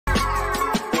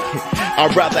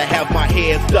I'd rather have my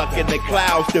head stuck in the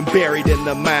clouds than buried in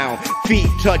the mound. Feet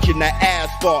touching the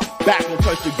asphalt, back will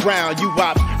touch the ground. You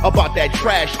ops about that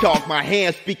trash talk, my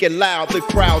hands speaking loud. The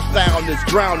crowd sound is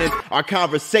drowning our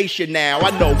conversation now.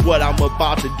 I know what I'm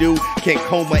about to do, can't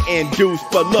coma induce.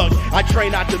 But look, I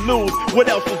train not to lose, what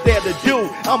else is there to do?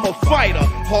 I'm a fighter,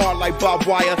 hard like barbed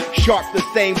wire, sharp the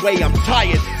same way. I'm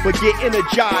tired, but get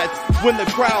energized when the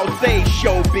crowd say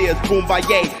showbiz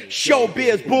boombaye.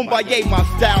 Showbiz boombaye, my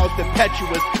style's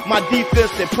impetuous, my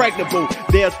defense impregnable.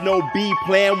 There's no B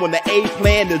plan when the A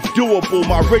plan is doable.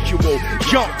 My ritual,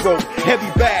 jump rope,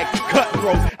 heavy bag,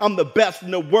 cutthroat. I'm the best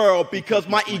in the world because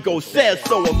my ego says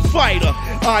so. A fighter,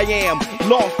 I am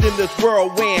lost in this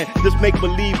whirlwind, this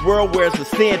make-believe world where it's a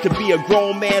sin to be a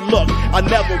grown man. Look, I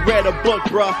never read a book,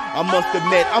 bruh. I must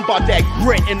admit, I'm about that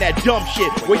grit and that dumb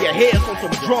shit where your head's on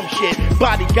some drum shit,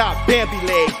 body got Bambi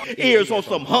legs, ears on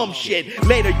some hum shit,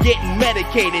 later getting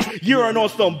medicated, urine on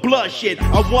some blood shit.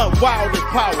 I want wildest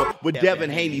power with Devin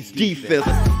Haney's defense.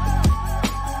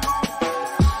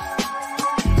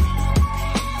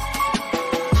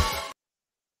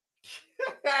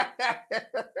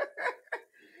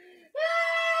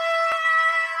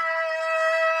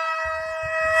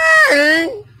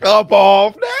 Up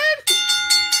off that.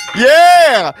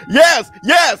 Yeah. Yes.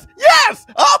 Yes. Yes.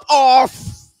 Up off.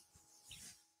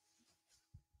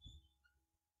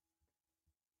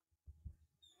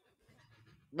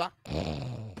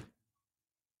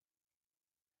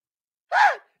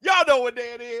 Y'all know what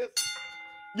day it is.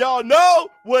 Y'all know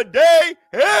what day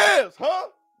is, huh?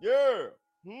 Yeah.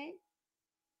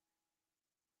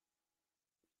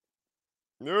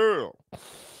 Yeah.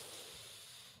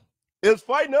 It's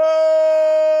fight night,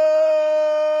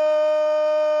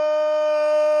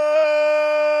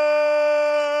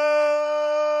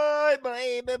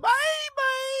 baby, baby.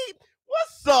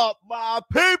 What's up, my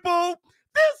people?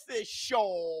 This is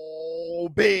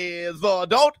ShowBizz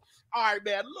Adult. All right,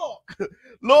 man, look at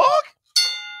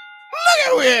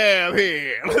him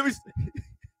here. Let me see.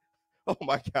 Oh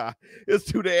my God, it's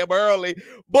too damn early.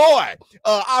 Boy,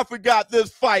 I forgot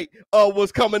this fight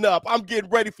was coming up. I'm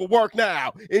getting ready for work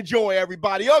now. Enjoy,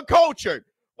 everybody. Uncultured.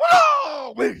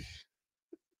 Whoa!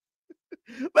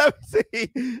 Let me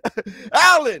see.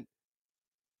 Alan.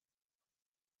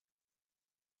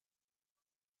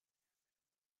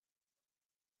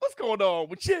 What's going on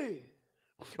with you?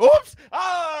 Oops.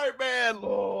 All right, man.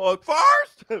 Look,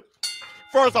 first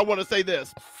I want to say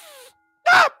this.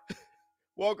 Ah!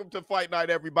 Welcome to Fight Night,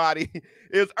 everybody.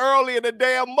 It's early in the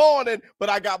damn morning, but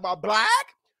I got my black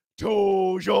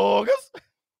two sugars.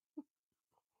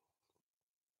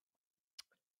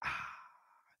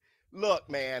 Look,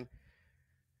 man.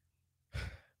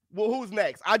 Well, who's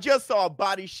next? I just saw a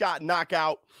body shot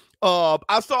knockout.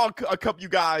 I saw a couple of you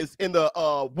guys in the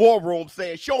war room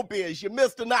saying, "ShowBizz, you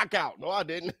missed the knockout." No, I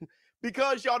didn't.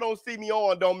 Because y'all don't see me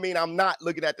on don't mean I'm not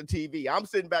looking at the TV. I'm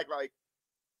sitting back like,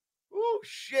 ooh,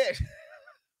 shit.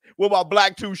 With my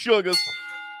black two sugars.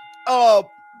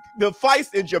 The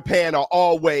fights in Japan are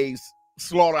always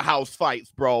slaughterhouse fights,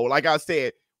 bro. Like I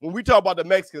said, when we talk about the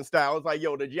Mexican style, it's like,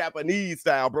 yo, the Japanese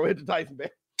style, bro. Hit the Tyson, man.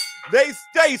 They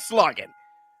stay slugging.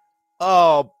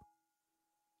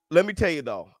 Let me tell you,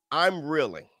 though, I'm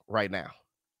reeling right now.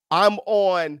 I'm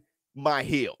on my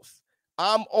heels.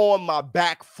 I'm on my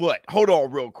back foot. Hold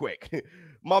on real quick.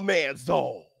 My man,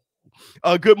 Zoe.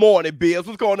 Good morning, Biz.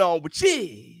 What's going on with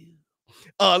you?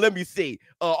 Let me see.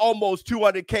 Almost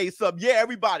 200K sub. Yeah,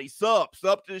 everybody, sub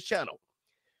to this channel.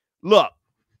 Look.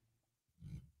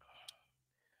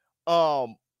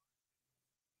 I'm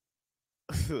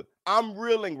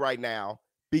reeling right now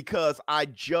because I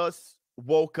just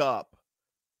woke up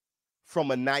from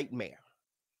a nightmare.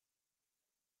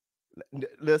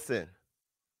 Listen,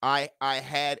 I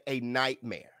had a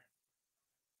nightmare.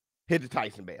 Hit the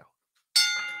Tyson bell.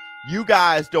 You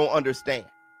guys don't understand.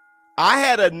 I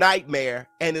had a nightmare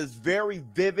and it's very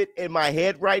vivid in my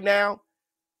head right now.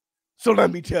 So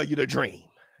let me tell you the dream.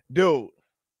 Dude.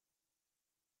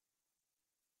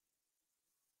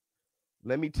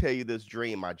 Let me tell you this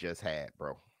dream I just had,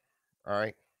 bro. All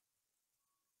right.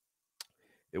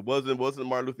 It wasn't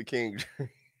Martin Luther King dream.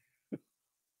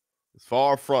 It's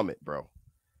far from it, bro.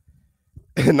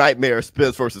 Nightmare,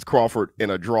 Spence versus Crawford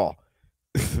in a draw.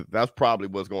 That's probably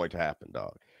what's going to happen,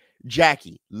 dog.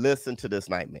 Jackie, listen to this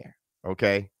nightmare.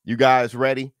 Okay, you guys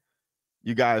ready?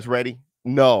 You guys ready?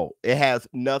 No, it has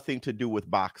nothing to do with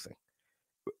boxing.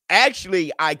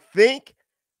 Actually,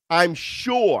 I'm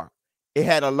sure it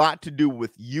had a lot to do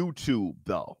with YouTube,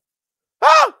 though.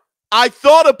 I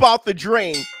thought about the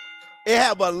dream. It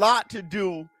have a lot to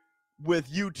do with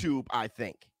YouTube, I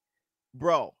think.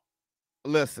 Bro,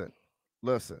 listen.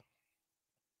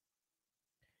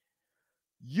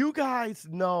 You guys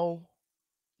know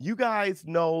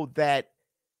that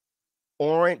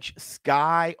orange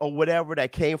sky or whatever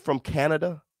that came from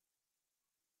Canada?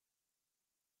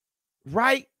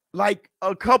 Right? Like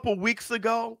a couple weeks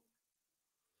ago,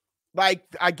 like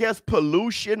I guess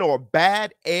pollution or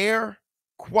bad air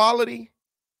quality.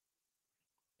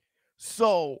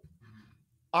 So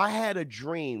I had a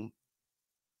dream.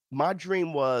 My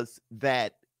dream was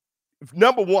that,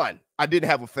 number one, I didn't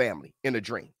have a family in a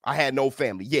dream. I had no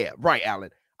family. Yeah, right,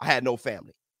 Alan. I had no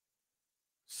family.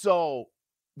 So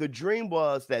the dream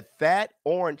was that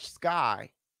orange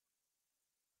sky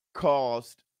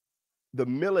caused the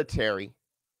military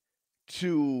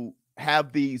to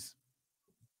have these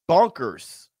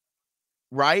bunkers,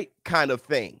 right? Kind of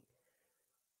thing.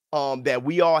 That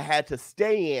we all had to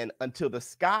stay in until the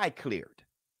sky cleared.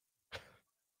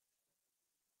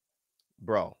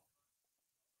 Bro.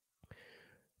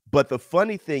 But the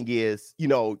funny thing is, you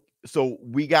know, so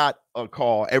we got a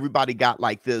call. Everybody got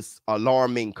like this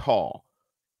alarming call,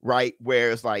 right?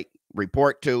 Where it's like,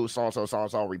 report to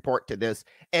so-and-so, report to this.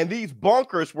 And these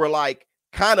bunkers were like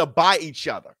kind of by each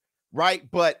other, right?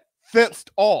 But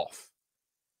fenced off.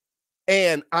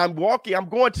 And I'm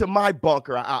going to my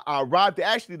bunker. I arrived,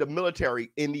 actually, the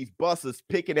military in these buses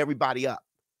picking everybody up.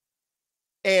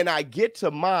 And I get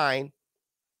to mine,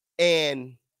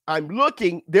 and I'm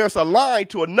looking, there's a line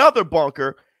to another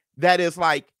bunker that is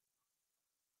like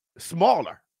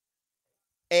smaller.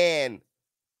 And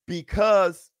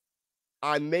because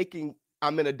I'm in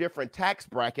a different tax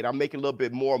bracket, I'm making a little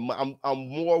bit more, I'm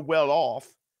more well off,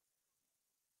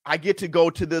 I get to go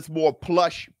to this more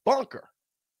plush bunker,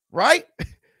 right?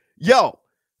 Yo,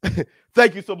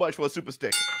 thank you so much for a super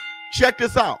sticker. Check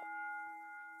this out.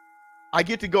 I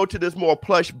get to go to this more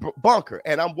plush bunker,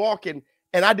 and I'm walking,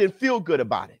 and I didn't feel good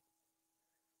about it.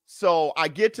 So I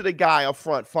get to the guy up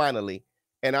front finally,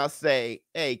 and I say,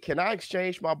 hey, can I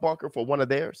exchange my bunker for one of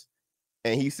theirs?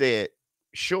 And he said,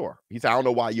 sure. He said, I don't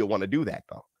know why you want to do that,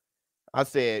 though. I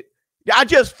said, yeah, I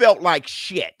just felt like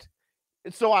shit.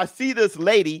 And so I see this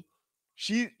lady.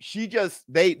 She just,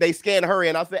 they scan her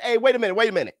in. I said, hey, wait a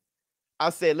minute. I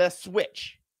said, let's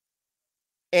switch.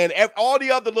 And all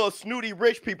the other little snooty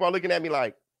rich people are looking at me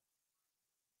like,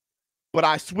 but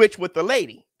I switched with the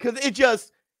lady. Because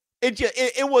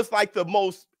it was like the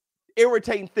most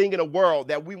irritating thing in the world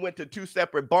that we went to two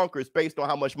separate bunkers based on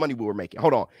how much money we were making.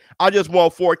 Hold on. I just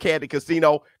won 4K at the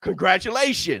casino.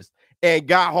 Congratulations. And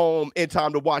got home in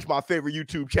time to watch my favorite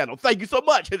YouTube channel. Thank you so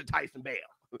much. Hit a Tyson Bell.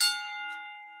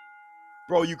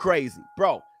 Bro, you crazy.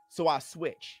 Bro, so I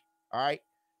switch. All right.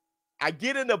 I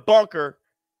get in the bunker,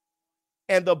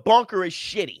 and the bunker is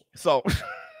shitty. So,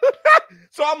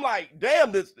 so I'm like,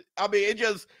 damn, it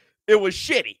was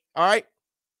shitty. All right.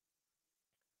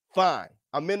 Fine.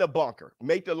 I'm in the bunker.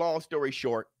 Make the long story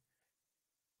short.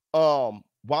 While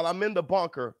I'm in the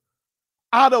bunker,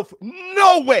 out of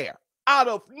nowhere,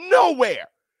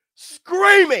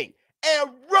 screaming and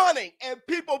running, and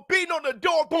people beating on the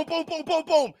door, boom, boom, boom, boom,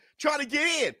 boom, trying to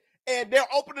get in. And they're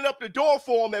opening up the door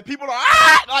for them, and people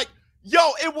are, like,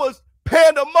 yo, it was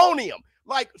pandemonium,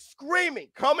 like screaming,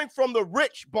 coming from the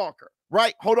rich bunker,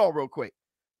 right? Hold on real quick.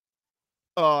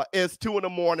 It's 2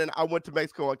 a.m. I went to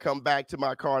Mexico and come back to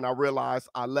my car, and I realized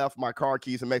I left my car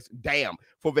keys in Mexico. Damn,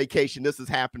 for vacation, this is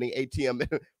happening. ATM,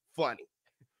 funny.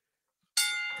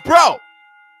 Bro,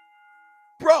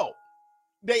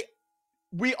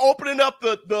 we opening up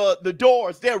the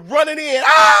doors. They're running in.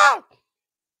 Ah!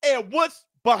 And what's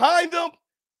behind them?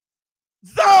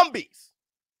 Zombies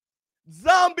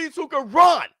who could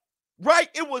run, right?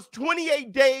 It was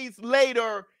 28 days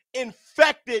later,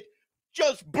 infected,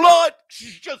 just blood,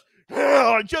 just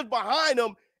behind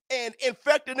them and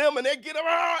infecting them, and they get them,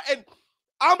 and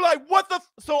I'm like, what the?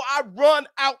 So I run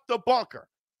out the bunker.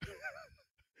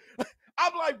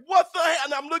 I'm like, what the hell?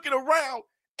 And I'm looking around,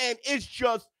 and it's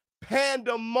just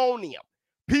pandemonium.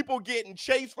 People getting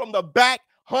chased from the back,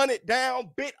 hunted down,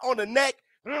 bit on the neck.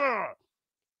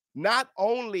 Not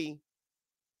only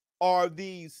are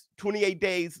these 28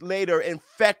 days later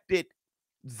infected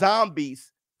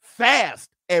zombies fast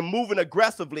and moving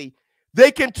aggressively,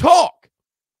 they can talk.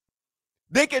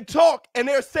 And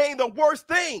they're saying the worst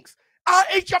things. I'll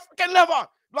eat your freaking liver.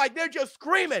 Like, they're just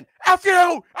screaming, F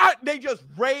you. They just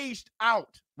raged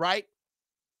out, right?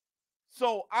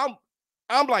 So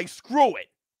I'm like, screw it.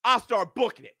 I start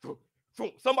booking it.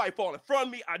 Somebody fall in front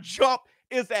of me. I jump.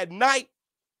 It's at night.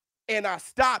 And I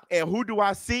stop. And who do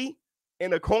I see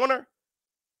in the corner?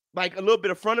 Like a little bit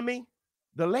in front of me?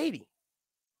 The lady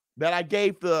that I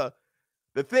gave the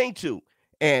thing to.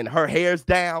 And her hair's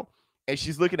down. And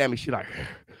she's looking at me. She's like,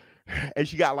 and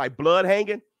she got like blood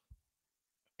hanging.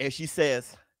 And she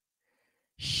says,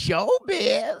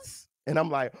 ShowBizz. And I'm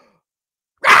like,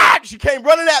 ah! She came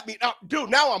running at me. Dude,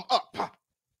 now I'm up.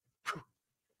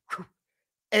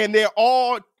 And a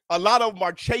lot of them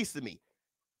are chasing me.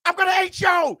 I'm going to hate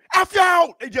you. F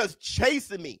you. They're just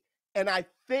chasing me. And I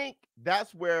think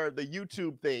that's where the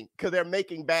YouTube thing, because they're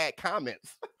making bad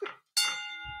comments.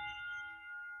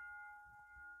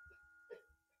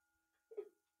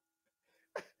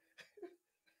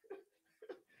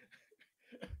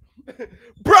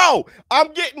 Bro,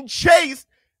 I'm getting chased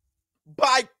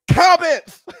by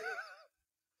comments.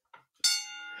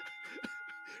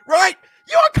 Right?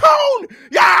 You're a cone.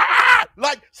 Yeah.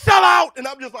 Like, sell out. And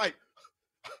I'm just like,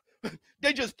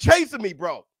 they just chasing me,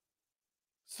 bro.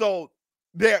 So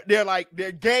they're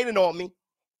gaining on me.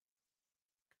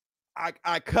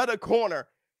 I cut a corner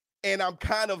and I'm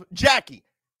kind of Jackie.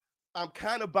 I'm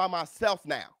kind of by myself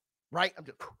now, right? I'm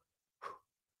just,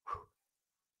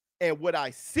 and what I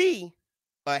see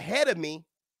ahead of me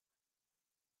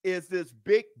is this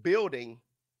big building,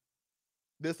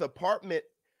 this apartment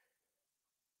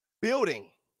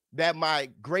building that my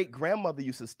great grandmother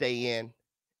used to stay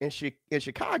in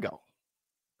Chicago.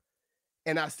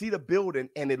 And I see the building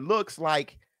and it looks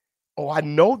like, oh, I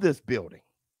know this building.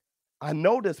 I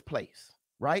know this place,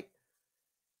 right?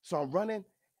 So I'm running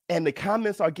and the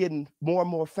comments are getting more and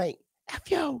more faint. F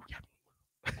you.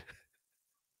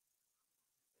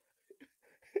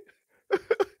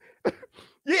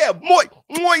 Yeah, more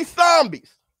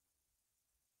zombies.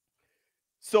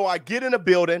 So I get in a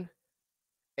building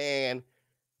and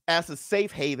as a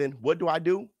safe haven, what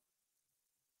do?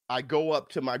 I go up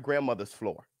to my grandmother's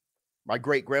floor. My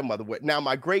great grandmother. Now,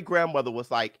 my great grandmother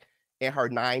was like in her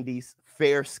 90s,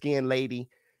 fair skinned lady,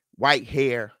 white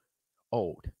hair,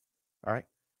 old. All right.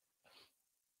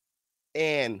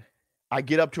 And I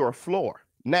get up to her floor.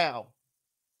 Now,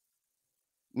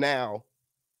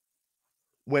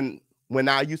 when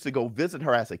I used to go visit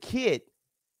her as a kid,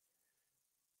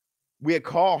 we'd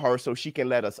call her so she can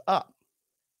let us up.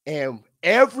 And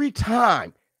every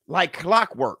time, like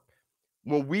clockwork,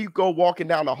 when we go walking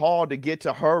down the hall to get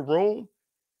to her room,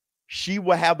 she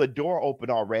will have the door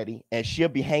open already and she'll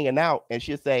be hanging out and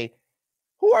she'll say,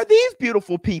 who are these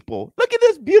beautiful people? Look at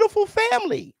this beautiful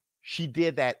family. She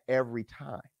did that every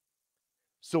time.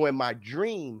 So in my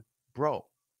dream, bro,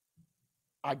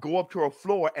 I go up to her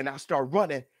floor and I start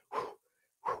running.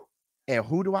 And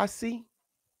who do I see?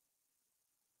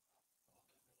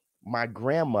 My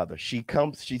grandmother. She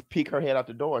peek her head out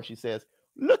the door and she says,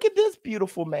 look at this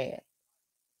beautiful man.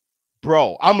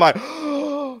 Bro, I'm like,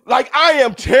 like I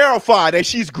am terrified. And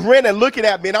she's grinning, looking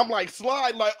at me. And I'm like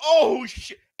sliding like, oh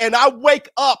shit. And I wake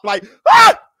up like,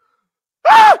 ah!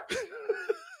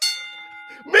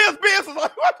 Miss Biz is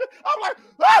like, what? I'm like,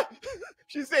 ah!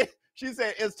 She said,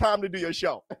 it's time to do your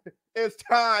show. It's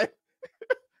time.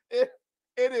 It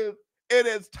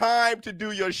is time to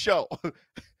do your show.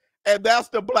 And that's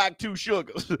the Black Two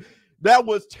Sugars. That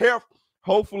was terrible.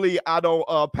 Hopefully I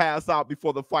don't pass out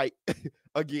before the fight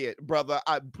again, brother.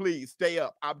 Please stay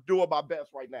up. I'm doing my best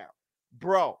right now.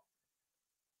 Bro,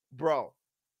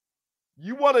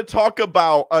 you want to talk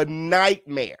about a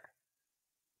nightmare?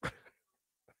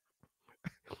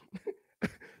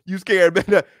 You scared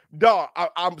me? Dog,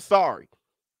 I'm sorry,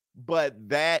 but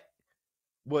that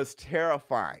was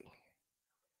terrifying.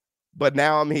 But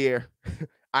now I'm here.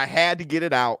 I had to get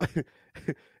it out.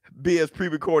 Biz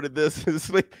pre-recorded this.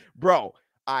 Bro,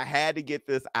 I had to get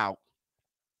this out.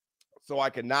 So I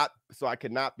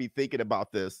cannot be thinking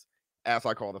about this as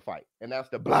I call the fight. And that's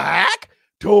the Black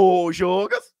Two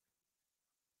Sugars.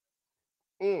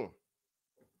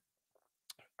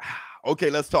 Okay,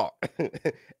 let's talk.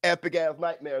 Epic ass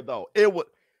nightmare though.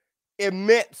 It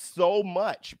meant so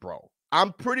much, bro.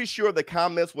 I'm pretty sure the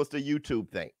comments was the YouTube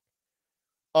thing.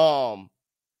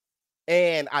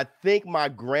 And I think my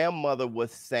grandmother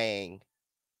was saying,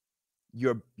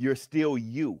 you're still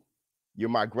you. You're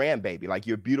my grandbaby. Like,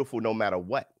 you're beautiful no matter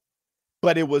what.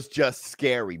 But it was just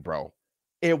scary, bro.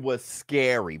 It was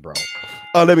scary, bro.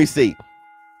 Let me see.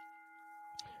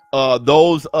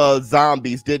 Those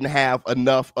zombies didn't have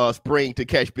enough spring to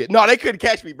catch me. No, they couldn't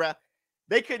catch me, bro.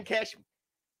 They couldn't catch me.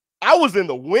 I was in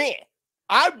the wind.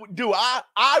 I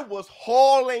was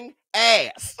hauling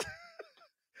ass.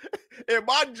 In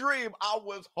my dream, I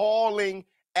was hauling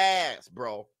ass,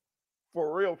 bro.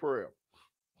 For real, for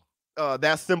real.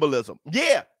 That's symbolism.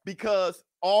 Yeah, because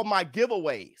all my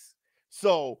giveaways.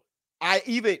 So I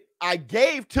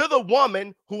gave to the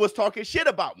woman who was talking shit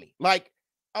about me. Like,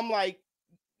 I'm like,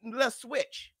 let's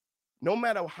switch. No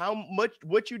matter how much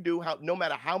what you do, no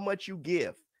matter how much you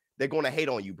give, they're gonna hate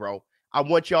on you, bro. I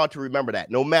want y'all to remember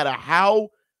that. No matter how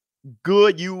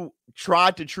good you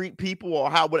tried to treat people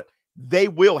or they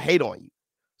will hate on you.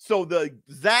 So the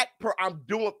exact I'm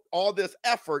doing all this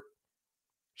effort.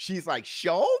 She's like,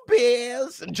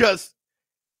 showbiz, and just,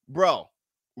 bro.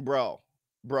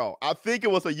 I think it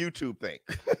was a YouTube thing.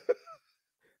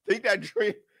 Think that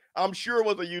dream. I'm sure it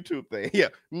was a YouTube thing. Yeah,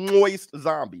 moist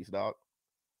zombies, dog.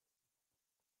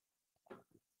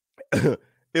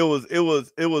 It was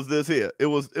this here. It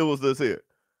was this here.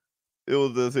 It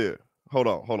was this here. Hold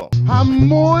on. I'm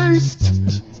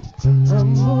moist.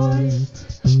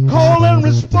 Call and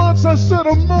response, I said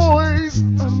I'm moist.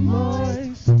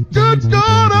 Good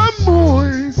God, I'm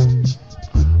moist.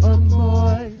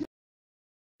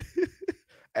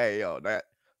 Hey, yo,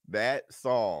 that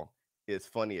song is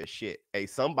funny as shit. Hey,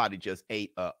 somebody just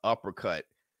ate a uppercut.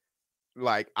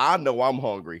 Like, I know I'm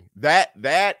hungry.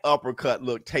 That uppercut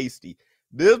looked tasty.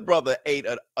 This brother ate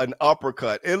an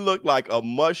uppercut. It looked like a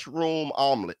mushroom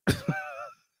omelet.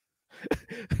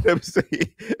 Let me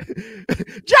see.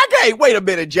 Jackie, wait a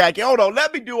minute, Jackie. Hold on.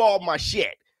 Let me do all my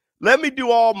shit. Here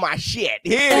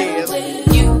it is.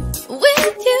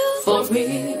 With you, for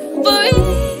me.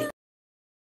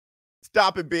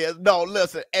 Stop it, Biz. No,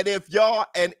 listen. And if y'all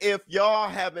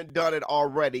haven't done it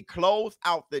already, close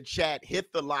out the chat,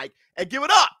 hit the like, and give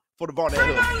it up for the Barnett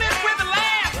Hood. With a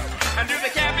laugh under the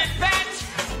cabbage patch.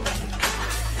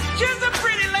 She's a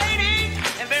pretty lady,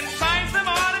 and then sign some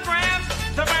autographs.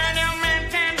 The Barnell man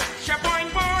can shaboing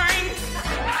boing.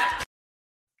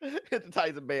 Hit the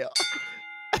Tyson bell.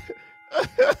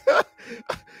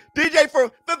 DJ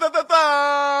from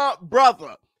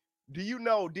brother. Do you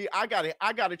know? I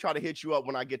gotta try to hit you up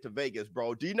when I get to Vegas,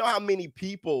 bro. Do you know how many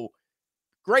people,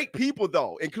 great people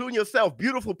though, including yourself,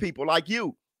 beautiful people like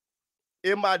you,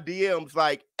 in my DMs,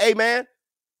 like, hey man,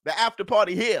 the after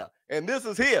party here, and this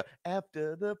is here.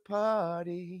 After the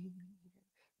party,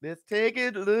 let's take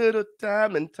it a little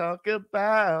time and talk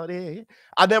about it.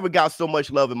 I never got so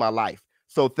much love in my life.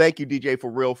 So thank you, DJ, for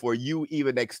real, for you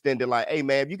even extending, like, hey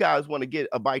man, if you guys want to get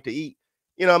a bite to eat,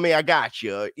 you know what I mean? I got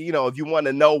you. You know, if you want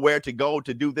to know where to go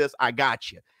to do this, I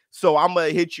got you. So I'm going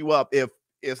to hit you up if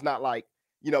it's not like,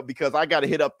 you know, because I got to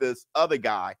hit up this other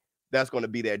guy that's going to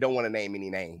be there. Don't want to name any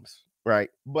names, right?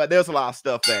 But there's a lot of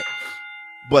stuff that,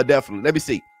 but definitely, let me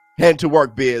see. Head to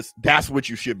work, Biz. That's what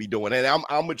you should be doing. And I'm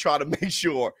going to try to make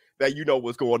sure that you know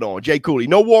what's going on. Jay Cooley,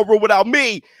 no war room without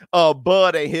me.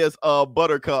 Bud and his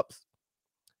buttercups.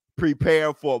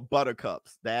 Prepare for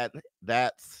buttercups. That's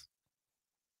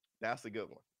a good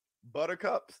one.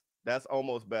 Buttercups, that's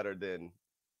almost better than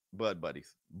Bud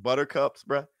Buddies. Buttercups,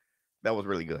 bruh, that was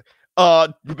really good.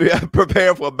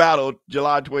 Prepare for a battle,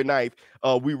 July 29th.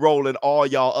 We rolling all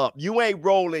y'all up. You ain't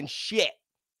rolling shit.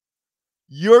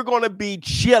 You're going to be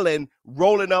chilling,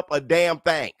 rolling up a damn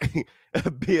thing.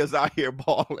 Biz out here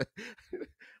balling.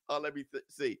 Let me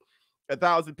see.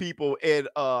 1,000 people in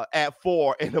at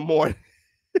 4 in the morning.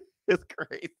 It's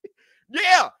crazy.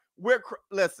 Yeah.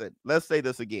 Listen, let's say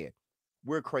this again.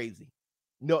 We're crazy.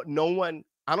 No one,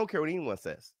 I don't care what anyone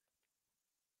says.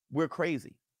 We're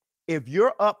crazy. If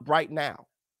you're up right now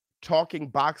talking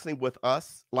boxing with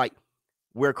us, like,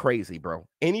 we're crazy, bro.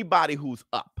 Anybody who's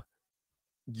up,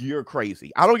 you're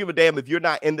crazy. I don't give a damn if you're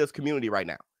not in this community right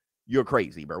now. You're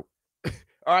crazy, bro.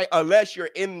 All right, unless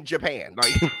you're in Japan,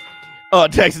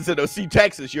 like Texas,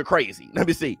 Texas, you're crazy. Let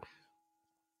me see.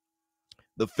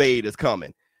 The fade is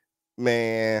coming.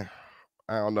 Man,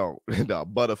 I don't know. The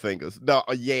Butterfingers. No,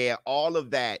 yeah, all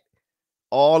of that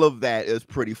is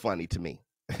pretty funny to me.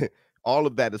 All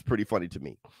of that is pretty funny to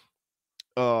me.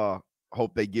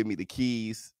 Hope they give me the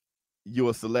keys.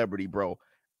 You're a celebrity, bro.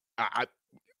 I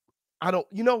don't,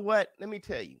 you know what? Let me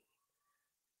tell you.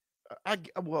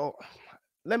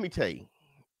 Let me tell you.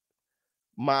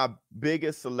 My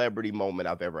biggest celebrity moment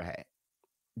I've ever had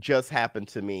just happened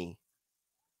to me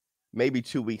maybe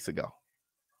 2 weeks ago.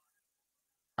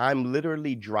 I'm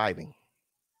literally driving,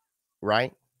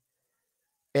 right?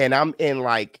 And I'm in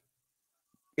like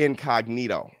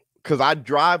incognito because I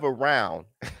drive around.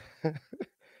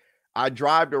 I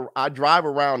drive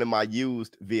around in my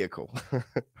used vehicle,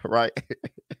 right?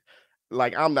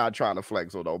 Like, I'm not trying to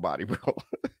flex on nobody, bro.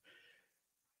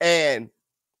 And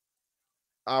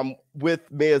I'm with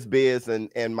Ms. Biz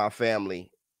and my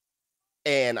family,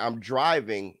 and I'm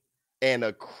driving, and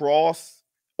across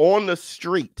on the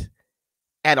street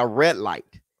at a red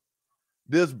light,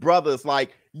 this brother's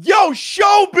like, yo,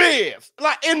 ShowBizz!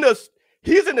 Like,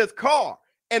 he's in his car,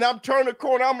 and I'm turning the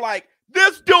corner, I'm like,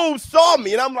 this dude saw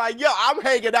me, and I'm like, yo, I'm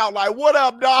hanging out, like, what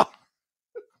up, dog?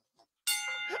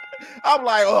 I'm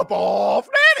like, up off,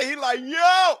 man. He's like,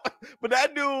 yo. But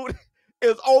that dude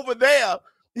is over there.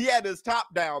 He had his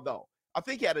top down, though. I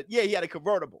think he had a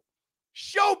convertible.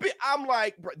 ShowBizz. I'm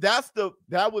like, bro,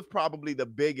 that was probably the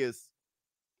biggest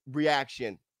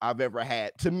reaction I've ever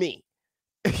had to me.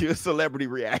 Your celebrity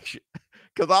reaction.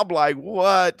 Cause I'm like,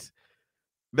 what?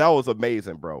 That was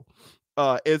amazing, bro.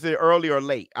 Is it early or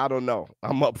late? I don't know.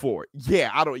 I'm up for it.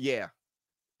 Yeah,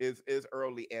 It's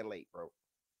early and late, bro.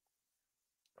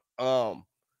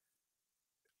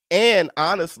 And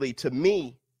honestly, to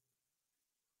me,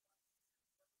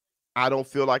 I don't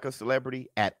feel like a celebrity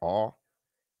at all,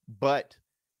 but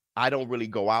I don't really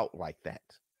go out like that.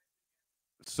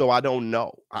 So I don't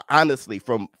know. Honestly,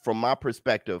 from my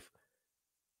perspective,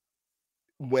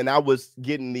 when I was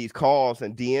getting these calls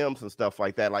and DMs and stuff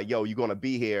like that, like, yo, you're gonna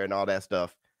be here and all that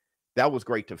stuff, that was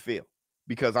great to feel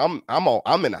because I'm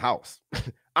in the house.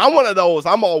 I'm one of those,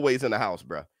 I'm always in the house,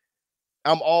 bro.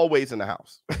 I'm always in the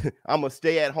house. I'm a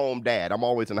stay-at-home dad. I'm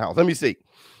always in the house. Let me see.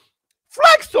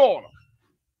 Flex on them.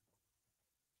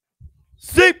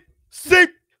 Seep,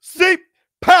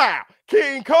 pow.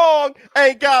 King Kong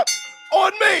ain't got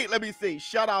on me. Let me see.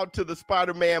 Shout out to the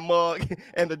Spider-Man mug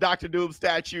and the Dr. Doom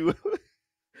statue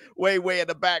way in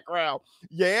the background.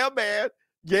 Yeah, man.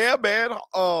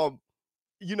 You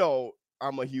know,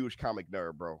 I'm a huge comic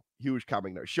nerd, bro. Huge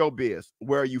comic nerd. ShowBizz,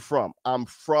 where are you from? I'm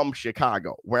from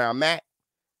Chicago. Where I'm at,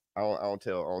 I don't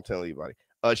tell anybody.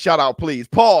 Shout out, please.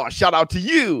 Paul, shout out to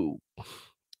you.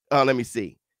 Let me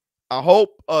see. I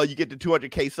hope you get the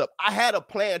 200K sub. I had a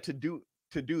plan to do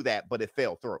that, but it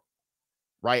fell through.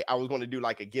 Right? I was going to do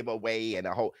like a giveaway and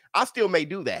I still may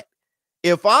do that.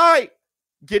 If I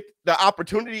get the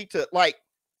opportunity to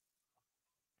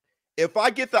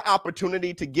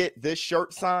get this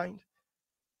shirt signed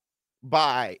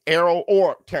by Errol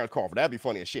or Terrence Crawford, that'd be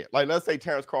funny as shit. Like, let's say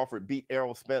Terrence Crawford beat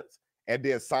Errol Spence and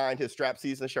then signed his strap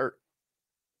season shirt.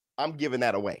 I'm giving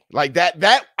that away. Like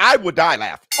that I would die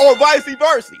laughing. Or vice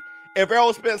versa. If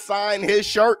Errol Spence signed his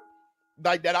shirt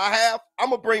like that I have,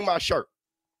 I'm gonna bring my shirt.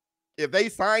 If they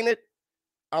sign it,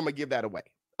 I'm gonna give that away.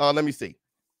 Let me see.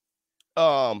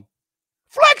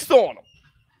 Flex on them.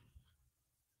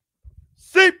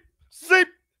 Seep,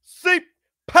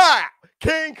 pow.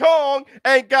 King Kong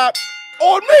ain't got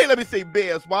on me. Let me see,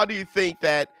 Biz. Why do you think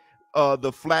that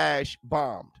the Flash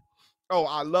bombed? Oh,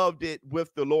 I loved it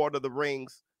with the Lord of the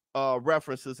Rings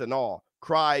references and all.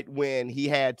 Cried when he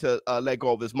had to let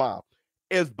go of his mom.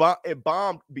 It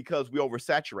bombed because we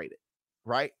oversaturated,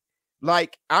 right?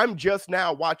 Like, I'm just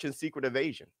now watching Secret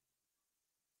Invasion.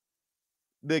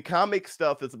 The comic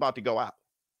stuff is about to go out.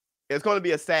 It's going to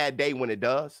be a sad day when it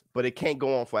does, but it can't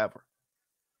go on forever.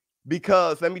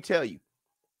 Because let me tell you,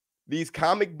 these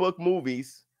comic book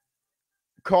movies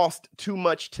cost too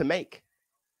much to make.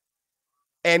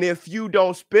 And if you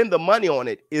don't spend the money on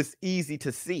it, it's easy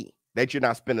to see that you're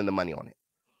not spending the money on it.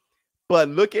 But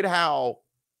look at how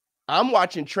I'm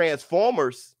watching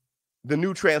Transformers, the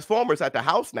new Transformers at the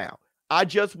house now. I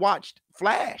just watched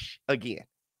Flash again.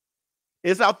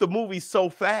 It's out the movie so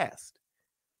fast.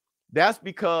 That's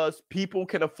because people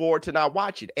can afford to not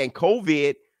watch it. And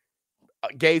COVID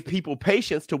gave people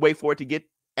patience to wait for it to get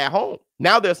at home.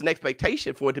 Now there's an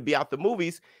expectation for it to be out the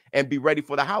movies and be ready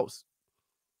for the house.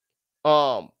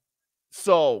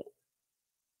 So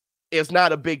it's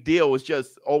not a big deal. It's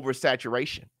just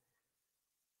oversaturation.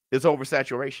 It's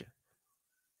oversaturation.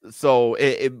 So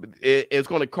it's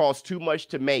going to cost too much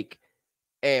to make,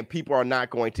 and people are not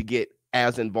going to get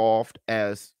as involved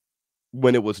as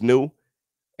when it was new.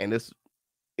 And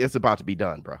it's about to be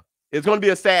done, bro. It's going to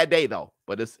be a sad day though,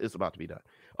 but it's about to be done.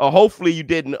 Hopefully you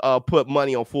didn't put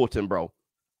money on Fulton, bro.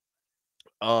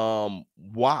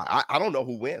 Why? I don't know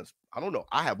who wins. I don't know.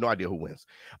 I have no idea who wins.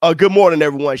 Good morning,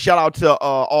 everyone. Shout out to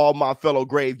all my fellow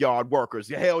graveyard workers.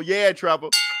 Hell yeah, Trevor.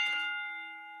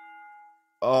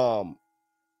 I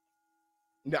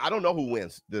don't know who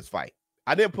wins this fight.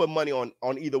 I didn't put money on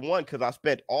either one because I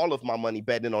spent all of my money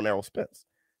betting on Errol Spence.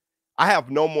 I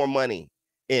have no more money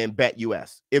in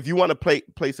BETUS. If you want to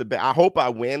place a bet, I hope I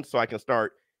win so I can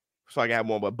have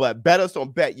more. But bet us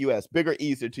on BETUS. Bigger,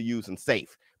 easier to use, and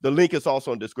safe. The link is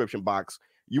also in the description box.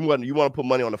 You want to put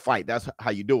money on the fight. That's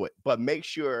how you do it. But make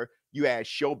sure you add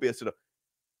ShowBizz to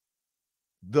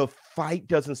the fight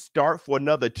doesn't start for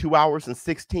another 2 hours and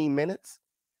 16 minutes.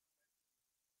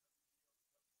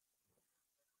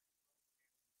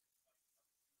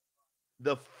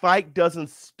 The fight doesn't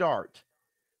start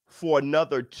for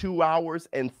another 2 hours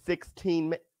and 16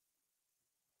 minutes.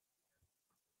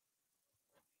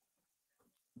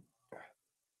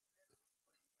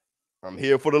 I'm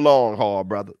here for the long haul,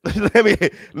 brother.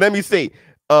 let me see.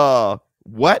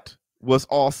 What was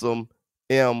awesome?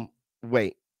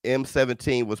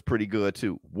 M17 was pretty good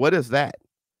too. What is that?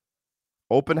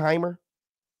 Oppenheimer?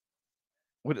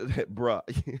 What is that, bruh?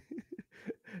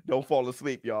 Don't fall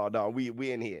asleep, y'all. No, we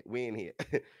in here. We in here.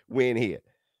 We in here.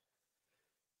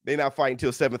 They're not fighting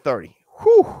till 7:30.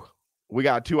 Whew. We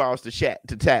got 2 hours to chat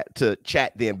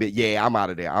then. But yeah, I'm out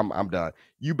of there. I'm done.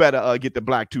 You better get the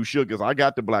black 2 sugars. I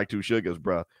got the black 2 sugars,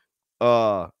 bro.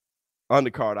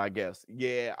 Undercard, I guess.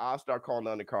 Yeah, I'll start calling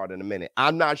the undercard in a minute.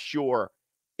 I'm not sure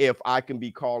if I can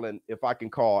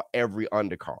call every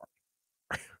undercard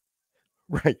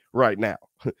right now.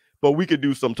 But we could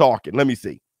do some talking. Let me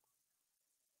see.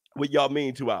 What y'all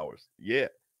mean 2 hours? Yeah.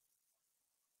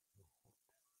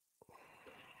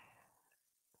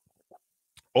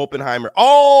 Oppenheimer.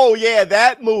 Oh, yeah,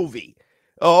 that movie.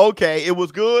 Oh, okay. It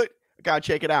was good. I gotta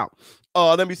check it out.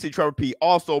 Let me see. Trevor P.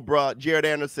 Also, bruh, Jared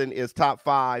Anderson is top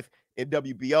 5 in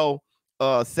WBO.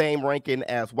 Same ranking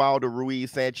as Wilder,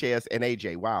 Ruiz, Sanchez, and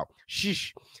AJ. Wow.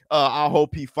 Sheesh. I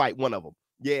hope he fight one of them.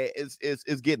 Yeah,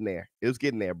 it's getting there. It's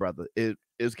getting there, brother.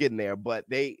 It's getting there. But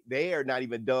they are not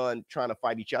even done trying to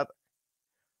fight each other.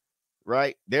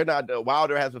 Right? They're not.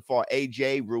 Wilder hasn't fought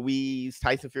AJ, Ruiz.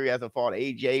 Tyson Fury hasn't fought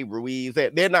AJ, Ruiz.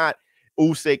 They're not.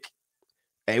 Usyk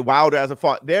and Wilder hasn't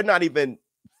fought. They're not even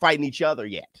fighting each other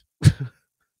yet.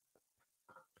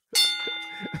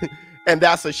 And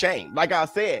that's a shame. Like I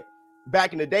said,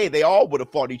 back in the day, they all would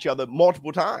have fought each other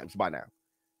multiple times by now.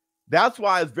 That's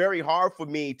why it's very hard for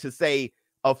me to say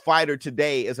a fighter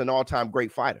today is an all-time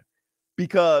great fighter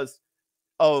because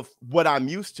of what I'm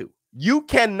used to. You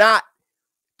cannot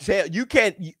tell,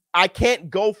 I can't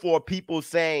go for people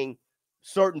saying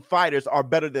certain fighters are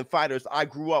better than fighters I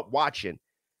grew up watching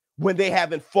when they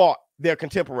haven't fought their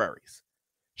contemporaries.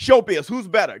 ShowBizz, who's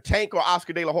better, Tank or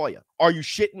Oscar De La Hoya? Are you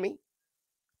shitting me?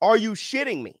 Are you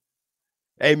shitting me?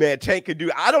 Hey, man, Tank can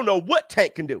do. I don't know what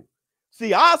Tank can do.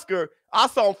 See, Oscar, I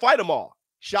saw him fight them all.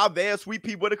 Chavez, Sweet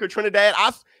Pea Whitaker, Trinidad.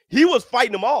 He was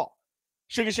fighting them all.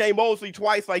 Sugar Shane Mosley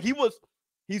twice. Like,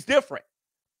 he's different.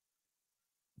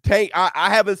 Tank, I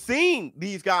haven't seen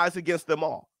these guys against them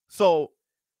all. So,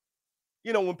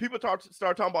 you know, when people start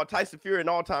talking about Tyson Fury, an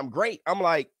all-time great, I'm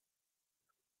like,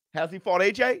 has he fought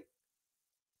AJ?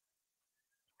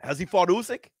 Has he fought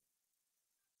Usyk?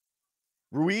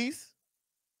 Ruiz?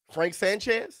 Frank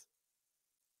Sanchez?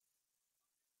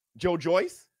 Joe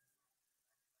Joyce?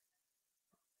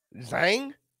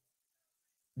 Zhang?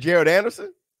 Jared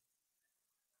Anderson?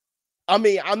 I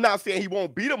mean, I'm not saying he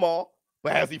won't beat them all,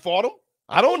 but has he fought them?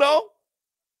 I don't know.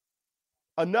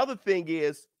 Another thing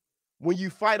is, when you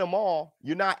fight them all,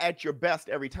 you're not at your best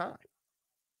every time.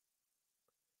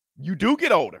 You do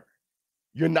get older.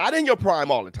 You're not in your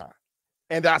prime all the time.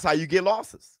 And that's how you get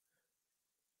losses.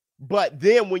 But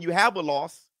then when you have a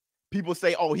loss, people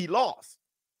say, oh, he lost.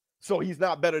 So he's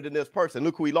not better than this person.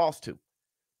 Look who he lost to.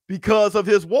 Because of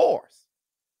his wars.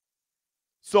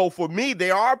 So for me,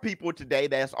 there are people today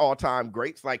that's all-time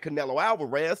greats, like Canelo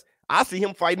Alvarez. I see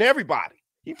him fighting everybody.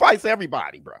 He fights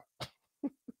everybody, bro.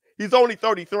 He's only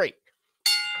 33.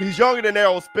 He's younger than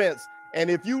Errol Spence.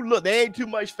 And if you look, there ain't too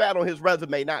much fat on his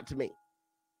resume, not to me.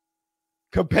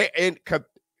 Compared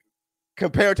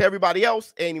to everybody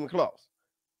else, ain't even close.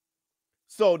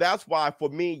 So that's why, for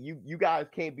me, you guys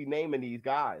can't be naming these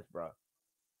guys, bro,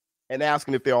 and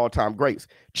asking if they're all-time greats.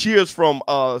 Cheers from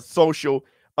Social.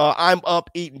 I'm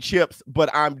up eating chips, but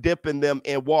I'm dipping them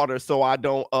in water so I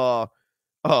don't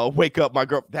wake up my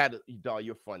girl. Dog,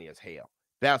 you're funny as hell.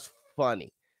 That's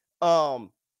funny.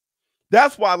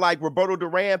 That's why, like Roberto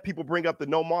Duran, people bring up the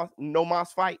No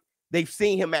Mas fight. They've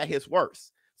seen him at his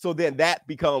worst. So then that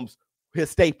becomes his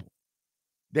staple.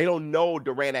 They don't know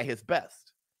Duran at his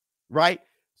best, right?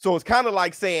 So it's kind of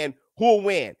like saying, who'll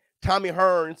win, Tommy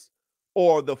Hearns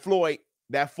or the Floyd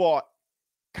that fought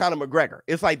Conor McGregor?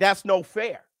 It's like, that's no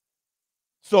fair.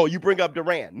 So you bring up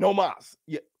Duran, No Mas.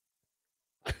 Yeah.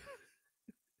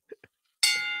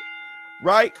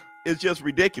 Right? It's just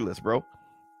ridiculous, bro.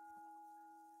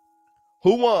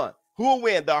 Who won? Who will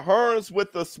win? The Hearns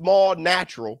with the small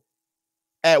natural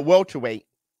at welterweight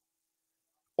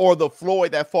or the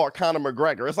Floyd that fought Conor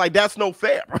McGregor? It's like, that's no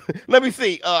fair. Let me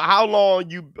see. How long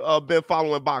you been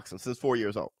following boxing? Since 4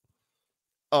 years old.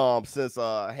 Since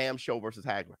Ham Show versus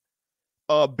Hagler.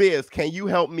 Biz, can you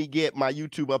help me get my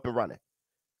YouTube up and running?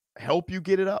 Help you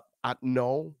get it up?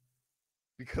 No,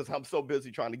 because I'm so busy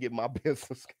trying to get my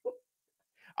business going.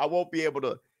 I won't be able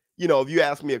to, you know, if you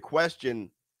ask me a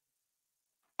question,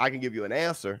 I can give you an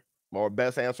answer, or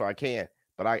best answer I can,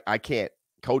 but I can't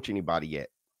coach anybody yet,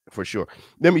 for sure.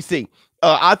 Let me see.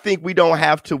 I think we don't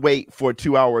have to wait for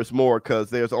 2 hours more because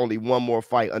there's only one more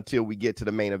fight until we get to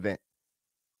the main event.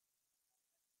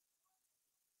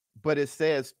 But it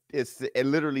says, it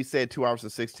literally said 2 hours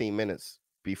and 16 minutes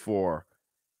before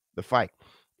the fight.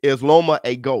 Is Loma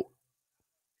a GOAT?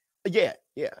 Yeah.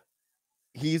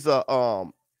 He's a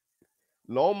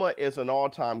Loma is an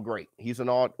all-time great. He's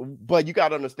an but you got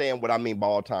to understand what I mean by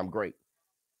all-time great.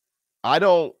 I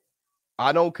don't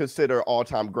consider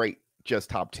all-time great just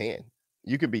top 10.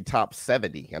 You could be top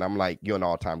 70, and I'm like, you're an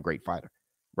all-time great fighter,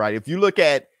 right? If you look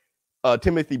at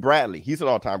Timothy Bradley, he's an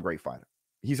all-time great fighter.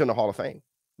 He's in the Hall of Fame.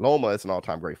 Loma is an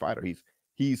all-time great fighter.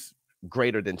 He's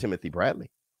greater than Timothy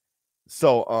Bradley.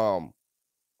 So,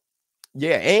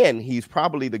 yeah, and he's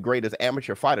probably the greatest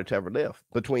amateur fighter to ever live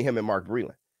between him and Mark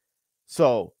Breland.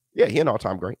 So, yeah, he's an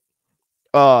all-time great.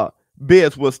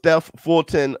 Biz, will Steph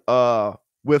Fulton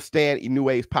withstand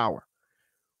Inoue's power?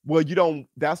 Well,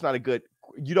 that's not a good,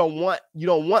 you don't want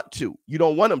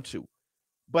him to.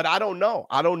 But I don't know.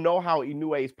 I don't know how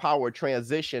Inoue's power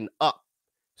transition up,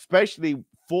 especially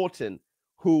Fulton,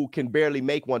 who can barely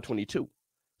make 122.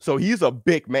 So he's a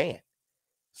big man.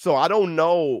 So I don't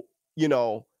know,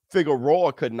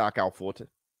 Figueroa could knock out Fulton.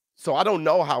 So I don't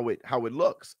know how it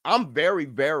looks. I'm very,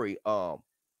 very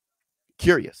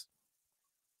curious.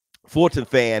 Fulton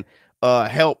fan,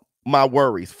 help my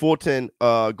worries. Fulton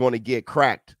going to get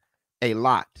cracked a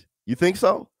lot. You think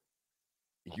so?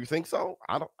 You think so?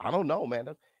 I don't know, man.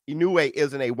 Inoue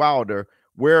isn't a Wilder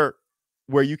where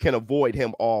you can avoid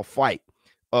him all fight.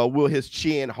 Will his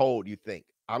chin hold, you think?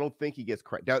 I don't think he gets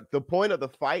cracked. The point of the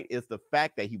fight is the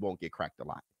fact that he won't get cracked a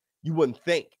lot. You wouldn't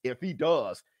think. If he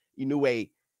does, Inoue,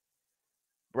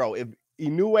 bro, if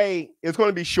Inoue, it's going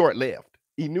to be short-lived.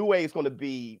 Inoue is going to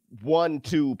be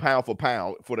 1-2 pound for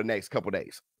pound for the next couple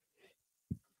days.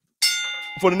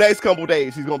 For the next couple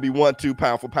days, he's going to be 1-2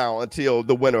 pound for pound until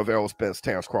the winner of Errol Spence,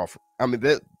 Terrence Crawford. I mean,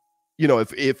 that,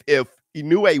 if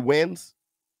Inoue wins,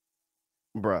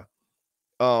 bruh.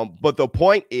 But the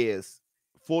point is,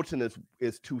 Fulton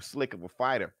is too slick of a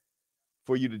fighter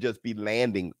for you to just be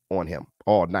landing on him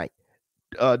all night.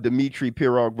 Dimitri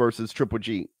Pirog versus Triple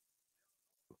G.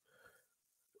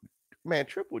 Man,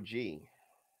 Triple G.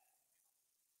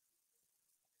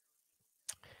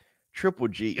 Triple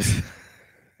G.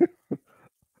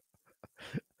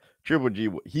 Triple G.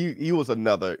 He was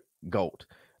another GOAT.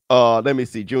 Let me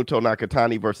see. Junto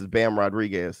Nakatani versus Bam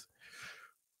Rodriguez.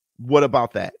 What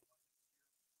about that?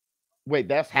 Wait,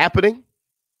 that's happening?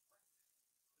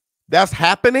 That's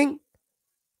happening?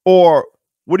 Or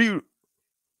what do you...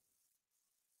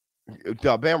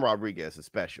 Bam Rodriguez is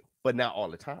special, but not all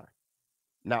the time.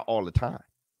 Not all the time.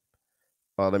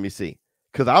 Let me see.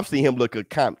 Because I've seen him look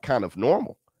kind of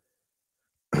normal.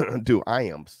 Dude, I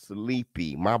am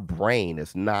sleepy. My brain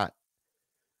is not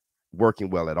working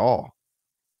well at all.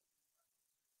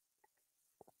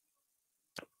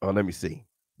 Let me see.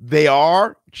 They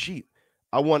are cheap.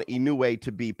 I want Inoue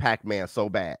to be Pac-Man so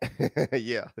bad.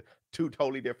 Yeah, two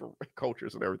totally different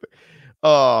cultures and everything.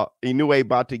 Inoue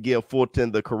about to give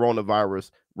Fulton the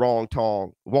coronavirus wrong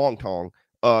tong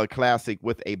classic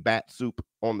with a bat soup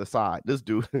on the side. This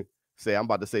dude say, I'm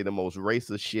about to say the most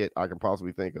racist shit I can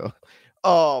possibly think of.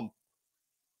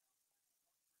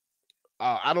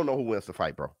 I don't know who wins the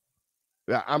fight, bro.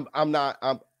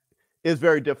 It's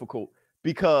very difficult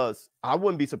because I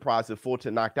wouldn't be surprised if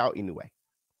Fulton knocked out Inoue.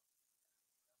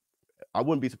 I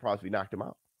wouldn't be surprised if he knocked him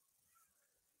out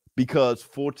because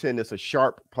Fulton is a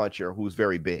sharp puncher who's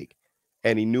very big,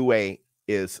 and Inoue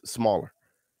is smaller.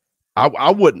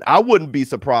 I wouldn't be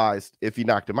surprised if he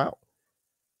knocked him out.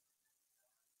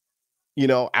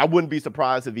 I wouldn't be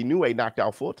surprised if Inoue knocked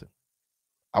out Fulton.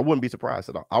 I wouldn't be surprised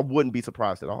at all. I wouldn't be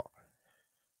surprised at all.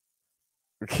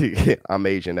 I'm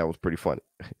Asian. That was pretty funny.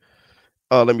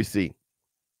 Let me see.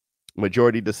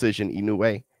 Majority decision,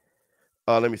 Inoue.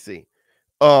 Let me see.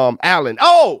 Alan.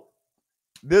 Oh,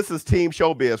 this is Team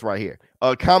Showbiz right here.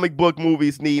 Comic book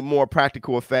movies need more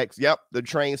practical effects. Yep, the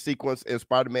train sequence in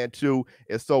Spider-Man 2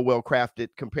 is so well crafted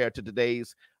compared to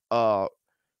today's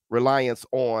reliance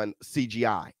on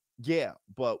CGI. Yeah,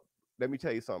 but let me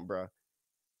tell you something, bro.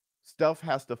 Stuff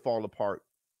has to fall apart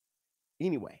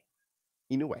anyway.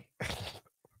 Inoue.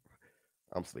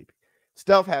 I'm sleepy.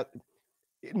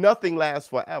 Nothing lasts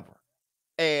forever.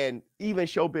 And even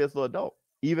Showbiz The Adult,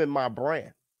 even my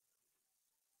brand,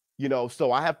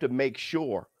 so I have to make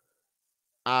sure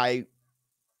I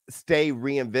stay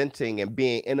reinventing and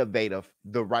being innovative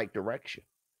the right direction,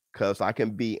 because I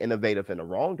can be innovative in the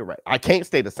wrong direction. I can't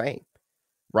stay the same,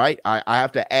 right? I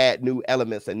have to add new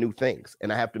elements and new things,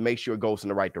 and I have to make sure it goes in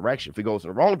the right direction. If it goes in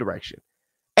the wrong direction,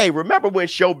 hey, remember when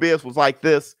Showbiz was like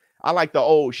this? I like the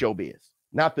old Showbiz,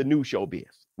 not the new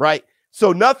Showbiz, right?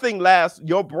 So nothing lasts.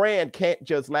 Your brand can't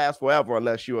just last forever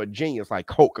unless you're a genius like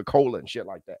Coca-Cola and shit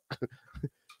like that.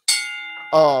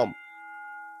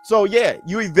 So yeah,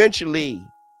 you eventually,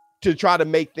 to try to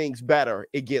make things better,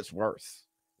 it gets worse.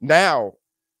 Now,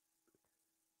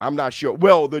 I'm not sure.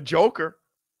 Well, the Joker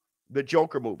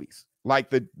movies, Like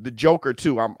the Joker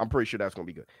too. I'm pretty sure that's gonna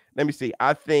be good. Let me see.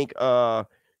 I think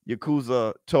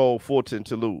Yakuza told Fulton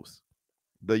to lose.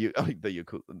 The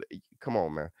Yakuza. Come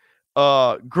on,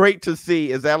 man. Great to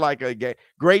see. Is that like a game?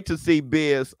 Great to see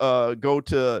Biz go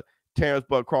to Terrence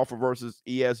Bud Crawford versus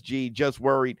ESG. Just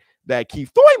worried that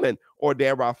Keith Thurman or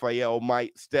Dan Raphael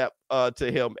might step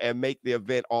to him and make the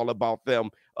event all about them.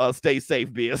 Stay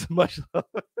safe, Biz. Much love.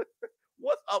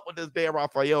 What's up with this Dan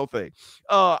Raphael thing?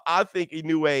 I think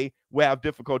Inoue will have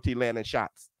difficulty landing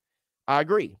shots. I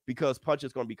agree, because Punch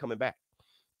is going to be coming back.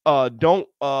 Don't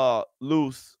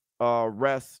lose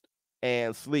rest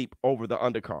and sleep over the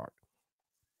undercard.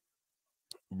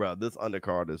 Bro, this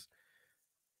undercard is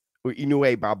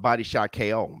Inoue by body shot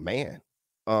KO. Man.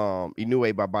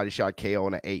 Inoue by body shot KO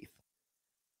in the 8th.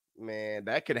 Man,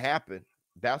 that could happen.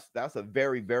 That's a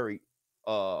very, very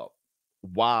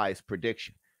wise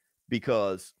prediction,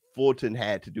 because Fulton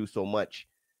had to do so much.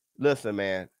 Listen,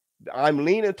 man, I'm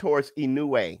leaning towards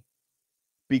Inoue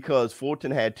because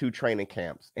Fulton had 2 training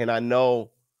camps, and I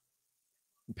know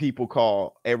people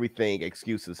call everything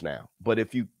excuses now. But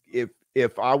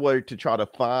if I were to try to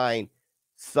find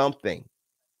something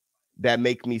that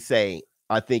make me say,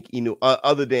 I think Inoue,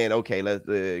 other than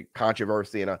the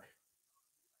controversy and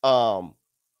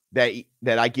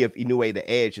that I give Inoue the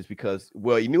edge, is because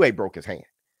Inoue broke his hand,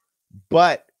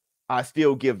 but I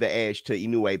still give the edge to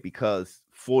Inoue because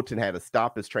Fulton had to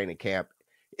stop his training camp.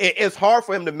 It's hard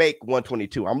for him to make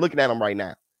 122. I'm looking at him right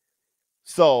now.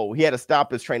 So he had to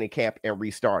stop his training camp and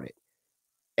restart it.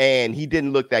 And he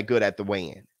didn't look that good at the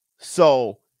weigh-in.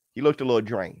 So he looked a little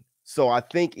drained. So I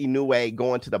think Inoue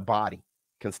going to the body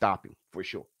can stop him for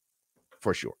sure.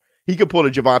 For sure. He could pull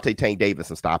a Javante Tank Davis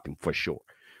and stop him for sure.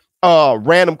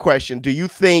 Random question. Do you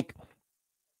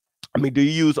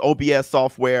use OBS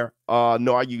software?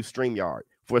 No, I use StreamYard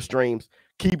for streams.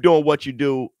 Keep doing what you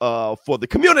do for the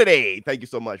community. Thank you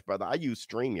so much, brother. I use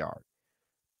StreamYard.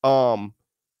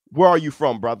 Where are you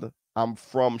from, brother? I'm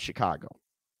from Chicago,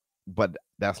 but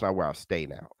that's not where I stay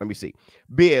now. Let me see.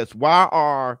 Biz, why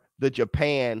are the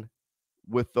Japan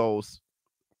with those?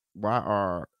 Why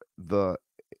are the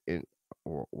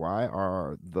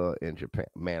in Japan?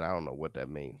 Man, I don't know what that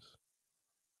means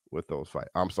with those fights.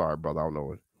 I'm sorry, brother. I don't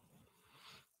know it.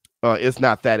 It's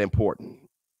not that important.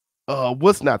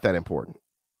 What's not that important?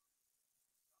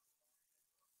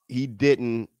 He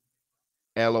didn't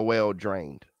LOL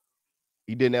drained.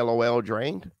 He didn't LOL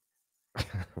drained?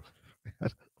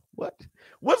 What?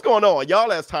 What's going on?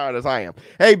 Y'all as tired as I am.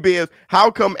 Hey, Biz, how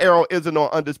come Errol isn't on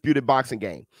Undisputed Boxing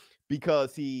Game?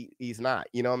 Because he's not.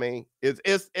 You know what I mean?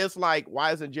 It's like,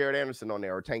 why isn't Jared Anderson on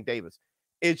there or Tank Davis?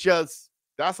 It's just,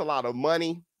 that's a lot of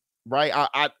money, right?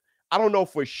 I don't know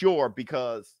for sure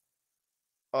because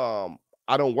I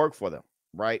don't work for them,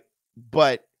 right?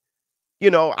 But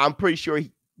I'm pretty sure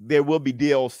there will be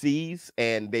DLCs,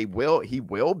 and he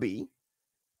will be.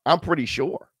 I'm pretty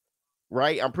sure,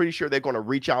 right? I'm pretty sure they're going to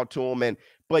reach out to him.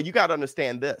 But you got to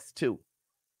understand this too.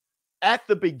 At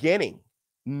the beginning,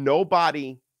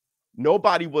 nobody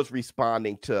was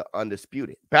responding to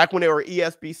Undisputed. Back when they were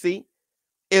ESBC,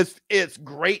 it's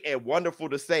great and wonderful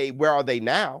to say, where are they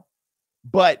now?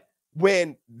 But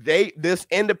when this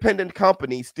independent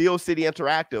company, Steel City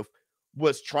Interactive,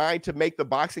 was trying to make the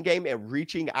boxing game and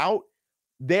reaching out,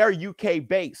 they're UK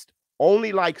based.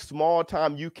 Only like small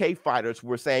time UK fighters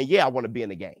were saying, yeah, I want to be in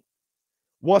the game.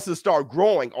 Once it started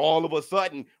growing, all of a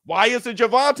sudden, why isn't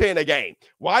Javante in the game?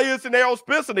 Why isn't Errol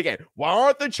Spence in the game? Why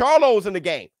aren't the Charlos in the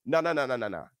game?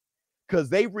 No. Because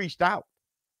they reached out.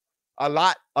 A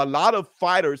lot of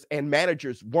fighters and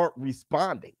managers weren't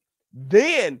responding.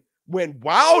 Then when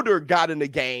Wilder got in the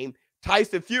game,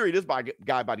 Tyson Fury, this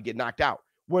guy about to get knocked out.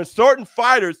 When certain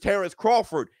fighters, Terrence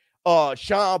Crawford,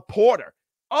 Sean Porter,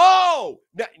 no,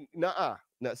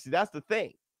 see, that's the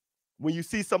thing. When you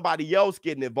see somebody else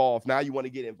getting involved, now you want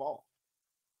to get involved.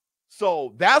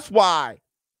 So that's why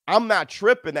I'm not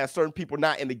tripping that certain people are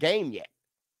not in the game yet,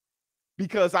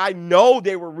 because I know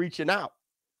they were reaching out,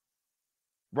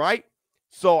 right?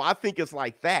 So I think it's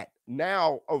like that.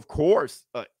 Now, of course,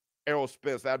 Errol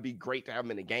Spence, that'd be great to have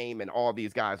him in the game, and all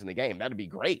these guys in the game. That'd be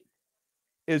great.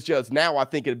 It's just now I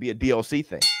think it'd be a DLC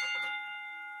thing.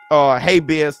 Hey,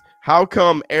 Biz, how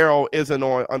come Errol isn't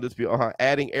on Undisputed?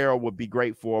 Adding Errol would be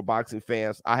great for boxing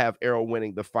fans. I have Errol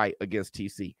winning the fight against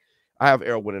TC. I have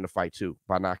Errol winning the fight too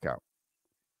by knockout.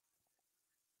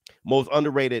 Most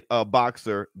underrated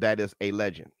boxer that is a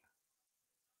legend.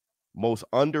 Most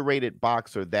underrated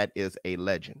boxer that is a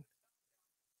legend.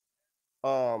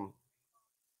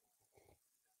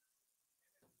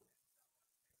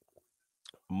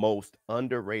 Most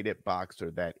underrated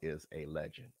boxer that is a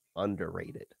legend.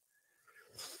 Underrated.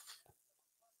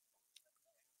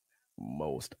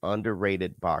 Most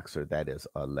underrated boxer that is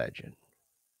a legend.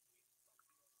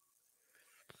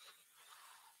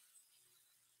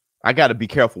 I got to be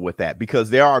careful with that because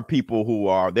there are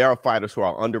fighters who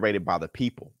are underrated by the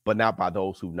people, but not by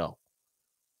those who know.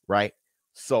 Right?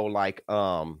 So like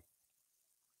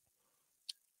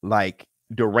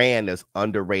Duran is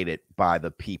underrated by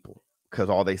the people because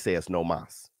all they say is no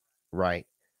mas, right?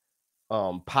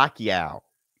 Pacquiao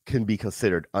can be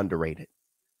considered underrated.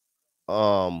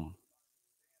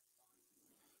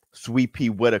 Sweet Pea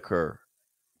Whitaker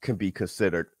can be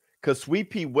considered because Sweet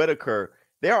Pea Whitaker,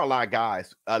 there are a lot of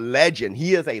guys, a legend.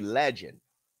 He is a legend.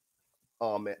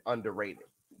 Underrated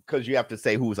because you have to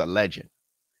say who's a legend.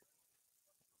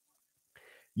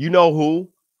 You know who?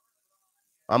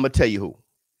 I'm gonna tell you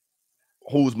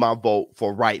who's my vote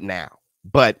for right now,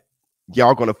 but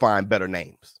y'all gonna find better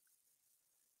names.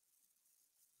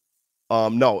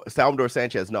 No, Salvador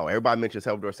Sanchez. No, everybody mentions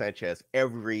Salvador Sanchez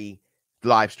every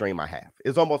live stream I have.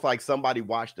 It's almost like somebody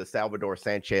watched the Salvador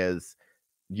Sanchez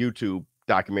YouTube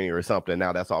documentary or something.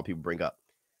 Now that's all people bring up.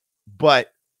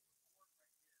 But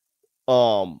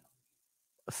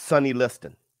Sonny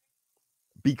Liston,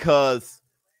 because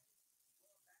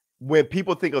when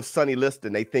people think of Sonny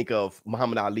Liston, they think of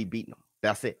Muhammad Ali beating him.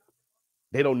 That's it.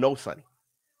 They don't know Sonny.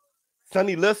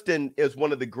 Sonny Liston is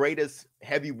one of the greatest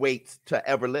heavyweights to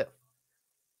ever live.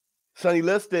 Sonny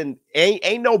Liston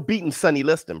ain't no beating Sonny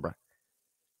Liston, bro.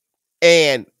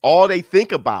 And all they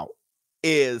think about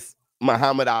is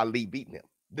Muhammad Ali beating him.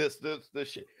 This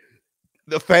shit,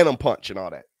 the Phantom Punch and all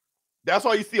that. That's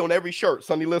all you see on every shirt.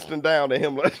 Sonny Liston down to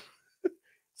him.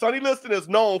 Sonny Liston is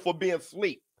known for being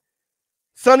asleep.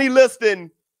 Sonny Liston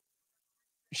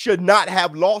should not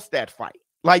have lost that fight.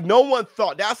 Like no one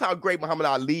thought. That's how great Muhammad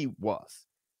Ali was.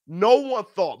 No one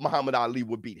thought Muhammad Ali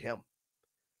would beat him.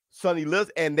 Sonny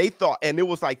Liston, and they thought, and it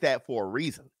was like that for a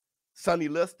reason. Sonny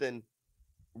Liston,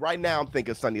 right now I'm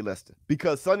thinking Sonny Liston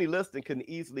because Sonny Liston can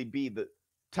easily be the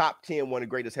top 10, one of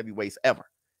the greatest heavyweights ever.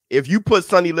 If you put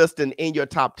Sonny Liston in your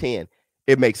top 10,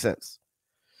 it makes sense.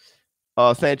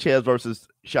 Sanchez versus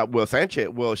Chavez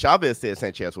said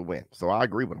Sanchez will win, so I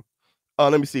agree with him.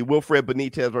 Let me see. Wilfred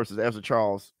Benitez versus Ezra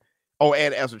Charles. Oh,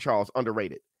 and Ezra Charles,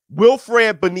 underrated.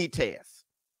 Wilfred Benitez.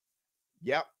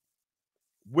 Yep.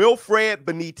 Wilfred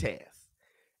Benitez.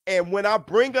 And when I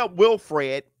bring up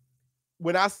Wilfred,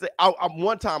 when I said,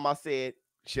 one time I said,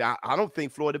 I don't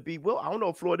think Florida beat Will. I don't know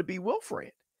if Florida beat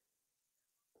Wilfred.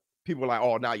 People are like,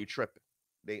 oh, now you're tripping.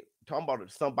 They talking about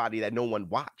somebody that no one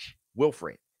watch.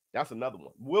 Wilfred. That's another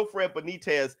one. Wilfred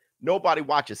Benitez, nobody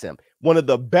watches him. One of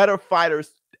the better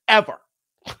fighters ever.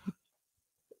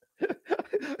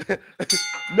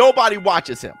 Nobody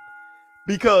watches him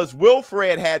because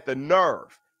Wilfred had the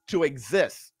nerve to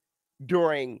exist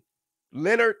during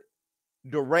Leonard,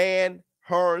 Duran,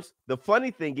 Hearns. The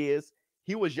funny thing is,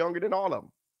 he was younger than all of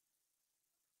them.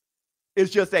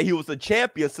 It's just that he was a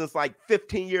champion since like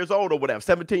 15 years old or whatever,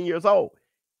 17 years old.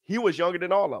 He was younger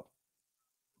than all of them.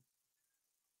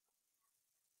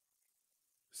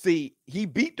 See, he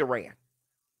beat Duran.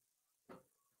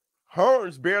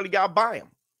 Hearns barely got by him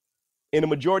in a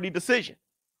majority decision.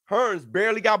 Hearns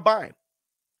barely got by him.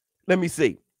 Let me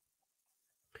see.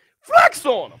 Flex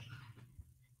on him.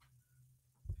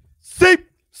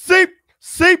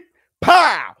 Seep,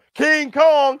 pow. King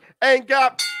Kong ain't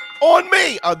got on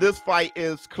me. This fight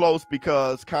is close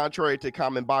because contrary to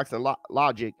common boxing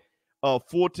logic,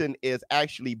 Fulton is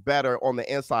actually better on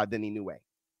the inside than Inoue.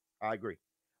 I agree.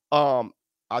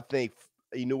 I think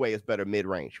Inoue is better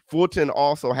mid-range. Fulton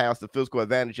also has the physical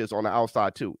advantages on the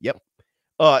outside too. Yep.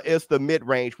 It's the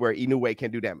mid-range where Inoue can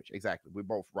do damage. Exactly. We're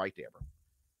both right there, bro.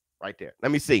 Right there.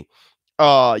 Let me see.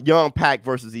 Young Pac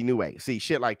versus Inoue. See,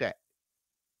 shit like that.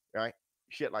 Right?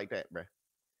 Shit like that, bro.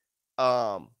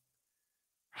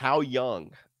 How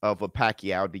young of a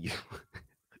Pacquiao do you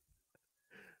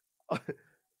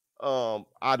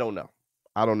I don't know.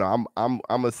 I'm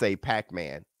gonna say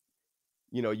Pac-Man.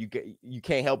 You know, you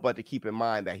can't help but to keep in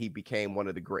mind that he became one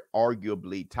of the great,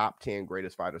 arguably top 10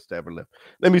 greatest fighters to ever live.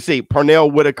 Let me see.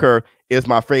 Pernell Whitaker is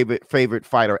my favorite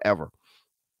fighter ever.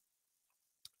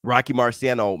 Rocky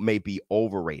Marciano may be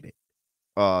overrated.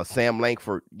 Sam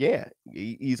Langford, yeah,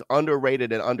 he's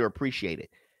underrated and underappreciated.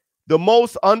 The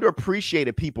most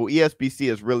underappreciated people, ESBC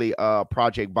is really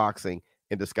Project Boxing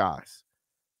in disguise.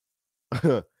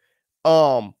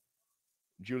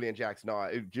 Julian Jackson,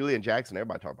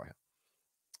 everybody talk about him.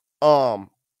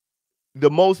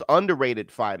 The most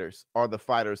underrated fighters are the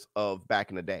fighters of back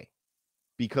in the day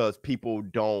because people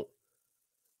don't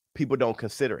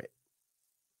consider it.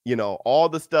 You know, all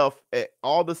the stuff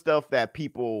that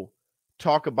people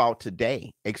talk about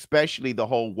today, especially the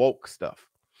whole woke stuff.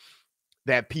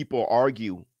 that people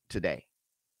argue today,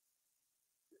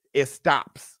 it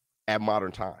stops at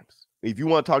modern times. If you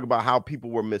want to talk about how people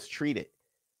were mistreated,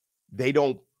 they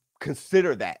don't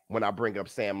consider that when I bring up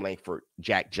Sam Langford,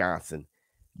 Jack Johnson,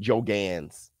 Joe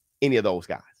Gans, any of those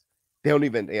guys. They don't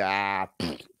even,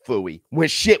 phooey, when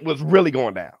shit was really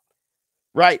going down,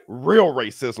 right? Real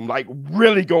racism, like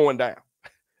really going down.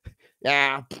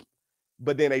 Yeah,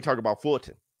 but then they talk about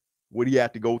Fulton. What do you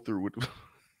have to go through with?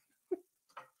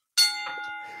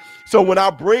 So when I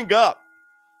bring up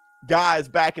guys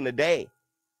back in the day,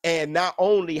 and not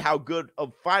only how good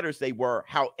of fighters they were,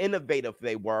 how innovative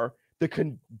they were,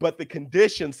 but the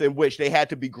conditions in which they had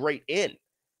to be great in.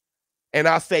 And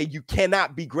I say you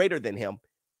cannot be greater than him.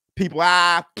 People,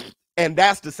 and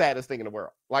that's the saddest thing in the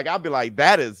world. Like, I'll be like,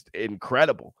 that is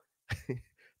incredible.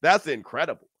 That's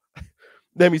incredible.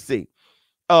 Let me see.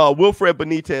 Wilfred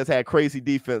Benitez had crazy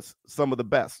defense, some of the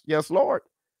best. Yes, Lord.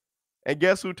 And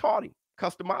guess who taught him?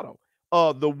 Customato.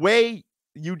 The way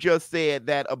you just said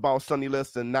that about Sonny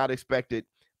Liston, not expected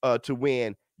to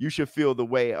win, you should feel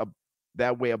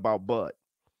that way about Bud.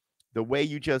 The way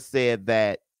you just said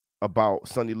that about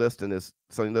Sonny Liston is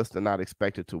Sonny Liston not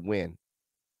expected to win.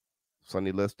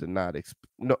 Sonny Liston not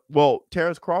no. Well,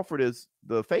 Terrence Crawford is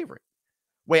the favorite.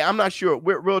 Wait, I'm not sure.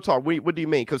 Real talk. What do you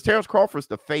mean? Because Terrence Crawford's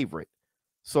the favorite,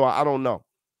 so I don't know.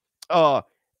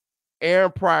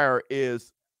 Aaron Pryor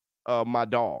is my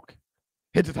dog.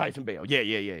 Hit the Tyson Bell.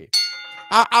 Yeah.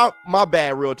 My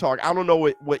bad. Real talk. I don't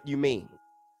know what you mean.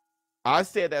 I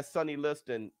said that Sonny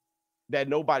Liston, that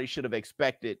nobody should have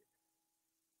expected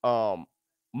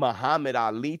Muhammad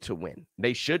Ali to win.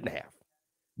 They shouldn't have.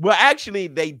 Well, actually,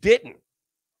 they didn't,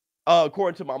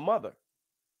 according to my mother.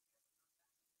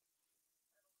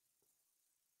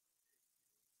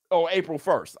 Oh, April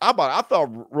 1st. I thought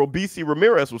Robisi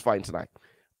Ramirez was fighting tonight.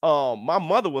 My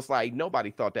mother was like, nobody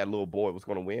thought that little boy was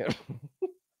going to win.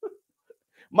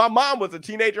 My mom was a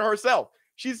teenager herself.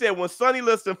 She said when Sonny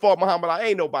Liston fought Muhammad Ali,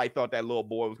 ain't nobody thought that little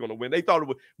boy was going to win. They thought it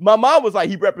was. My mom was like,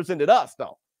 he represented us,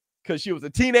 though, because she was a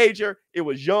teenager. It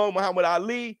was young Muhammad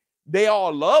Ali. They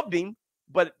all loved him,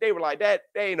 but they were like, that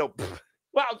ain't no.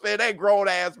 Well, I'm saying that grown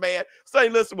ass man. Sonny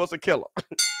Liston was a killer.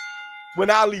 When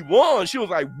Ali won, she was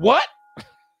like, what?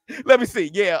 Let me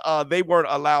see. Yeah, they weren't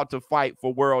allowed to fight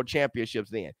for world championships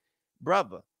then.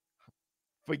 Brother,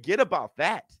 forget about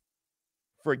that.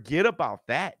 Forget about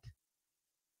that.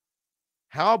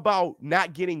 How about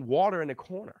not getting water in the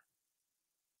corner?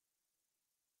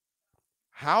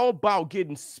 How about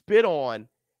getting spit on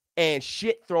and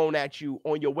shit thrown at you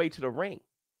on your way to the ring?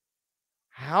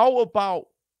 How about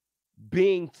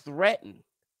being threatened?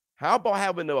 How about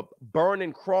having a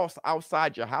burning cross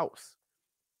outside your house?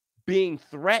 Being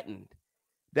threatened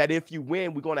that if you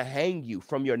win, we're going to hang you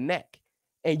from your neck.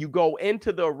 And you go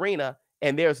into the arena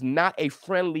and there's not a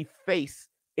friendly face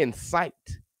in sight.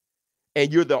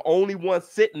 And you're the only one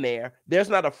sitting there. There's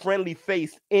not a friendly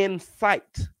face in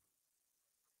sight.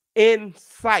 In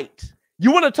sight.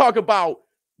 You want to talk about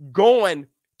going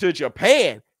to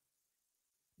Japan?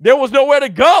 There was nowhere to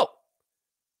go.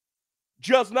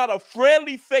 Just not a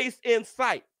friendly face in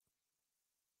sight.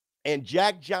 And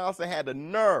Jack Johnson had the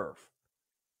nerve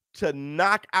to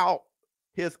knock out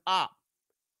his op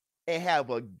and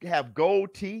have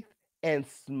gold teeth and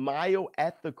smile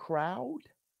at the crowd.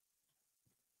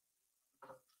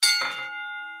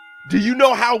 Do you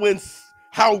know how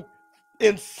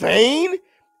insane?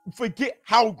 Forget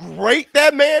how great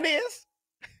that man is.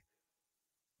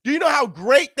 Do you know how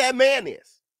great that man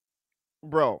is,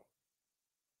 bro?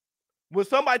 When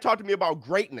somebody talk to me about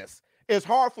greatness, it's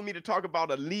hard for me to talk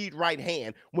about a lead right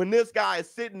hand when this guy is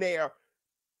sitting there.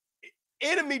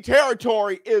 Enemy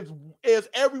territory is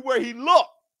everywhere he look.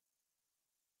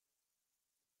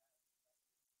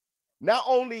 Not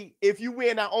only if you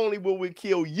win, not only will we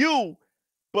kill you,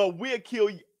 but we'll kill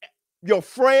your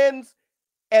friends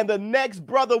and the next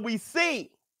brother we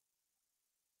see.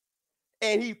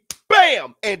 And he,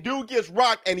 bam, and dude gets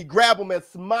rocked and he grab him and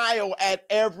smile at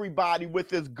everybody with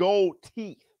his gold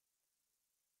teeth.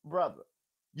 Brother,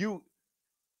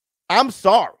 I'm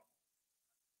sorry.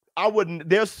 I wouldn't.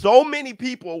 There's so many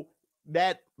people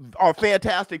that are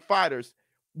fantastic fighters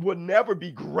would never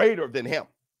be greater than him.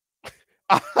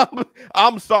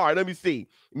 I'm sorry. Let me see.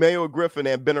 Mayo Griffin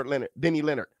and Benny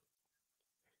Leonard.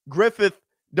 Griffith,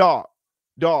 dog.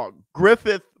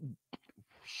 Griffith,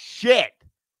 shit.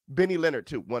 Benny Leonard,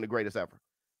 too. One of the greatest ever.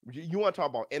 You want to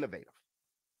talk about innovative.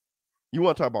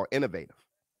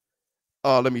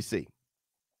 Let me see.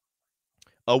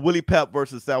 Willie Pep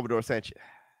versus Salvador Sanchez.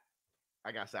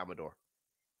 I got Salvador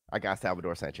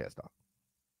Sanchez, dog.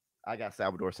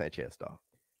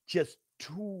 Just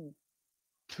too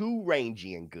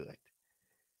rangy and good.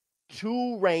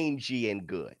 too rangy and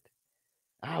good.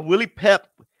 Willie Pep,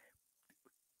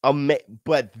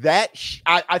 but that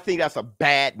I think that's a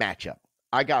bad matchup.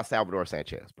 I got Salvador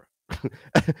Sanchez, bro.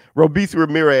 Robeisy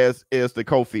Ramirez is the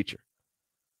co-feature.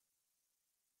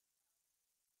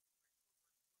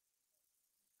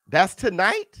 That's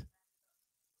tonight.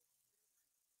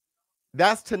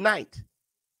 That's tonight.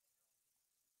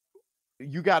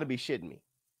 You got to be shitting me.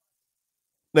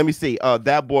 Let me see.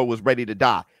 That boy was ready to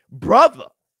die. Brother.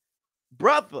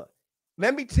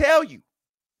 Let me tell you.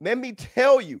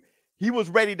 He was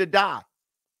ready to die.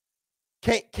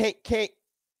 Can't.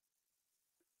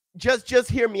 Just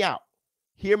hear me out.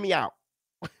 Hear me out.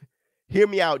 Hear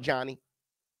me out, Johnny.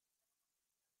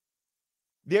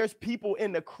 There's people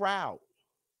in the crowd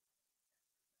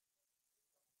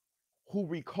who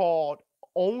recalled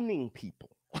owning people.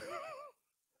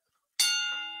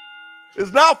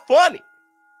 It's not funny.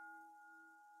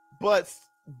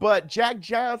 But Jack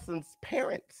Johnson's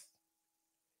parents,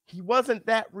 he wasn't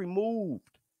that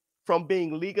removed from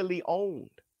being legally owned.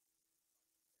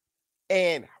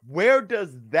 And where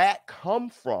does that come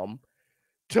from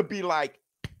to be like,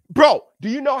 bro, do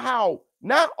you know how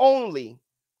not only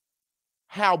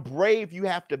how brave you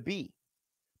have to be,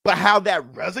 but how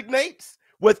that resonates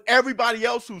with everybody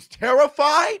else who's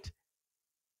terrified?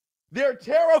 They're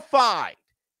terrified,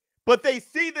 but they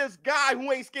see this guy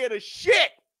who ain't scared of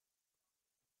shit.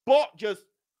 But just,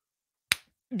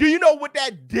 do you know what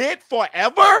that did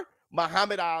forever?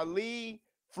 Muhammad Ali,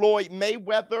 Floyd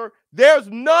Mayweather, there's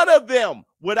none of them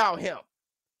without him.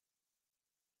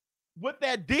 What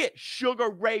that did, Sugar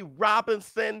Ray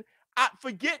Robinson, I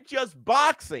forget just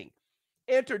boxing,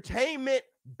 entertainment,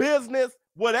 business,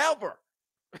 whatever.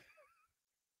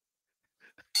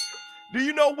 Do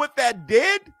you know what that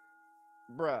did?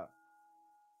 Bruh.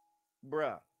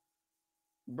 Bruh.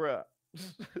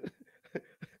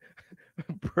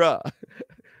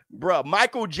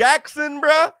 Michael Jackson,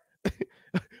 bruh.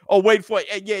 Oh, wait for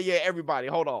it. Yeah, everybody.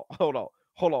 Hold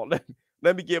on.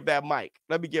 Let me give that mic.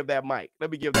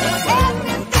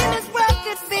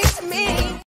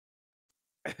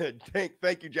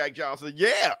 Thank you, Jack Johnson.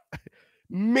 Yeah.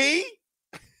 Me?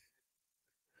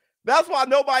 That's why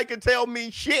nobody can tell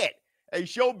me shit. Hey,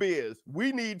 ShowBizz,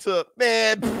 we need to,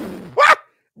 man,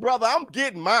 brother, I'm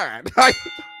getting mine.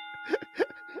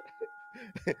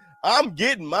 I'm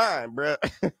getting mine, bro.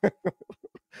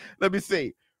 Let me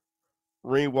see.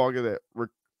 Ring Walker that.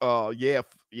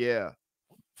 Yeah.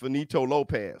 Finito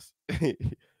Lopez.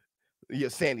 Yeah,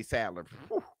 Sandy Sadler.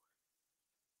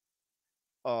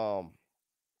 Let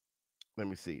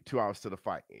me see. 2 hours to the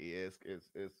fight. Yeah,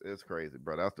 it's crazy,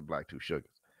 bro. That's the Black Two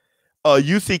Sugars.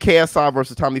 UC KSI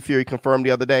versus Tommy Fury confirmed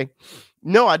the other day.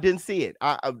 No, I didn't see it.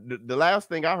 The last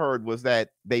thing I heard was that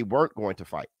they weren't going to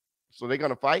fight. So they're going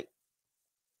to fight?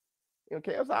 You know,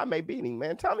 KSI may beat him,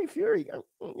 man. Tommy Fury,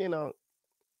 you know,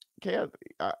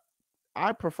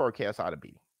 I prefer KSI to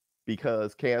beat him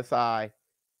because KSI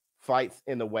fights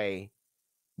in a way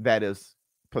that is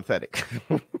pathetic,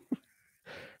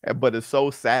 but it's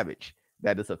so savage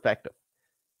that it's effective.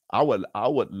 I would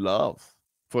love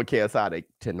for KSI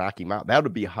to knock him out. That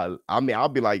would be, I'll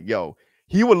be like, yo,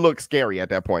 he would look scary at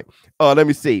that point. Let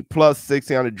me see. Plus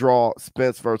 1600 draw,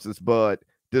 Spence versus Bud.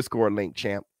 Discord link,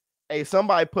 champ. Hey,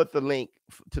 somebody put the link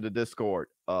to the Discord.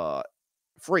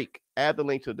 Freak, add the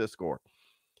link to the Discord.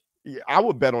 Yeah, I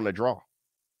would bet on the draw.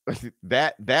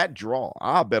 that draw,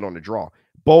 I'll bet on the draw.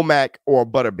 Bomac or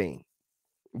Butterbean.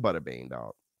 Butterbean,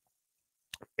 dog.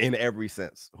 In every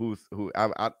sense,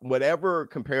 whatever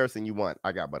comparison you want,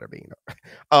 I got Butterbean.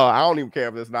 I don't even care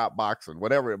if it's not boxing,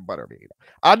 whatever Butterbean.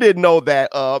 I didn't know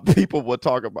that people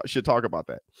should talk about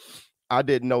that. I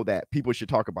didn't know that people should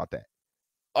talk about that.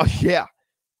 Oh yeah,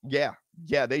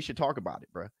 they should talk about it,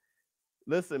 bro.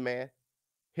 Listen, man,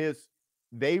 his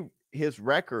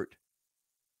record,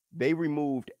 they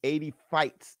removed 80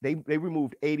 fights. They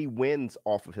removed 80 wins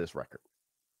off of his record.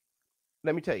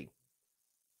 Let me tell you.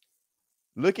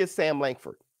 Look at Sam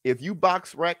Langford. If you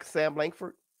box wreck Sam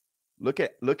Langford, look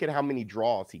at how many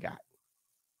draws he got.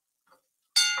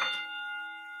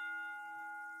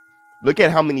 Look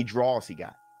at how many draws he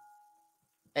got.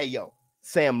 Hey, yo,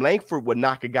 Sam Langford would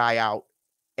knock a guy out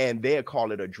and they'll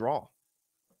call it a draw.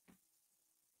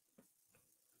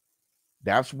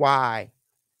 That's why,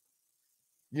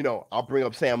 you know, I'll bring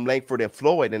up Sam Langford and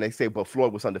Floyd and they say, but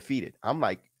Floyd was undefeated. I'm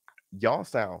like, y'all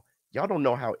don't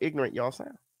know how ignorant y'all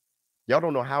sound. Y'all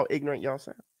don't know how ignorant y'all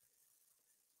sound.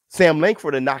 Sam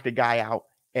Langford would knock a guy out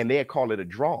and they'll call it a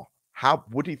draw.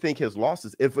 What do you think his loss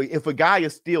is? If a guy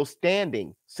is still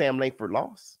standing, Sam Langford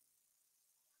lost.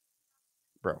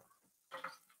 Bro.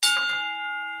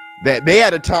 That they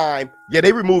had a time, yeah,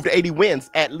 they removed 80 wins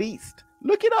at least.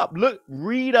 Look it up.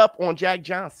 Read up on Jack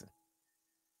Johnson.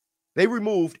 They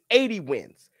removed 80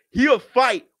 wins. He'll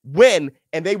fight, win,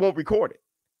 and they won't record it.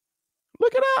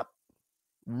 Look it up.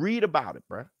 Read about it,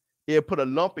 bro. It'll put a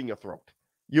lump in your throat.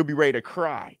 You'll be ready to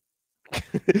cry.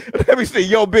 Let me see.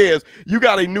 Yo, Biz, you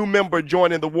got a new member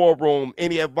joining the war room.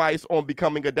 Any advice on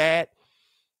becoming a dad?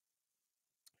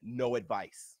 No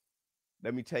advice.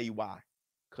 Let me tell you why.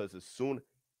 Because as soon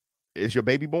is your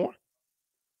baby born?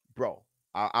 Bro,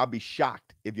 I'll be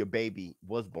shocked if your baby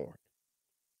was born.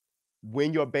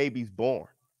 When your baby's born,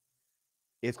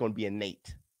 it's going to be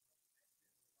innate.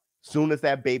 Soon as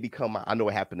that baby come out, I know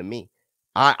what happened to me.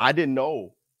 I didn't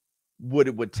know what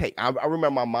it would take. I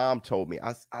remember my mom told me,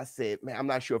 I said, man, I'm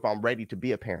not sure if I'm ready to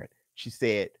be a parent. She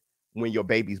said, when your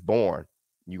baby's born,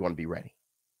 you're going to be ready.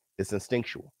 It's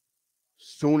instinctual.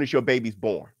 Soon as your baby's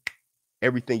born,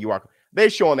 everything you are, they're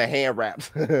showing the hand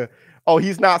wraps. Oh,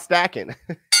 he's not stacking.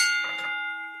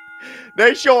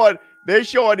 they're showing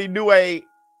Inoue.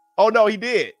 Oh, no, he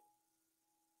did.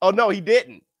 Oh, no, he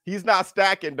didn't. He's not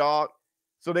stacking, dog.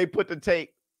 So they put the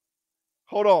tape.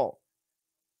 Hold on.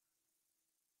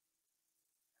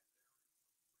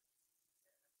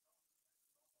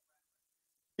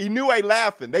 Inoue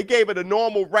laughing. They gave it a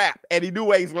normal wrap, and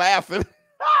Inoue's laughing.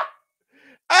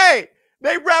 Hey,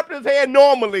 they wrapped his hand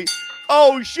normally.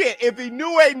 Oh, shit. If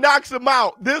Inoue knocks him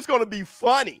out, this is going to be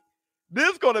funny.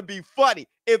 This is going to be funny.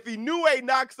 If Inoue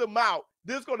knocks him out,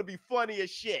 this is going to be funny as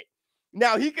shit.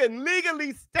 Now, he can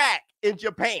legally stack in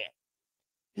Japan.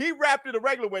 He wrapped it a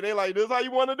regular way. They're like, this is how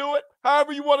you want to do it?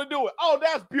 However you want to do it. Oh,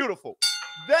 that's beautiful.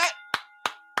 That...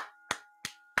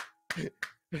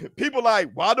 People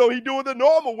like, why don't he do it the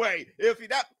normal way? If he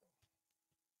that...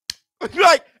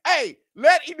 Like, hey,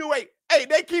 let Inoue... Hey,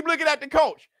 they keep looking at the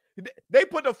coach. They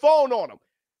put the phone on him.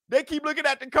 They keep looking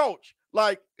at the coach.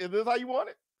 Like, is this how you want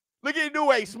it? Look at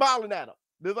Inoue smiling at him.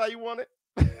 This how you want it?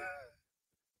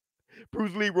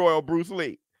 Bruce Leroy or Bruce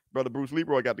Lee. Brother Bruce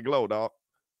Leroy got the glow, dog.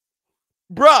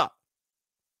 Bruh.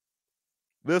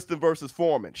 Liston versus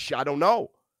Foreman. I don't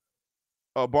know.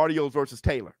 Barrios versus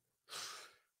Taylor.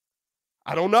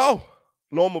 I don't know.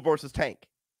 Loma versus Tank.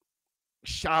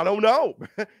 I don't know.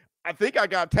 I think I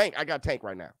got Tank. I got Tank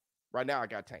right now. Right now, I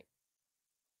got Tank.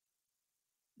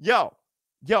 Yo,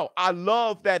 I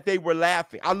love that they were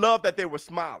laughing. I love that they were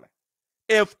smiling.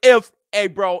 Hey,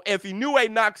 bro, if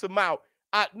Inoue knocks him out,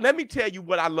 let me tell you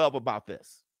what I love about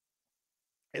this.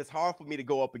 It's hard for me to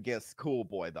go up against Cool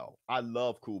Boy, though. I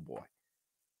love Cool Boy.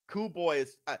 Cool Boy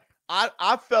is...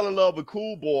 I fell in love with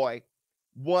Cool Boy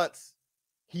once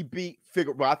he beat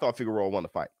Figueroa. Well, I thought Figueroa won the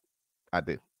fight. I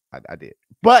did. I did.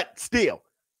 But still,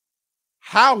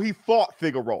 how he fought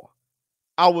Figueroa,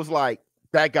 I was like,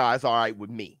 that guy's all right with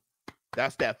me.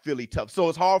 That's that Philly tough. So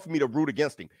it's hard for me to root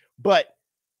against him. But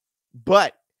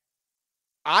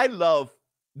I love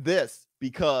this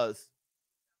because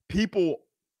people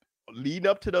leading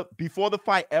up to before the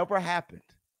fight ever happened,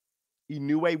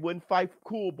 Inoue wouldn't fight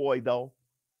Cool Boy, though.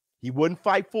 He wouldn't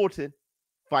fight Fulton,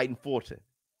 fighting Fulton.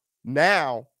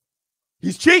 Now,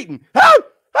 he's cheating.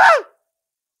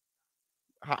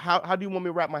 How do you want me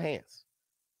to wrap my hands?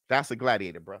 That's a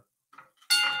gladiator, bro.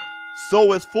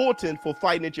 So is Fulton for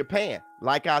fighting in Japan.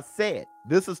 Like I said,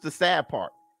 this is the sad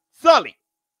part. Sully.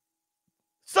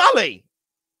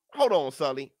 Hold on,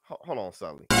 Sully. Hold on,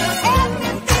 Sully.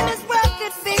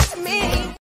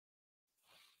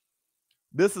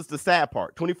 This is the sad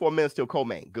part. 24 minutes till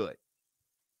co-main. Good.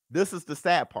 This is the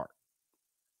sad part.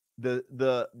 The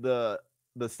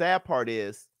sad part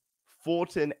is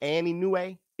Fulton and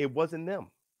Inoue, it wasn't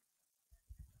them.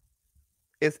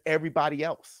 It's everybody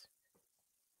else.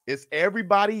 It's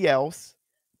everybody else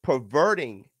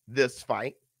perverting this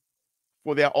fight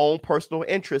for their own personal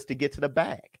interest to get to the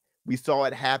bag. We saw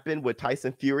it happen with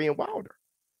Tyson Fury and Wilder.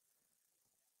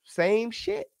 Same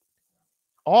shit.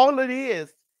 All it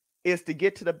is to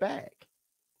get to the bag.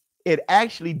 It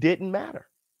actually didn't matter.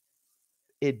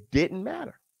 It didn't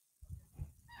matter.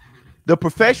 The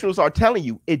professionals are telling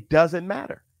you it doesn't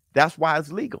matter. That's why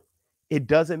it's legal. It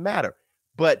doesn't matter.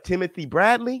 But Timothy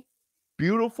Bradley,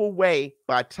 beautiful way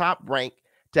by Top Rank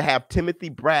to have Timothy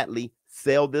Bradley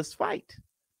sell this fight.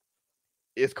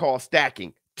 It's called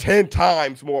stacking. 10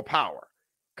 times more power.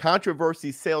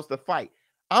 Controversy sells the fight.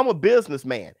 I'm a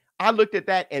businessman. I looked at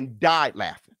that and died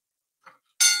laughing.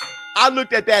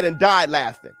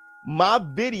 My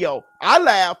video, I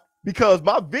laughed because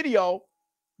my video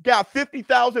got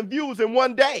 50,000 views in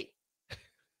one day.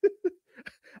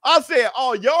 I said,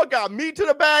 oh, y'all got me to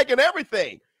the bag and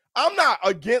everything. I'm not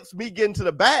against me getting to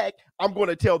the bag. I'm going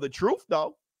to tell the truth,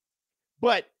 though.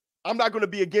 But I'm not going to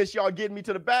be against y'all getting me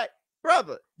to the bag.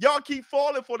 Brother, y'all keep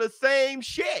falling for the same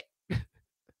shit.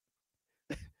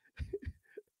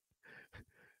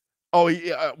 Oh,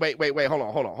 yeah, wait, hold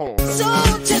on. So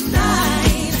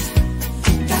tonight,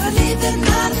 gotta leave the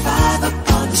 9 to 5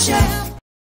 up on the shelf.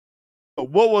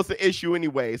 What was the issue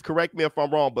anyways? Correct me if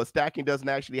I'm wrong, but stacking doesn't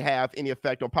actually have any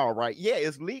effect on power, right? Yeah,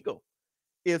 it's legal.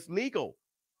 It's legal.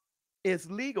 It's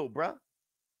legal, bruh.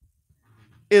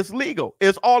 It's legal.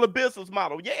 It's all a business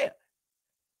model. Yeah.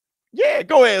 Yeah,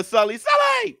 go ahead, Sully.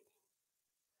 Sully!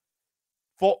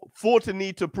 Fulton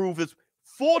need to prove his...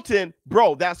 Fulton,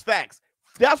 bro, that's facts.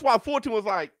 That's why Fulton was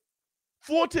like,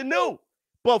 Fulton knew.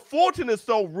 But Fulton is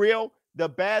so real. The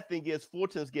bad thing is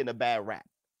Fulton's getting a bad rap.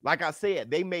 Like I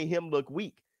said, they made him look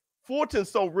weak.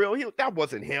 Fulton's so real. That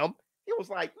wasn't him. He was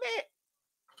like, man,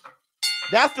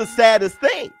 that's the saddest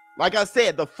thing. Like I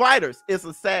said, the fighters, it's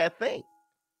a sad thing.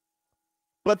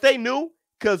 But they knew,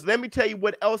 because let me tell you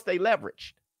what else they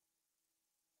leveraged.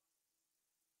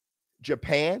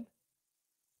 Japan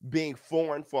being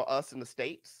foreign for us in the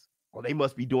States. Well, they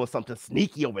must be doing something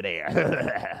sneaky over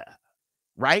there.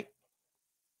 Right?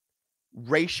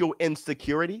 Racial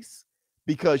insecurities.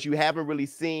 Because you haven't really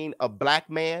seen a black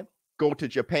man go to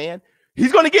Japan.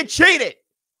 He's going to get cheated.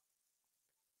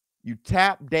 You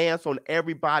tap dance on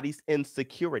everybody's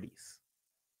insecurities.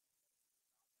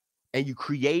 And you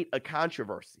create a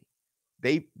controversy.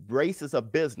 Race is a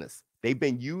business. They've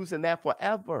been using that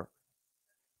forever.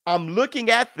 I'm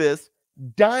looking at this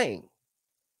dying.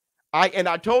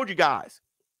 I told you guys,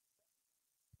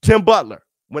 Tim Butler,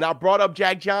 when I brought up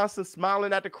Jack Johnson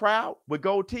smiling at the crowd with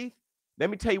gold teeth, let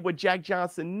me tell you what Jack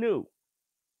Johnson knew.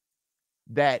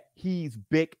 That he's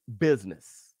big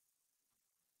business.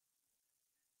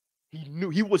 He knew.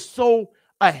 He was so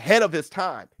ahead of his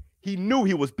time. He knew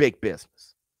he was big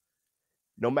business.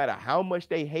 No matter how much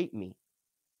they hate me,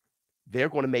 they're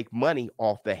going to make money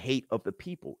off the hate of the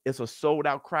people. It's a sold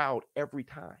out crowd every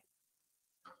time.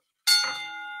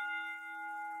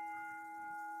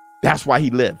 That's why he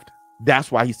lived.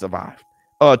 That's why he survived.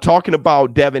 Talking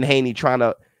about Devin Haney trying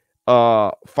to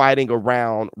fighting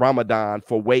around Ramadan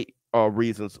for weight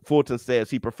reasons. Fulton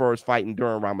says he prefers fighting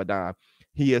during Ramadan.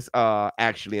 He is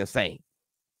actually insane.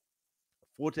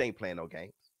 Fulton ain't playing no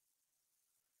games.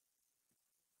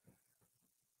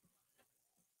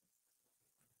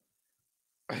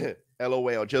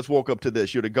 LOL, just woke up to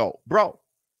this. You're the GOAT. Bro.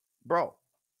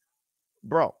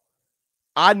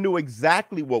 I knew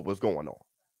exactly what was going on.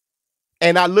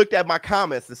 And I looked at my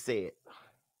comments and said,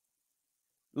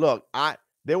 look,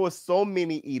 there was so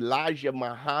many Elijah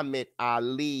Muhammad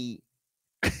Ali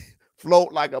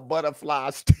float like a butterfly,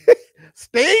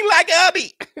 sting like a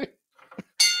bee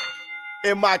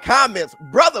in my comments.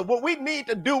 Brother, what we need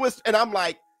to do is, and I'm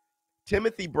like,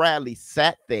 Timothy Bradley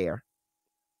sat there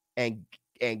and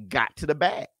got to the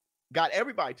bag. Got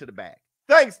everybody to the bag.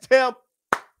 Thanks, Tim.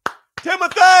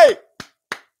 Timothy!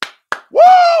 Woo!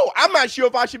 I'm not sure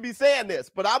if I should be saying this,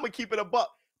 but I'm going to keep it a buck.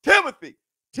 Timothy,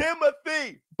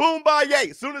 boom, by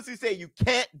yay. As soon as he said, you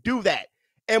can't do that.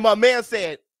 And my man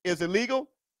said, is it legal?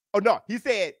 Oh, no. He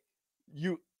said,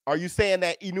 are you saying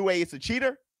that Inoue is a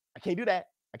cheater? I can't do that.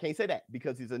 I can't say that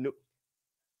because he's a new.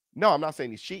 No, I'm not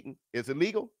saying he's cheating. Is it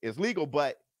legal? It's legal,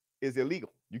 but it's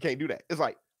illegal. You can't do that. It's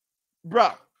like,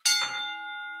 bruh.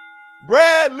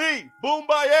 Bradley, boom,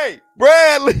 by yay.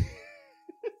 Bradley.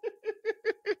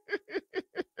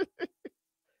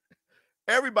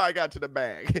 Everybody got to the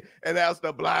bag. And that's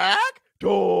the black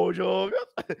dojo.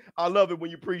 I love it when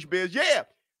you preach biz. Yeah,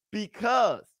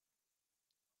 because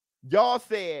y'all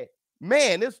said,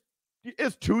 man,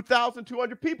 it's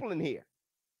 2,200 people in here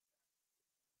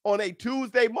on a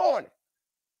Tuesday morning.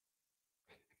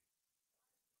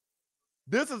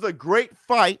 This is a great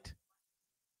fight,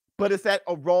 but it's at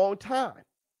a wrong time.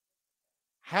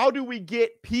 How do we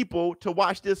get people to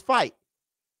watch this fight?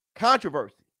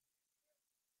 Controversy.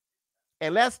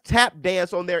 And let's tap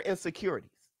dance on their insecurities.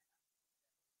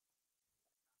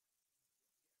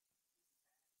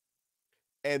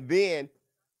 And then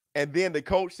the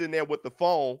coach sitting there with the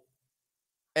phone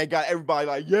and got everybody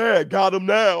like, yeah, got him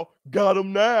now. Got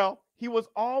him now. He was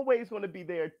always going to be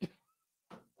there.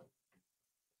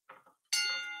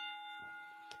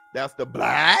 That's the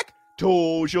black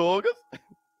toe sugars.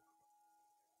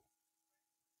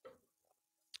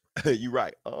 You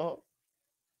right. Uh-huh.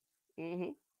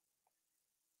 Mm-hmm.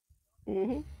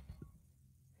 Mm-hmm.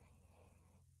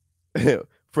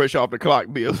 Fresh off the clock,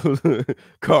 Bill.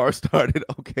 Car started.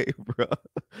 Okay, bro.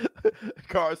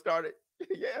 Car started.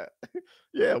 Yeah.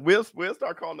 Yeah. We'll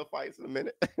start calling the fights in a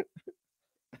minute.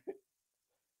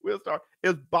 We'll start.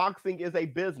 Boxing is a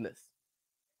business.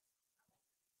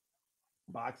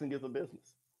 Boxing is a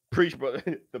business. Preach, brother.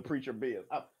 The preacher biz.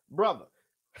 brother.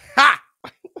 Ha!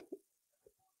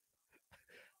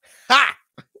 Ha!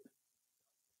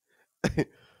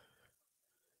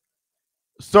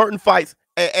 Certain fights.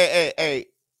 Hey.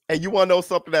 And you want to know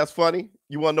something that's funny?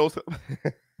 You want to know something?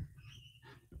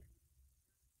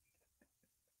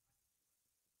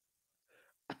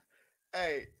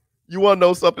 Hey, you want to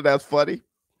know something that's funny?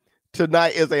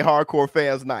 Tonight is a hardcore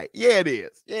fans night. Yeah, it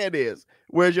is. Yeah, it is.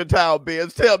 Where's your towel,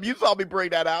 Biz? Tell me, you saw me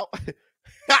bring that out.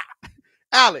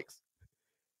 Alex.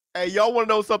 Hey, y'all want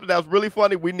to know something that's really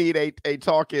funny? We need a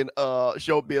talking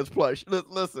ShowBizz plush.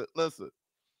 Listen.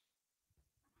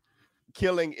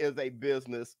 Killing is a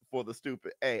business for the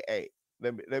stupid. Hey,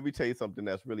 let me tell you something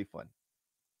that's really funny.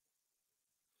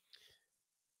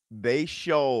 They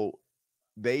showed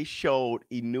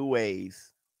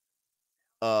Inoue's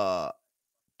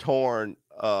torn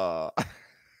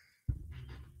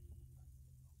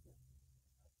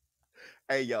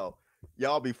hey y'all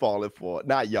be falling for,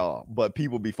 not y'all, but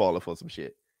people be falling for some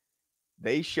shit.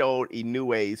 They showed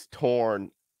Inoue's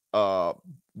torn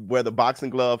where the boxing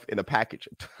glove in a package.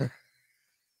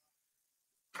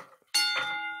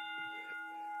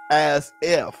 as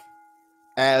if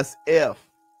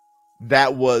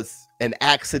that was an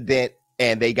accident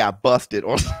and they got busted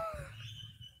or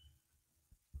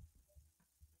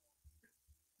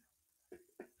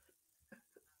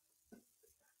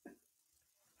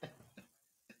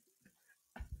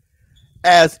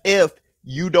as if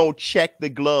you don't check the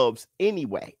gloves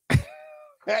anyway.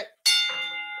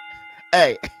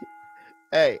 Hey.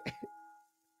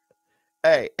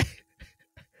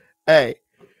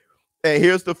 And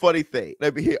here's the funny thing.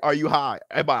 Let me hear. Are you high?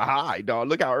 Am I high, dog?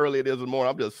 Look how early it is in the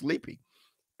morning. I'm just sleepy.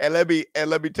 And let me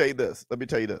tell you this.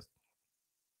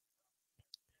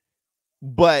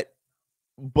 But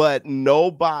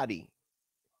nobody.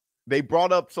 They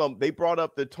brought up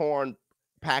the torn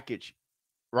package,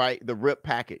 right? The rip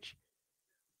package.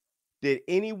 Did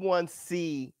anyone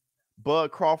see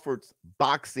Bud Crawford's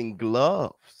boxing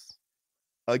gloves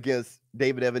against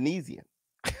David Evanesian?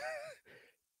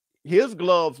 His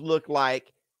gloves look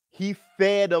like he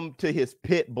fed them to his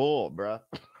pit bull, bro.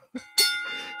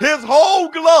 His whole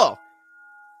glove.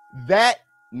 That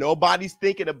nobody's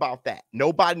thinking about that.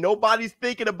 Nobody's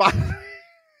thinking about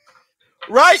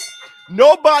right?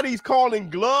 Nobody's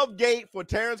calling glove gate for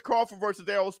Terrence Crawford versus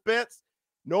Errol Spence.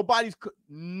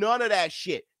 None of that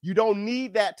shit. You don't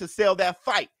need that to sell that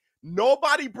fight.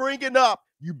 Nobody bringing up,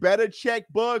 you better check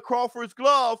Bud Crawford's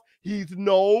glove. He's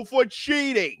known for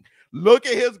cheating. Look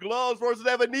at his gloves versus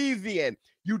Evanesian.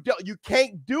 You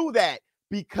can't do that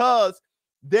because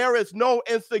there is no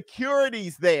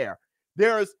insecurities there.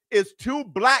 It's two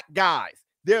black guys.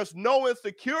 There's no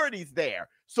insecurities there.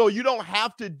 So you don't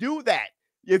have to do that.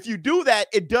 If you do that,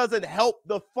 it doesn't help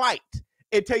the fight.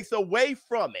 It takes away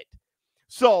from it.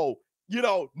 So,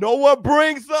 no one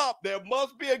brings up there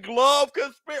must be a glove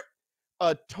conspiracy.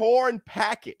 A torn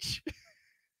package.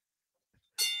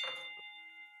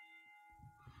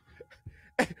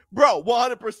 Bro,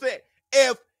 100%.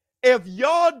 If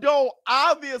y'all don't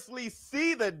obviously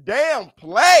see the damn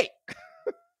play,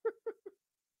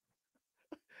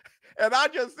 and I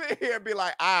just sit here and be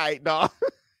like, all right, dog.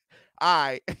 All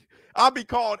right. I'll be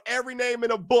called every name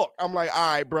in a book. I'm like,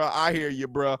 all right, bro, I hear you,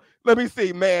 bro. Let me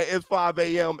see, man. It's 5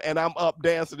 a.m. and I'm up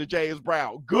dancing to James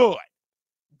Brown. Good.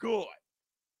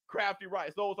 Crafty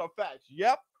rights. Those are facts.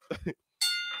 Yep.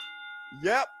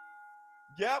 Yep.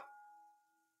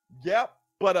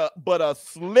 But a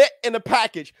slit in the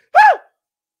package.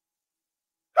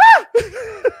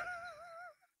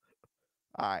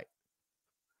 All right.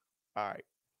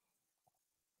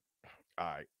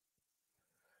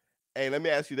 Hey, let me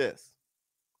ask you this.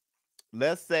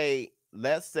 Let's say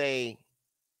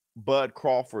Bud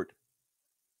Crawford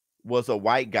was a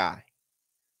white guy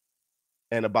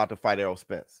and about to fight Errol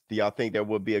Spence. Do y'all think there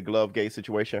would be a glove gate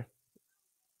situation?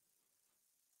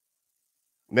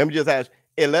 Let me just ask,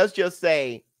 and let's just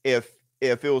say if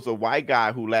it was a white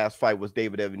guy who last fight was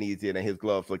David Evanesian and his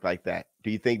gloves looked like that,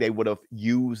 do you think they would have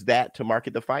used that to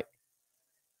market the fight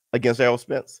against Errol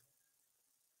Spence?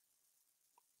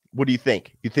 What do you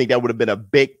think? You think that would have been a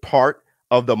big part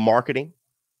of the marketing?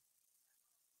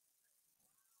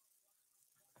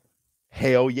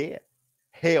 Hell yeah.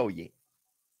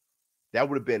 That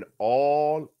would have been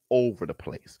all over the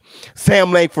place.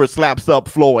 Sam Langford slaps up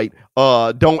Floyd.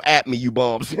 Don't at me, you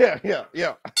bums. Yeah.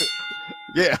 Soleil.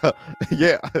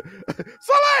 Yeah.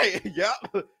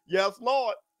 Yes,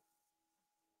 Lord.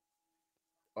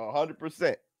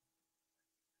 100%.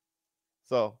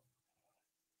 So,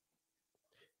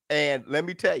 and let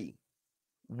me tell you,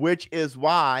 which is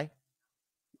why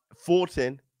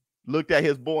Fulton looked at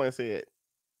his boy and said,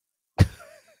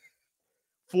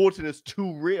 Fulton is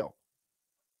too real.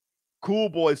 Cool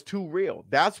Boy is too real.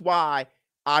 That's why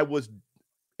I was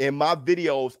in my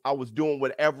videos, I was doing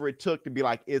whatever it took to be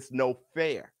like, it's no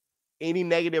fair. Any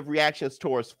negative reactions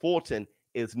towards Fulton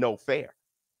is no fair.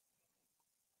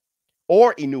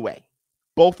 Or Inoue.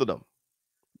 Both of them.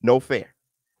 No fair.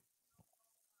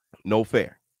 No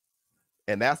fair.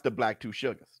 And that's the Black Two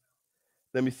Sugars.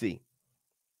 Let me see.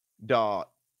 Dog,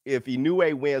 if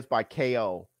Inoue wins by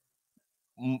KO,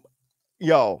 I'm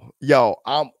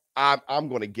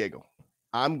going to giggle.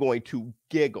 I'm going to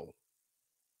giggle.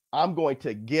 I'm going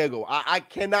to giggle. I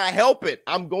cannot help it.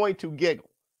 I'm going to giggle.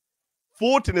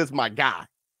 Fulton is my guy.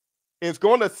 It's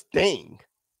going to sting,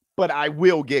 but I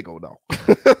will giggle, though.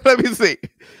 Let me see.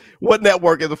 What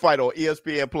network is the fight on?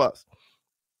 ESPN Plus.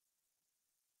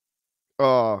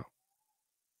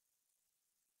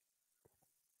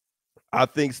 I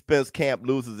think Spence Camp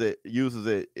uses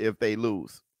it if they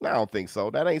lose. I don't think so.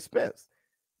 That ain't Spence.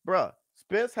 Bruh,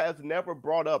 Spence has never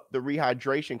brought up the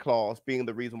rehydration clause being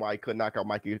the reason why he could knock out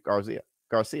Mikey Garcia.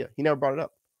 He never brought it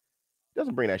up. He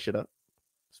doesn't bring that shit up.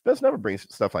 Spence never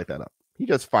brings stuff like that up. He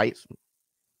just fights.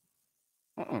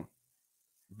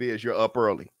 Biz, you're up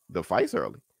early. The fight's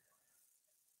early.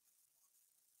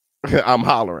 I'm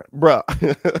hollering. Bruh.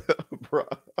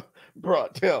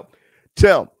 Bruh,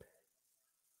 Tim.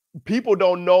 People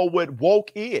don't know what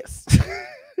woke is.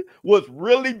 What's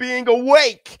really being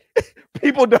awake.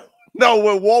 People don't know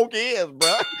what woke is,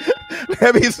 bruh.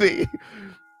 Let me see.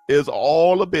 It's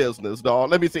all a business, dog.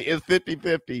 Let me see. It's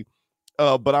 50-50.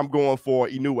 But I'm going for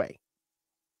Inoue.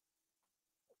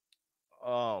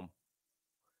 I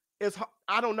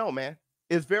don't know, man.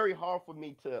 It's very hard for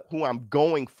me to who I'm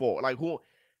going for. Like who?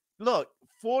 Look,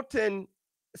 Fulton.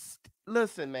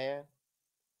 Listen, man.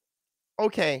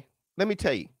 Okay, let me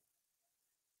tell you.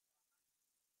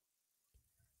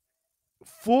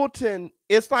 Fulton,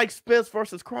 it's like Spence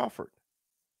versus Crawford.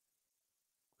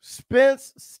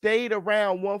 Spence stayed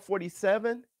around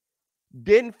 147,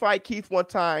 didn't fight Keith one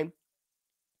time,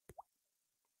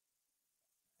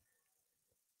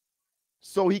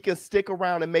 so he can stick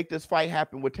around and make this fight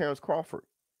happen with Terrence Crawford.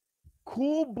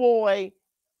 Cool Boy,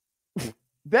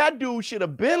 that dude should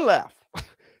have been left.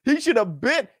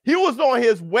 He was on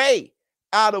his way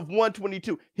out of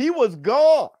 122. He was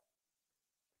gone.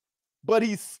 But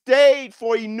he stayed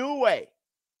for Inoue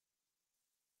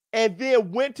and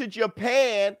then went to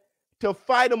Japan to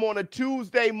fight him on a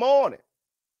Tuesday morning.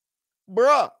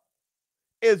 Bruh,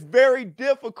 it's very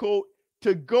difficult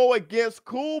to go against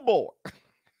Cool Boy.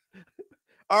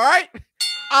 All right?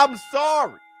 I'm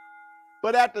sorry.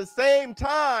 But at the same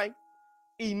time,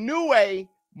 Inoue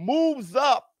moves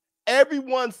up.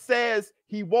 Everyone says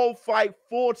he won't fight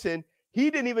Fulton.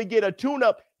 He didn't even get a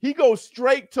tune-up. He goes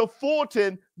straight to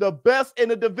Fulton, the best in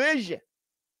the division.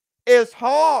 It's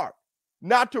hard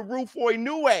not to root for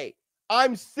Inoue.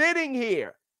 I'm sitting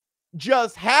here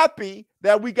just happy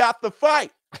that we got the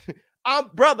fight.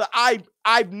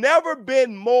 I've never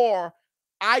been more,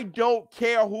 I don't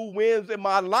care who wins in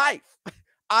my life.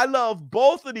 I love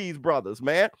both of these brothers,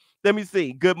 man. Let me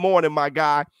see. Good morning, my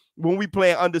guy. When we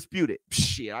play Undisputed,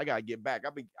 shit, I got to get back.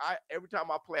 Every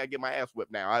time I play, I get my ass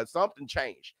whipped now. Something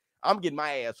changed. I'm getting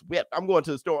my ass whipped. I'm going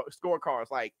to the scorecards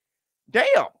like,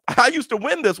 damn, I used to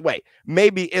win this way.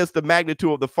 Maybe it's the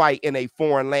magnitude of the fight in a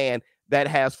foreign land that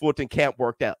has Fulton Camp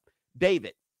worked up.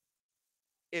 David,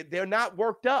 they're not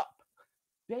worked up.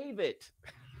 David,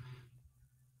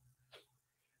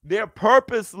 they're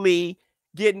purposely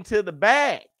getting to the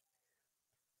bag.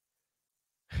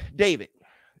 David,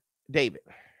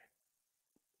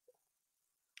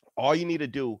 all you need to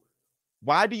do,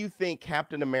 why do you think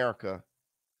Captain America,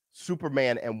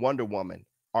 Superman, and Wonder Woman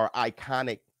are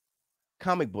iconic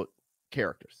comic book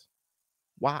characters?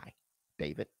 Why,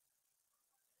 David?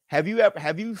 Have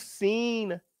you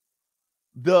seen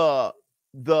the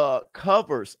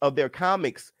covers of their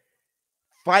comics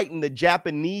fighting the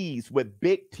Japanese with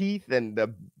big teeth and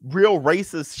the real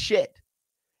racist shit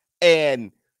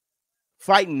and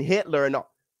fighting Hitler and all?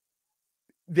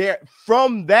 There,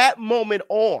 from that moment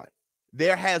on,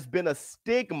 there has been a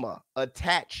stigma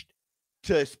attached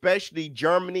to especially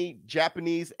Germany,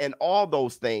 Japanese, and all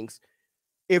those things.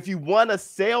 If you want to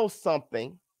sell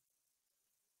something,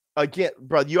 again,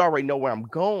 brother, you already know where I'm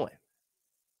going.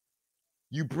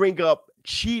 You bring up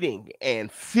cheating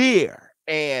and fear,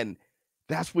 and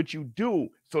that's what you do.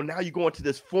 So now you go into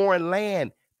this foreign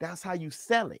land. That's how you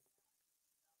sell it.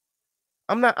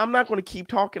 I'm not going to keep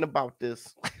talking about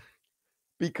this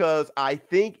because I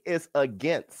think it's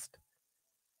against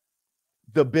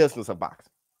the business of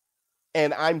boxing.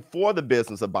 And I'm for the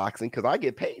business of boxing because I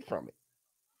get paid from it.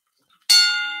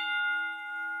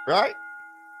 Right?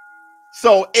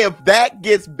 So if that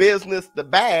gets business the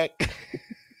bag,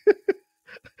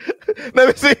 let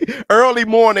me see. Early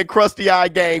morning, crusty eye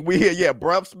gang. We hear, yeah,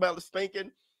 breath smell is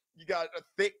stinking. You got a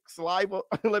thick saliva.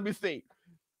 Let me see.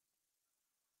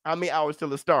 How many hours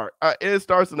till it start? It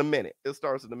starts in a minute. It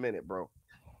starts in a minute, bro.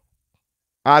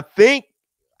 I think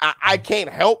I can't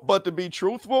help but to be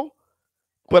truthful,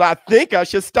 but I think I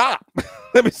should stop.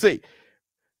 Let me see.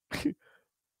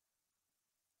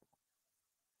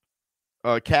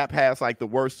 Cap has like the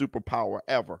worst superpower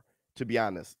ever, to be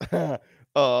honest.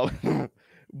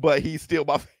 But he's still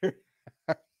my favorite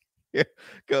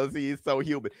because he's so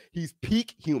human. He's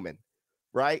peak human,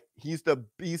 right? He's the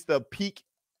peak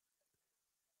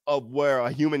of where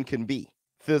a human can be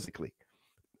physically.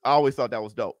 I always thought that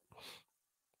was dope.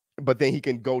 But then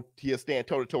he'll stand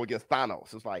toe to toe against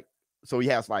Thanos. It's like, so he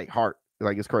has like heart,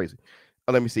 like it's crazy.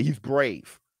 Let me see. He's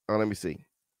brave. Let me see.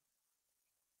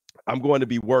 I'm going to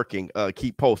be working.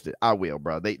 Keep posted. I will,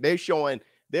 bro. They're showing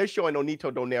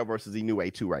Nonito Donaire versus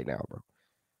Inoue 2 right now, bro.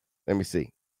 Let me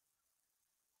see.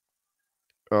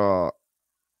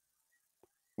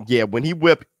 Yeah, when he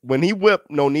whipped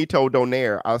Nonito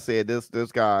Donaire, I said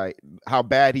this guy, how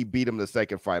bad he beat him the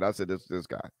second fight. I said this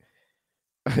guy.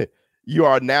 You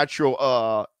are a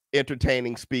natural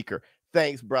entertaining speaker.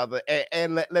 Thanks, brother.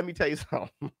 And let me tell you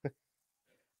something.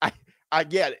 I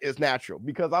get it. It's natural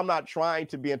because I'm not trying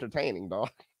to be entertaining, dog.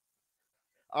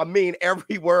 I mean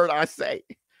every word I say.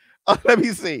 Let me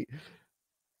see.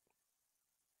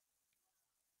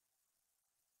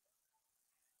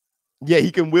 Yeah,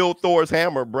 he can wield Thor's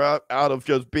hammer, bro, out of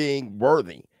just being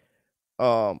worthy.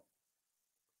 Fulton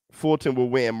will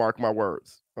win, mark my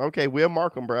words. Okay, we'll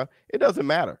mark him, bro. It doesn't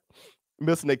matter.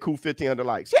 Missing a cool 1,500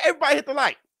 likes. Yeah, everybody hit the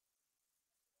like.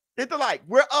 Hit the like.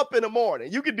 We're up in the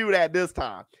morning. You can do that this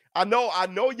time. I know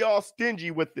y'all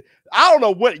stingy with I don't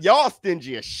know what y'all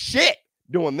stingy as shit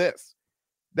doing this.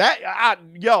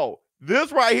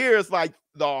 This right here is like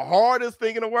the hardest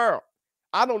thing in the world.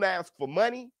 I don't ask for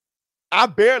money. I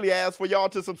barely ask for y'all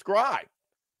to subscribe.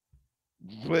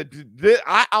 But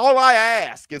all I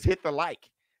ask is hit the like.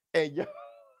 And y'all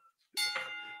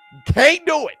can't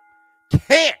do it.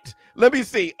 Can't. Let me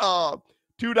see. $2.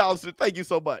 Thank you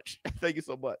so much. Thank you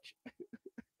so much.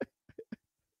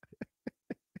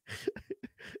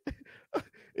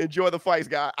 Enjoy the fights,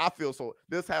 guy. I feel so.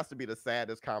 This has to be the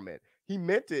saddest comment. He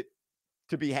meant it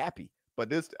to be happy, but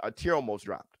this a tear almost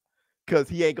dropped because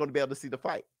he ain't going to be able to see the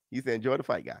fight. He said, "Enjoy the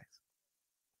fight, guys."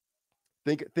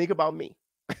 Think about me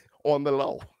on the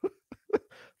low.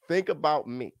 Think about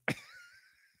me.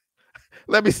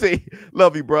 Let me see.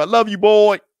 Love you, bro. Love you,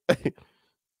 boy.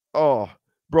 Oh,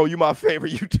 bro, you my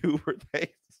favorite YouTuber.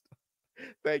 Thanks.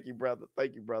 Thank you, brother.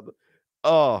 Thank you, brother.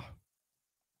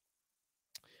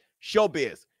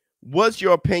 ShowBizz, what's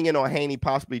your opinion on Haney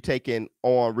possibly taking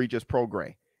on Regis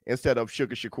Prograis instead of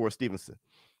Sugar Shakur Stevenson?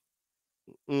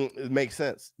 It makes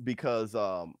sense because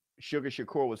Sugar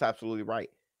Shakur was absolutely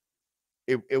right.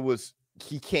 It was,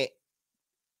 he can't.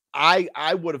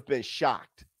 I would have been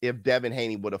shocked if Devin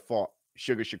Haney would have fought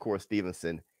Sugar Shakur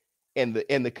Stevenson in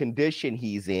the condition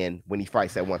he's in when he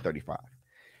fights at 135.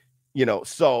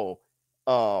 So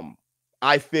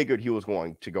I figured he was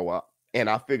going to go up, and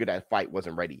I figured that fight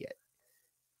wasn't ready yet.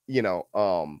 He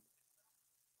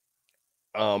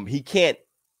can't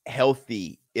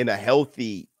in a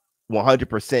healthy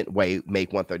 100% way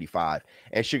make 135,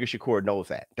 and Sugar Shakur knows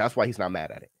that. That's why he's not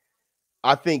mad at it.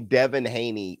 I think Devin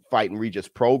Haney fighting Regis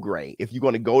Prograis, if you're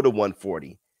going to go to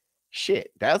 140,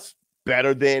 shit, that's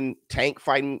better than Tank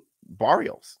fighting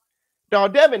Barrios. Now,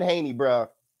 Devin Haney, bro.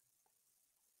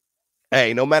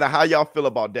 Hey, no matter how y'all feel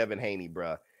about Devin Haney,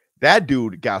 bro, that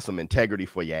dude got some integrity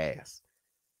for your ass.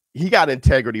 He got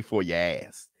integrity for your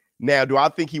ass. Now, do I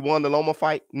think he won the Loma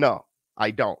fight? No, I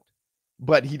don't.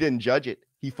 But he didn't judge it.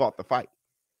 He fought the fight.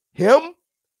 He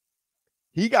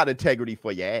got integrity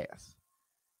for your ass.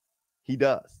 He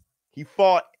does. He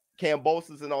fought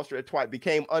Kambosos in Australia twice,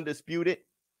 became undisputed,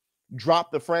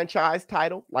 dropped the franchise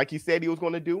title like he said he was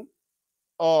going to do.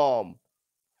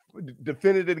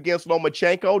 Defended it against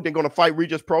Lomachenko, then going to fight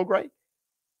Regis Prograis.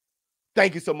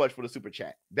 Thank you so much for the super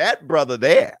chat. That brother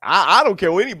there, I don't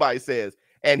care what anybody says,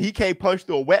 and he can't punch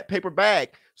through a wet paper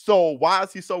bag. So why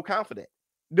is he so confident?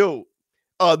 Dude,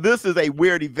 this is a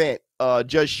weird event.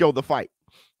 Just show the fight.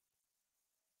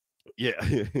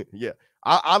 Yeah, yeah.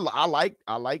 I like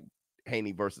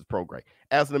Haney versus Prograis.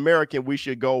 As an American, we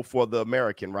should go for the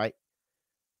American, right?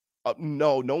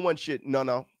 No one should.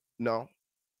 No. No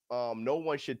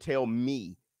one should tell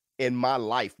me in my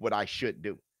life what I should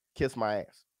do. Kiss my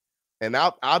ass. And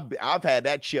I've had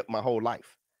that chip my whole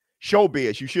life.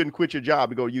 ShowBizz, you shouldn't quit your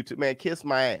job and go to YouTube. Man, kiss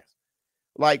my ass.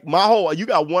 Like you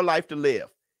got one life to live.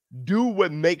 Do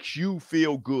what makes you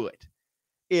feel good.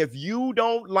 If you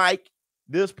don't like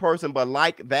this person, but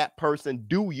like that person,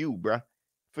 do you, bruh.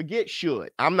 Forget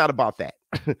should. I'm not about that.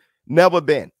 Never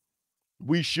been.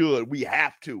 We should. We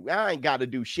have to. I ain't got to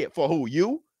do shit for who?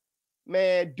 You?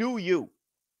 Man, do you.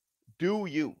 Do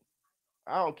you.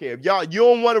 I don't care. If you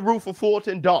don't want to root for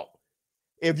Fulton, don't.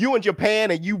 If you in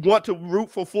Japan and you want to root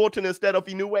for Fulton instead of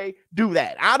Inoue, do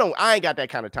that. I ain't got that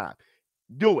kind of time.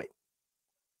 Do it.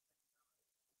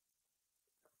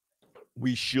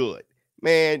 We should.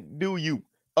 Man, do you.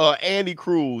 Andy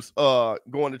Cruz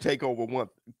going to take over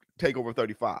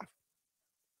 35.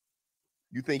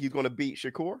 You think he's going to beat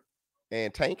Shakur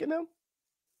and tanking them?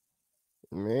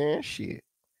 Man, shit.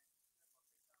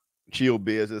 Chill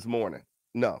Biz this morning.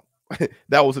 No,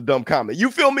 that was a dumb comment.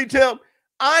 You feel me, Tim?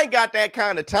 I ain't got that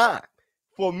kind of time.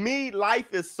 For me,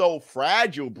 life is so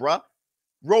fragile, bruh.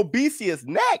 Robisi is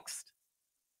next.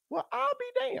 Well, I'll be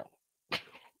damned.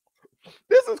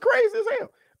 This is crazy as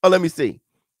hell. Let me see.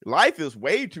 Life is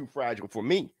way too fragile for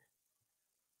me.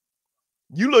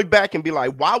 You look back and be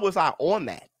like, why was I on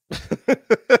that?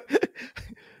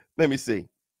 Let me see.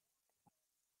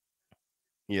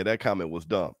 Yeah, that comment was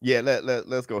dumb. Yeah,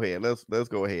 let's go ahead. Let's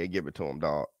go ahead and give it to him,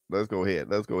 dog. Let's go ahead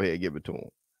and give it to him.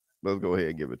 Let's go ahead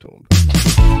and give it to him.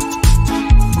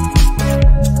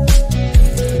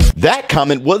 That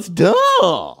comment was dumb.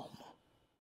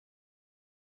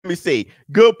 Let me see.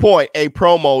 Good point. A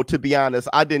promo, to be honest,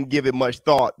 I didn't give it much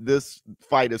thought. This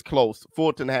fight is close.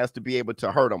 Fulton has to be able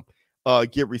to hurt him,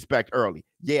 get respect early.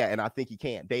 Yeah, and I think he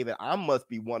can. David, I must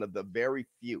be one of the very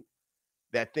few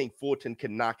that think Fulton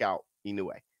can knock out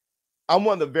Inoue. I'm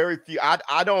one of the very few.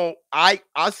 I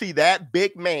see that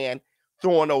big man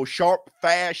throwing those sharp,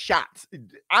 fast shots.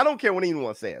 I don't care what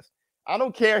anyone says. I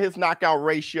don't care his knockout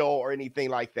ratio or anything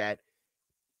like that.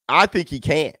 I think he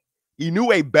can.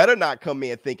 Inoue better not come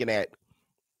in thinking that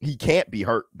he can't be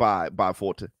hurt by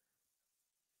Fulton.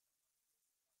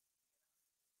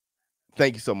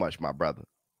 Thank you so much, my brother.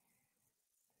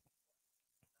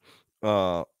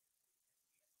 Inoue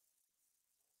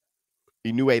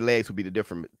legs would be the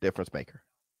difference maker.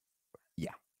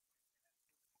 Yeah.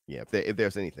 Yeah, if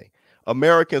there's anything.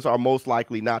 Americans are most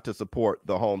likely not to support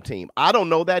the home team. I don't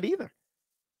know that either.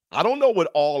 I don't know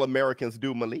what all Americans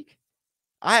do, Malik.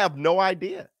 I have no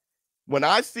idea. When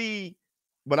I think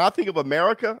of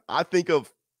America, I think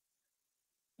of,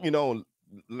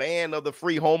 land of the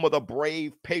free, home of the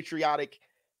brave, patriotic.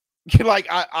 Like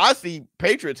I see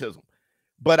patriotism,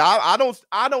 but I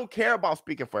don't care about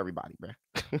speaking for everybody, man.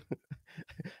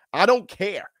 I don't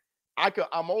care.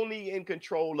 I'm only in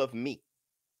control of me.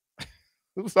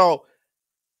 So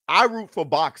I root for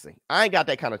boxing. I ain't got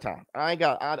that kind of time.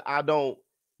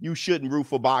 You shouldn't root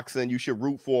for boxing. You should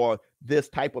root for this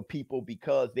type of people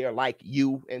because they're like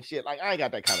you and shit. Like, I ain't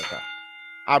got that kind of time.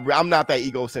 I'm not that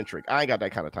egocentric. I ain't got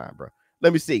that kind of time, bro.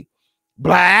 Let me see.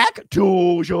 Black,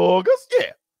 2 sugars.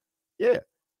 Yeah.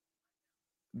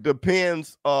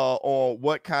 Depends on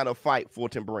what kind of fight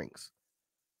Fulton brings.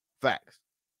 Facts.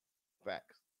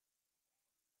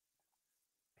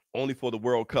 Only for the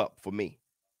World Cup for me.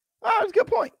 It's a good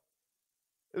point.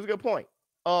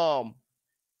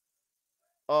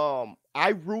 I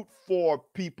root for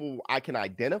people I can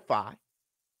identify,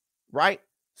 right?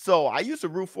 So I used to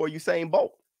root for Usain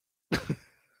Bolt.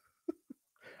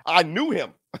 I knew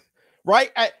him,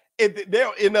 right? In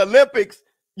the Olympics,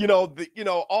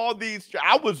 all these.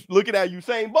 I was looking at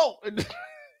Usain Bolt.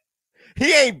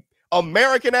 He ain't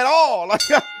American at all. Like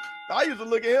I used to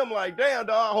look at him like, damn,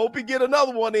 dog. I hope he get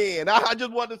another one in. I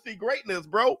just want to see greatness,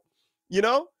 bro.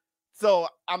 So,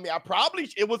 I mean,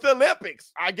 it was the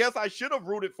Olympics. I guess I should have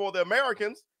rooted for the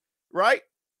Americans, right?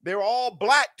 They were all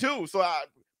black too.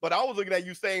 But I was looking at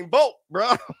Usain Bolt,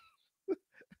 bro.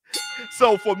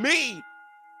 So for me,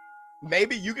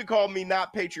 maybe you could call me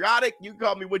not patriotic. You can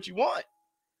call me what you want,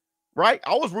 right?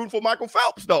 I was rooting for Michael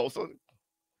Phelps though. So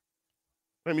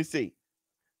let me see.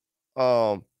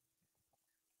 A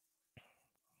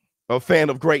fan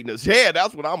of greatness. Yeah,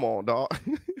 that's what I'm on, dog.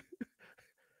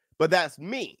 But that's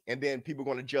me. And then people are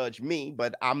going to judge me,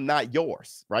 but I'm not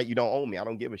yours, right? You don't own me. I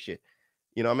don't give a shit.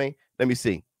 You know what I mean? Let me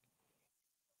see.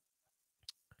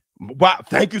 Wow.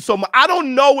 Thank you so much. I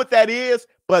don't know what that is,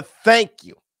 but thank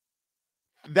you.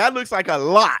 That looks like a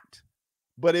lot,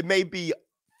 but it may be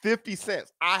 50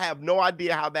 cents. I have no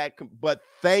idea how that, but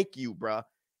thank you, bro.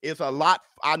 It's a lot.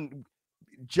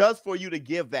 Just for you to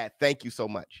give that. Thank you so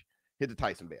much. Hit the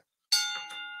Tyson bell.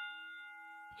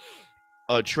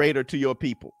 A traitor to your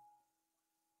people.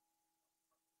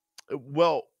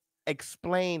 Well,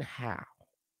 explain how.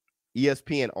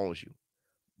 ESPN owns you.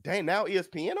 Dang, now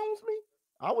ESPN owns me?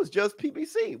 I was just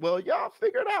PBC. Well, y'all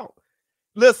figure it out.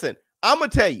 Listen, I'm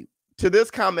going to tell you, to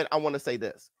this comment, I want to say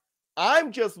this.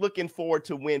 I'm just looking forward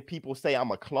to when people say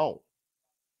I'm a clone.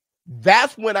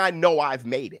 That's when I know I've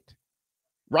made it,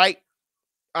 right?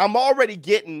 I'm already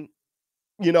getting,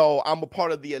 you know, I'm a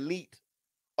part of the elite.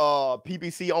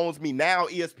 PBC owns me now.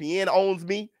 ESPN owns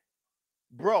me.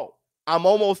 Bro, I'm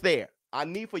almost there. I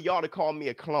need for y'all to call me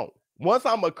a clone. Once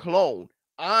I'm a clone,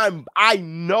 I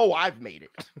know I've made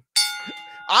it.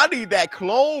 I need that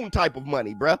clone type of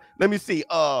money, bro. Let me see.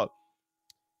 Oh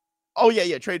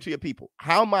yeah, trade to your people.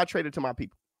 How am I a trader to my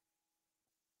people?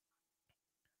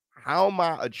 How am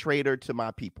I a trader to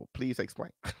my people? Please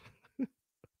explain.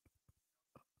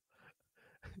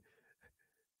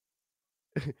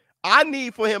 I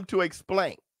need for him to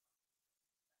explain.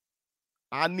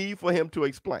 I need for him to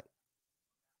explain.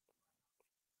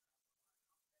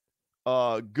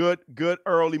 Good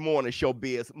early morning,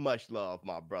 ShowBizz. Much love,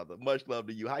 my brother. Much love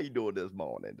to you. How you doing this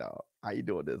morning, dog? How you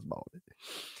doing this morning?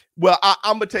 Well,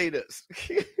 I'm gonna tell you this.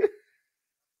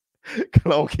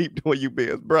 Clone, keep doing you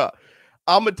biz, bro.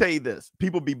 I'm gonna tell you this.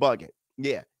 People be bugging.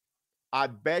 Yeah, I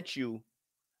bet you,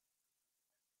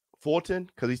 Fulton,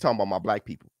 because he's talking about my black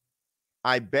people.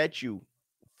 I bet you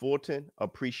Fulton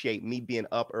appreciate me being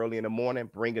up early in the morning,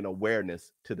 bringing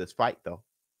awareness to this fight, though.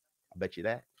 I bet you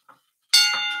that.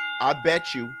 I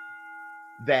bet you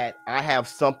that I have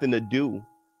something to do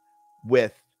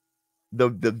with the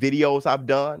videos I've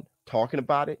done talking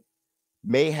about it,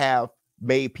 may have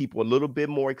made people a little bit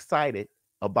more excited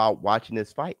about watching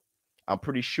this fight. I'm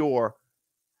pretty sure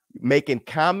making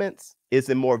comments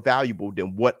isn't more valuable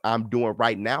than what I'm doing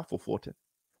right now for Fulton.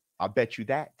 I bet you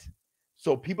that.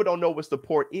 So people don't know what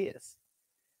support is.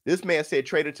 This man said,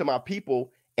 trader to my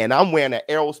people, and I'm wearing an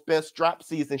Errol Spence drop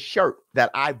season shirt that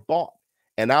I bought.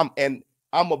 And I'm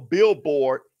a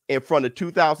billboard in front of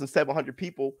 2,700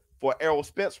 people for Errol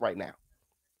Spence right now.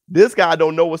 This guy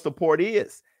don't know what support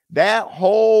is. That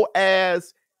whole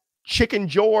ass Chicken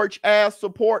George ass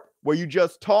support where you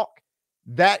just talk,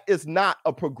 that is not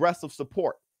a progressive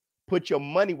support. Put your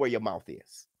money where your mouth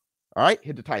is. All right,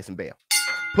 hit the Tyson bell.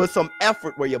 Put some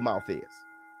effort where your mouth is.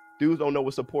 Dudes don't know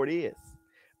what support is.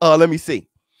 Let me see.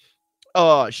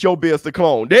 ShowBizz the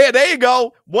clone. There you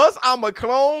go. Once I'm a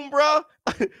clone, bro.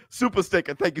 Super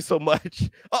sticker. Thank you so much.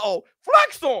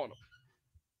 Flex on him.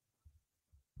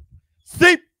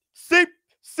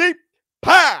 Seep,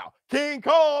 pow. King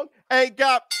Kong ain't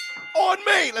got on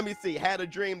me. Let me see. Had a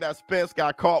dream that Spence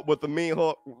got caught with a mean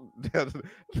hook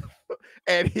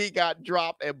and he got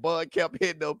dropped and Bud kept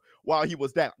hitting him while he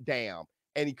was down. Damn.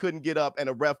 And he couldn't get up and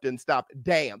the ref didn't stop.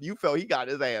 Damn. You felt he got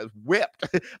his ass whipped.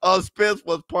 Spence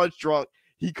was punch drunk.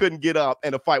 He couldn't get up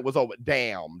and the fight was over.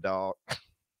 Damn, dog.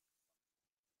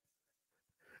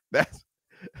 That's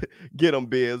get him,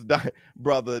 Biz.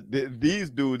 Brother,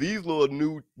 these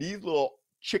little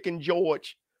Chicken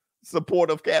George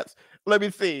supportive cats. Let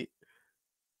me see.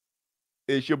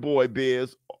 It's your boy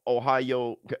Biz,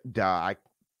 Ohio. Die.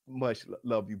 Much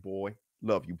love you, boy.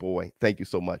 Love you, boy. Thank you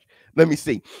so much. Let me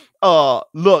see.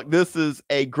 Look, this is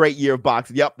a great year of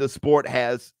boxing. Yep, the sport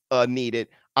has needed.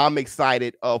 I'm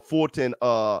excited. Fulton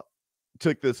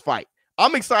took this fight.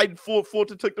 I'm excited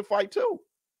Fulton took the fight too.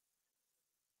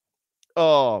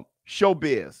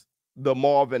 ShowBizz, the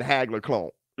Marvin Hagler clone.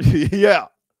 yeah,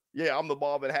 I'm the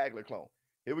Marvin Hagler clone.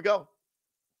 Here we go.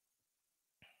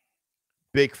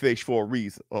 Big fish for a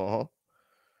reason.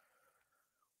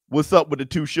 What's up with the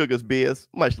two sugars, Biz?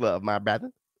 Much love, my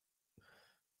brother.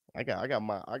 I got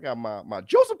my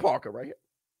Joseph Parker right here.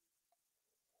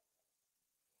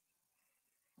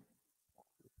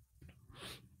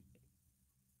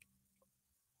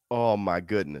 Oh my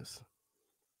goodness.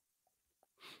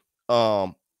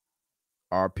 Our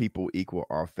people equal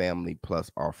our family plus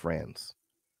our friends.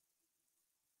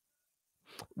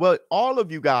 Well, all of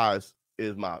you guys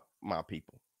is my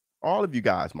people. All of you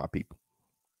guys, my people.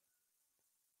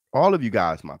 All of you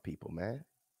guys, my people, man.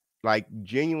 Like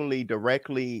genuinely,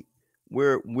 directly,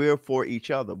 we're for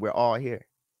each other. We're all here.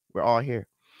 We're all here.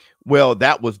 Well,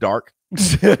 that was dark,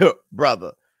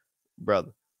 brother.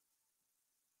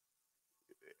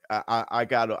 I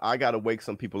gotta wake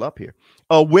some people up here.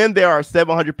 When there are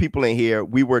 700 people in here,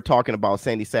 we were talking about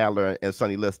Sandy Sadler and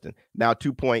Sonny Liston. Now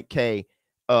 2.K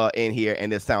in here,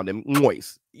 and it sounded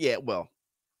moist. Yeah, well,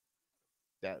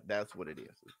 that's what it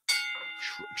is.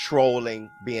 Trolling,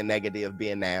 being negative,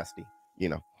 being nasty. You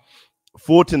know,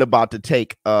 Fulton about to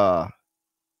take. You're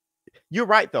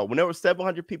right though. When there were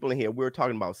 700 people in here, we were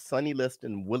talking about Sonny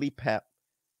Liston, Willie Pep.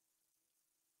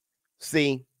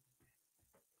 See.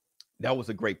 That was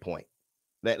a great point.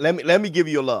 Let me give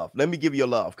you your love. Let me give you your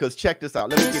love. Because check this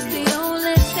out. Let me give you your love.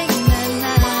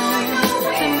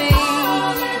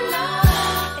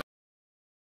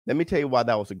 Let me tell you why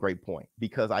that was a great point,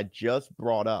 because I just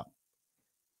brought up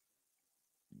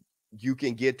you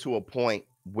can get to a point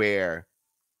where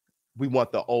we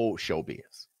want the old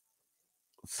showbiz.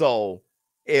 So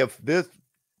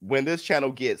when this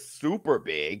channel gets super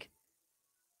big,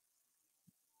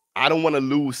 I don't want to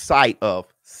lose sight of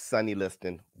Sonny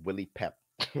Liston, Willie Pep,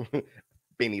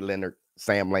 Benny Leonard,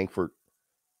 Sam Langford,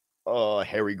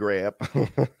 Harry Grab,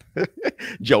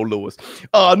 Joe Lewis,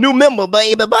 new member,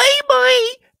 baby.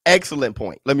 Excellent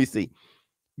point. Let me see.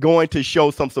 Going to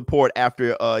show some support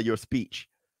after your speech.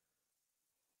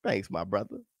 Thanks, my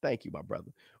brother. Thank you, my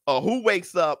brother. Who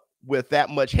wakes up with that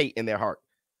much hate in their heart?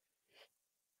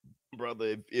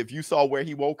 Brother, if you saw where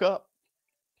he woke up,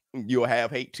 you'll have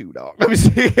hate too, dog. Let me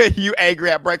see. You angry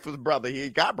at breakfast, brother. He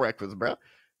ain't got breakfast, bro.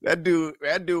 That dude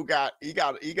got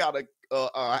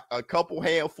a couple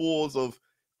handfuls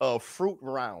of fruit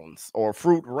rounds or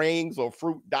fruit rings or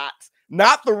fruit dots.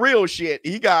 Not the real shit.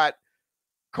 He got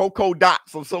cocoa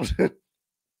dots or something.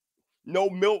 No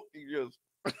milk. He just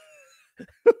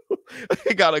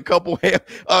he got a couple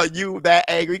you that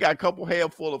angry. He got a couple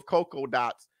handful of cocoa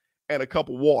dots and a cup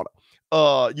of water.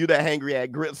 You that hangry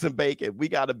at grits and bacon. We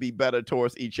got to be better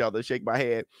towards each other. Shake my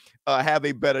head. Have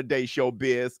a better day,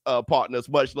 showbiz partners.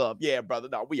 Much love. Yeah, brother.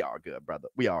 No, we all good, brother.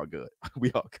 We all good.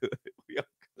 We all good. We all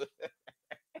good.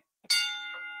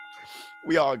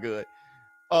 We all good.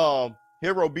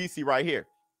 Here, Robisi right here.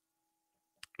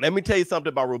 Let me tell you something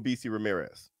about Robisi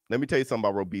Ramirez.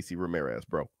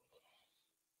 Bro.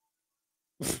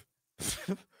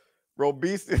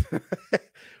 Robisi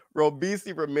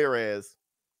Ramirez.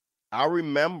 I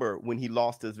remember when he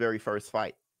lost his very first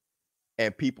fight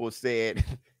and people said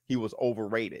he was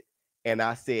overrated. And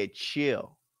I said,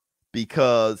 chill,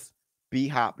 because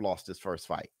B-Hop lost his first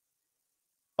fight.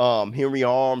 Henry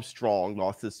Armstrong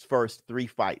lost his first 3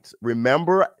 fights.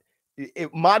 Remember,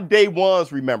 my day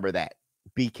ones remember that.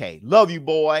 BK, love you,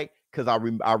 boy, because I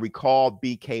recall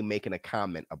BK making a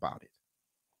comment about it.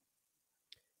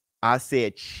 I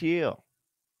said, chill.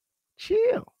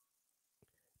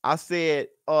 I said,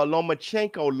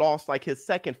 Lomachenko lost like his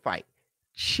second fight.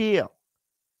 Chill.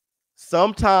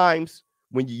 Sometimes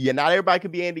when you're not everybody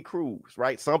can be Andy Cruz,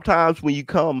 right? Sometimes when you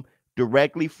come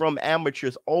directly from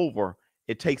amateurs over,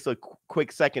 it takes a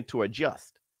quick second to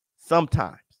adjust.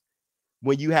 Sometimes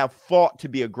when you have fought to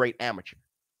be a great amateur,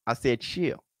 I said,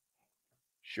 chill.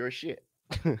 Sure as shit.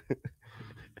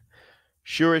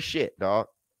 Sure as shit, dog.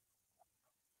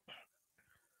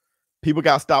 People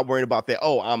got to stop worrying about that.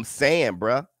 Oh, I'm saying,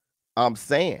 bruh. I'm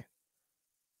saying.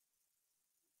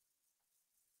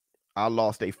 I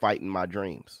lost a fight in my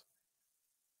dreams.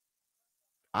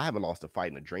 I haven't lost a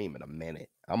fight in a dream in a minute.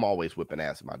 I'm always whipping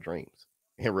ass in my dreams.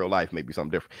 In real life, maybe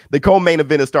something different. The co-main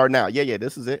event is starting now. Yeah,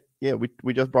 this is it. Yeah,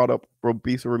 we just brought up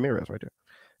Robisa Ramirez right there.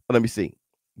 Let me see.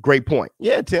 Great point.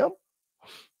 Yeah, Tim.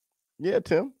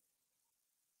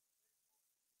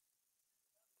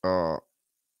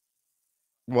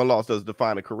 One loss doesn't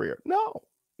define a career. No.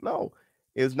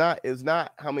 It's not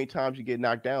how many times you get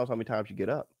knocked down, it's how many times you get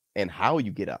up and how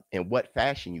you get up and what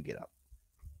fashion you get up.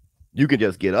 You can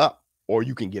just get up or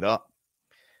you can get up.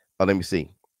 Let me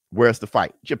see. Where's the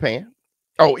fight? Japan.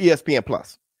 Oh, ESPN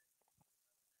Plus.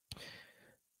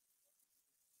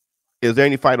 Is there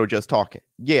any fight or just talking?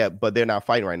 Yeah, but they're not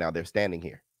fighting right now. They're standing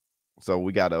here. So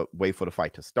we got to wait for the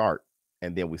fight to start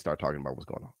and then we start talking about what's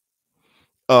going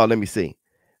on. Let me see.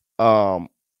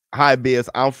 Hi, Biz.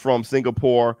 I'm from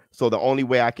Singapore, so the only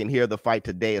way I can hear the fight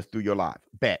today is through your live.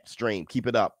 Bet, stream, keep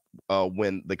it up.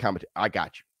 When the comment, I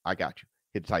got you.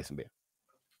 Hit the Tyson Bear.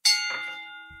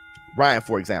 Ryan,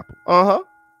 for example.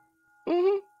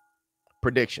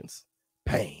 Predictions.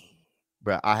 Pain.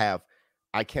 Bro, I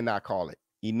cannot call it.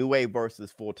 Inoue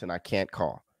versus Fulton, I can't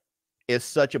call. It's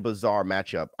such a bizarre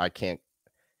matchup. I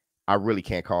really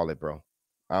can't call it, bro.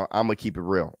 I'm gonna keep it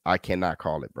real. I cannot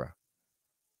call it, bro.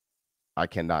 I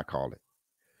cannot call it.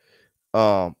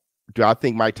 Do I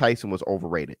think Mike Tyson was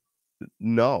overrated?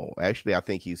 No, actually, I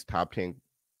think he's top 10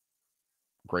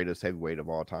 greatest heavyweight of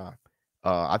all time.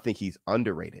 I think he's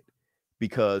underrated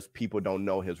because people don't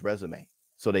know his resume,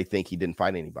 so they think he didn't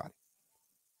fight anybody.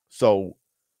 So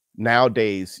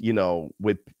nowadays,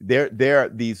 with there are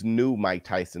these new Mike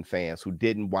Tyson fans who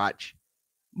didn't watch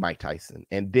Mike Tyson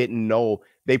and didn't know.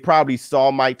 They probably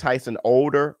saw Mike Tyson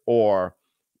older or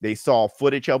they saw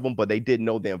footage of him, but they didn't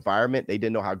know the environment. They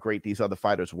didn't know how great these other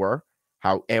fighters were,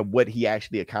 and what he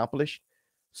actually accomplished.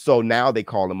 So now they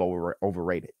call him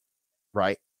overrated,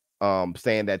 right?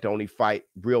 Saying that the only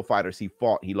real fighters he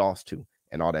fought, he lost to,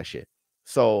 and all that shit.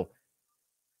 So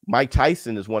Mike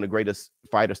Tyson is one of the greatest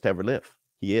fighters to ever live.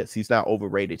 He is. He's not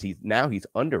overrated. He's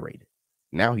underrated.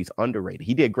 Now he's underrated.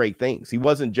 He did great things. He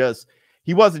wasn't just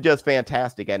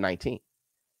fantastic at 19,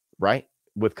 right?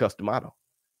 With Customato.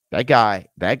 That guy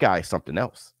is something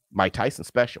else. Mike Tyson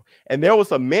special. And there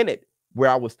was a minute where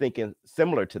I was thinking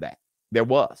similar to that. There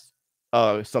was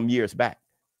some years back.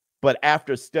 But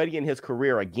after studying his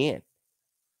career again,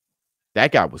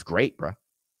 that guy was great, bro.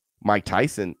 Mike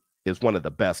Tyson is one of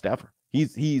the best ever.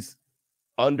 He's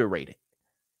underrated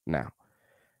now.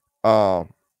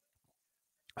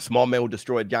 Small man will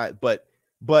destroy giants, but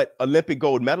Olympic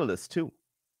gold medalists too.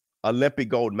 Olympic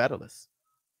gold medalists.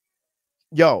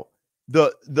 Yo,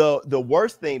 the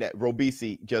worst thing that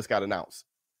Robisi just got announced.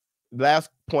 Last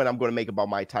point I'm going to make about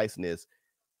Mike Tyson is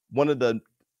one of the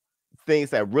things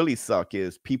that really suck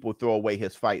is people throw away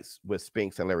his fights with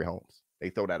Spinks and Larry Holmes. They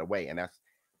throw that away,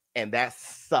 and that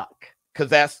suck because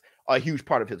that's a huge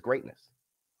part of his greatness.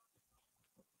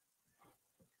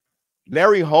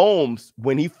 Larry Holmes,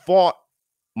 when he fought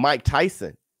Mike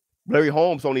Tyson, Larry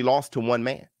Holmes only lost to one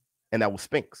man, and that was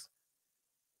Spinks.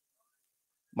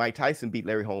 Mike Tyson beat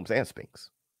Larry Holmes and Spinks.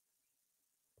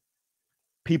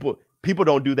 People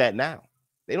don't do that now.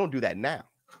 They don't do that now.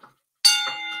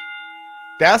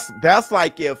 That's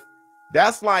like if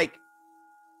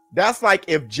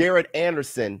Jared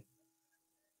Anderson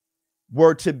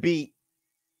were to beat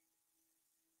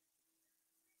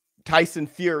Tyson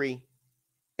Fury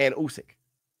and Usyk.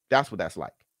 That's what that's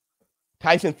like.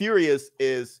 Tyson Fury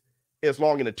is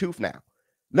long in the tooth now.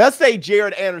 Let's say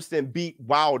Jared Anderson beat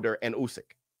Wilder and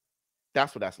Usyk.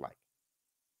 That's what that's like.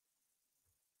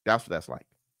 That's what that's like.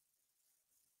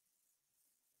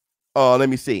 Let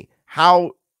me see.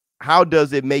 How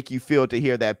does it make you feel to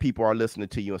hear that people are listening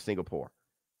to you in Singapore?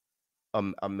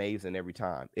 Amazing every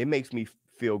time. It makes me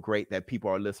feel great that people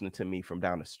are listening to me from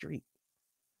down the street.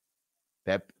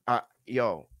 That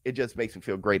it just makes me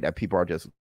feel great that people are just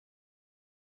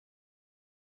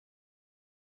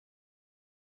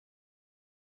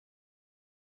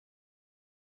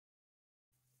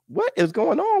what is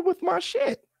going on with my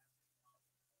shit?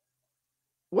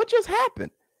 What just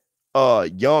happened?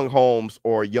 Young Holmes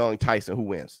or Young Tyson? Who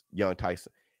wins? Young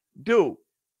Tyson. Dude,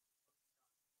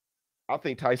 I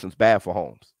think Tyson's bad for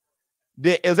Holmes.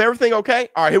 Is everything okay?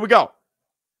 All right, here we go.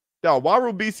 Yo, why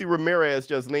Robisi Ramirez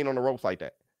just lean on the ropes like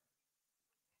that?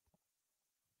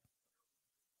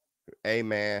 Hey,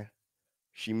 man.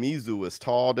 Shimizu is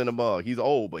tall than a mug. He's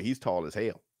old, but he's tall as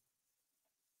hell.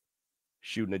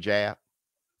 Shooting a jab.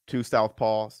 2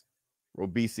 southpaws.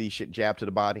 Robisi shit jab to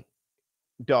the body.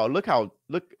 Dog, look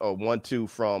 1-2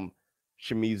 from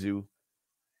Shimizu.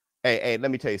 Hey, let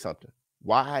me tell you something.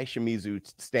 Why Shimizu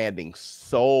standing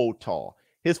so tall?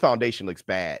 His foundation looks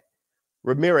bad.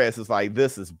 Ramirez is like,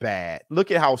 this is bad. Look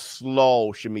at how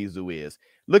slow Shimizu is.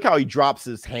 Look how he drops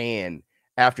his hand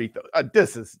after he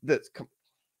this.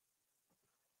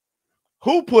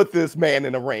 Who put this man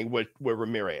in the ring with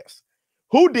Ramirez?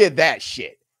 Who did that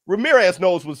shit? Ramirez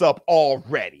knows what's up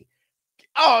already.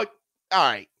 Oh,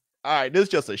 all right. This is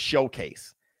just a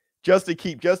showcase, just to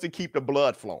keep the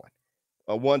blood flowing.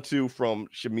 A 1-2 from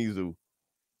Shimizu.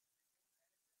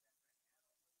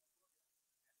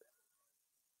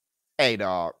 Hey,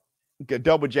 dog,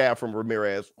 double jab from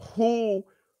Ramirez.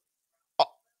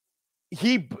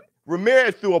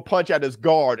 Ramirez threw a punch at his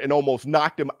guard and almost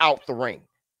knocked him out the ring.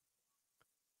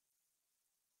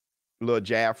 Little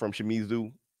jab from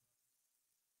Shimizu.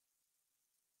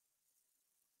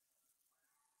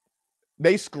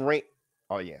 They scream.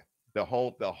 Oh yeah, the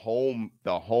home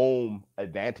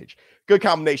advantage. Good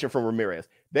combination from Ramirez.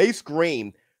 They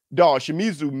screamed. Dog,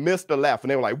 Shimizu missed the left, and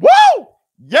they were like, "Whoa,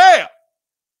 yeah!"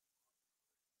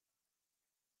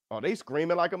 Oh, they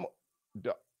screaming like a.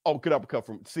 Oh, good uppercut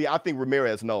from. See, I think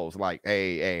Ramirez knows. Like,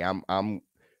 hey, I'm.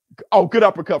 Oh, good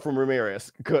uppercut from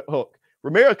Ramirez. Good hook.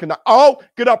 Ramirez cannot. Oh,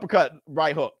 good uppercut,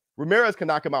 right hook. Ramirez can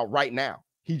knock him out right now.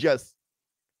 He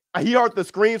heard the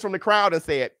screams from the crowd and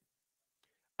said,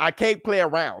 I can't play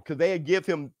around, because they give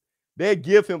him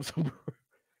some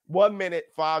 1 minute,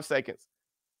 5 seconds.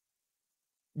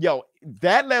 Yo,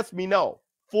 that lets me know,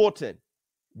 Fulton,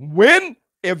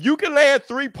 if you can land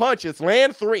 3 punches,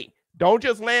 land 3. Don't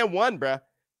just land 1, bruh.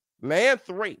 Land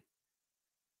 3.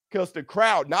 Because the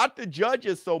crowd, not the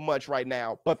judges so much right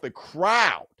now, but the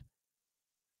crowd.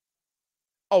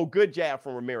 Oh, good jab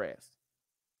from Ramirez.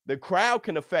 The crowd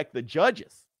can affect the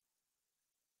judges.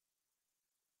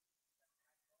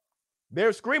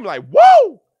 They're screaming like,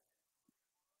 whoa!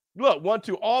 Look,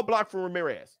 1-2, all blocked from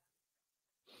Ramirez.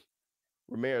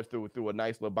 Ramirez threw a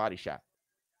nice little body shot.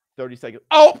 30 seconds.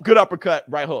 Oh, good uppercut,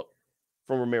 right hook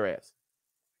from Ramirez.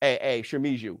 Hey,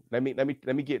 Shimizu, let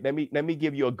me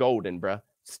give you a golden, bruh.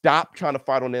 Stop trying to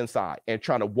fight on the inside and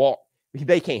trying to walk.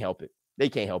 They can't help it. They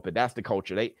can't help it. That's the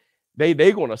culture.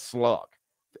 They gonna slug.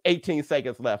 18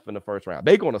 seconds left in the first round.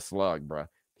 They gonna slug, bro.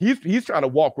 He's trying to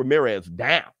walk Ramirez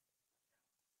down.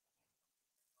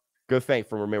 Good feint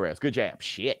from Ramirez. Good jab.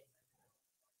 Shit.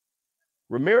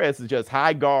 Ramirez is just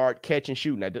high guard, catch and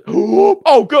shooting.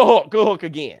 Oh, good hook. Good hook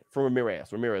again from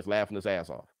Ramirez. Ramirez laughing his ass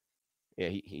off. Yeah,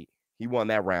 he won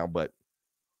that round, but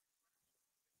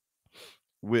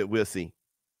we'll see.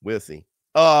 We'll see.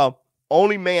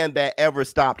 Only man that ever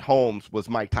stopped Holmes was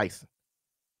Mike Tyson.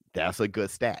 That's a good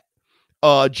stat.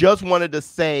 Just wanted to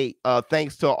say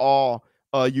thanks to all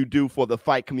you do for the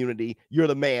fight community. You're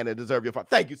the man and deserve your fight.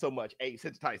 Thank you so much, Ace.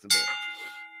 Hit Tyson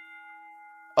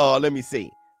there. Let me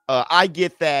see. I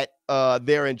get that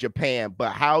they're in Japan,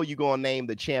 but how are you gonna name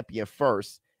the champion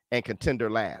first and contender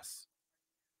last?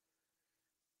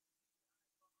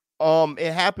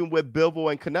 It happened with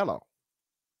Bivol and Canelo,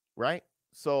 right?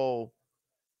 So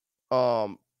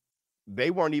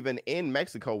they weren't even in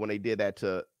Mexico when they did that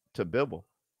to Bivol.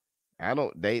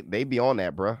 They be on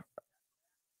that, bro.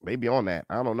 They be on that.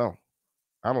 I don't know.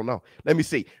 Let me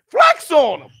see. Flex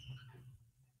on them.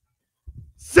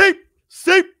 Seep.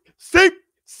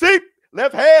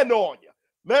 Left hand on you.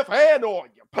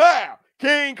 Pow.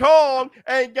 King Kong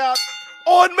ain't got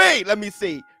on me. Let me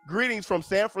see. Greetings from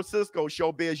San Francisco,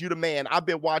 ShowBizz. You the man. I've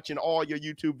been watching all your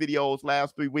YouTube videos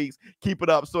last 3 weeks. Keep it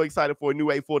up. So excited for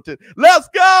Inoue Fulton. Let's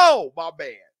go, my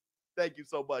man. Thank you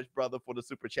so much, brother, for the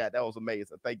super chat. That was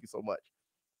amazing. Thank you so much.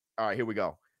 All right, here we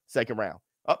go. Second round.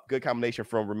 Good combination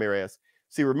from Ramirez.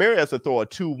 See, Ramirez will throw a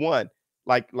 2-1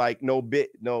 like no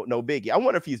biggie. I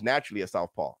wonder if he's naturally a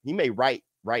southpaw. He may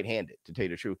right-handed, to tell you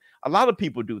the truth. A lot of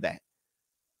people do that.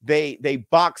 They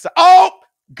box. Oh,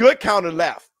 good counter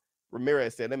left.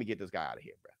 Ramirez said, "Let me get this guy out of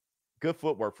here, bro." Good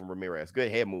footwork from Ramirez. Good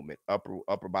head movement,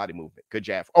 upper body movement. Good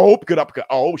jab. Oh, good uppercut.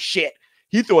 Oh shit,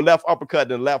 he threw a left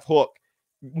uppercut and a left hook.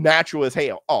 Natural as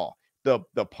hell. Oh, the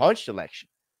punch selection.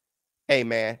 Hey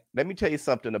man, let me tell you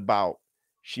something about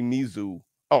Shimizu.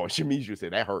 Oh, Shimizu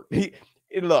said that hurt.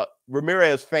 Look,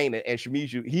 Ramirez fainted and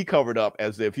Shimizu, he covered up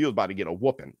as if he was about to get a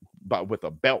whooping, but with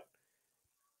a belt.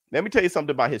 Let me tell you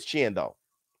something about his chin, though.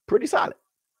 Pretty solid.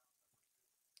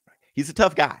 He's a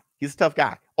tough guy.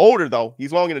 Older, though.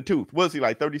 He's long in the tooth. What is he,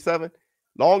 like 37?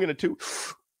 Long in the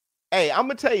tooth. Hey, I'm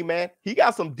going to tell you, man, he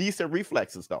got some decent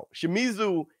reflexes, though.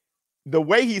 Shimizu, the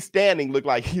way he's standing, looked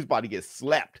like he's about to get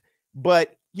slapped.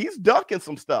 But he's ducking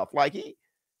some stuff.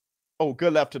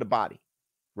 Good left to the body.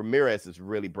 Ramirez is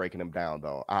really breaking him down,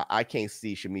 though. I can't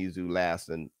see Shimizu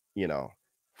lasting,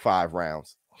 5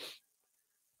 rounds.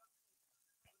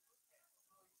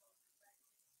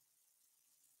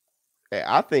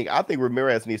 I think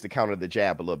Ramirez needs to counter the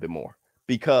jab a little bit more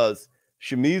because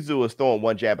Shimizu is throwing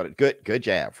one jab at a good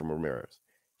jab from Ramirez.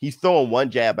 He's throwing one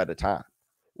jab at a time.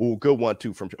 Oh, good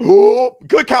 1-2 from. Oh,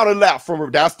 good counter left from.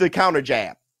 That's the counter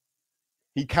jab.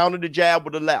 He countered the jab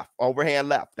with the left, overhand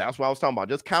left. That's what I was talking about.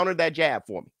 Just counter that jab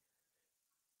for me.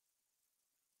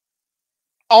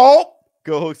 Oh,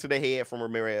 good hooks to the head from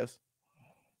Ramirez.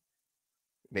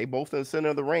 They both in the center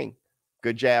of the ring.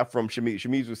 Good jab from Shimizu.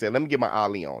 Shimizu said, "Let me get my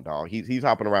Ali on, dog." He's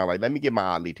hopping around like, "Let me get my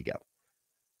Ali together."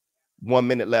 1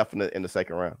 minute left in the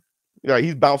second round.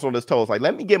 He's bouncing on his toes like,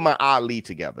 "Let me get my Ali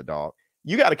together, dog."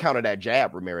 You got to counter that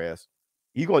jab, Ramirez.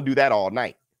 He's gonna do that all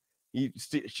night.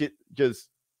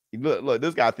 Look.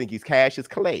 This guy think he's Cassius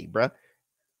Clay, bro.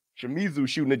 Shimizu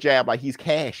shooting a jab like he's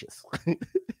Cassius.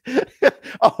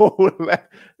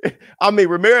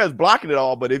 Ramirez blocking it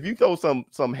all, but if you throw some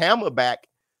hammer back,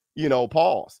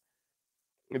 pause.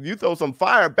 If you throw some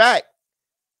fire back,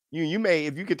 you may,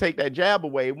 if you could take that jab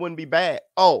away, it wouldn't be bad.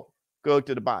 Oh, good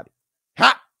to the body.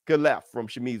 Ha! Good left from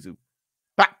Shimizu.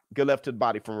 Back. Good left to the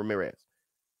body from Ramirez.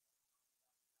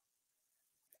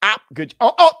 Good.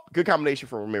 Good combination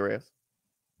from Ramirez.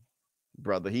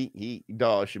 Brother,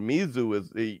 Shimizu is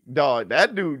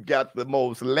that dude got the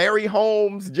most Larry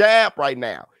Holmes jab right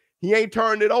now. He ain't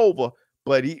turned it over,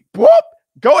 but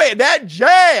go ahead. That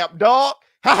jab, dog.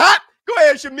 Ha. Go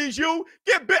ahead, Shimizu.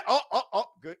 Get bit.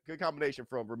 Good combination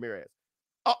from Ramirez.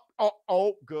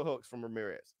 Good hooks from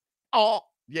Ramirez. Oh,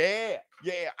 yeah.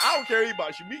 I don't care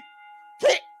about Shimizu.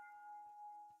 Kick.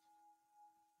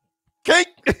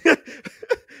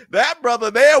 That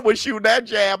brother there was shooting that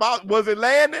jab out. Was it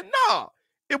landing? No,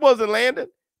 it wasn't landing.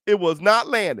 It was not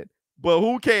landing. But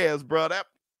who cares, bro?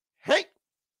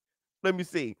 Let me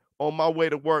see. On my way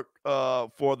to work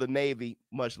for the Navy.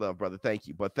 Much love, brother. Thank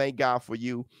you. But thank God for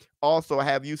you. Also,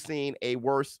 have you seen a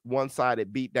worse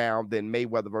one-sided beatdown than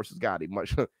Mayweather versus Gotti?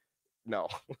 Much no.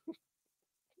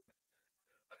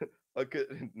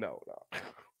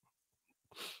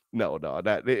 No, dog.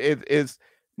 That it's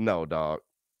no, dog.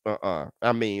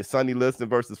 I mean, Sonny Liston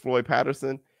versus Floyd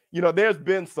Patterson. You know, there's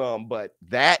been some, but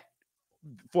that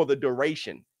for the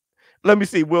duration. Let me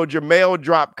see. Will Jermell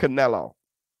drop Canelo?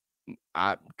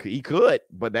 He could,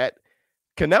 but that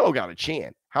Canelo got a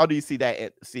chin. How do you see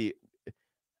that? See,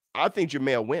 I think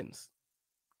Jermell wins.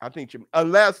 I think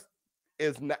unless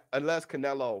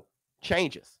Canelo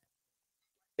changes.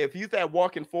 If he's that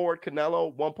walking forward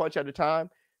Canelo, one punch at a time,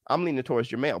 I'm leaning towards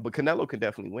Jermell, but Canelo can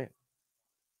definitely win.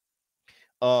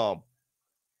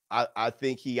 I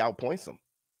think he outpoints him,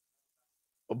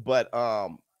 but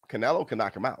Canelo can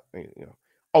knock him out. You know.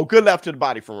 Oh, good left to the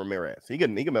body from Ramirez. He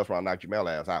can mess around and knock Jermell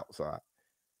ass out. So,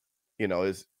 you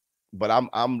know, but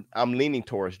I'm leaning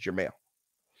towards Jermell.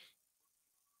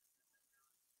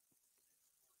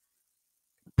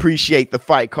 Appreciate the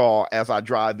fight call as I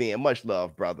drive in. Much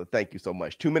love, brother. Thank you so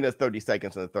much. 2 minutes, 30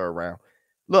 seconds in the third round.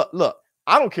 Look,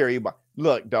 I don't care about.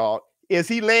 Look, dog, is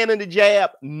he landing the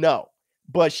jab? No.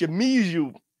 But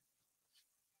Shimizu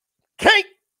can't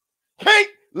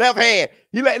left hand.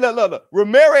 Look.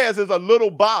 Ramirez is a little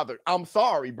bothered. I'm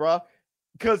sorry, bro.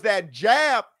 Because that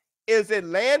jab isn't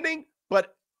landing,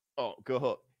 but good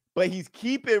hook. But he's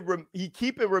keeping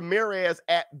Ramirez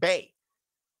at bay.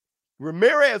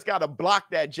 Ramirez got to block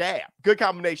that jab. Good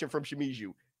combination from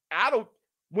Shimizu.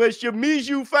 When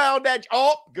Shimizu found that,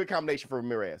 good combination from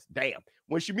Ramirez. Damn.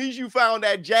 When Shimizu found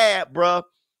that jab, bruh,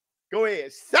 go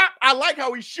ahead. Stop. I like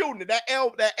how he's shooting it. That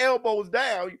elbow's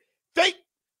down.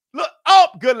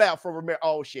 Good left from Ramirez.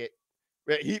 Oh, shit.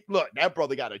 Look, that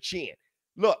brother got a chin.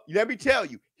 Look, let me tell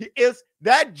you,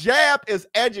 that jab is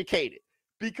educated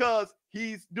because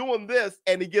he's doing this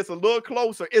and he gets a little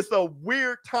closer. It's a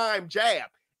weird time jab.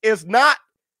 It's not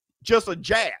just a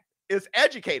jab. It's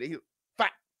educated.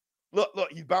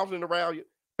 Look, he's bouncing around you.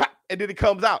 And then it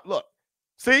comes out. Look,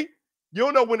 see? You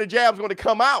don't know when the jab's going to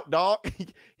come out, dog.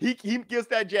 He gets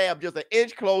that jab just an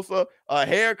inch closer, a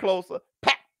hair closer.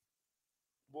 Pap.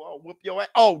 Boy, whoop your ass.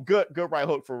 Oh, good right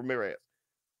hook for Ramirez.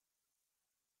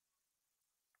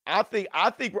 I think,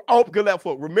 good left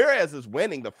hook. Ramirez is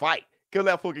winning the fight. Good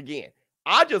left hook again.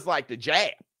 I just like the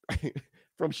jab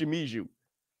from Shimizu.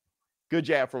 Good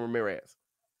jab from Ramirez.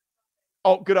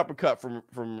 Oh, good uppercut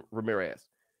from Ramirez.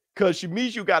 Because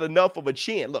Shimizu got enough of a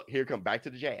chin. Look, here come back to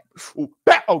the jab. Ooh,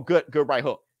 back. Oh, good right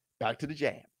hook. Back to the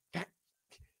jab.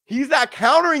 He's not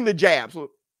countering the jabs.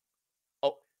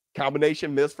 Oh,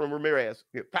 combination miss from Ramirez.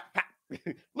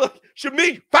 Look,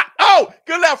 Shimizu. Oh,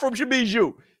 good left from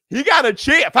Shimizu. He got a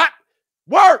chin.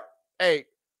 Work. Hey,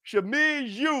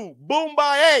 Shimizu. Boom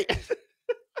by 8.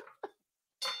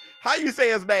 How you say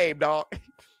his name, dog?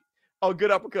 Oh,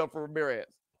 good uppercut for Ramirez.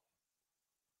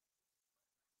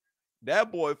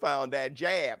 That boy found that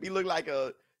jab. He looked like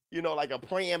a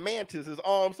praying mantis. His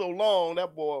arm so long,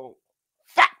 that boy.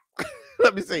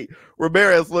 Let me see.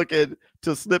 Ramirez looking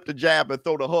to slip the jab and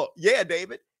throw the hook. Yeah,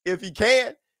 David, if he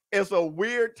can. It's a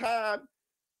weird time.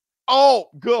 Oh,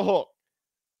 good hook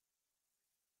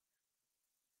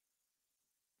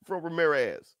from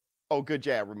Ramirez. Oh, good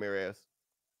jab, Ramirez.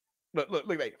 Look,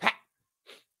 like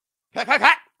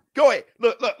that. Go ahead.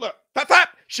 Look.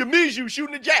 Shimizu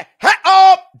shooting the jab.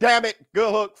 Oh, damn it.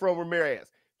 Good hook from Ramirez.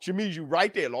 Shimizu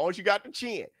right there. As long as you got the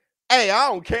chin. Hey, I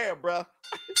don't care, bro.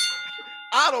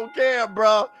 I don't care,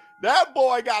 bro. That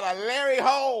boy got a Larry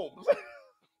Holmes.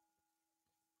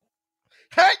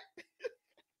 Hey.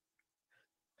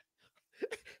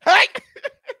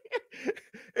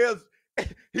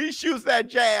 He shoots that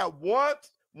jab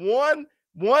once, one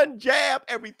jab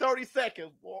every 30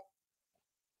 seconds, boy.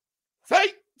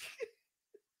 Say.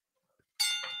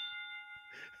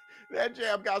 That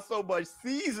jab got so much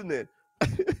seasoning.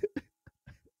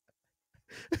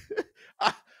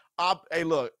 Hey,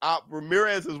 look,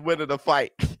 Ramirez is winning the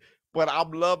fight, but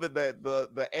I'm loving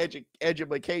the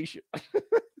education.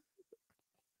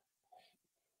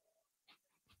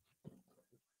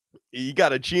 You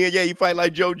got a chin, yeah. You fight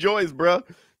like Joe Joyce, bro.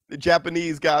 The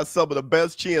Japanese got some of the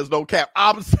best chins, no cap.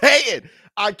 I'm saying,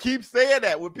 I keep saying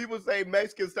that when people say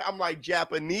Mexicans, I'm like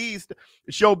Japanese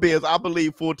ShowBizz. I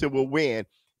believe Fulton will win.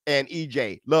 And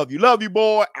EJ, love you,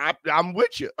 boy. I'm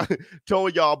with you.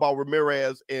 Told y'all about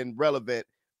Ramirez and Relevnt.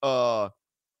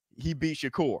 He beat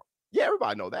Shakur. Yeah,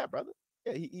 everybody know that, brother.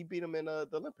 Yeah, he beat him in the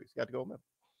Olympics. Got to go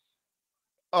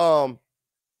remember.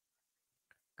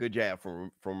 Good jab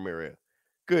from Ramirez.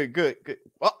 Good.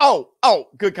 Oh,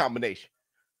 good combination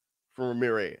from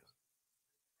Ramirez.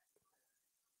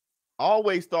 I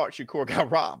always thought Shakur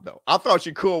got robbed, though. I thought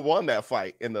Shakur won that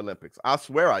fight in the Olympics. I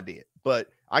swear I did. But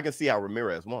I can see how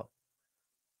Ramirez won.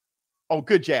 Oh,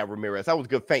 good jab, Ramirez. That was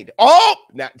good feint. Oh,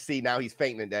 now he's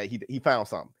feinting that. He found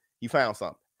something.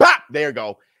 Bop! There you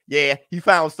go. Yeah, he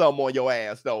found something on your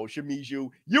ass, though, Shimizu.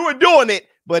 You were doing it,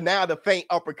 but now the faint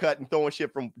uppercut and throwing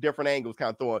shit from different angles,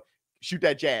 kind of throwing, shoot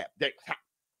that jab.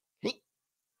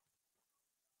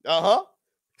 Uh-huh.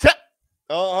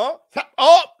 Uh-huh.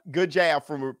 Oh, good jab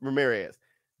from Ramirez.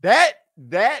 That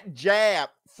jab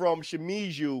from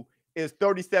Shimizu is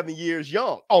 37 years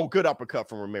young. Oh, good uppercut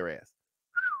from Ramirez.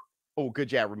 Oh, good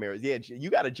jab, Ramirez. Yeah, you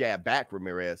got to jab back,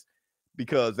 Ramirez,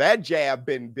 because that jab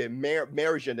been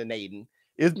marinating.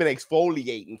 It's been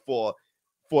exfoliating for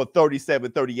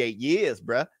 37, 38 years,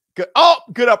 bruh. Good. Oh,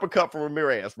 good uppercut from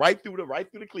Ramirez. Right through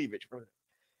the cleavage.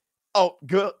 Oh,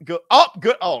 good. Oh,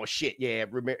 good. Oh, shit. Yeah,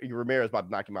 Ramirez about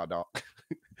to knock him out, dog.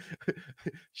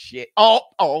 Shit.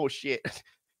 Oh, shit.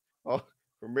 Oh,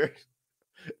 Ramirez.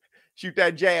 Shoot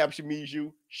that jab,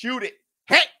 Shimizu. Shoot it.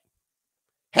 Hey.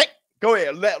 Go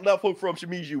ahead. Left hook from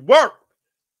Shimizu. Work.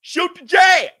 Shoot the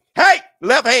jab. Hey.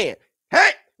 Left hand.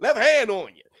 Hey. Left hand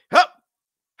on you. Hup.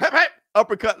 Hey.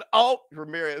 Uppercut. Oh,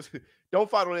 Ramirez. Don't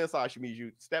fight on the inside,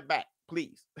 Shimizu. Step back,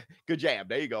 please. Good jab.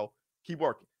 There you go. Keep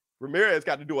working. Ramirez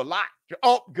got to do a lot.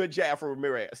 Oh, good jab for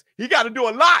Ramirez. He got to do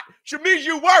a lot.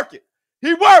 Shimizu working.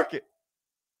 He working.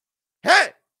 Hey.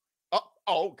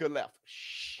 Oh, good left.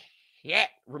 Yeah,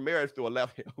 Ramirez threw a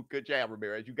left. Oh, good jab,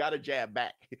 Ramirez. You got to jab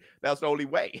back. That's the only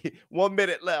way. 1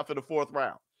 minute left in the 4th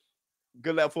round.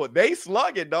 Good left foot. They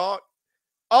slug it, dog.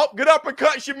 Oh, good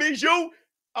uppercut, Shimizu.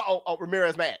 Oh,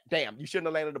 Ramirez mad. Damn, you shouldn't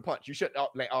have landed the punch. You shouldn't.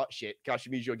 Oh, shit. Got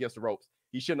Shimizu against the ropes.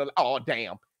 He shouldn't have. Oh,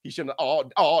 damn. He shouldn't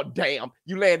have. Oh, damn.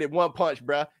 You landed one punch,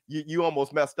 bruh. You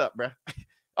almost messed up, bruh.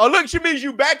 Oh, look,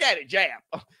 Shimizu back at it. Jab.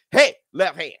 Hey,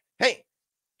 left hand. Hey.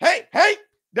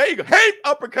 There you go. Hey,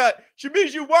 uppercut.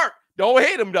 Shimizu work. Don't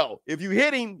hit him, though. If you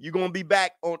hit him, you're going to be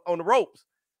back on the ropes.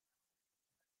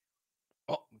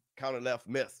 Oh, counter left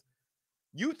miss.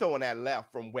 You throwing that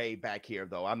left from way back here,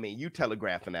 though. I mean, you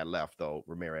telegraphing that left, though,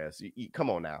 Ramirez. Come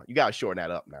on now. You got to shorten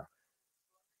that up now.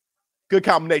 Good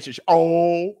combination.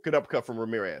 Oh, good uppercut from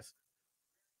Ramirez.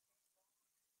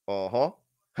 Uh-huh.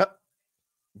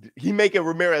 He making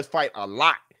Ramirez fight a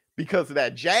lot because of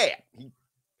that jab.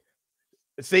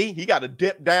 He got to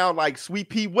dip down like Sweet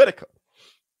Pea Whitaker.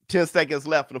 10 seconds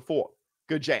left in the 4th.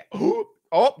 Good jab.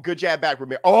 Oh, good jab back,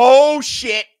 Ramirez. Oh,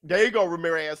 shit. There you go,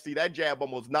 Ramirez. See, that jab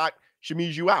almost knocked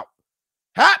Shimizu out.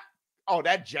 Ha! Oh,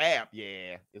 that jab.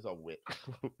 Yeah, it's over with.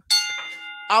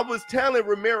 I was telling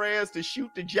Ramirez to shoot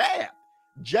the jab.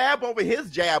 Jab over his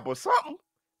jab or something.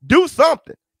 Do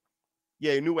something.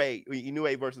 Yeah,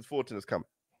 Inoue versus Fulton is coming.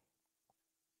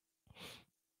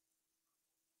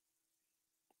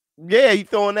 Yeah, he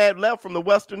throwing that left from the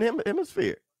Western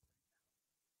Hemisphere.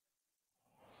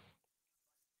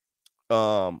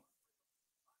 I'm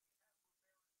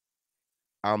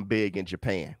big in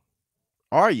Japan.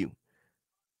 Are you?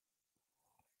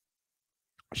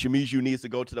 Shimizu needs to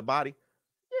go to the body.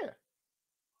 Yeah,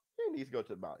 he needs to go to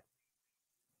the body.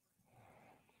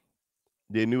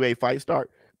 Did Inoue fight start?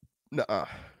 Nuh-uh.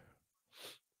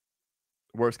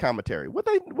 Worst commentary. What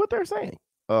they're saying?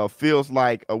 Feels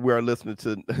like we're listening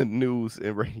to news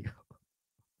and radio.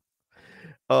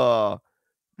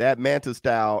 That Manta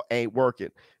style ain't working.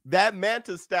 That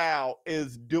Manta style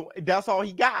is doing. That's all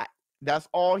he got. That's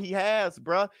all he has,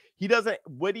 bruh. He doesn't.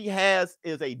 What he has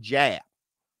is a jab.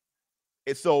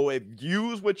 And so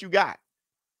use what you got.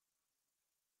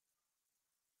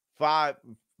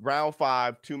 Round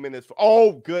 5, 2 minutes.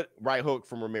 Oh, good right hook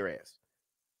from Ramirez.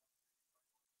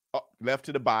 Oh, left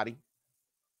to the body.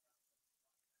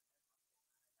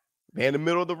 Man in the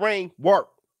middle of the ring. Work.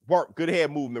 Good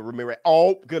head movement, Ramirez.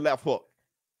 Oh, good left hook.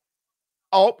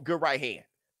 Oh, good right hand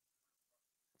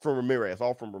from Ramirez.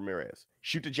 All from Ramirez.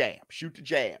 Shoot the jab.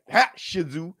 Ha!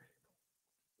 Shizu.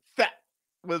 Fat.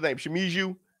 What's his name?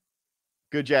 Shimizu.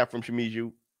 Good jab from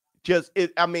Shimizu.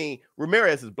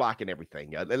 Ramirez is blocking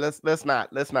everything. Let's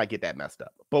not get that messed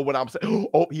up. But what I'm saying,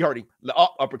 oh, he hurt him. Oh,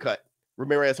 uppercut.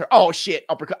 Ramirez hurt. Oh shit,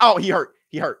 uppercut. Oh, he hurt.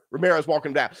 Ramirez walking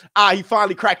him down. He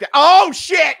finally cracked it. Oh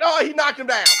shit. Oh, he knocked him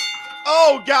down.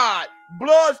 Oh God.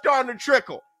 Blood starting to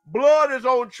trickle. Blood is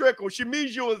on trickle.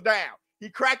 Shimizu is down. He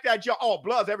cracked that jaw. Oh,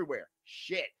 blood's everywhere.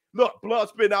 Shit. Look, blood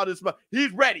spitting out his mouth.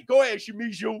 He's ready. Go ahead,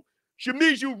 Shimizu.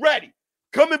 Shimizu ready.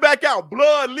 Coming back out.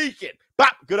 Blood leaking.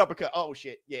 Bop. Good uppercut. Oh,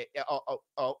 shit. Yeah.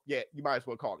 Oh, yeah. You might as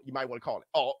well call it. You might want to call it.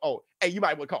 Oh. Hey, you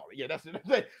might want to call it. Yeah, that's it.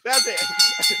 That's it.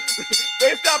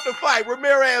 They stopped the fight.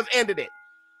 Ramirez ended it.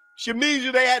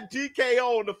 Shimizu, they had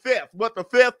TKO on the 5th. What, the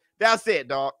 5th? That's it,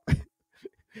 dog.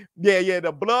 Yeah.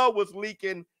 The blood was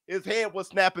leaking. His head was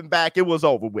snapping back. It was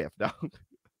over with, dog.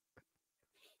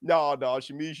 No, dog.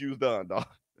 Shimizu's done, dog.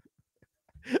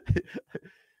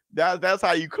 That's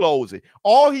how you close it.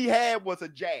 All he had was a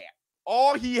jab.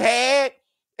 All he had,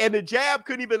 and the jab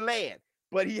couldn't even land.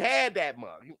 But he had that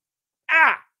mug.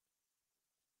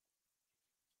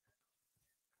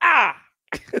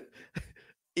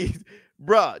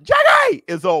 Bruh, Jackie!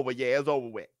 It's over. Yeah, it's over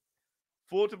with.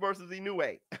 Fulton versus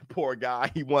Inoue. Poor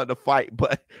guy. He wanted to fight,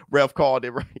 but ref called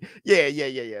it right. Yeah,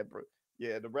 bro.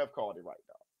 Yeah, the ref called it right,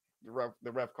 dog.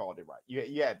 The ref called it right.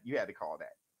 You had to call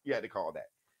that. You had to call that.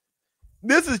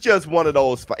 This is just one of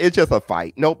those. It's just a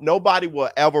fight. Nope. Nobody will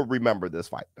ever remember this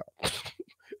fight, though.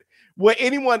 Will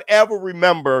anyone ever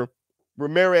remember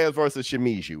Ramirez versus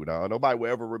Shimizu? No, nobody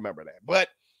will ever remember that. But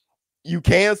you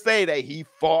can say that he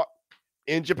fought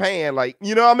in Japan, like,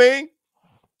 you know what I mean?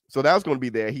 So that was going to be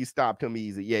there. He stopped him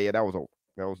easy. Yeah, that was over.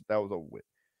 That was over with.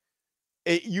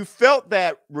 You felt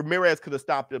that Ramirez could have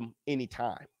stopped him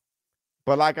anytime.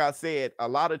 But like I said, a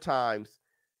lot of times,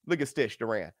 look at Stitch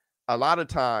Duran. A lot of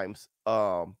times,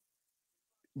 y'all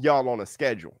on a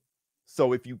schedule.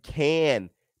 So if you can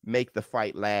make the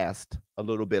fight last a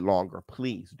little bit longer,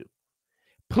 please do.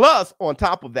 Plus, on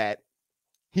top of that,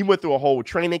 he went through a whole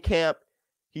training camp.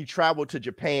 He traveled to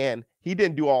Japan. He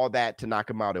didn't do all that to knock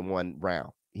him out in one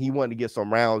round. He wanted to get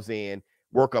some rounds in,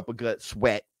 work up a good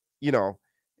sweat, you know,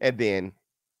 and then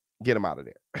get him out of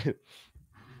there.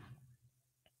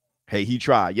 Hey, he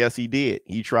tried. Yes, he did.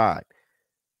 He tried.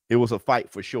 It was a fight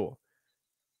for sure.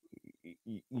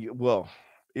 Well,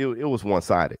 it was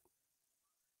one-sided.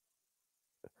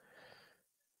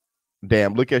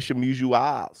 Damn, look at Shimizu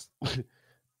eyes.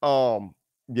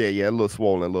 Yeah, a little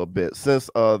swollen a little bit. Since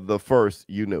the first,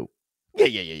 you knew.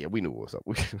 Yeah. We knew what's up.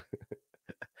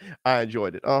 I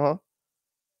enjoyed it.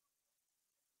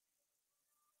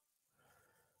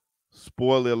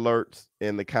 Spoiler alerts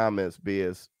in the comments,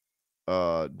 Biz.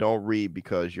 Don't read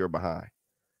because you're behind.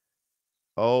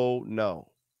 Oh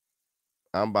no.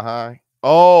 I'm behind.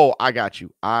 Oh, I got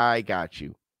you. Why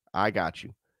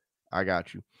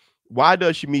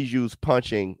does Shimizu's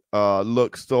punching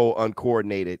look so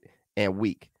uncoordinated and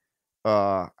weak?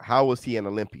 How was he an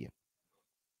Olympian?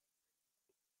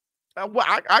 Well,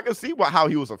 I can see how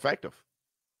he was effective.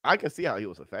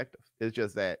 It's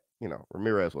just that, you know,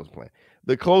 Ramirez wasn't playing.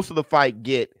 The closer the fight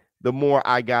get, the more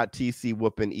I got TC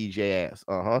whooping EJ ass.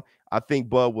 I think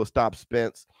Bud will stop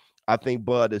Spence. I think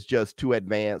Bud is just too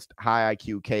advanced, high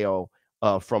IQ KO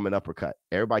from an uppercut.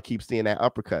 Everybody keeps seeing that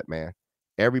uppercut, man.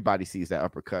 Everybody sees that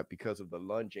uppercut because of the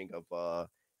lunging of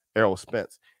Errol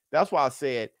Spence. That's why I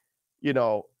said, you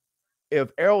know,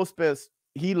 if Errol Spence,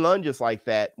 he lunges like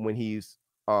that when he's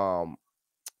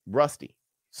rusty.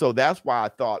 So that's why I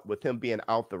thought with him being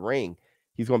out the ring,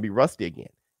 he's going to be rusty again.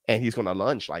 And he's going to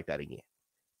lunge like that again.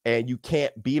 And you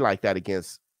can't be like that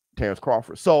against Terrence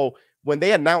Crawford. So when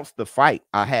they announced the fight,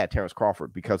 I had Terrence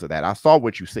Crawford because of that. I saw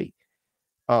what you see.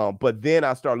 But then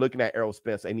I started looking at Errol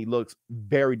Spence, and he looks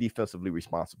very defensively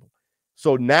responsible.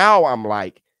 So now I'm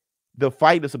like, the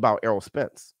fight is about Errol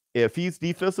Spence. If he's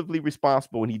defensively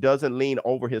responsible and he doesn't lean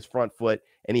over his front foot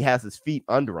and he has his feet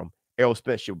under him, Errol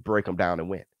Spence should break him down and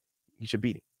win. He should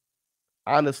beat him.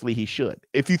 Honestly, he should.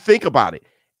 If you think about it,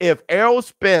 if Errol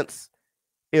Spence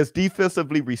is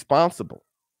defensively responsible,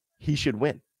 he should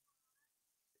win.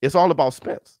 It's all about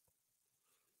Spence.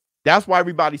 That's why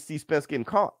everybody sees Spence getting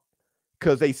caught,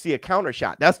 because they see a counter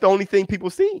shot. That's the only thing people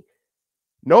see.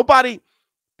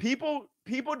 People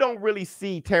don't really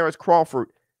see Terrence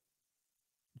Crawford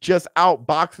just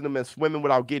outboxing him and swimming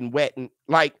without getting wet. And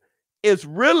like, it's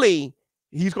really,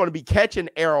 he's going to be catching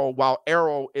Errol while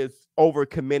Errol is over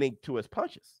committing to his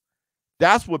punches.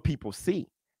 That's what people see.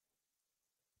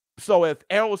 So if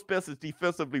Errol Spence is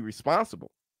defensively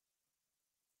responsible,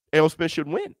 Errol Spence should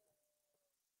win.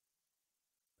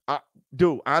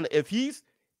 If he's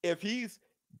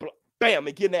bam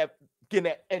and getting that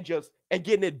and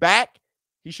getting it back,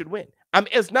 he should win. I mean,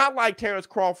 it's not like Terrence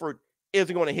Crawford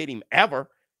isn't going to hit him ever,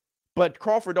 but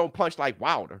Crawford don't punch like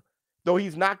Wilder. Though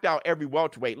he's knocked out every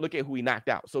welterweight. Look at who he knocked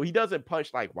out. So he doesn't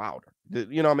punch like Wilder.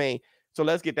 You know what I mean? So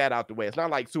let's get that out the way. It's not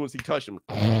like as soon as he touched him,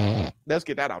 let's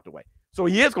get that out the way. So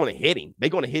he is going to hit him. They're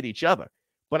going to hit each other.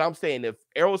 But I'm saying if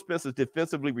Errol Spence is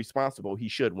defensively responsible, he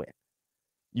should win.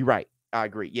 You're right. I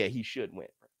agree. Yeah, he should win.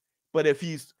 But if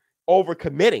he's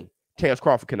overcommitting, Terrence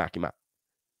Crawford can knock him out.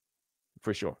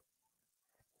 For sure.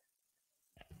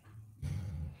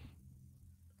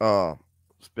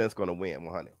 Spence going to win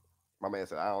 100. My man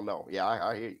said, I don't know. Yeah,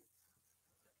 I hear you.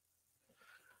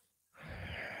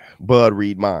 Bud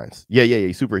read minds. Yeah,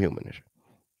 he's superhuman.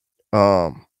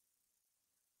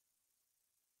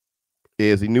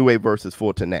 Is Inoue versus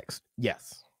Fulton next?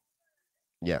 Yes.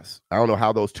 I don't know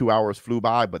how those 2 hours flew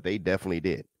by, but they definitely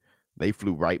did. They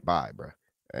flew right by, bro.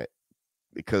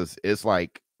 Because it's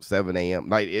like 7 a.m.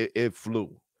 Like it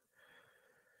flew.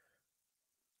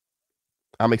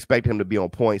 I'm expecting him to be on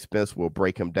point. Spence will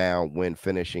break him down when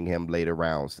finishing him later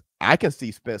rounds. I can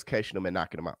see Spence catching him and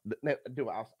knocking him out. Dude,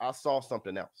 I saw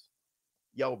something else.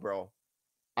 Yo, bro,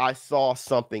 I saw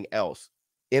something else.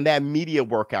 In that media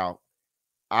workout,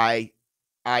 I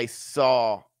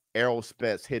saw Errol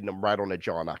Spence hitting him right on the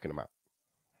jaw, knocking him out.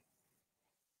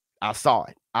 I saw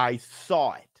it. I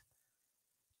saw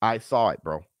it,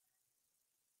 bro.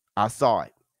 I saw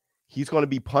it. He's going to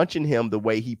be punching him the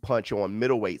way he punched on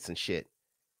middleweights and shit.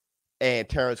 And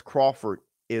Terrence Crawford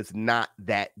is not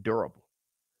that durable.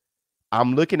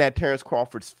 I'm looking at Terrence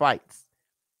Crawford's fights.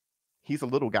 He's a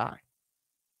little guy.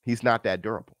 He's not that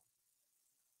durable.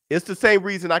 It's the same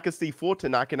reason I can see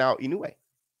Fulton knocking out Inoue.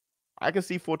 I can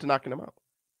see Fulton knocking him out.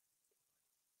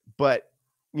 But,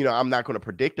 you know, I'm not going to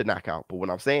predict a knockout. But what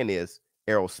I'm saying is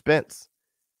Errol Spence,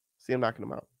 see him knocking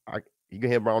him out. You can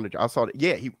hit him around the jaw. I saw that.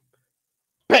 Yeah,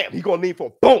 bam, he's going to lean for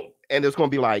a boom. And it's going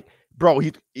to be like, bro,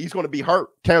 he's going to be hurt.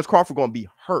 Terrence Crawford going to be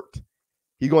hurt.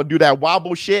 He's going to do that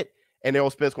wobble shit, and Errol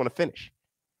Spence going to finish.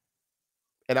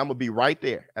 And I'm going to be right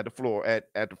there at the floor at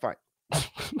the fight.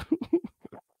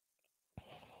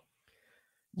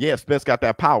 Yeah, Spence got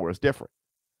that power. It's different.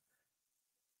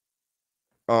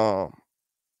 Let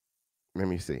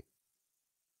me see.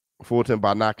 Fulton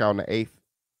by knockout in the 8th.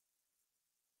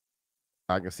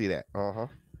 I can see that.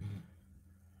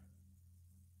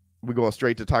 We're going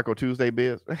straight to Taco Tuesday,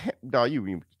 Biz. Dog,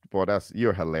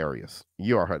 you're hilarious.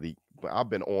 You are hilarious. I've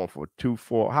been on for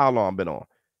how long? I've been on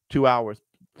 2 hours.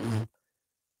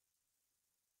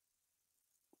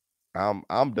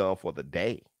 I'm done for the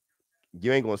day.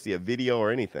 You ain't gonna see a video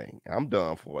or anything. I'm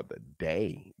done for the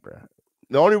day, bro.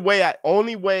 The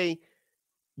only way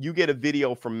you get a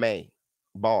video from May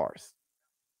bars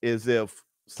is if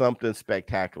something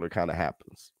spectacular kind of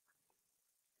happens.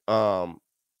 I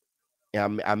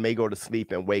may go to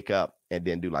sleep and wake up and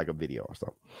then do like a video or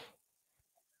something.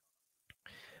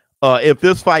 If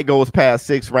this fight goes past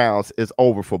 6 rounds, it's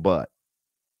over for Bud.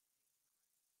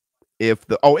 If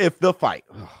the fight,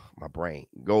 my brain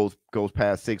goes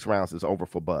past 6 rounds, it's over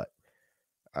for Bud.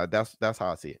 That's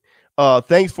how I see it.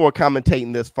 Thanks for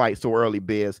commentating this fight so early,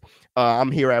 Biz.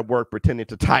 I'm here at work pretending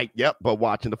to type. Yep, but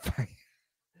watching the fight.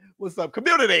 What's up,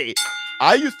 community?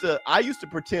 I used to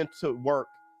pretend to work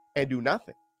and do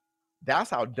nothing.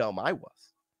 That's how dumb I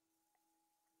was.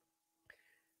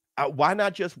 Why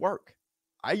not just work?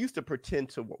 I used to pretend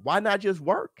to work. Why not just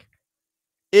work?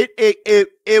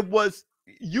 It was,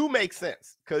 you make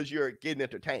sense because you're getting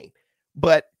entertained.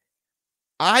 But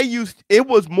it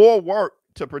was more work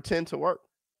to pretend to work.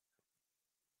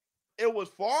 It was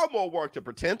far more work to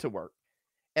pretend to work.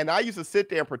 And I used to sit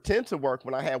there and pretend to work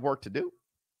when I had work to do.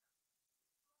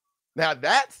 Now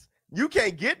you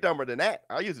can't get dumber than that.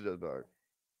 I used to just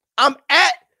I'm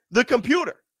at the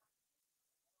computer.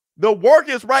 The work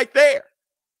is right there.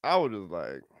 I was just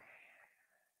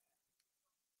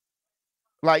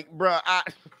bro, I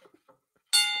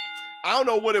don't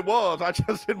know what it was. I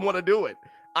just didn't want to do it.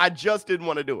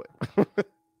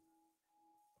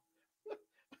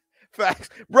 Facts.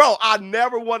 Bro, I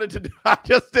never wanted to do. I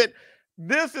just did.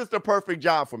 This is the perfect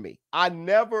job for me. I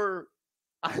never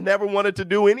wanted to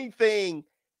do anything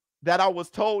that I was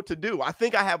told to do. I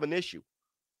think I have an issue.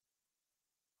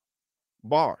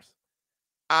 Bars.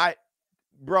 I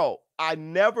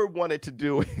never wanted to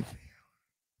do anything.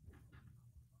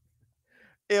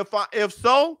 If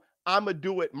so, I'm gonna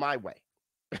do it my way.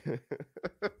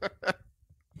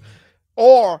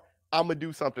 Or I'm gonna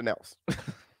do something else.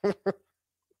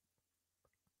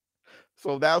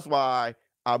 So that's why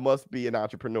I must be an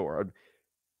entrepreneur.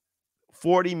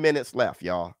 40 minutes left,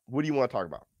 y'all. What do you want to talk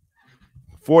about?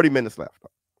 40 minutes left.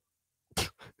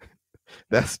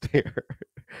 That's there.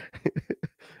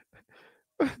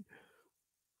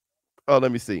 Oh,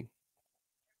 let me see.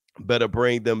 Better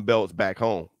bring them belts back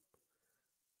home.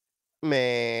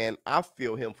 Man, I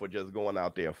feel him for just going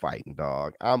out there fighting,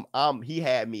 dog. He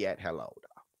had me at hello,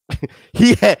 dog.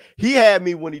 he had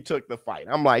me when he took the fight.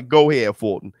 I'm like, go ahead,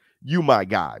 Fulton. You my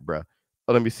guy, bro.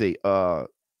 Let me see. No,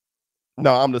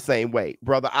 I'm the same way,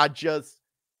 brother. I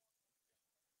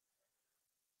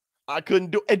couldn't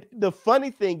do it. The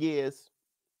funny thing is,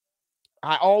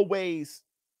 I always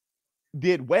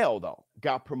did well, though.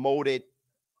 Got promoted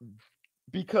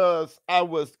because I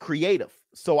was creative.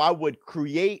 So I would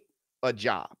create a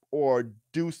job or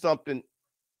do something.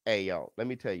 Hey, yo, let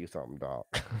me tell you something, dog.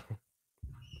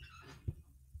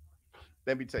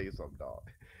 Let me tell you something, dog.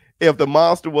 If the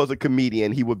monster was a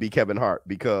comedian, he would be Kevin Hart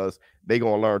because they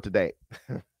gonna learn today.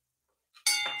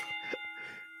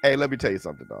 Hey, let me tell you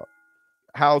something, dog.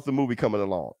 How's the movie coming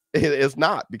along? It's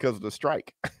not because of the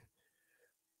strike.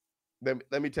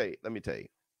 Let me tell you.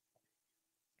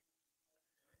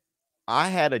 I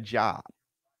had a job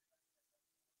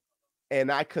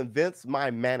and I convinced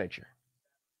my manager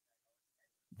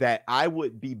that I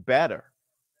would be better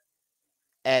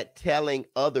at telling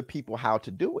other people how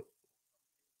to do it.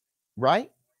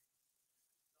 Right?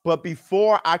 But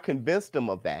before I convinced them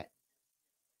of that,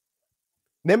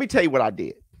 let me tell you what I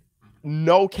did.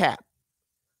 No cap.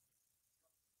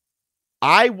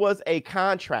 I was a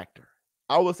contractor.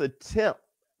 I was a temp.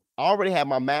 I already had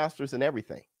my master's and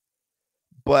everything.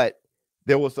 But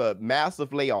there was a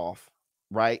massive layoff,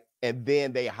 right? And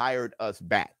then they hired us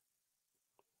back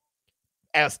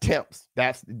as temps.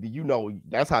 That's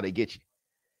how they get you.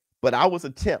 But I was a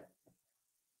temp.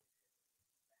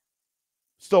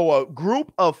 So a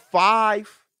group of 4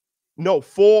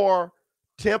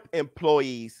 temp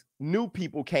employees, new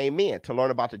people came in to learn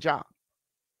about the job.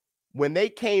 When they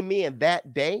came in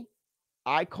that day,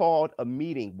 I called a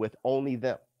meeting with only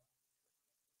them.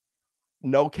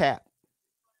 No cap.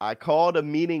 I called a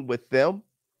meeting with them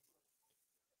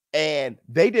and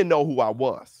they didn't know who I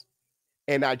was.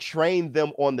 And I trained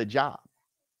them on the job.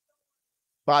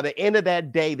 By the end of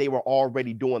that day, they were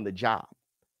already doing the job.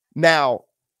 Now,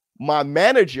 my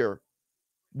manager,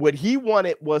 what he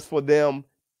wanted was for them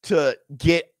to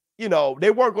get,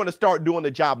 they weren't going to start doing the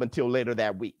job until later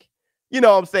that week. You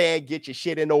know what I'm saying? Get your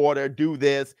shit in order, do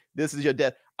this. This is your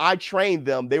death. I trained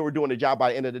them. They were doing the job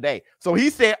by the end of the day. So he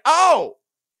said, oh,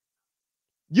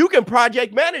 you can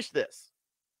project manage this.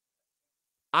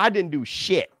 I didn't do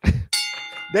shit.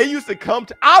 They used to come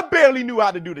to, I barely knew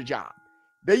how to do the job.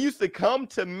 They used to come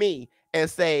to me and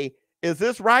say, is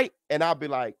this right? And I'll be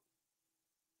like,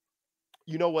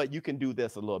 you know what? You can do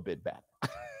this a little bit better.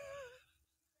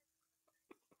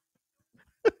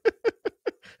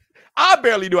 I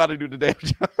barely knew how to do the damn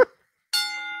job.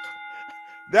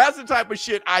 That's the type of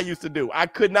shit I used to do. I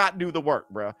could not do the work,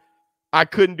 bro. I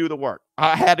couldn't do the work.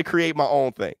 I had to create my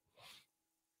own thing.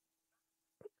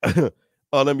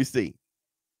 Let me see.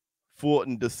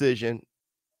 Fulton decision.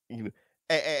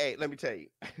 Hey, let me tell you.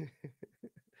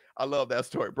 I love that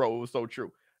story, bro. It was so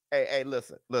true. Hey,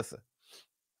 listen.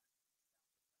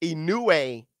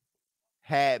 Inoue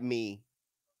had me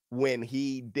when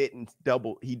he didn't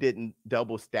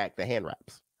double stack the hand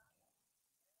wraps.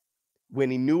 When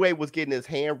Inoue was getting his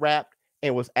hand wrapped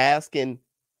and was asking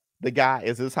the guy,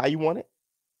 is this how you want it?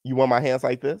 You want my hands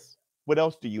like this? What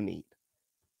else do you need?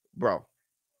 Bro,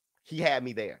 he had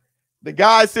me there. The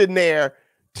guy sitting there,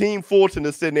 Team Fulton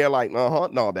is sitting there like,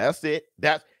 no, that's it.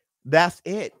 That's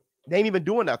it. They ain't even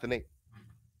doing nothing.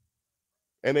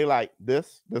 And they like,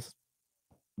 this is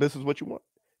what you want.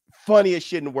 Funniest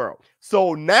shit in the world.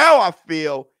 So now I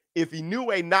feel if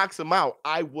Inoue knocks him out,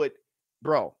 I would,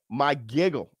 bro, my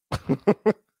giggle.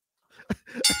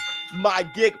 My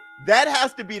giggle. That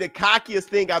has to be the cockiest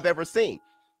thing I've ever seen.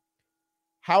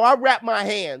 How I wrap my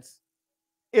hands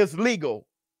is legal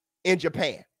in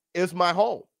Japan. It's my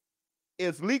home.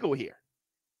 It's legal here.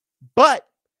 But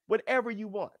whatever you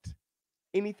want,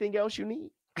 anything else you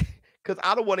need, because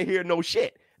I don't want to hear no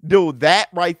shit. Dude, that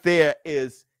right there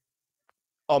is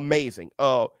amazing.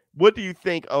 What do you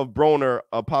think of Broner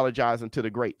apologizing to the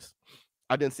greats?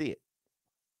 I didn't see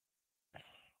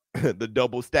it. The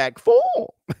double stack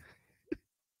 4.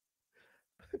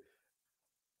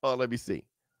 Let me see.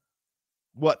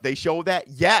 What, they showed that?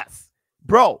 Yes.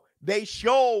 Bro, they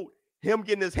showed him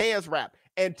getting his hands wrapped.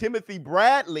 And Timothy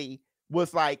Bradley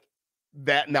was like,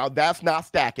 that now that's not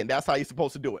stacking. That's how you're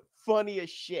supposed to do it. Funny as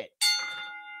shit.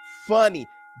 Funny.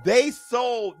 They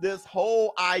sold this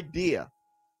whole idea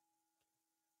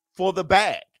for the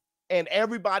bag, and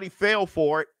everybody fell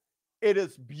for it. It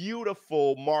is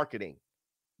beautiful marketing,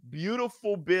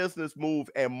 beautiful business move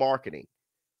and marketing.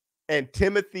 And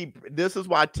this is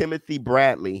why Timothy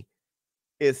Bradley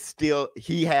is still,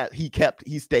 he has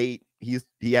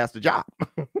the job.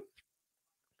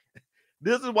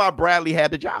 This is why Bradley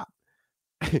had the job.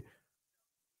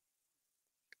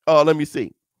 Let me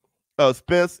see.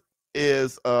 Spence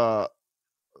is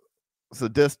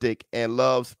sadistic and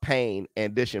loves pain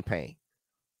and dishing pain.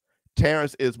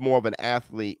 Terrence is more of an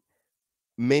athlete.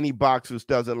 Many boxers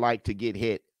doesn't like to get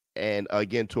hit and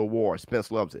get into a war.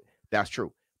 Spence loves it. That's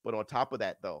true. But on top of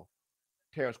that, though,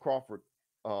 Terrence Crawford,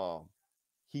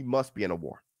 he must be in a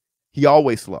war. He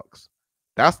always slugs.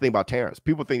 That's the thing about Terrence.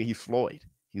 People think he's Floyd.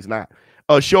 He's not.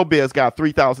 ShowBizz got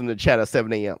 3,000 in the chat at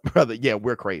 7 a.m. Brother, yeah,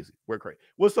 we're crazy. We're crazy.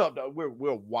 What's up, though?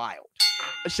 We're wild.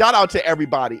 Shout out to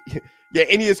everybody. Yeah,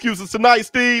 any excuses tonight,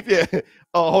 Steve? Yeah.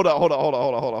 Hold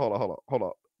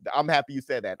on. I'm happy you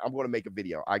said that. I'm going to make a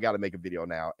video. I got to make a video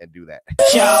now and do that.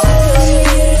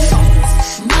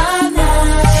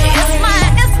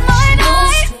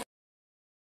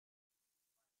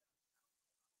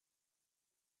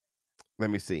 Let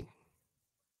me see.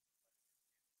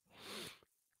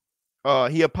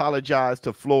 He apologized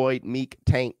to Floyd, Meek,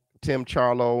 Tank, Tim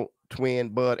Charlo, Twin,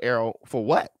 Bud, Arrow for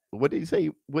what? What did he say?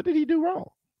 What did he do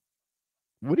wrong?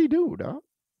 What did he do, dog?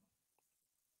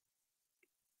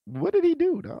 What did he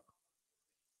do, dog?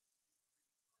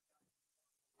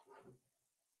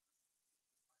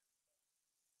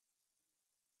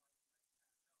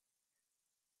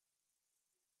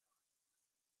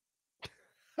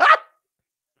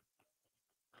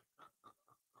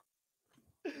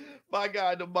 My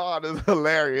guy, the mod is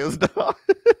hilarious, dog.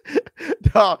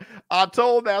 Dog, I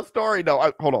told that story though.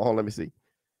 Hold on, let me see.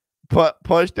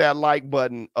 Punch that like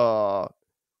button.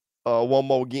 One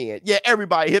more again. Yeah,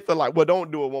 everybody hit the like. Well,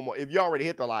 don't do it one more. If you already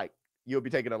hit the like, you'll be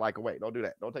taking the like away. Don't do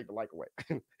that. Don't take the like away.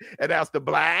 And that's the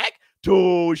Black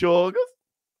Two Sugars.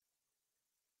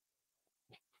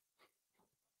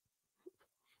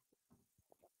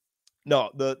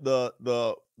 No,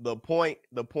 the point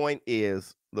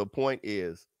is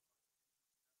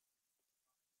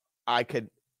I can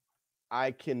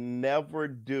never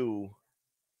do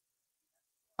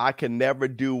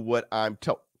what I'm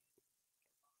told.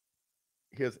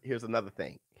 Here's another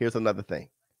thing. Do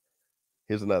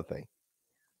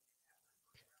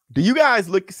you guys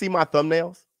see my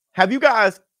thumbnails? Have you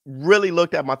guys really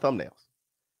looked at my thumbnails?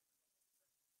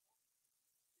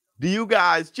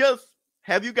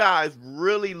 Have you guys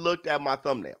really looked at my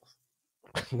thumbnails?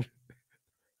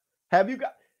 Have you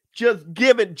guys just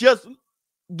given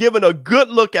a good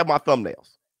look at my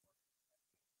thumbnails?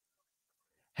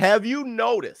 Have you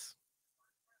noticed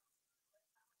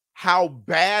how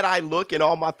bad I look in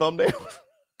all my thumbnails?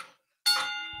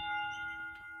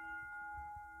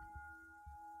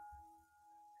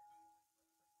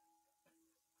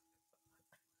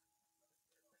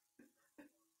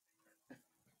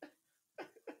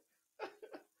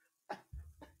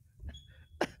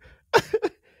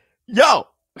 Yo,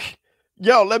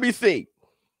 let me see.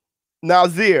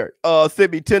 Nazir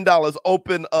sent me $10.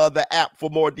 Open the app for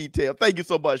more detail. Thank you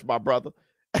so much, my brother.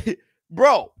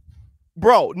 bro,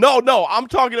 no, I'm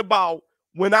talking about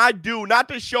when I do not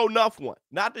the show enough one,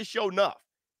 not the show enough,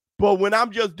 but when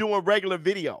I'm just doing regular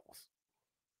videos.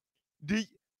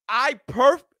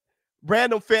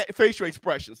 Random facial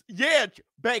expressions. Yeah,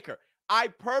 Baker. I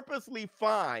purposely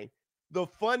find the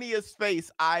funniest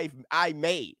face I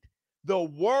made. The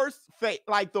worst face,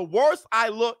 like the worse I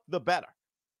look, the better.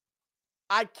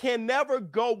 I can never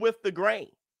go with the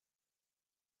grain.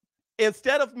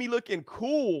 Instead of me looking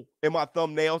cool in my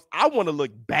thumbnails, I want to look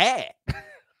bad.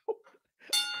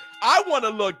 I want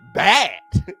to look bad.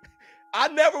 I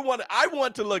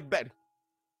want to look bad.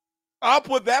 I'll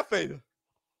put that face.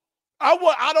 I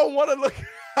don't want to look.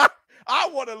 I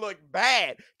want to look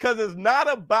bad because it's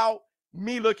not about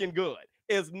me looking good.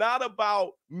 It's not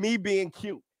about me being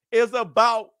cute. It's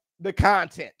about the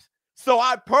content. So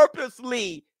I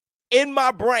purposely, in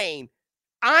my brain,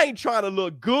 I ain't trying to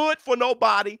look good for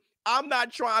nobody. I'm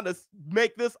not trying to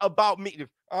make this about me.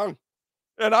 And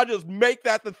I just make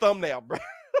that the thumbnail, bro.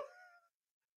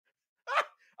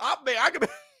 I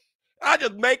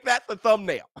just make that the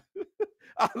thumbnail.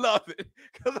 I love it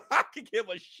because I can give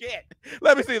a shit.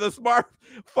 Let me see. The smart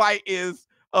fight is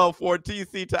for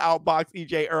TC to outbox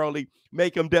EJ early,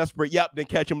 make him desperate. Yep, then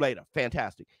catch him later.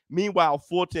 Fantastic. Meanwhile,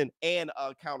 Fulton and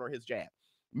counter his jab.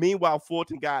 Meanwhile,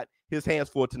 Fulton got his hands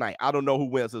full tonight. I don't know who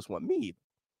wins this one. Me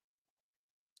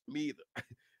either.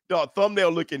 The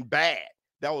thumbnail looking bad.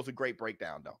 That was a great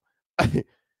breakdown, though.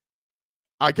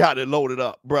 I got it loaded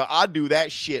up, bro. I do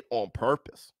that shit on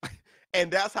purpose.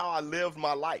 And that's how I live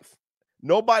my life.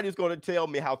 Nobody's going to tell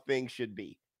me how things should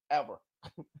be. Ever.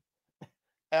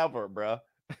 Ever, bro.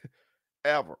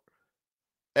 Ever.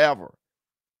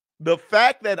 The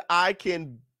fact that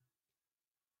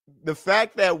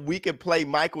we can play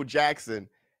Michael Jackson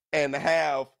and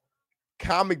have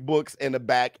comic books in the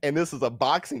back, and this is a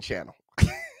boxing channel.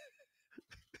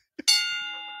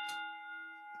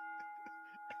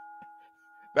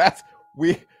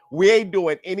 We ain't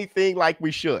doing anything like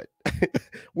we should.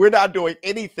 We're not doing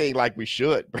anything like we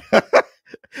should.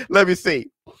 Let me see.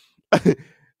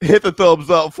 Hit the thumbs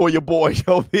up for your boy,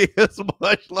 ShowBizz.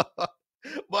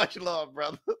 Much love,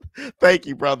 brother. Thank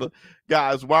you, brother.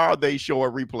 Guys, why are they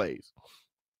showing replays?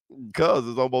 Because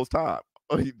it's almost time.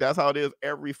 That's how it is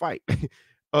every fight.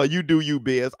 You do you,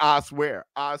 Biz. I swear,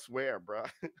 bro.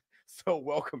 So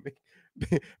welcome.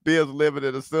 Biz living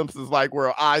in the Simpsons like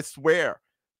world. I swear.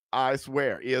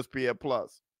 ESPN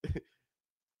Plus.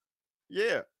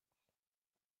 Yeah.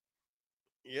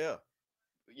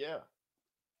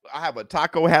 I have a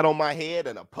taco hat on my head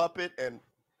and a puppet, and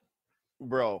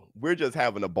bro, we're just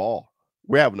having a ball.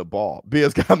 We're having a ball.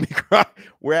 Biz got me crying.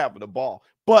 We're having a ball.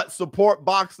 But support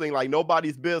boxing like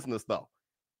nobody's business, though.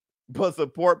 But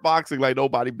support boxing like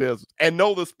nobody's business. And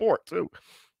know the sport, too.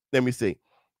 Let me see.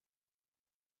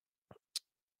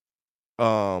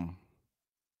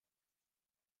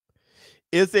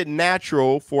 Is it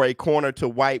natural for a corner to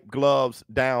wipe gloves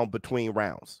down between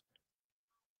rounds?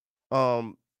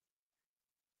 Yeah.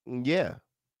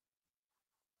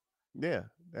 Yeah,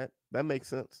 that makes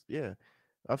sense. Yeah.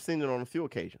 I've seen it on a few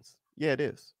occasions. Yeah, it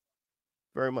is.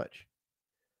 Very much.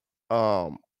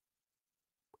 Do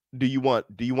you want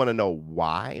to know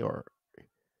why, or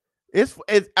it's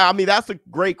I mean, that's a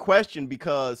great question,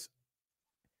 because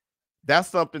that's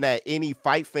something that any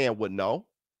fight fan would know,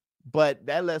 but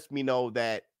that lets me know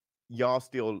that y'all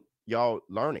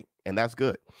learning, and that's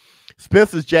good.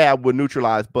 Spencer's jab would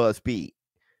neutralize Bud's speed.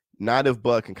 Not if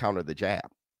Bud can counter the jab.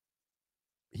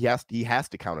 He has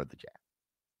to counter the jab.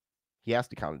 He has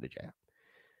to counter the jab.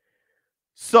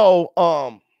 So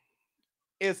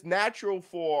it's natural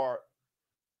for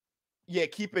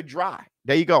keep it dry.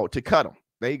 There you go, to cut them.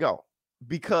 There you go.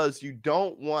 Because you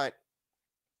don't want,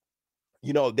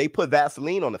 they put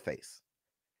Vaseline on the face.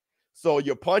 So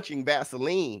you're punching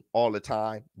Vaseline all the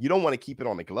time. You don't want to keep it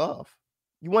on the glove.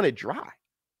 You want it dry.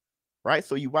 Right?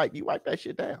 So you wipe that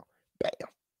shit down. Bam.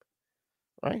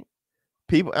 Right?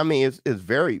 People, I mean, it's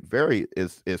very, very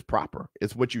is proper.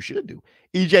 It's what you should do.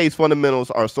 EJ's fundamentals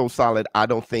are so solid. I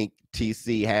don't think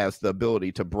TC has the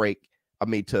ability to break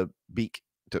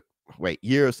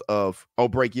years of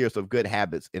good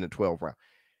habits in a 12 round.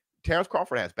 Terrence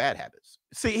Crawford has bad habits.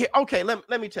 See, okay,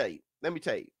 let me tell you.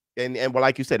 And well,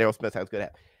 like you said, Errol Spence has good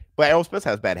habits, but Errol Spence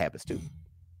has bad habits too.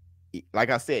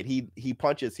 Like I said, he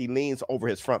punches, he leans over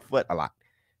his front foot a lot.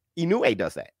 Inoue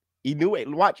does that.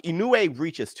 Inoue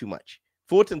reaches too much.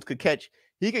 Fulton could catch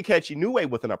Inoue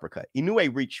with an uppercut.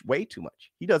 Inoue reached way too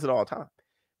much. He does it all the time.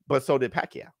 But so did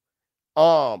Pacquiao.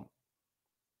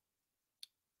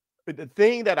 But the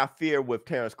thing that I fear with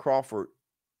Terrence Crawford,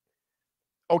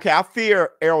 I fear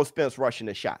Errol Spence rushing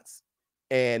his shots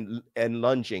and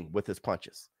lunging with his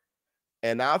punches.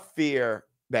 And I fear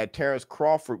that Terrence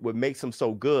Crawford, what makes him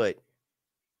so good,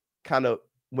 kind of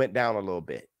went down a little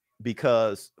bit,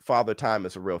 because Father Time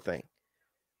is a real thing.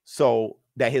 So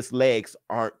that his legs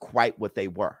aren't quite what they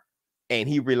were. And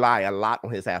he relied a lot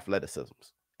on his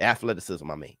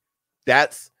athleticism, I mean.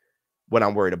 That's what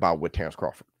I'm worried about with Terrence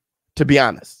Crawford, to be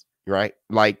honest, right?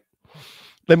 Like,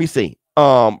 let me see.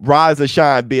 Rise and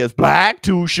Shine, Biz Black,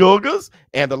 2 sugars,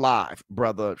 and Alive,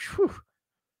 brother. Whew.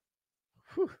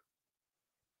 Whew.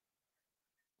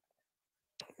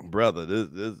 Brother, this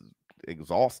is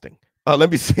exhausting. Let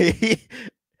me see.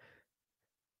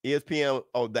 ESPN,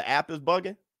 the app is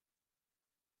bugging?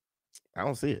 I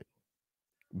don't see it.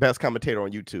 Best commentator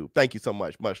on YouTube. Thank you so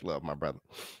much. Much love, my brother.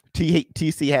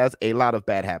 TC has a lot of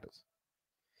bad habits.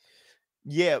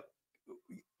 Yeah.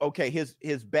 Okay,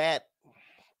 his bad.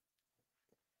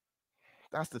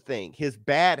 That's the thing. His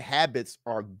bad habits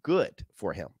are good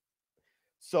for him.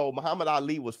 So Muhammad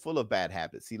Ali was full of bad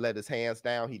habits. He let his hands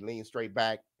down. He leaned straight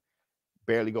back,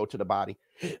 barely go to the body.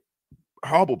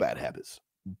 Horrible bad habits.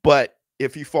 But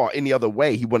if he fought any other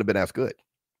way, he wouldn't have been as good.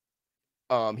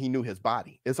 He knew his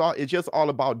body. It's just all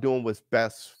about doing what's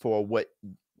best for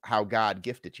how God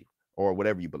gifted you, or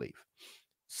whatever you believe.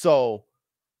 So,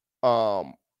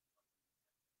 Roy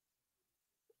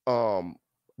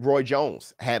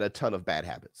Jones had a ton of bad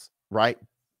habits, right?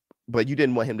 But you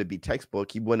didn't want him to be textbook.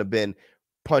 He wouldn't have been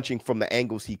punching from the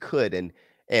angles he could and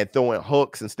throwing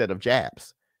hooks instead of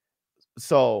jabs.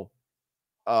 So,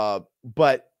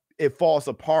 but it falls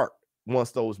apart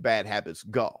once those bad habits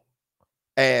go.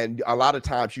 And a lot of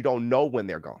times you don't know when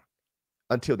they're gone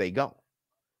until they go.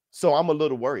 So I'm a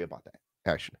little worried about that,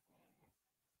 actually.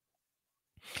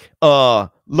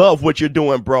 Love what you're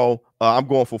doing, bro. I'm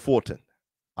going for Fulton.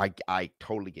 I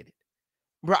totally get it.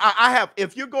 Bro, I have,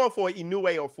 if you're going for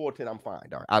Inoue or Fulton, I'm fine.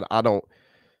 I don't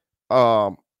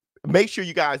make sure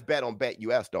you guys bet on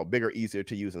BetUS though. Bigger, easier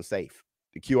to use, and safe.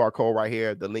 The QR code right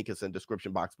here, the link is in the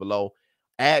description box below.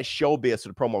 Add ShowBizz to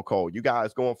the promo code. You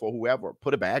guys going for whoever,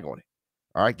 put a bag on it.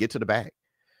 All right, get to the bag.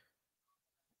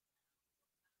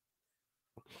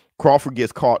 Crawford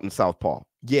gets caught in southpaw.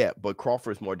 Yeah, but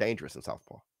Crawford is more dangerous in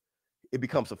southpaw. It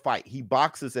becomes a fight. He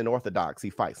boxes in orthodox. He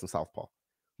fights in southpaw.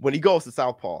 When he goes to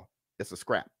southpaw, it's a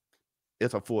scrap.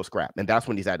 It's a full scrap, and that's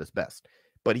when he's at his best.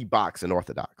 But he boxes in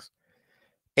orthodox,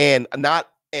 and not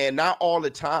all the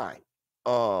time.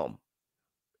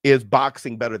 Is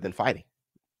boxing better than fighting?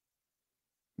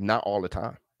 Not all the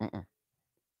time.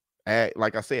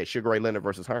 Like I said, Sugar Ray Leonard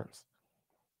versus Hearns.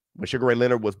 When Sugar Ray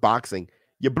Leonard was boxing,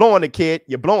 you're blowing it, kid.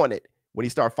 You're blowing it. When he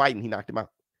started fighting, he knocked him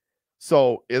out.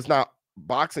 So it's not,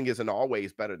 boxing isn't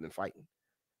always better than fighting.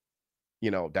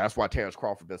 You know, that's why Terrence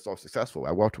Crawford been so successful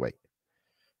at welterweight.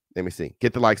 Let me see.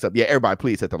 Get the likes up. Yeah, everybody,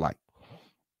 please hit the like.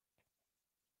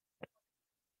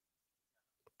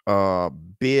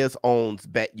 Biz owns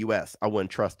BETUS. I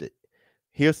wouldn't trust it.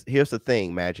 Here's the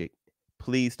thing, Magic.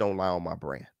 Please don't lie on my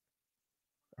brand.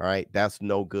 All right, that's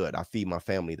no good. I feed my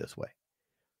family this way.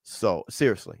 So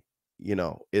seriously, you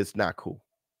know, it's not cool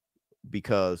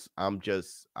because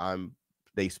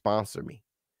they sponsor me.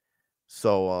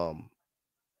 So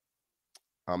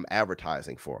I'm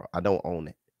advertising for it. I don't own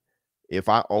it. If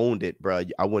I owned it, bro,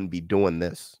 I wouldn't be doing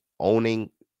this.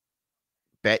 Owning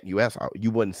BETUS,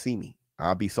 you wouldn't see me.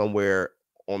 I'll be somewhere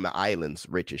on the islands,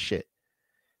 rich as shit.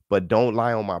 But don't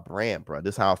lie on my brand, bro.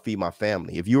 This is how I feed my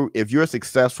family. If you're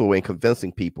successful in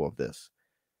convincing people of this,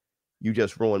 you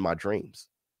just ruin my dreams.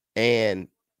 And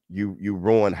you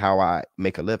ruin how I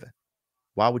make a living.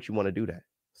 Why would you want to do that?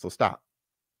 So stop.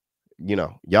 You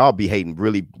know, y'all be hating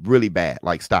really, really bad.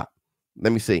 Like, stop.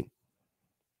 Let me see.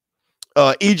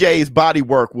 EJ's body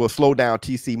work will slow down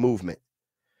TC movement,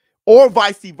 or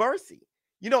vice versa.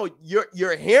 You know,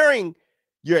 you're hearing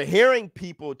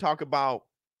people talk about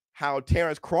how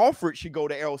Terrence Crawford should go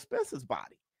to Errol Spence's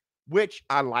body, which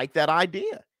I like that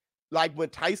idea. Like when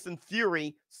Tyson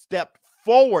Fury stepped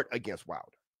forward against Wilder,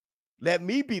 let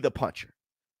me be the puncher.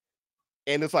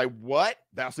 And it's like, what?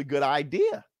 That's a good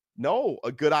idea. No,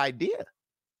 a good idea.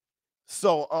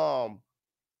 So,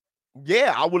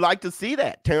 yeah, I would like to see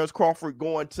that. Terrence Crawford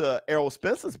going to Errol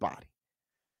Spence's body.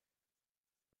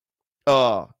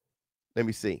 Let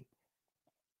me see.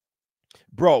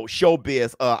 Bro,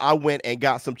 ShowBizz, I went and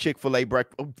got some Chick-fil-A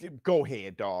breakfast. Oh, go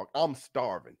ahead, dog. I'm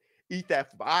starving. Eat that.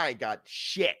 I ain't got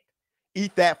shit.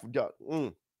 Eat that for dog.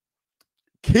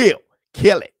 Kill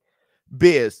it.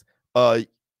 Biz,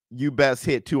 you best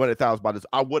hit 200,000 by this.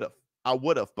 I would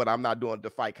have, but I'm not doing the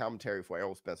fight commentary for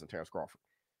Errol Spence and Terrence Crawford.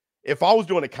 If I was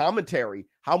doing a commentary,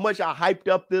 how much I hyped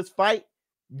up this fight,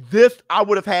 I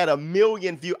would have had 1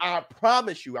 million views. I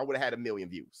promise you, I would have had 1 million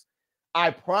views. I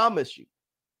promise you.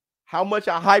 How much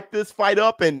I hyped this fight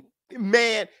up, and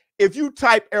man, if you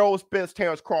type Errol Spence,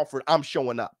 Terrence Crawford, I'm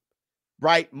showing up,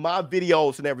 right? My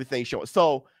videos and everything showing.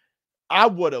 So I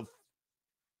would have,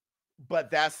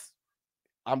 but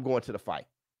I'm going to the fight.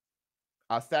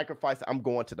 I sacrificed. I'm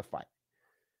going to the fight.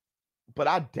 But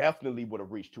I definitely would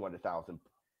have reached 200,000.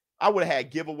 I would have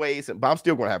had giveaways, but I'm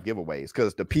still going to have giveaways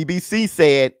because the PBC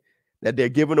said that they're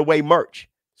giving away merch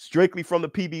strictly from the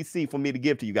PBC for me to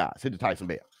give to you guys. Hit the Tyson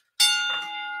bell.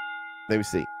 Let me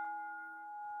see.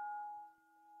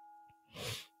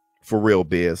 For real,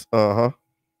 Biz.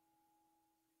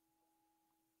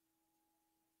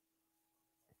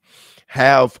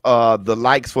 Have the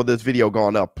likes for this video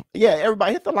gone up? Yeah,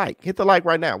 everybody hit the like. Hit the like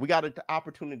right now. We got an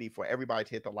opportunity for everybody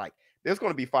to hit the like. There's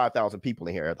going to be 5,000 people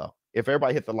in here, though. If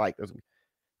everybody hit the like,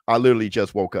 I literally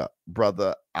just woke up.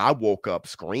 Brother, I woke up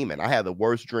screaming. I had the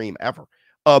worst dream ever.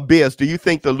 Biz, do you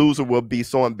think the loser will be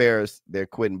so embarrassed they're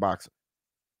quitting boxing?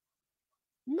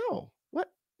 No.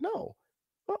 What? No.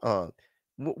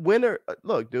 Winner.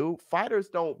 Look, dude, fighters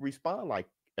don't respond like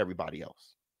everybody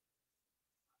else.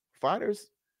 Fighters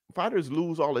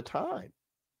lose all the time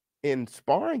in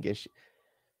sparring and shit.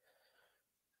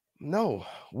 No,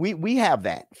 we have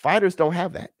that. Fighters don't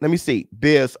have that. Let me see.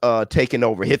 Biz taking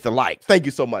over. Hit the like. Thank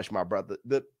you so much, my brother.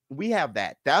 We have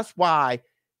that. That's why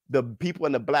the people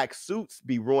in the black suits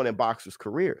be ruining boxers'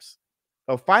 careers.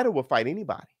 A fighter will fight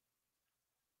anybody.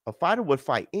 A fighter would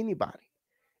fight anybody.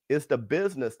 It's the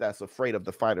business that's afraid of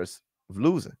the fighters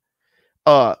losing.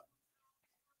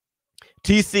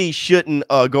 TC shouldn't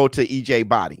go to EJ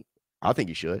body. I think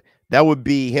he should. That would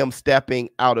be him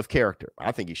stepping out of character.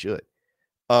 I think he should.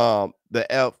 Was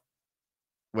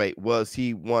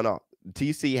he one off?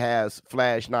 TC has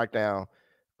flash knockdown,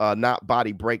 not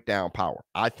body breakdown power.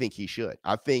 I think he should.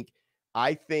 I think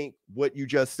what you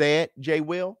just said, Jay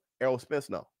Will, Errol Spence,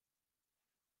 no.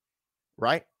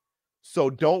 Right?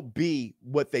 So don't be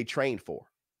what they trained for.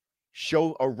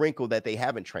 Show a wrinkle that they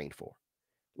haven't trained for.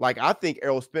 Like, I think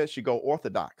Errol Spence should go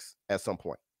orthodox at some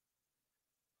point.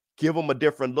 Give them a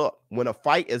different look. When a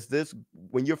fight is this,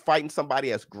 when you're fighting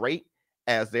somebody as great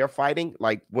as they're fighting,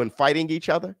 like when fighting each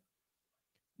other,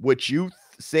 what you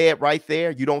said right there,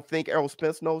 you don't think Errol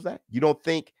Spence knows that? You don't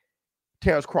think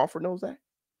Terrence Crawford knows that?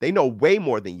 They know way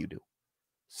more than you do.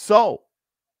 So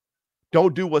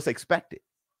don't do what's expected.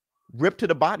 Rip to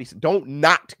the body. Don't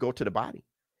not go to the body.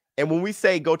 And when we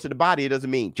say go to the body, it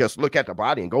doesn't mean just look at the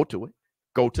body and go to it.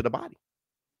 Go to the body.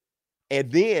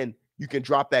 And then you can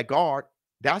drop that guard.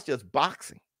 That's just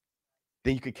boxing.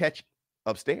 Then you can catch it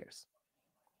upstairs.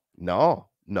 No.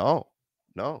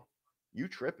 You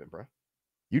tripping, bro.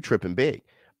 You tripping big.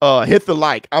 Hit the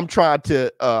like. I'm trying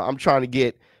to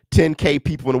get 10K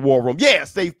people in the war room. Yeah,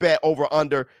 safe bet over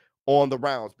under on the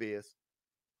rounds, Biz.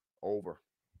 Over.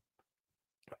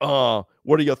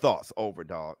 What are your thoughts? Over,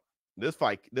 dog. This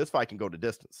fight can go the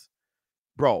distance.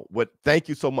 Bro, thank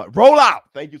you so much. Roll out.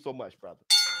 Thank you so much, brother.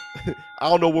 I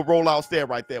don't know what rollouts there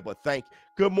right there, but thank you.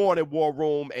 Good morning, War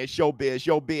Room and ShowBizz.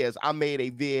 Yo, Biz, I made a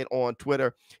vid on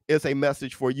Twitter. It's a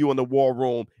message for you in the War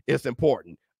Room. It's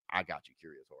important. I got you,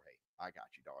 Curious Jorge. I got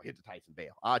you, dog. Hit the Tyson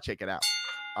Bell. I'll check it out.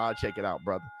 I'll check it out,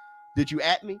 brother. Did you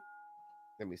at me?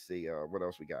 Let me see. What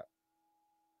else we got?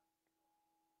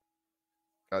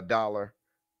 $1.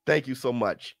 Thank you so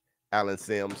much, Alan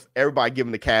Sims. Everybody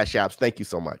giving the cash apps. Thank you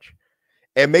so much.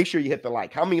 And make sure you hit the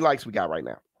like. How many likes we got right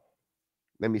now?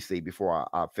 Let me see before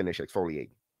I finish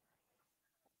exfoliating.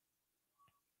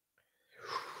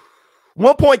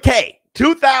 1.K.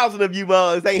 2,000 of you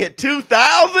mugs ain't hit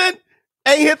 2,000.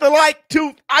 Ain't hit the like.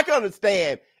 I can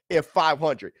understand if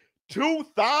 500.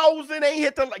 2,000 ain't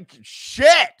hit the like.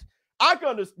 Shit. I can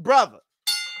understand, brother.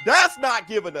 That's not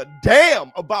giving a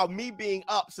damn about me being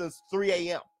up since 3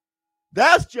 a.m.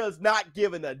 That's just not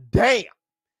giving a damn.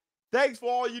 Thanks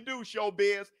for all you do,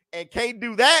 ShowBizz. And can't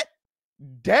do that?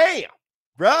 Damn.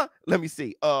 Bruh, let me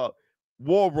see.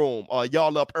 War Room,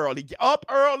 y'all up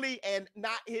early and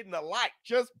not hitting a like.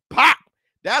 Just pop.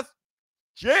 That's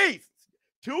Jesus.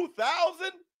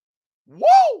 2,000.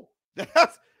 Whoa.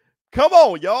 That's come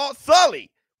on, y'all.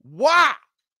 Sully. Wow.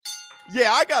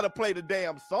 Yeah, I gotta play the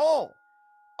damn song.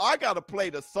 I gotta play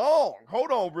the song.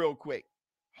 Hold on, real quick.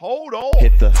 Hold on.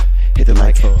 Hit the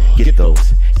like, get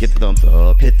those, get the thumbs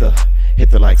up. Hit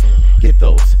the like, get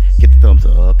those, get the thumbs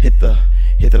up. Hit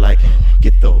the like,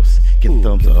 get those, get the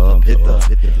thumbs up. Hit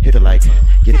the like,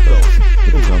 get those,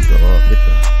 get the thumbs up.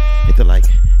 Hit the like,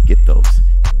 get those.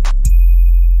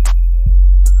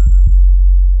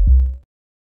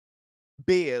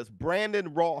 Biz,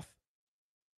 Brandon Roth,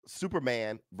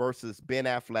 Superman versus Ben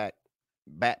Affleck,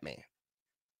 Batman.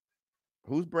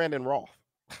 Who's Brandon Roth?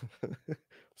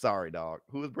 Sorry, dog.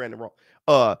 Who is Brandon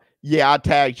Roth? Yeah, I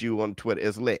tagged you on Twitter.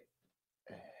 It's lit.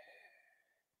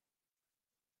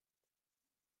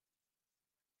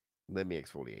 Let me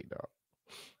exfoliate, dog.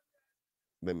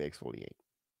 Let me exfoliate.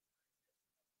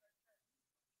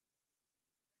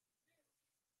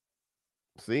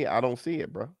 See, I don't see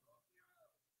it, bro.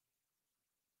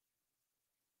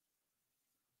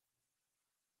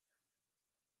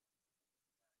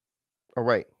 All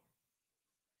right.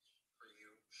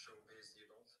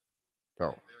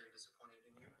 Oh.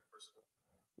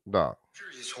 Dog.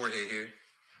 Curious Jorge here.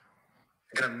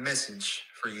 I got a message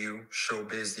for you,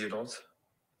 ShowBizz the Adult.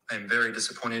 I am very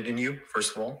disappointed in you,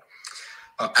 first of all.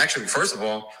 Actually, first of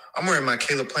all, I'm wearing my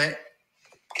Caleb Plant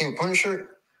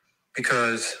shirt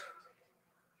because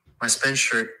my Spence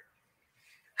shirt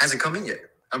hasn't come in yet.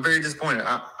 I'm very disappointed.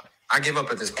 I give up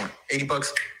at this point.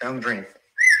 $80 down the drain.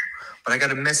 But I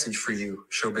got a message for you,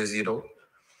 ShowBizz the Adult.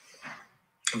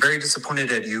 I'm very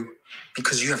disappointed at you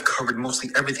because you have covered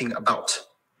mostly everything about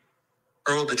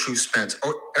Earl the True Spence,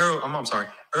 or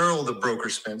Earl the Broker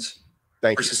Spence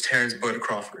versus Terrence Bud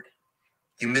Crawford.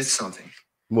 You missed something.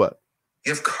 What?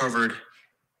 You have covered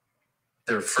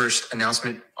their first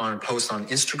announcement on post on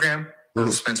Instagram.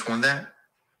 Earl Spence won that.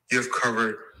 You have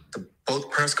covered both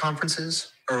press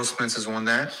conferences. Earl Spence has won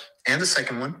that. And the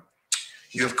second one.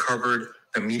 You have covered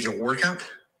the media workout.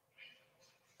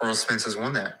 Earl Spence has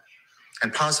won that.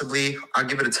 And possibly, I'll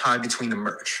give it a tie between the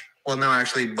merch. Well, no,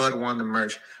 actually, Bud won the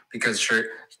merch because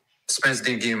Spence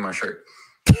didn't give me my shirt.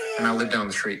 And I live down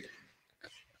the street.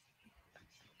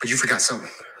 But you forgot something.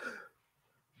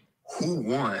 Who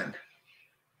won?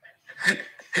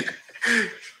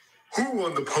 Who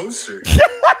won the poster?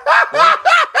 Well,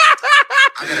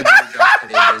 I gotta do a job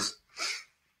today, Liz.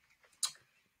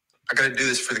 I gotta do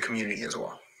this for the community as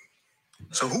well.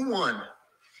 So who won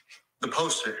the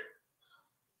poster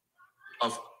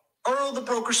of Earl the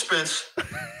Broker Spence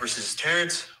versus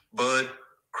Terrence Bud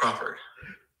Crawford?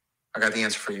 I got the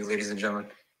answer for you, ladies and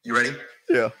gentlemen. You ready?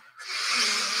 Yeah.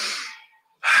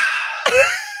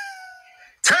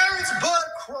 Terrence Bud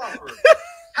Crawford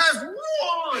has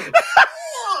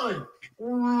won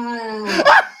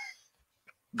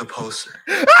the poster.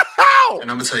 How? And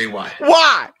I'm gonna tell you why.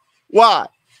 Why?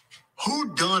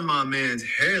 Who done my man's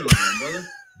hairline, brother?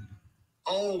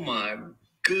 Oh my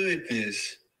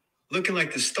goodness. Looking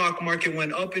like the stock market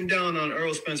went up and down on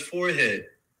Earl Spence's forehead.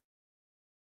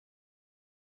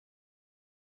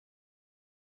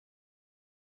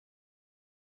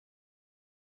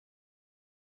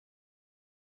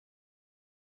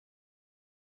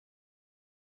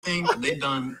 They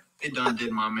done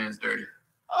did my man's dirty.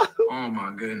 Oh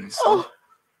my goodness. Oh.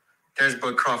 There's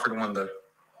Bud Crawford won the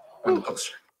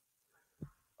poster.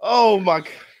 Oh my.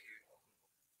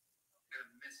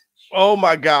 Oh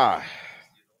my God.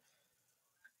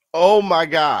 Oh my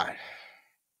God.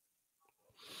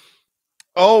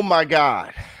 Oh my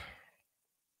God.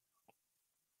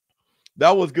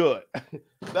 That was good.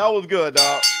 That was good,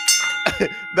 dog.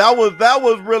 that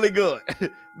was really good.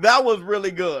 That was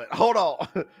really good. Hold on.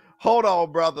 Hold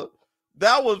on, brother.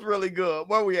 That was really good.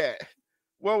 Where we at?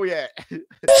 Where we at?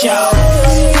 It's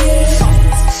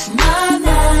my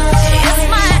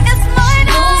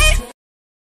night.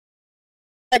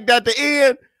 At the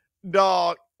end,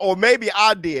 dog, or maybe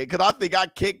I did, because I think I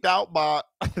kicked out my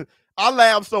I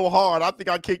laughed so hard, I think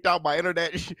I kicked out my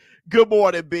internet. Good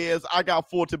morning, Biz. I got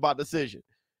Fulton by decision.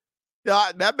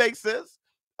 That makes sense.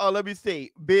 Let me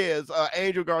see. Biz,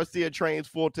 Angel Garcia trains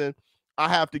Fulton. I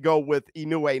have to go with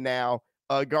Inoue now.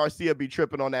 Garcia be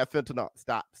tripping on that fentanyl.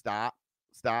 Stop.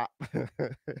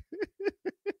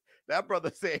 That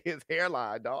brother said his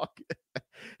hairline, dog.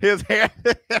 His hair.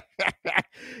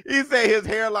 He said his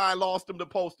hairline lost him the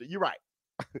poster. You're right.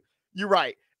 You're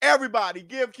right. Everybody,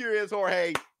 give Curious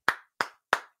Jorge.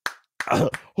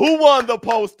 Who won the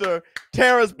poster?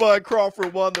 Terrence Bud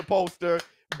Crawford won the poster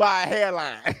by a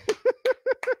hairline.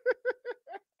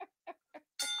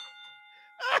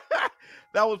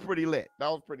 That was pretty lit. That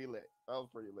was pretty lit.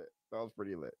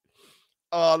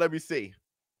 Let me see.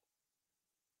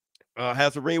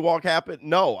 Has a ring walk happened?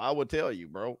 No, I will tell you,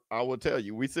 bro. I will tell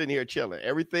you. We sitting here chilling.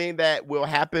 Everything that will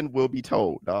happen will be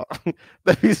told, dog.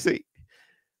 Let me see.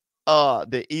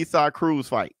 The Eastside Cruz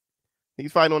fight.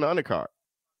 He's fighting on the undercard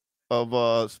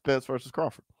of Spence versus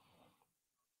Crawford.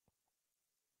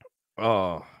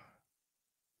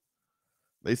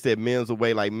 They said men's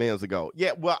away like men's ago.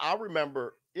 Yeah, well, I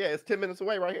remember. Yeah, it's 10 minutes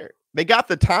away right here. They got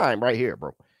the time right here,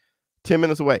 bro. 10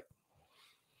 minutes away.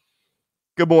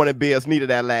 Good morning, Biz. Needed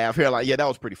that laugh. Hairline. Yeah, that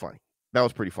was pretty funny. That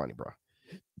was pretty funny, bro.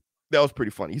 That was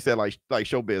pretty funny. He said like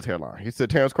ShowBizz hairline. He said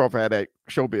Terrence Crawford had that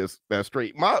ShowBizz that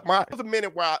straight. There was a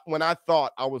minute when I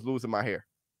thought I was losing my hair.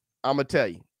 I'm gonna tell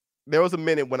you. There was a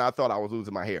minute when I thought I was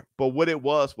losing my hair. But what it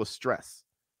was stress.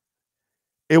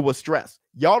 It was stress.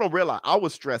 Y'all don't realize I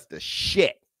was stressed as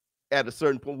shit at a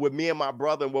certain point with me and my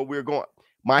brother and where we were going.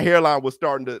 My hairline was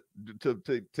starting to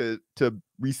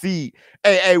recede.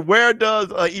 Hey, where does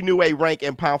Inoue rank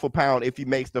in pound for pound if he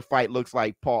makes the fight looks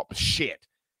like Paul? Shit.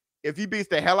 If he beats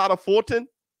the hell out of Fulton,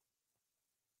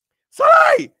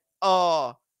 sorry.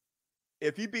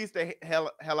 If he beats the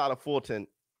hell out of Fulton,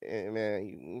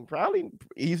 man,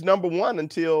 he's number one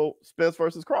until Spence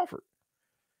versus Crawford.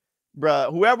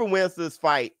 Bruh, whoever wins this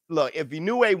fight, look, if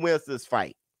Inoue wins this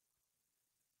fight,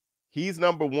 he's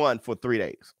number one for 3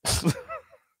 days.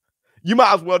 You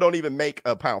might as well don't even make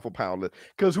a pound for pound list,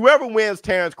 because whoever wins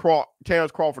Terrence Crawford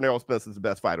and Errol Spence is the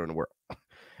best fighter in the world.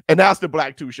 And that's the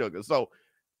Black Two Sugar. So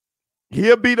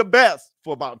he'll be the best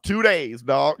for about 2 days,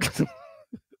 dog.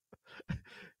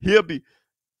 He'll be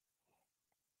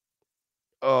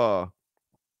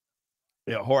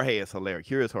yeah, Jorge is hilarious.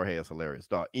 Here is Jorge is hilarious,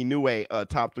 dog. Inoue,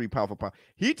 top 3 pound for pound.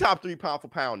 He top 3 pound for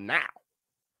pound now.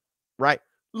 Right?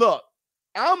 Look,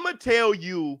 I'm gonna tell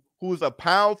you who's a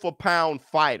pound for pound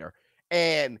fighter.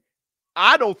 And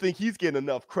I don't think he's getting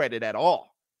enough credit at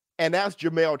all. And that's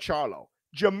Jermell Charlo.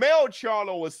 Jermell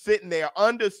Charlo was sitting there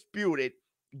undisputed,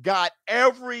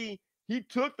 he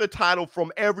took the title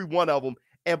from every one of them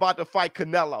and about to fight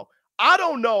Canelo. I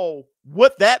don't know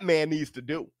what that man needs to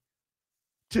do.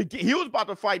 He was about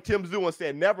to fight Tim Tszyu and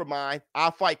said, never mind,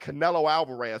 I'll fight Canelo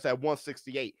Alvarez at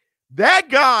 168. That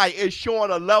guy is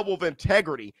showing a level of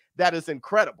integrity that is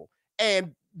incredible.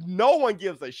 And no one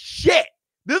gives a shit.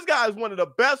 This guy is one of the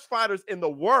best fighters in the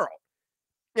world.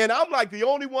 And I'm like the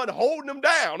only one holding him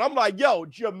down. I'm like, yo,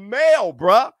 Jermell,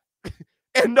 bruh.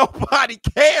 And nobody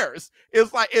cares.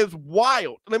 It's like, it's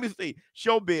wild. Let me see.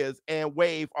 ShowBizz and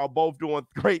Wave are both doing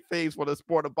great things for the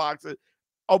sport of boxing.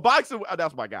 Oh, boxing,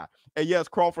 that's my guy. And yes,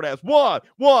 Crawford has won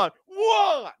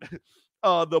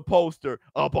the poster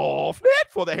up off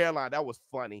net for the hairline. That was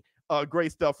funny.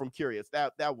 Great stuff from Curious.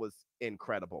 That was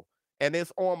incredible. And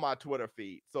it's on my Twitter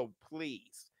feed. So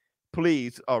please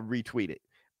retweet it.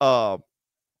 Let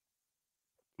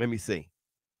me see.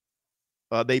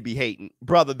 They be hating.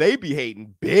 Brother, they be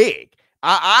hating big.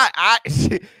 I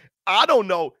don't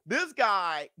know. This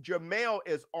guy, Jermell,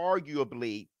 is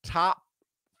arguably top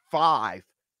 5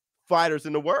 fighters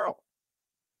in the world.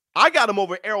 I got him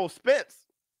over Errol Spence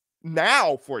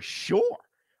now for sure.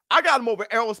 I got him over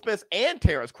Errol Spence and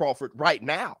Terrence Crawford right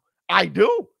now. I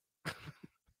do.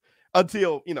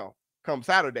 Until, come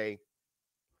Saturday.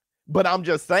 But I'm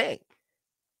just saying.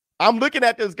 I'm looking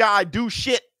at this guy do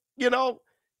shit,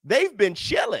 They've been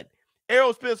chilling.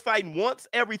 Errol Spence fighting once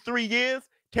every 3 years.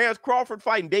 Terrence Crawford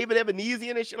fighting David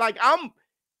Ebenezian and shit. Like,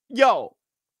 yo.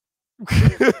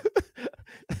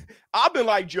 I've been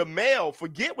like, Jamel,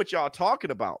 forget what y'all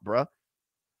talking about, bruh.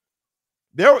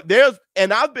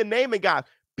 And I've been naming guys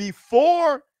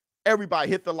before everybody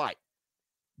hit the like.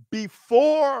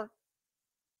 Before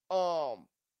Teofimo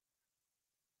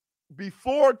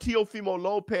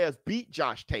Lopez beat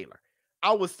Josh Taylor,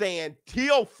 I was saying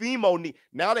Teofimo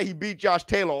now that he beat Josh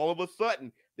Taylor, all of a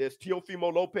sudden there's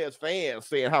Teofimo Lopez fans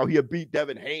saying how he'll beat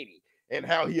Devin Haney and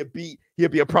how he'll be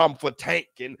a problem for Tank.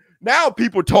 And now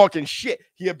people talking shit.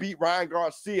 He'll beat Ryan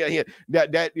Garcia.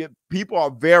 People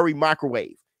are very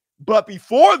microwave. But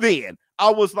before then, I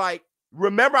was like,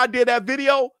 remember I did that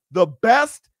video? The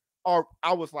best are,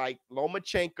 I was like,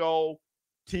 Lomachenko,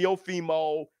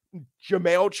 Teofimo,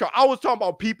 Jamel Charles. I was talking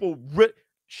about people,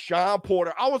 Sean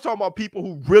Porter. I was talking about people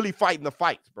who really fight in the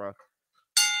fights, bro.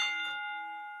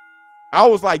 I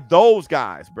was like, those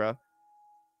guys, bro,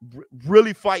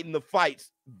 really fighting the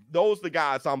fights. Those are the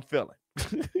guys I'm feeling.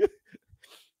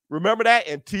 Remember that?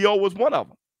 And T.O. was one of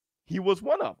them. He was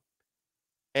one of them.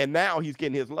 And now he's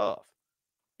getting his love.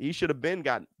 He should have been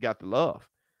got the love.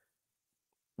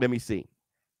 Let me see.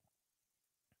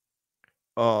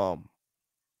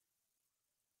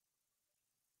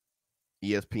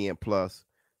 ESPN Plus.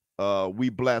 We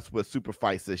blessed with super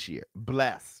fights this year.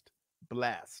 Blessed.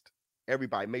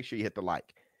 Everybody, make sure you hit the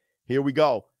like. Here we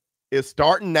go. It's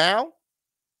starting now.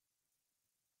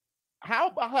 How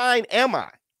behind am I?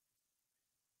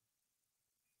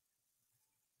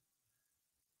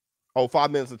 Oh,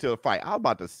 5 minutes until the fight. I was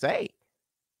about to say.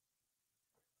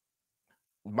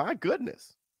 My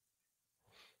goodness.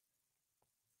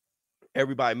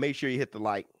 Everybody, make sure you hit the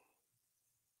like.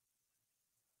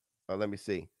 Let me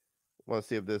see. I want to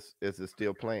see if this is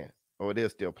still playing. Oh, it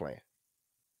is still playing.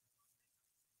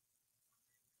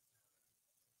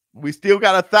 We still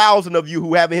got 1,000 of you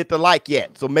who haven't hit the like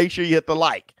yet. So make sure you hit the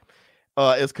like.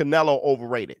 Is Canelo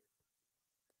overrated?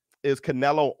 Is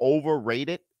Canelo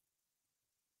overrated?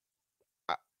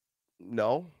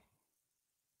 No.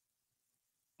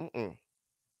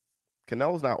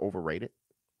 Canelo's not overrated.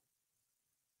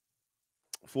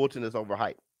 Fulton is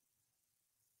overhyped.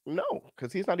 No,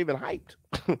 because he's not even hyped.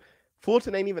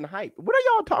 Fulton ain't even hyped. What are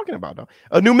y'all talking about, though?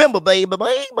 A new member, baby.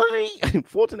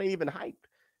 Fulton ain't even hyped.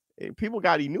 People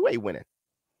got Inoue winning.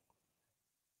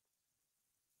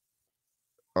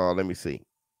 Let me see.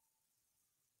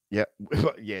 Yeah.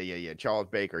 Charles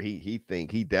Baker,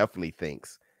 he definitely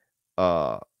thinks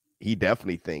Canelo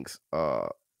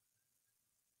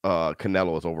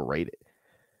is overrated.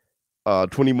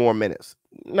 20 more minutes.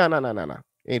 No.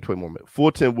 Ain't 20 more minutes.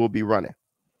 Fulton will be running.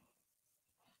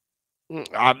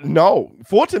 No,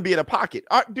 Fulton be in a pocket.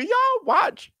 Do y'all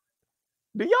watch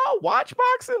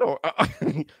boxing or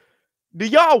do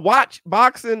y'all watch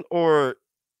boxing or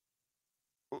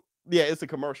yeah, it's a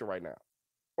commercial right now.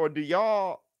 Or do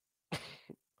y'all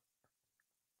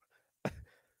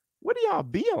what do y'all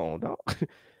be on, dog?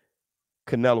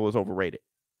 Canelo is overrated.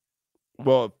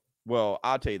 Well,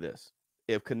 I'll tell you this.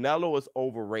 If Canelo is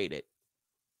overrated,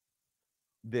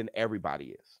 then everybody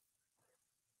is.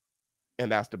 And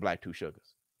that's the Black Two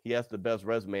Sugars. He has the best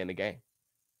resume in the game.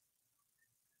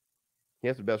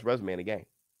 Sent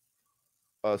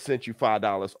you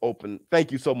 $5 open.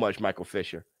 Thank you so much, Michael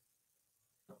Fisher.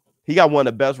 He got one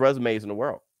of the best resumes in the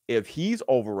world. If he's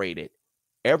overrated,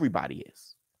 everybody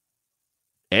is.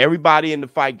 Everybody in the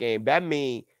fight game. That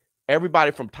means everybody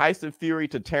from Tyson Fury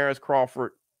to Terrence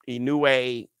Crawford,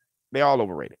 Inoue, they all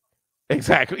overrated.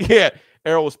 Exactly. Yeah.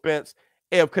 Errol Spence.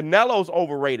 If Canelo's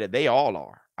overrated, they all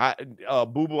are.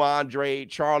 Boo Boo Andre,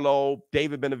 Charlo,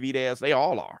 David Benavidez, they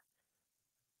all are.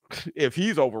 If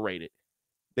he's overrated,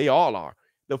 they all are.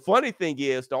 The funny thing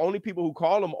is, the only people who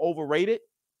call him overrated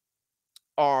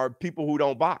are people who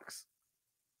don't box,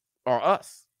 or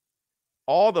us.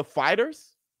 All the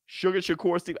fighters, Sugar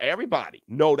Shakur, Steve, everybody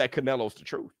know that Canelo's the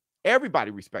truth.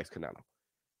 Everybody respects Canelo.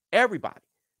 Everybody.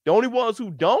 The only ones who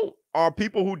don't are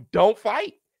people who don't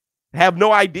fight, have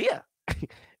no idea.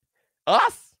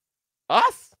 Us.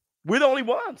 We're the only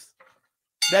ones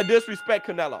that disrespect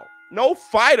Canelo. No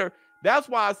fighter. That's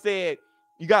why I said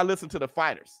you got to listen to the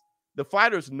fighters. The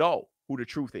fighters know who the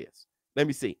truth is. Let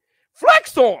me see.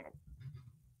 Flex on them.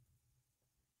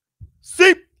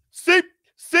 Seep,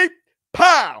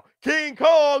 pow. King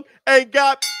Kong ain't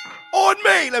got on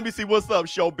me. Let me see. What's up,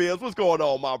 ShowBizz? What's going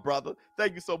on, my brother?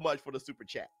 Thank you so much for the super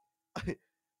chat.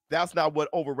 That's not what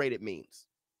overrated means.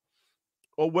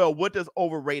 Or, well, what does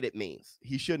overrated means?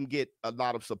 He shouldn't get a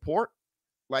lot of support?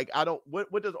 Like, I don't,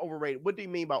 what does overrated, what do you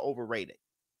mean by overrated?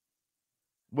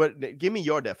 Give me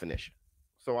your definition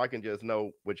so I can just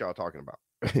know what y'all talking about.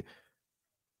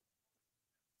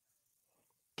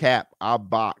 Cap, our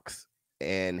box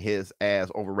and his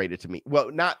ass overrated to me. Well,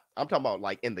 not, I'm talking about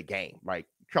like in the game, right?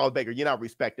 Charles Baker, you're not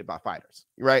respected by fighters,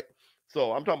 right?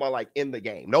 So I'm talking about like in the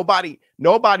game.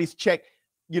 Nobody's checked.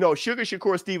 You know, Sugar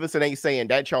Shakur Stevenson ain't saying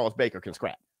that Charles Baker can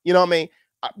scrap. You know what I mean?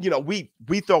 You know, we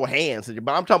throw hands,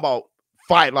 but I'm talking about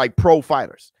pro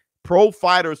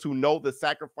fighters who know the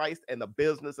sacrifice and the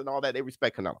business and all that. They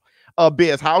respect Canelo.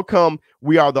 Biz, how come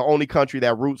we are the only country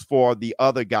that roots for the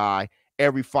other guy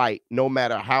every fight, no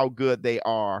matter how good they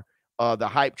are? The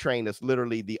hype train is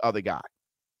literally the other guy.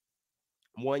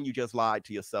 One, you just lied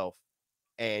to yourself,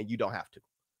 and you don't have to.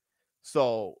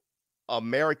 So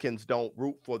Americans don't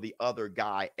root for the other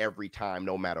guy every time,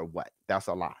 no matter what. That's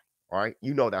a lie. All right.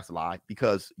 You know that's a lie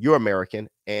because you're American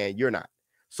and you're not.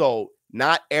 So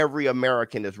not every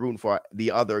American is rooting for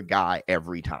the other guy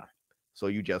every time. So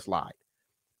you just lied.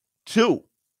 2,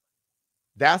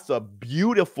 that's a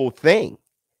beautiful thing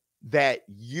that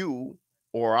you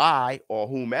or I or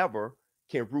whomever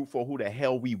can root for who the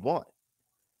hell we want.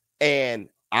 And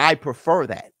I prefer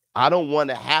that. I don't want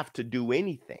to have to do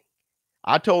anything.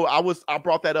 I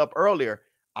brought that up earlier.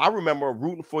 I remember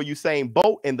rooting for Usain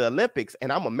Bolt in the Olympics,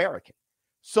 and I'm American.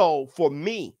 So for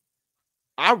me,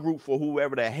 I root for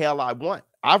whoever the hell I want.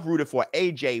 I've rooted for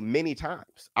AJ many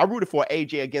times. I rooted for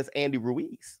AJ against Andy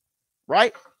Ruiz,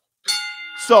 right?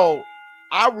 So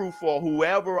I root for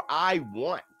whoever I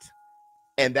want.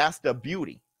 And that's the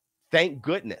beauty. Thank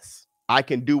goodness I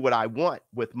can do what I want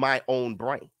with my own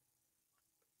brain.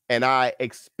 And I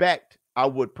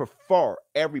would prefer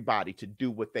everybody to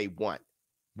do what they want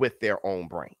with their own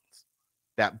brains.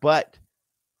 But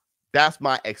that's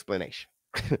my explanation.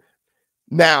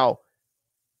 Now,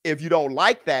 if you don't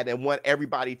like that and want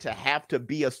everybody to have to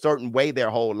be a certain way their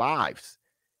whole lives,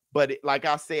 but like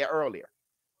I said earlier,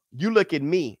 you look at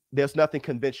me, there's nothing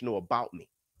conventional about me.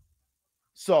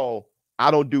 So I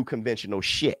don't do conventional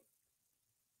shit,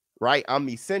 right? I'm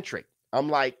eccentric. I'm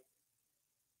like,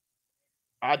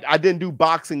 I didn't do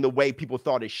boxing the way people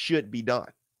thought it should be done.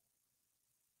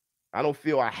 I don't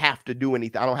feel I have to do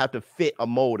anything. I don't have to fit a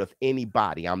mold of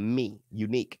anybody. I'm me,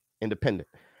 unique, independent.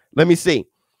 Let me see.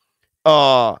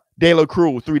 De La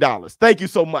Cruz, $3. Thank you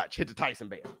so much. Hit the Tyson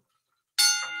bell.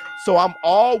 So I'm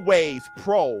always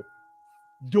pro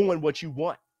doing what you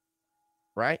want,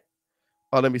 right?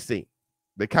 Let me see.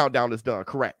 The countdown is done.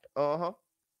 Correct. All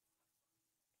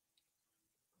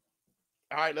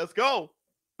right, let's go.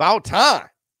 About time.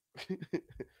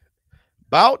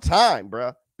 About time,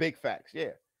 bruh. Big facts.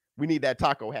 Yeah. We need that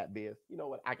taco hat, Biz. You know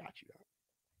what? I got you.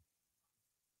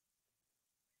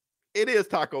 It is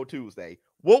Taco Tuesday.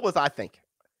 What was I thinking?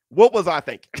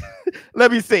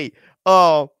 Let me see.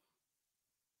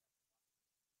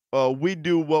 We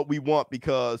do what we want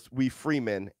because we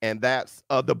freemen, and that's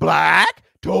the black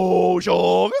toe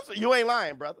sugar. You ain't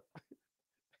lying, brother.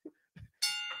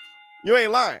 You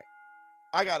ain't lying.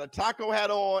 I got a taco hat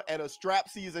on and a strap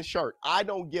season shirt. I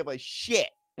don't give a shit.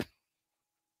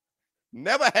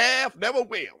 Never have, never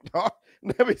will.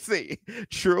 Let me see.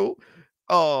 True.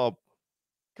 Come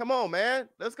on, man.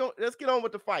 Let's go. Let's get on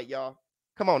with the fight, y'all.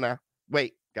 Come on now.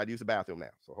 Wait, gotta use the bathroom now.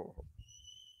 So hold on.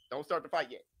 Don't start the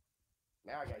fight yet.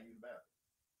 Now I gotta use the bathroom.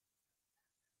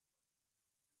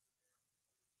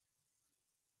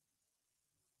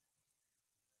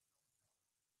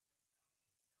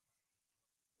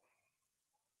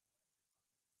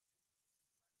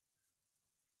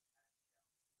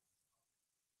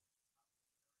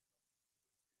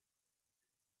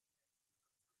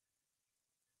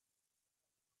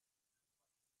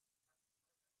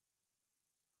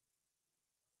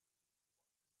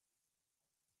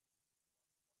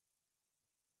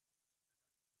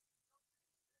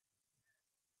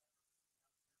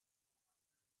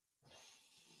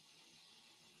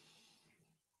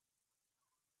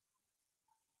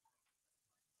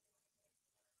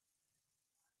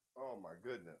 Oh my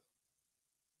goodness.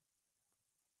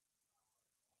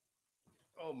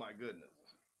 Oh my goodness.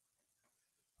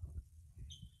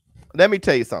 Let me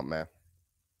tell you something, man.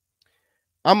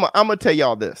 I'm gonna tell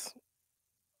y'all this.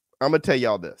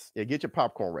 Yeah, get your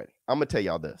popcorn ready. I'm gonna tell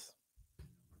y'all this.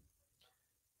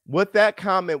 What that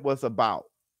comment was about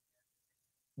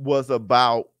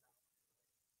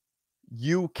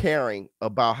you caring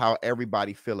about how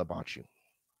everybody feel about you.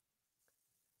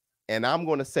 And I'm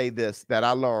going to say this that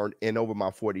I learned in over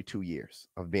my 42 years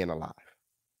of being alive.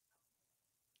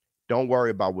 Don't worry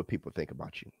about what people think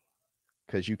about you,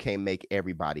 because you can't make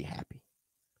everybody happy.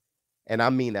 And I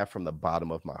mean that from the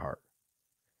bottom of my heart.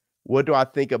 What do I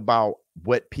think about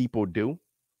what people do?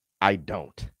 I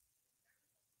don't.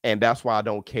 And that's why I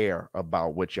don't care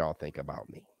about what y'all think about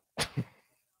me.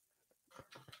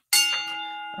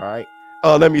 All right.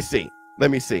 Let me see.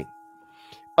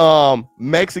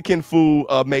 Mexican food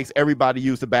makes everybody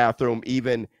use the bathroom,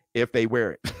 even if they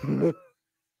wear it.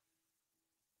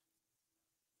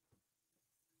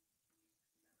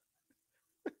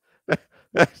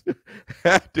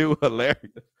 That dude hilarious.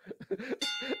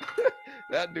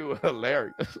 That dude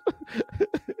hilarious.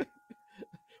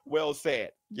 Well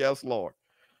said. Yes, Lord.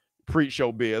 Preach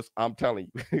ShowBizz. I'm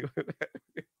telling you.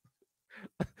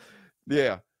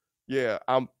 Yeah.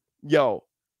 Yo,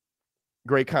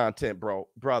 great content,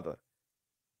 brother.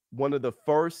 One of the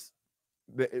first,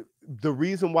 the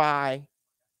reason why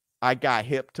I got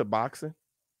hip to boxing,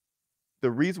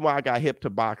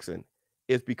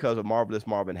 is because of Marvelous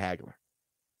Marvin Hagler.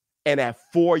 And at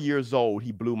 4 years old,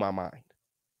 he blew my mind.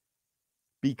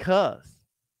 Because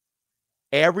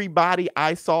everybody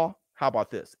I saw, how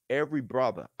about this? Every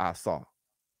brother I saw,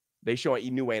 they showing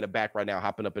Inoue in the back right now,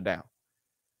 hopping up and down.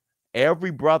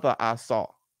 Every brother I saw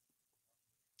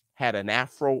had an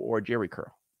afro or a jerry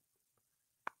curl.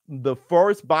 The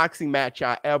first boxing match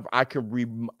I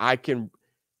can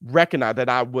recognize that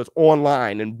I was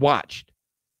online and watched.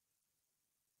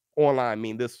 Online, I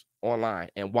mean this online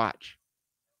and watch.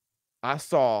 I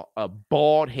saw a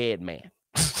bald head man.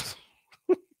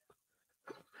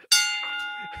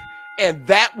 And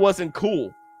that wasn't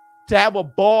cool. To have a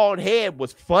bald head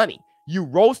was funny. You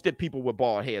roasted people with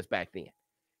bald heads back then.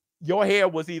 Your hair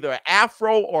was either an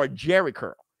afro or a jerry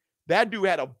curl. That dude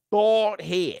had a bald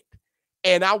head.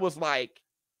 And I was like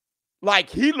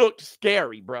he looked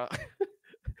scary, bro.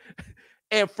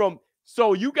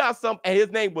 So you got and his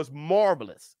name was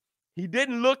Marvelous. He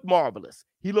didn't look marvelous.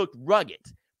 He looked rugged,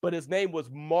 but his name was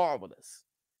Marvelous.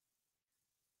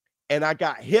 And I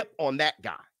got hip on that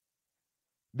guy.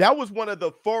 That was one of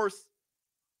the first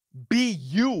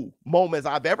BU moments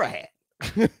I've ever had.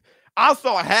 I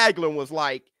saw Hagler and was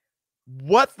like,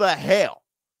 what the hell?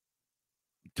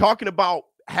 Talking about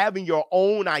having your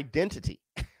own identity.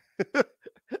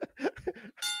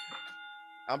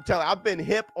 I'm telling you, I've been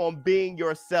hip on being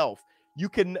yourself. You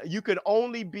can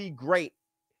only be great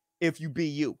if you be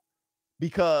you,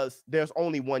 because there's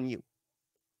only one you.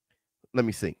 Let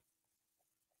me see.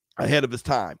 Ahead of his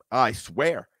time. I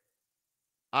swear.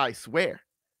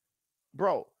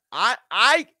 Bro, I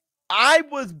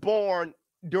was born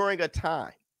during a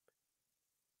time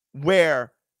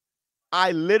where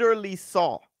I literally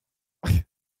saw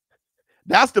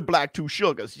that's the Black Two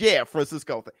Sugars. Yeah,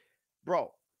 Francisco.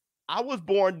 Bro, I was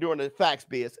born during the facts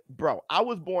biz. Bro, I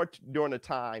was born during a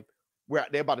time where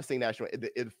they're about to sing national.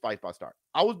 It fight by start.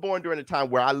 I was born during a time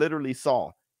where I literally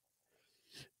saw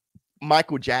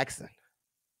Michael Jackson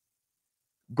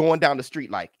going down the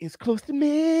street like, it's close to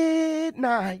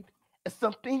midnight and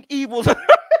something evil.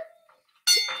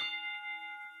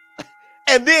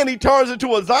 And then he turns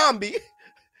into a zombie.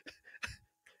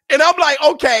 And I'm like,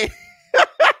 okay.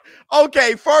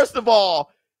 Okay, first of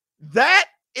all, that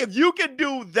if you can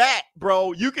do that,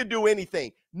 bro, you can do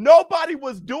anything. Nobody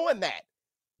was doing that.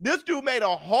 This dude made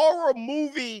a horror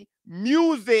movie,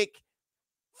 music,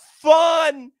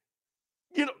 fun,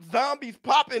 zombies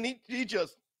popping. He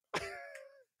just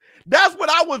that's what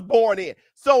I was born in.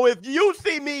 So if you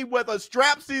see me with a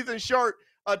strap season shirt,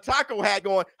 a taco hat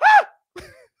going, ah!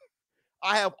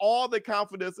 I have all the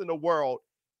confidence in the world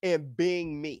in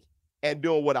being me and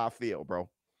doing what I feel, bro.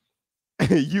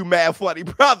 You mad funny,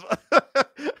 brother.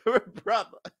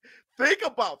 Brother, think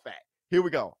about that. Here we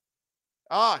go.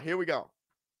 Here we go.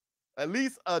 At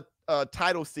least a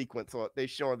title sequence, or they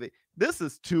showing this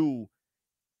is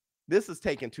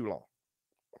taking too long.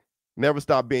 Never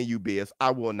stop being you, Biz.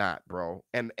 I will not, bro.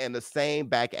 And the same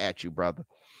back at you, brother.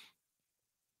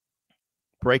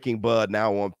 Breaking Bud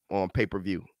now on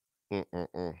pay-per-view.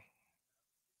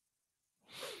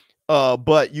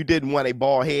 But you didn't want a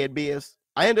bald head, Biz.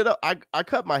 I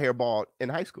cut my hair bald in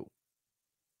high school.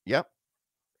 Yep.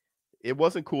 It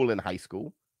wasn't cool in high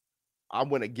school. I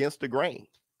went against the grain.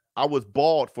 I was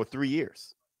bald for 3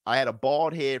 years. I had a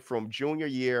bald head from junior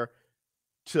year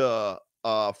to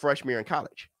freshman year in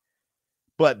college.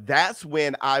 But that's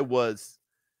when I was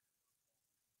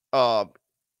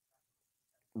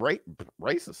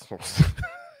racist.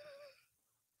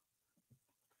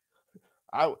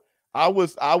 I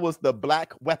was the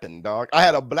black weapon, dog. I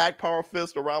had a black power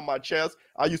fist around my chest.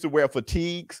 I used to wear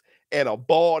fatigues and a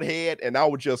bald head, and I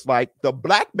was just like, the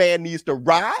black man needs to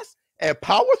rise and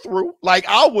power through. Like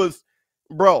I was,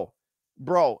 bro.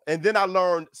 And then I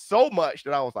learned so much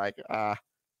that I was like, I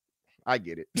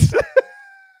get it.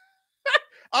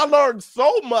 I learned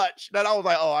so much that I was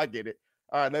like, oh, I get it.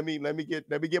 All right, let me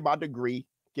get my degree.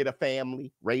 get a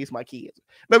family, raise my kids.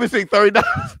 Let me see, $30.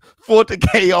 Fulton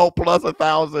KO plus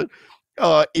 1,000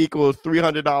 equals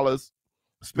 $300.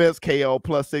 Spence KO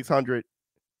plus 600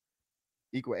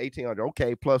 equal 1,800.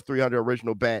 Okay, plus 300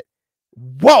 original bet.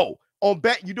 Whoa! On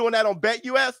bet, you doing that on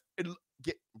BetUS?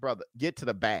 Brother, get to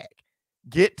the bag.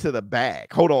 Get to the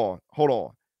bag. Hold on.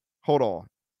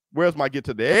 Where's my get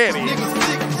to the end?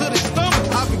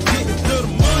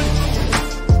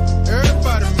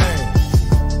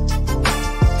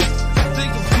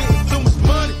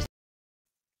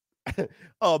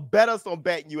 Bet us on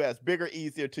BetUS. Bigger,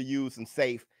 easier to use, and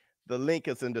safe. The link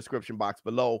is in the description box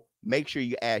below. Make sure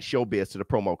you add ShowBizz to the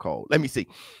promo code. Let me see.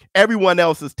 Everyone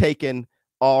else is taken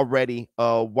already.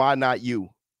 Why not you?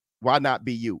 Why not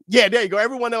be you? Yeah, there you go.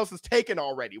 Everyone else is taken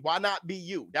already. Why not be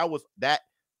you? That was that.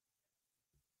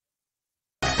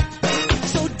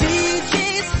 So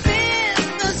DJ spin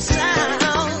the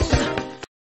sound.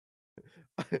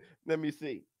 Let me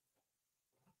see.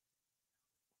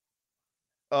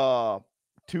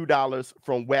 $2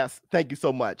 from West. Thank you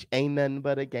so much. Ain't nothing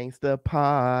but a gangsta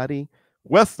party.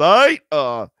 West Side.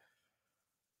 Let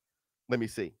me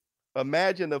see.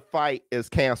 Imagine the fight is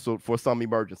canceled for some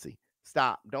emergency.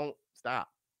 Stop. Don't stop.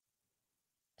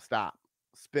 Stop.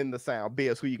 Spin the sound.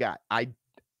 Biz, who you got? I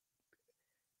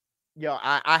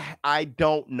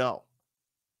don't know.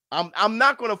 I'm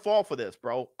not gonna fall for this,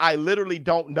 bro. I literally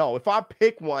don't know. If I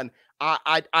pick one,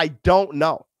 I don't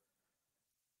know.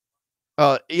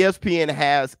 ESPN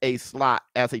has a slot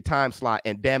as a time slot,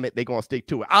 and damn it, they're gonna stick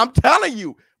to it. I'm telling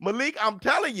you, Malik, I'm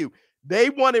telling you,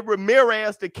 they wanted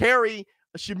Ramirez to carry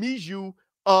Shimizu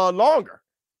longer.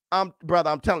 Brother,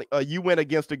 I'm telling you, you went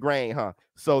against the grain, huh?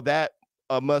 So that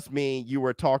must mean you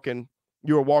were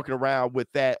walking around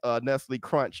with that Nestle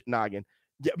Crunch noggin.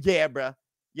 Yeah, bro.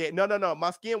 Yeah, no. My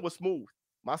skin was smooth.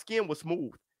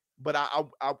 But I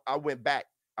went back.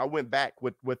 I went back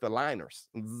with the liners.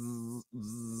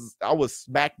 I was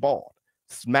smackballed.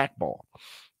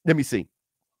 Let me see.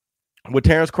 Would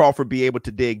Terrence Crawford be able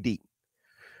to dig deep?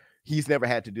 He's never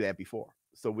had to do that before.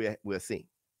 So we'll see.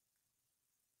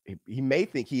 He may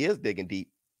think he is digging deep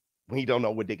when he don't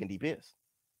know what digging deep is.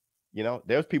 You know,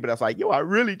 there's people that's like, yo, I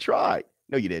really tried.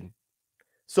 No, you didn't.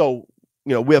 So,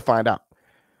 we'll find out.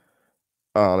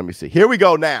 Let me see. Here we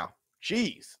go now.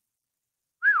 Jeez.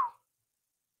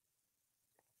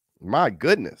 My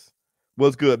goodness.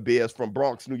 What's good, Biz from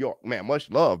Bronx, New York? Man, much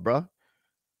love, bro.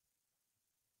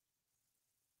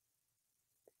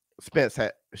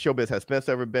 ShowBizz, has Spence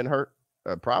ever been hurt?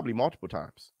 Probably multiple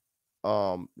times.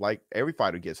 Like every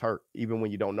fighter gets hurt, even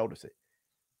when you don't notice it.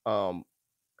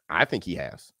 I think he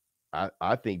has.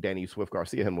 I think Danny Swift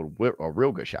Garcia him with a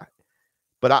real good shot.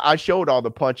 But I showed all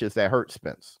the punches that hurt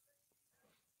Spence.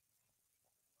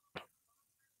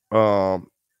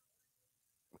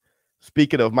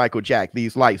 Speaking of Michael Jack,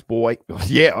 these lights, boy.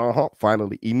 Yeah,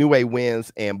 finally. Inoue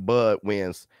wins and Bud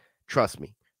wins. Trust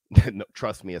me. No,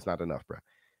 trust me, it's not enough, bro.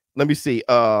 Let me see.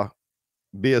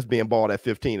 Biz being bald at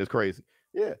 15 is crazy.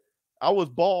 Yeah, I was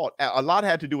bald. A lot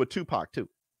had to do with Tupac, too.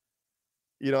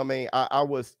 You know what I mean? I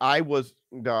was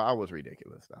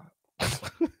ridiculous, dog.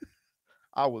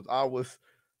 I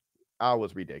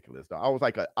was ridiculous, dog. I was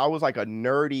like a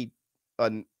nerdy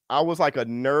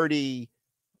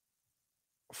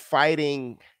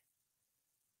fighting.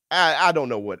 I don't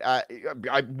know what I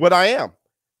am.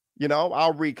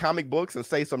 I'll read comic books and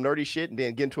say some nerdy shit and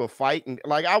then get into a fight. And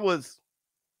like I wasn't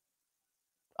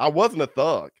a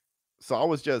thug. So I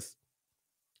was just,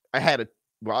 I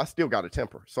still got a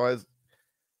temper. So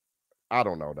I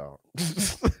don't know, dog.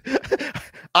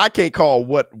 I can't call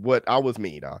what I was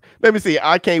mean, dog. Let me see.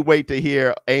 I can't wait to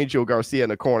hear Angel Garcia in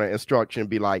the corner instruction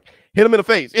be like, hit him in the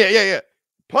face. Yeah.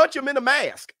 Punch him in the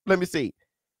mask. Let me see.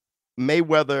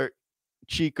 Mayweather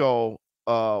Chico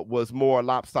was more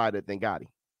lopsided than Gotti.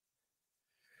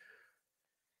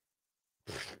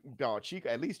 Dog, Chico,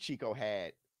 at least Chico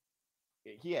had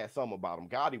something about him.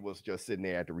 Gotti was just sitting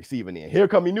there at the receiving end. Here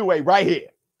come Inoue right here.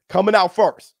 Coming out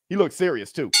first. He looks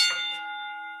serious too.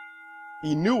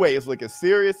 Inoue is looking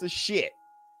serious as shit.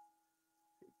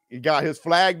 He got his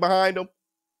flag behind him.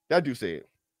 That dude said.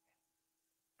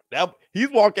 He's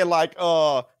walking like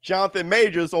Jonathan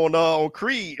Majors on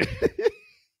Creed.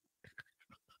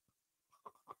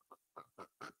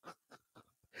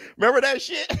 Remember that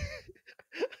shit?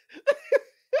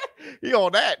 He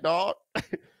on that, dog.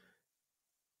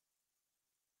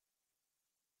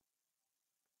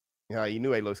 Yeah,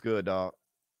 Inoue looks good, dog.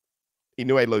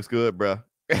 Inoue looks good, bro.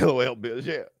 LOL, bitch,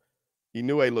 yeah.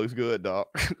 Inoue looks good, dog.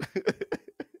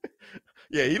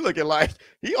 Yeah, he looking like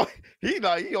he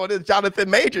on this Jonathan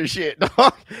Major shit.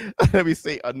 Dog. Let me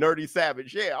see, a nerdy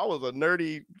savage. Yeah, I was a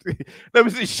nerdy. Let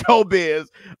me see, showbiz.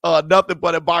 Nothing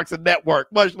but a boxing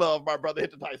network. Much love, my brother.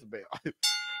 Hit the Tyson bell.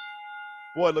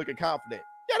 Boy, looking confident.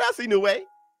 Yeah, that's Inoue.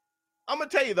 I'm gonna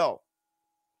tell you though,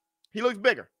 he looks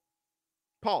bigger.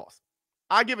 Pause.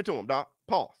 I give it to him, dog.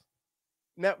 Pause.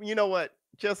 Now you know what?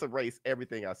 Just erase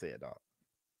everything I said, dog.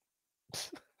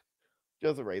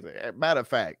 Just erase it. Matter of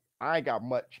fact, I ain't got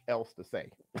much else to say.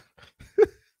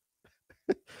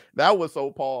 That was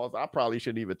so paused. I probably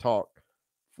shouldn't even talk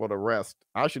for the rest.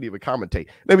 I shouldn't even commentate.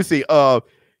 Let me see.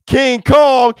 King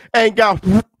Kong ain't got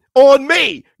on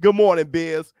me. Good morning,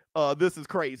 Biz. This is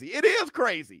crazy. It is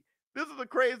crazy. This is a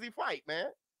crazy fight, man.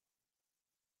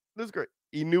 This is great.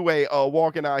 Inoue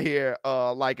walking out here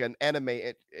like an anime.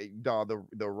 Dog,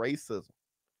 the racism.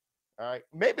 All right.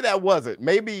 Maybe that wasn't.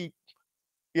 Maybe,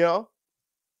 you know.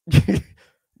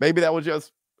 Maybe that was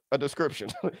just a description.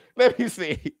 Let me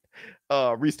see.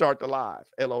 Restart the live.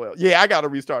 LOL. Yeah, I gotta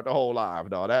restart the whole live,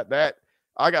 dog. That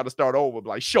I gotta start over.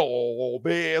 Like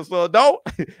ShowBizz, don't.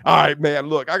 All right, man.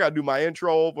 Look, I gotta do my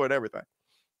intro over and everything.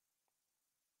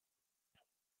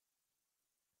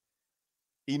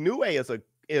 Inoue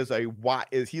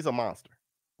he's a monster.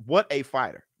 What a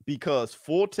fighter. Because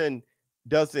Fulton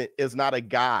is not a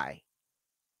guy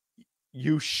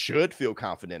you should feel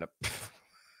confident.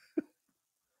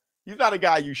 He's not a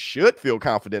guy you should feel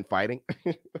confident fighting.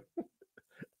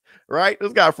 Right?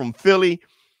 This guy from Philly,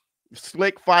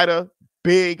 slick fighter,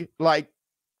 big, like,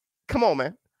 come on,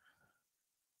 man.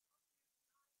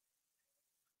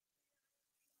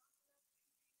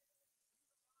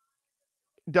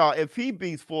 Dog, if he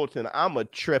beats Fulton, I'm a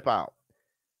trip out.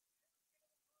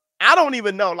 I don't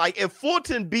even know. Like, if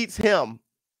Fulton beats him,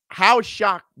 how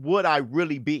shocked would I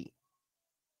really be?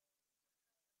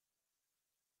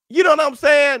 You know what I'm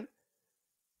saying?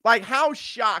 Like, how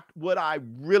shocked would I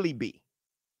really be?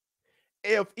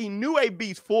 If Inoue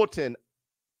beats Fulton,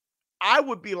 I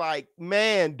would be like,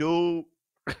 man, dude,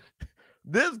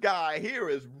 this guy here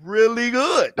is really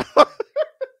good.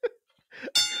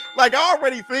 Like, I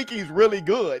already think he's really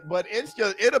good, but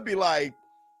it'll be like,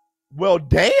 well,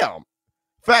 damn.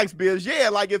 Facts, Biz. Yeah,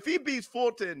 like if he beats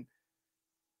Fulton,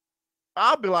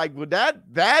 I'll be like, well,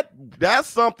 that's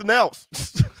something else.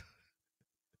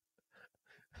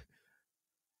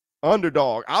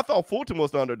 Underdog. I thought Fulton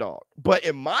was the underdog. But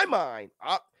in my mind,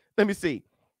 let me see.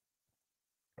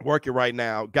 Working right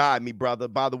now. Guide me, brother.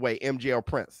 By the way, MJ or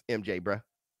Prince? MJ, bruh.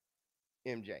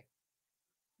 MJ.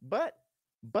 But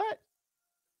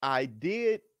I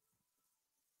did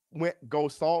go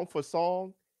song for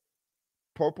song.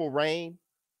 Purple Rain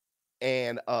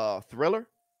and Thriller.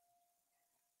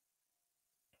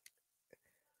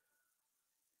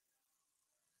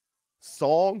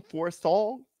 Song for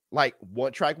song. Like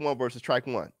track one versus track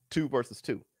one, 2 versus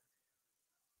 2.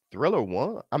 Thriller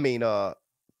won. I mean,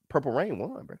 Purple Rain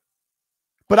won, bro.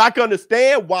 But I can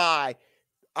understand why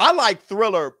I like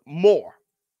Thriller more.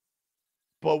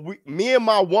 But me and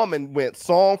my woman went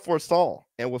song for song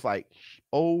and was like,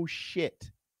 oh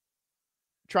shit.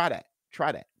 Try that. Try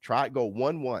it. Go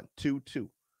 1-1, 2-2.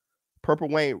 Purple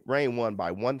Rain won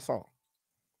by 1 song.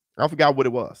 I forgot what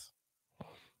it was.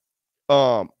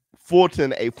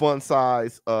 Fulton, a fun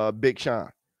size, Big Sean.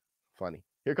 Funny.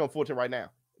 Here comes Fulton right now.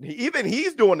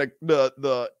 He's doing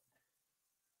the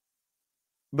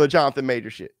Jonathan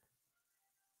Major shit.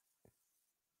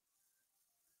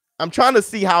 I'm trying to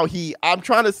see how he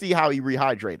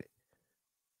rehydrated.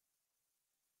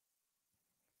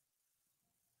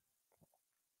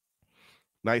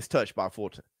 Nice touch by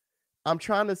Fulton. I'm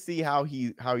trying to see how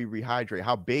he rehydrated,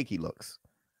 how big he looks.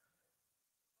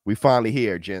 We finally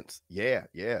here, gents. Yeah.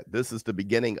 This is the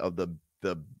beginning of the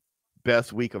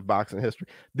best week of boxing history.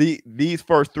 These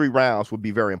first 3 rounds would be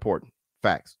very important.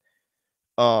 Facts.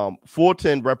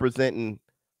 Fulton representing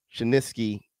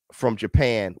Shiniski from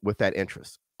Japan with that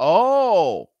interest.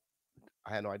 Oh,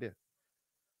 I had no idea.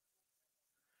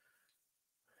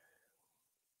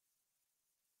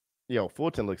 Yo,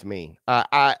 Fulton looks mean.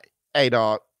 Hey,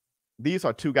 dog, these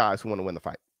are 2 guys who want to win the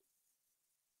fight.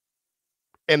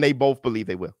 And they both believe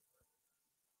they will.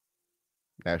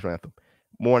 National anthem.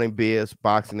 Morning Biz,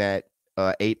 boxing at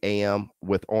 8 a.m.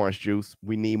 with orange juice.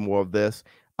 We need more of this.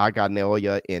 I got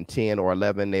Naoya in 10 or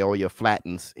 11. Naoya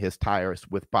flattens his tires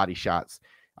with body shots.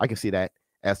 I can see that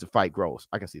as the fight grows.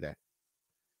 I can see that.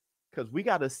 Because we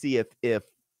got to see if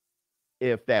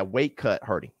that weight cut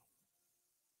hurt him.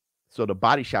 So the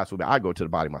body shots will be, I go to the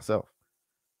body myself.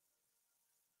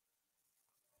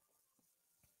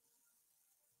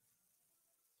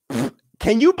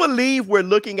 Can you believe we're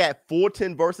looking at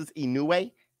Fulton versus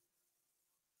Inoue?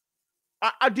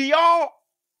 Do y'all?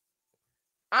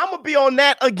 I'm gonna be on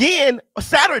that again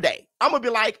Saturday. I'm gonna be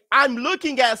like, I'm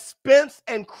looking at Spence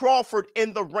and Crawford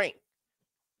in the ring.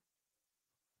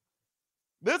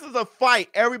 This is a fight.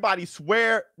 Everybody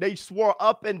swore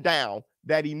up and down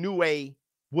that Inoue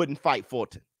wouldn't fight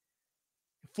Fulton.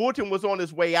 Fulton was on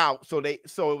his way out, so it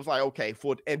was like, okay,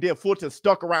 Fulton, and then Fulton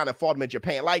stuck around and fought him in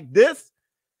Japan. Like this,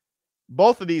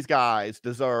 both of these guys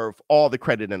deserve all the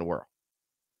credit in the world.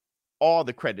 All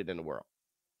the credit in the world.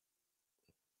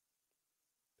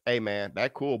 Hey man,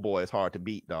 that cool boy is hard to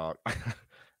beat, dog.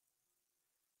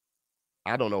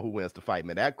 I don't know who wins the fight,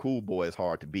 man. That cool boy is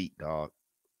hard to beat, dog.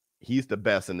 He's the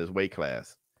best in his weight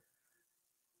class.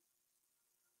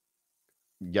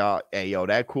 Y'all, hey yo,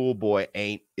 that cool boy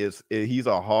he's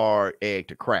a hard egg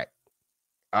to crack.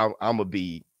 I'm gonna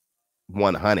be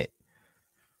 100.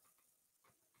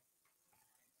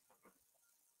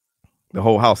 The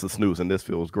whole house is snoozing. This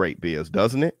feels great, Biz,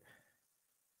 doesn't it?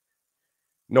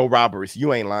 No robberies.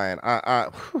 You ain't lying. I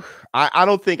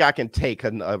don't think I can take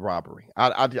a robbery.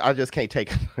 I just can't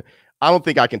take. I don't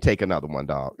think I can take another one,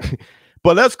 dog.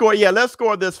 But let's score. Yeah, let's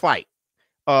score this fight.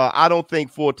 I don't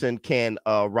think Fulton can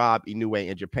rob Inoue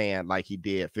in Japan like he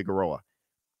did Figueroa.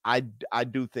 I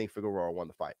do think Figueroa won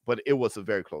the fight, but it was a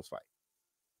very close fight.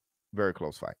 Very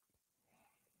close fight.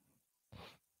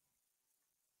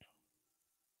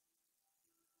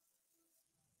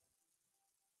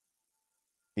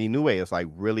 Inoue is like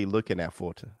really looking at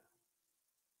Fulton.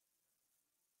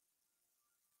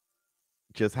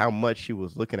 Just how much she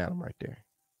was looking at him right there.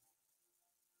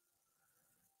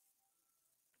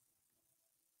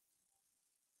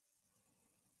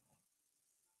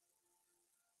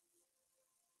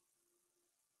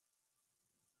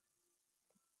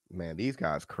 Man, these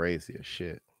guys crazy as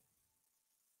shit.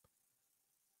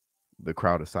 The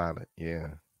crowd is silent. Yeah.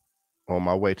 On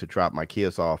my way to drop my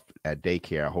kids off at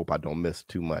daycare. I hope I don't miss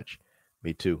too much.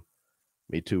 Me too.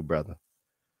 Me too, brother.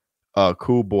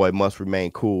 Cool boy must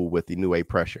remain cool with the Inoue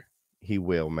pressure. He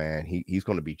will, man. He's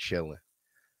gonna be chilling.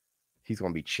 He's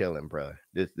gonna be chilling, bro.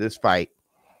 This fight,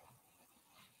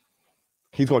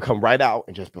 he's gonna come right out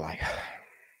and just be like,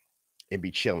 and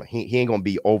be chilling. He ain't gonna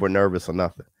be over nervous or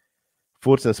nothing.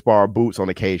 Fulton spar boots on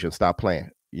occasion. Stop playing.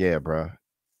 Yeah, bro.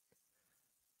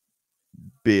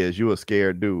 Biz, you a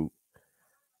scared dude.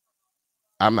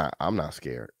 I'm not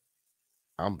scared.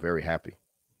 I'm very happy.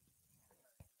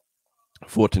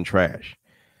 Fulton trash.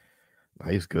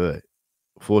 He's good.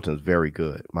 Fulton's very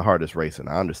good. My heart is racing.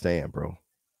 I understand, bro.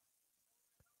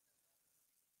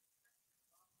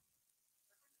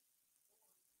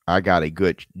 I got a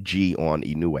good G on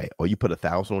Inoue. Oh, you put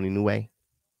 1,000 on Inoue?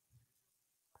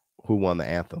 Who won the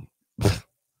anthem?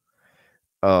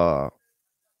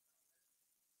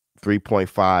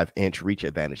 3.5-inch reach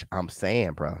advantage. I'm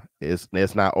saying, bro,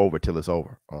 it's not over till it's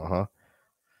over.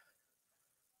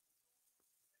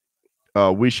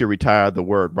 We should retire the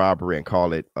word robbery and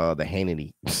call it the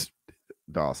Hannity.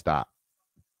 Dog, stop.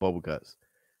 Bubble guts.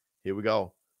 Here we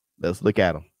go. Let's look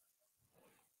at them.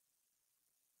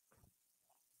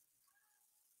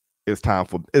 It's time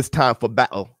for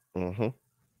battle.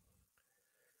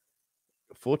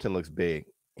 Fulton looks big.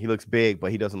 He looks big,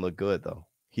 but he doesn't look good though.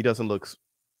 He doesn't look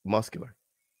muscular,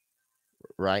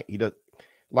 right? He does,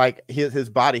 like his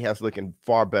body has looking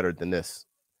far better than this.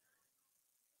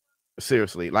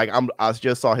 Seriously, like I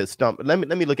just saw his stump. Let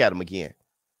me look at him again.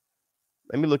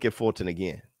 Let me look at Fulton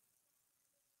again.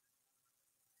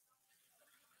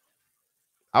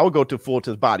 I would go to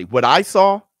Fulton's body. What I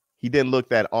saw, he didn't look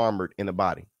that armored in the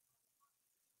body.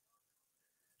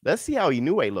 Let's see how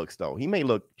Inoue looks though. He may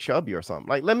look chubby or something.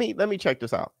 Like let me check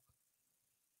this out.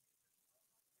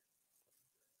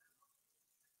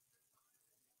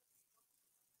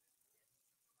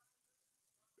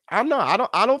 I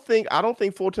don't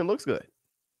think Fulton looks good.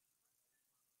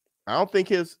 I don't think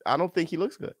he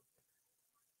looks good.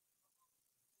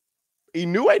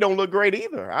 Inoue don't look great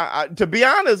either. To be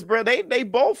honest, bro, they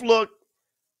both look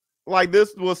like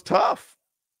this was tough.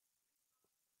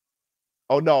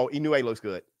 Oh no, Inoue looks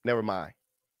good. Never mind.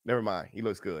 He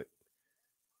looks good.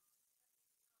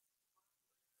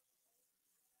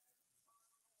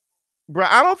 Bro,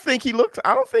 I don't think he looks good.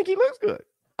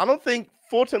 I don't think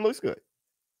Fulton looks good.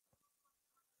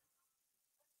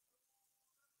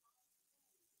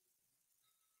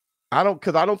 I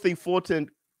don't think Fulton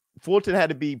had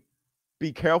to be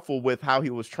careful with how he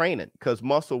was training because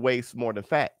muscle weighs more than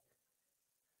fat.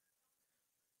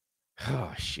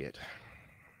 Oh shit.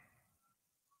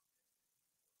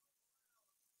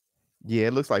 Yeah,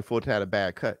 it looks like Fulton had a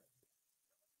bad cut.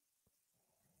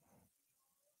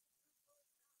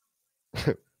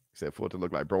 He said Fulton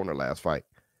looked like Broner last fight.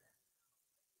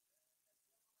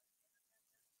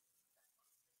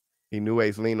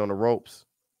 Inoue's lean on the ropes.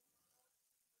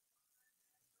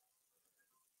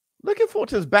 Look at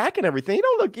Fulton's back and everything. He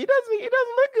doesn't look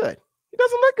good. He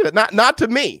doesn't look good. Not to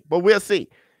me, but we'll see.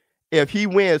 If he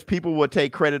wins, people will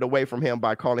take credit away from him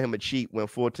by calling him a cheat when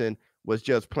Fulton was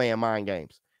just playing mind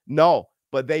games. No,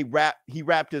 but he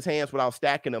wrapped his hands without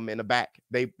stacking them in the back.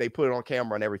 They put it on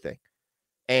camera and everything.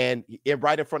 And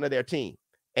right in front of their team.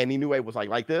 And Inoue was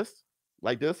like this?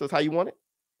 Like this? That's how you want it?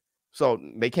 So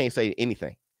they can't say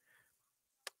anything.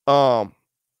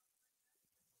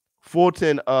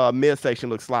 Fulton midsection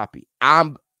looks sloppy.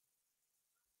 Man,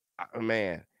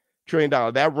 $1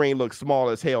 trillion. That ring looks small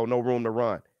as hell. No room to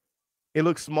run. It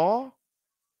looks small?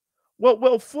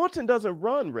 Well, Fulton doesn't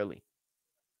run really.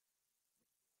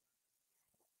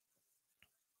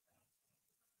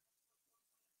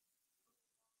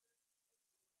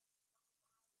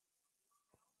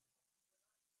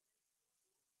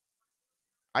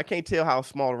 I can't tell how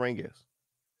small the ring is.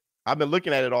 I've been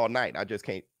looking at it all night. I just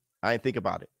can't. I didn't think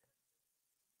about it.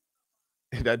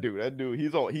 That dude,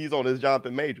 he's on his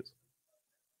Jonathan Majors.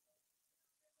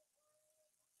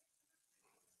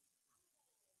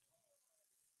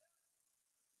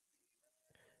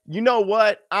 You know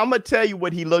what? I'm gonna tell you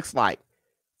what he looks like.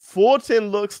 Fulton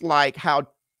looks like how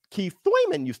Keith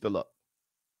Thurman used to look.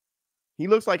 He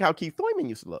looks like how Keith Thurman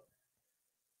used to look.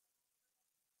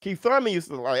 Keith Thurman used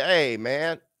to look like, hey,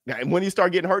 man. And when he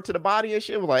started getting hurt to the body and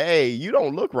shit, it was like, hey, you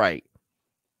don't look right.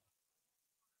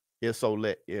 It's so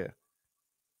lit, yeah.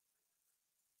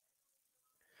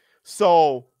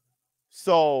 So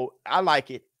I like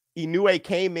it. Inoue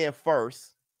came in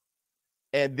first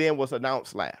and then was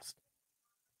announced last.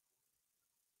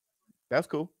 That's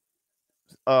cool.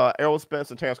 Errol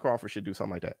Spence and Terrence Crawford should do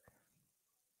something like that.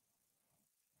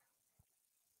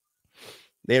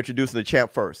 They introduced the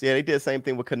champ first. Yeah, they did the same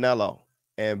thing with Canelo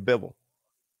and Bivol.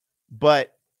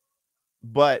 But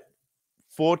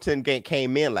Fulton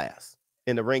came in last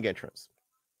in the ring entrance.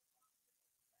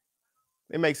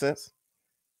 It makes sense.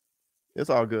 It's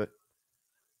all good.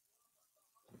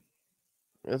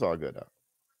 It's all good, though.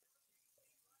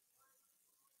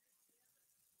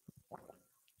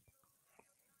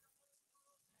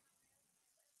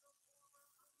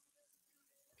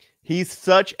 He's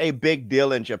such a big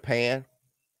deal in Japan.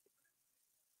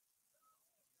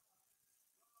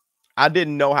 I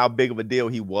didn't know how big of a deal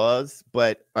he was,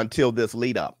 but until this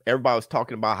lead up, everybody was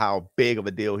talking about how big of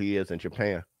a deal he is in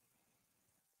Japan.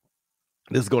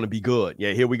 This is going to be good.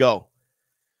 Yeah, here we go.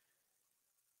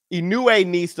 Inoue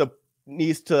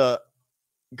needs to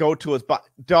go to his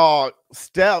dog.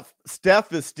 Steph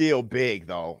is still big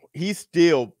though. He's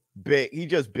still big.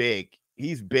 He's just big.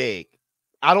 He's big.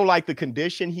 I don't like the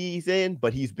condition he's in,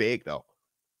 but he's big though.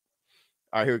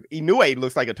 All right, here Inoue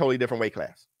looks like a totally different weight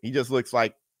class. He just looks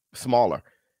like smaller.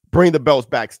 Bring the belts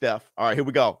back, Steph. All right, here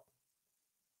we go.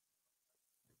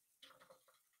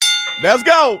 Let's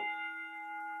go.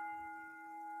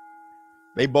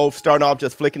 They both starting off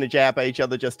just flicking the jab at each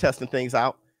other, just testing things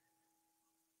out.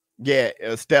 Yeah,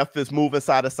 Steph is moving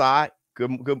side to side.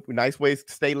 Good, nice ways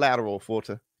to stay lateral,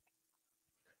 Fulton.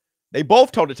 They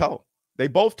both toe to toe. They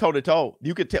both toe to toe.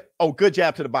 You could tell. Oh, good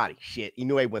jab to the body. Shit,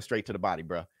 Inoue went straight to the body,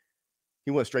 bro.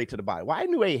 He went straight to the body. Why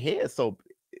Inoue head so?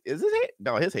 Is his head?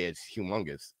 No, his head's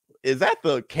humongous. Is that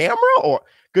the camera or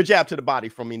good jab to the body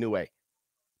from Inoue?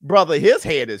 Brother, his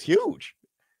head is huge.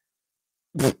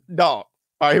 Dog. All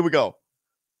right, here we go.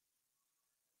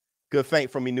 Good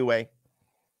feint from Inoue.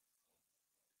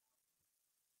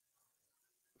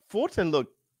 Fulton, look,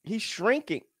 he's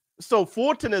shrinking. So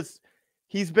Fulton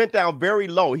he's bent down very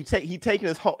low. He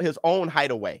taking his own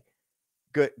height away.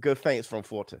 Good feints from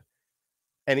Fulton.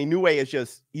 And Inoue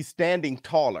is he's standing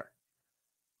taller.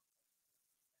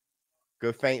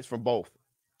 Good feints from both.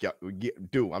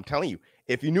 Dude, I'm telling you,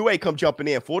 if Inoue come jumping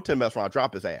in, Fulton mess around,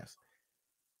 drop his ass.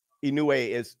 Inoue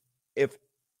is,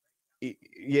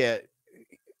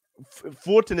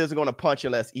 Fulton isn't going to punch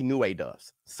unless Inoue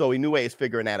does. So Inoue is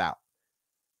figuring that out.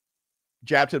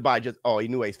 Jab to the body,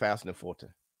 Inoue is faster than Fulton.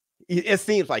 It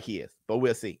seems like he is, but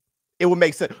we'll see. It would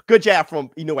make sense. Good jab from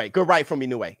Inoue. Good right from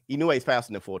Inoue. Inoue is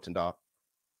faster than Fulton, dog.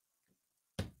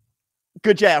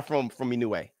 Good jab from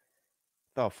Inoue.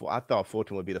 I thought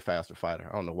Fulton would be the faster fighter.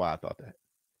 I don't know why I thought that.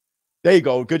 There you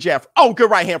go. Good jab. Oh, good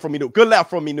right hand from Inoue. Good left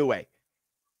from Inoue.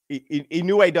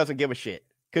 Inoue doesn't give a shit.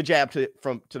 Good jab to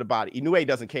the body. Inoue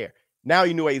doesn't care. Now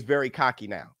Inoue is very cocky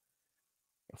now.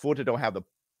 Fulton don't have the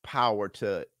power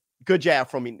to. Good jab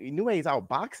from Inoue is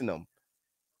outboxing him.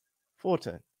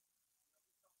 Fulton,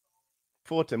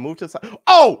 move to the side.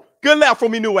 Oh, good left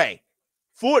from Inoue.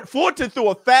 Fulton threw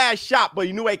a fast shot, but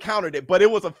Inoue countered it. But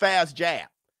it was a fast jab.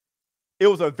 It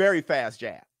was a very fast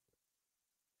jab.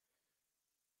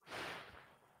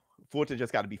 Fulton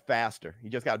just got to be faster. He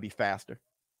just got to be faster.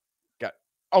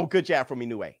 Oh, good jab from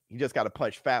Inoue. He just got to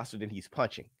punch faster than he's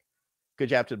punching. Good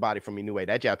jab to the body from Inoue.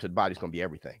 That jab to the body is going to be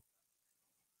everything.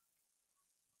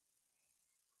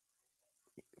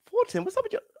 Fulton, what's up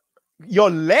with your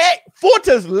leg?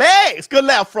 Fulton's legs. Good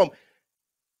left from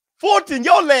Fulton.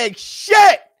 Your leg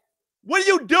shit. What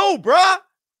do you do, bruh?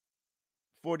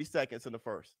 40 seconds in the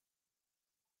first.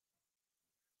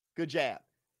 Good jab.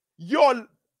 Your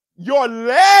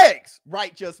legs.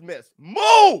 Right just missed.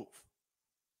 Move.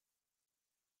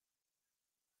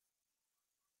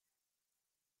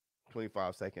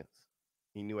 $25 seconds.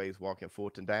 Inoue is walking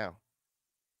Fulton down.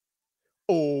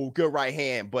 Oh, good right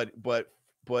hand, but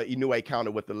Inoue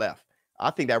countered with the left.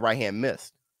 I think that right hand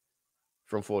missed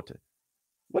from Fulton.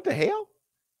 What the hell?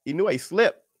 Inoue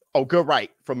slipped. Oh, good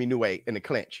right from Inoue in the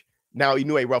clinch. Now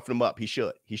Inoue roughed him up. He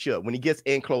should. When he gets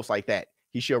in close like that,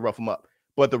 he should rough him up.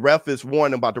 But the ref is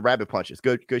warning about the rabbit punches.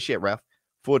 Good shit, ref.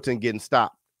 Fulton getting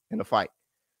stopped in the fight.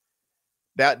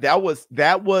 That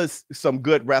was some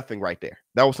good reffing right there.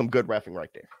 That was some good reffing right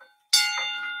there.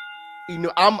 You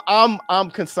know, I'm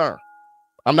concerned.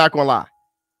 I'm not gonna lie.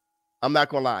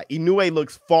 Inoue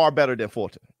looks far better than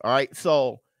Fulton. All right,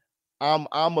 so I'm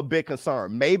a bit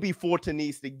concerned. Maybe Fulton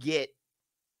needs to get.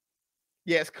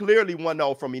 Yeah, it's clearly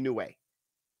 1-0 from Inoue.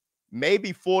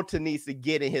 Maybe Fulton needs to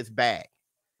get in his bag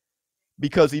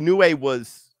because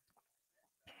Inoue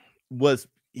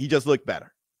he just looked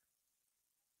better.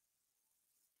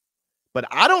 But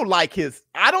I don't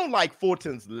like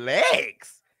Fulton's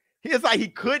legs. It's like he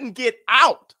couldn't get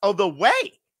out of the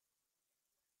way.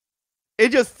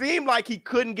 It just seemed like he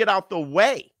couldn't get out the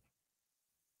way.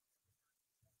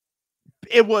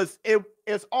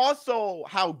 It's also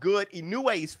how good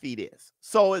Inoue's feet is.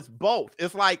 So it's both.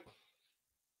 It's like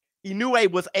Inoue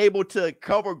was able to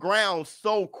cover ground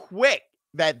so quick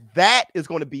that is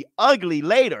going to be ugly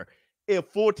later if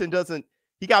Fulton doesn't.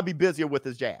 He got to be busier with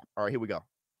his jab. All right, here we go.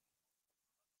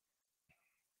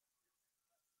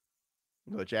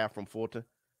 Good jab from Fulton.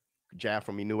 Good jab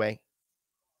from Inoue.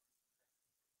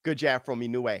 Good jab from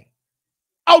Inoue.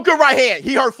 Oh, good right hand.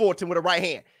 He hurt Fulton with a right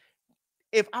hand.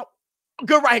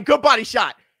 Good right hand. Good body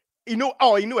shot.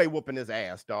 Inoue whooping his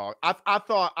ass, dog. I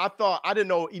didn't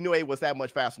know Inoue was that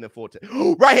much faster than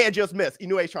Fulton. Right hand just missed.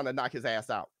 Inoue's trying to knock his ass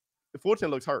out.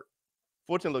 Fulton looks hurt.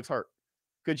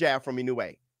 Good jab from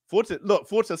Inoue.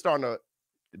 Fulton's starting to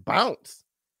bounce.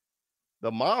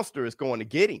 The monster is going to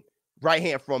get him. Right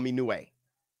hand from Inoue.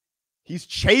 He's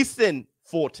chasing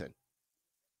Fulton.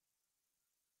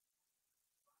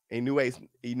 Inoue's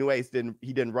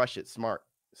didn't rush it. Smart.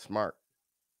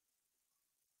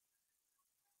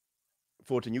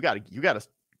 Fulton, you gotta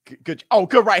good. Oh,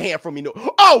 good right hand from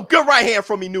Inoue. Oh, good right hand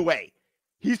from Inoue.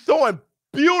 He's throwing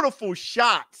beautiful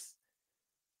shots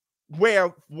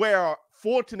where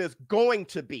Fulton is going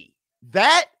to be.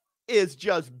 That is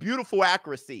just beautiful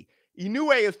accuracy.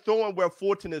 Inoue is throwing where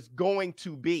Fulton is going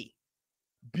to be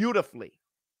beautifully.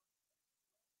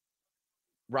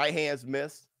 Right hands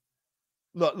missed.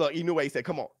 Look, Inoue said,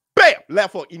 come on. Bam!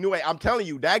 Left hook. Inoue, I'm telling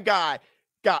you, that guy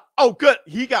good.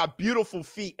 He got beautiful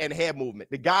feet and head movement.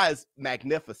 The guy is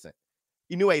magnificent.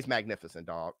 Inoue's magnificent,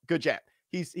 dog. Good jab.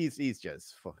 He's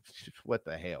just, what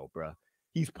the hell, bro?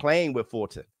 He's playing with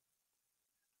Fulton.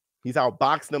 He's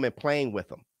outboxing him and playing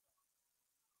with him.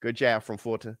 Good jab from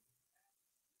Fulton.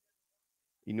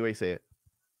 Inoue said,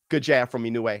 good jab from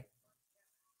Inoue.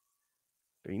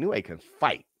 Inoue can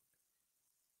fight.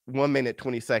 1 minute,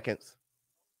 20 seconds.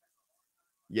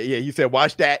 Yeah, you said,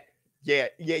 watch that. Yeah,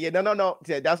 no.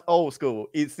 That's old school.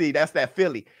 See, that's that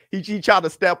Philly. He tried to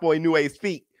step on Inoue's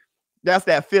feet. That's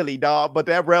that Philly, dog. But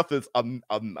that ref is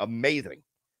amazing.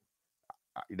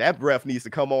 That ref needs to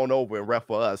come on over and ref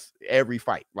for us every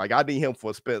fight. Like, I need him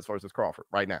for Spence versus Crawford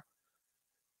right now.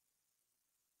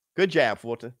 Good jab,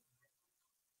 Fulton.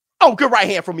 Oh, good right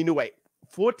hand from Inoue.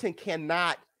 Fulton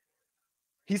cannot.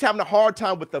 He's having a hard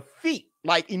time with the feet.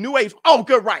 Like Inoue's. Oh,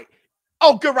 good right.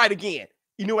 Oh, good right again.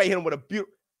 Inoue hit him with a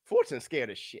beautiful. Fulton's scared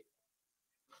as shit.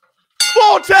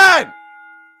 Fulton!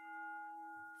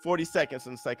 40 seconds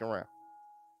in the second round.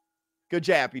 Good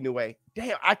jab, Inoue.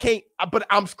 Damn, I can't. But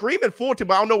I'm screaming Fulton,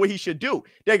 but I don't know what he should do.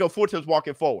 There you go. Fulton's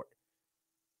walking forward.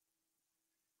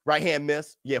 Right hand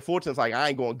miss. Yeah, Fulton's like, I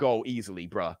ain't going to go easily,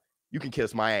 bruh. You can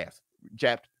kiss my ass.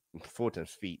 Jab.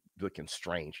 Fulton's feet looking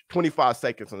strange. 25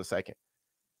 seconds in the second.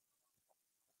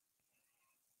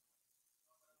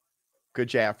 Good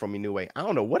jab from Inoue. I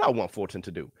don't know what I want Fulton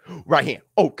to do. Right hand.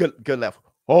 Oh, good left.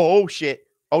 Oh, shit.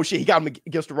 He got him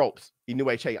against the ropes.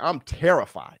 Inoue Che, I'm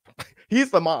terrified.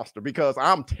 He's the monster because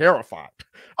I'm terrified.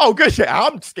 Oh, good shit.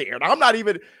 I'm scared. I'm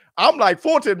like,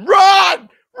 Fulton, run!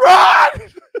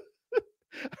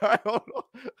 I don't know.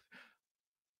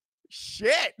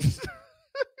 Shit.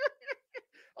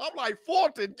 I'm like,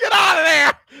 Fulton, get out of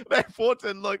there. That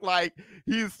Fulton looked like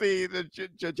he's seen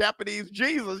the Japanese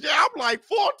Jesus. Yeah, I'm like,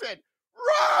 Fulton,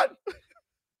 run.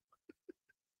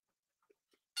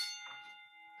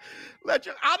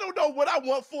 I don't know what I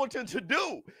want Fulton to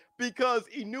do because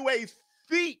Inoue's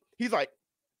feet, he's on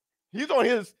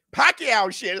his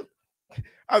Pacquiao shit.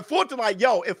 Fulton like,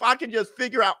 yo, if I can just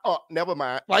figure out, never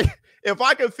mind. Like, if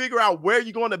I can figure out where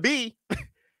you're going to be,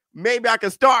 maybe I can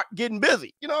start getting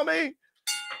busy. You know what I mean?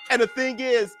 And the thing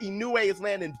is, Inoue is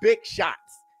landing big shots.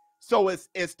 So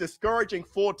it's discouraging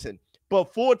Fulton.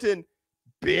 But Fulton,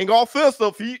 being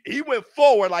offensive, he went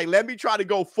forward. Like, let me try to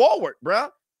go forward,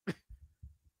 bruh.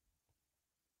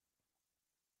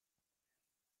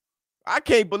 I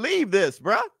can't believe this,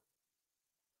 bruh.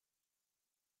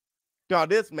 Dog,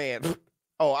 this man.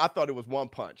 Oh, I thought it was one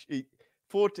punch.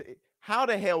 Fulton, how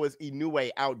the hell is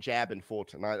Inoue out jabbing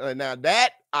Fulton? Now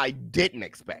that I didn't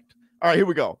expect. All right, here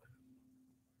we go.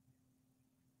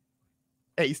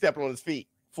 Hey, he's stepping on his feet.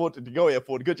 Fulton, go ahead,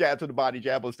 Fulton. Good jab to the body,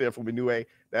 jab on there from Inoue.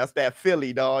 That's that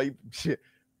Philly, dog.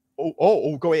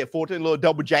 Go ahead, Fulton. A little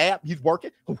double jab. He's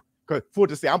working. Good.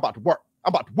 Fulton say, I'm about to work. I'm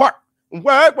about to work.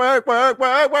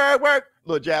 Work.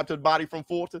 Little jab to the body from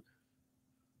Fulton.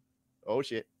 Oh,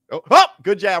 shit. Oh,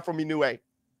 good jab from Inoue.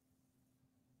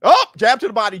 Oh, jab to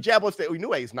the body, jab on stage.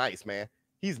 Inoue is nice, man.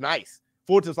 He's nice.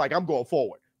 Fulton's like, I'm going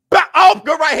forward. Oh,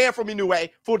 good right hand from Inoue.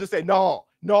 Fulton said, no,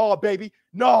 baby,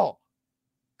 no.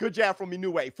 Good jab from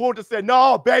Inoue. Fulton said,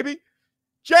 no, baby.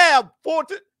 Jab,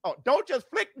 Fulton. Oh, don't just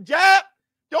flick the jab.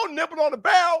 Don't nibble on the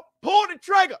barrel. Pull the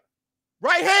trigger.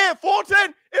 Right hand,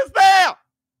 Fulton is there.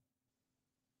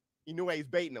 Inoue is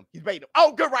baiting him. He's baiting him.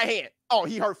 Oh, good right hand. Oh,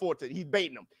 he hurt Fulton. He's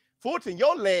baiting him. Fulton,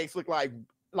 your legs look like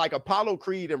Apollo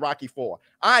Creed and Rocky IV.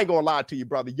 I ain't gonna lie to you,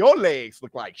 brother. Your legs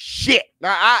look like shit.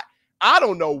 Now, I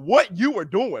don't know what you were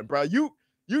doing, bro. You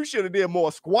should have did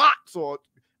more squats or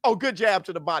good jab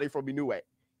to the body from Inoue.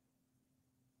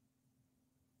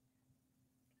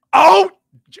 Oh,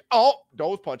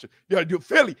 those punches. You gotta do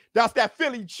Philly. That's that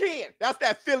Philly chin. That's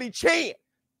that Philly chin.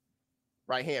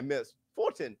 Right hand miss.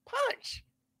 Fulton, punch.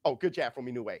 Oh, good jab from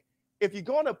Inoue. If you're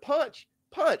gonna punch,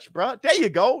 bro. There you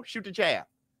go. Shoot the jab.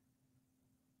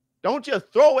 Don't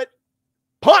just throw it.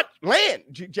 Punch, land.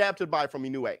 Jab to the body from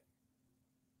Inoue.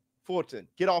 Fulton,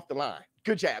 get off the line.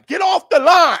 Good jab. Get off the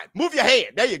line. Move your head.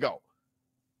 There you go.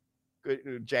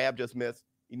 Good jab, just missed.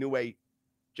 Inoue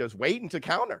just waiting to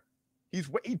counter. He's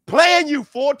playing you,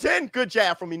 Fulton. Good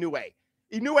jab from Inoue.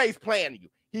 Inoue's playing you.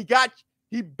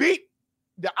 He beat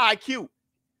the IQ.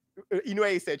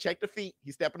 Inoue said, check the feet.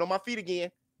 He's stepping on my feet again.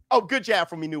 Oh, good jab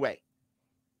from Inoue.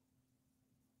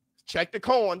 Check the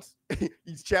corns.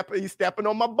 He's stepping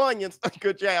on my bunions.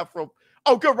 Good jab from.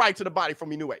 Oh, good right to the body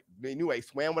from Inoue. Inoue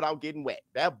swam without getting wet.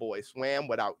 That boy swam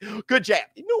without. Good jab.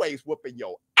 Inoue's whooping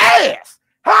your ass.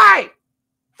 Hi,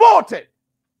 Fulton.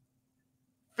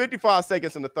 55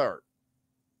 seconds in the third.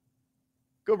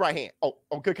 Good right hand. Oh,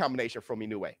 good combination from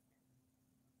Inoue.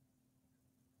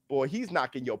 Boy, he's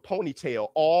knocking your ponytail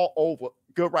all over.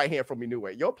 Good right hand from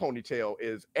Inoue. Your ponytail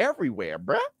is everywhere,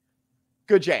 bruh.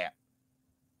 Good jab.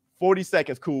 40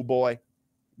 seconds, cool boy.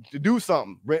 To do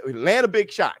something. Land a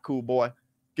big shot, cool boy.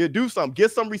 Do something.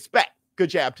 Get some respect. Good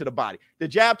jab to the body. The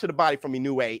jab to the body from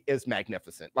Inoue is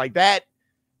magnificent. Like, that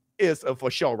is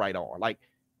for show right on. Like,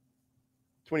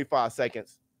 25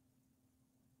 seconds.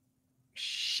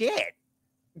 Shit.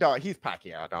 Dog, he's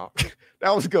Pacquiao, dog.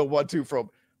 That was a good 1-2 from.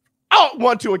 Oh,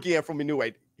 1-2 again from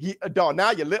Inoue. Dog,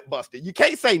 now you're lip busted. You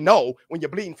can't say no when you're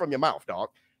bleeding from your mouth, dog.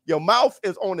 Your mouth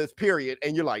is on this period,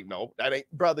 and you're like, no, that ain't,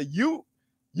 brother. You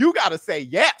got to say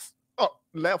yes. Oh,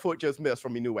 left foot just missed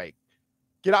from Inoue.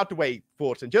 Get out the way,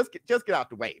 Fulton. Just get out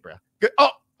the way, bro. Good.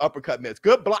 Oh, uppercut miss.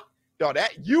 Good block. Dog,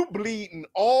 that you bleeding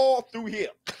all through here.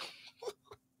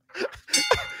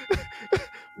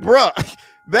 Bruh,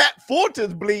 that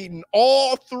Fulton's bleeding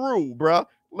all through, bruh.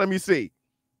 Let me see.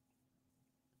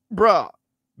 Bruh,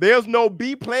 there's no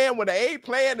B plan when the A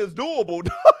plan is doable.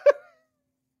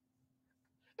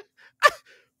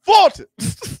 Fulton.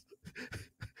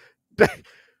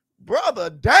 Brother,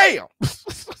 damn.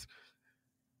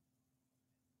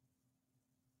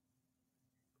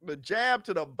 The jab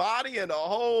to the body and the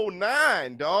whole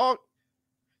 9, dog.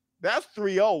 That's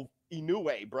 3-0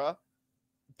 Inoue, bruh.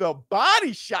 The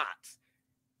body shots.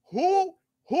 Who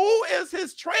is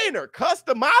his trainer?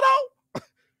 Customato?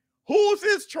 Who's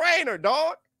his trainer,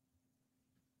 dog?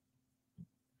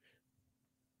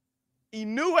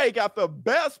 Inoue got the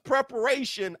best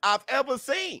preparation I've ever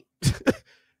seen.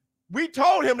 We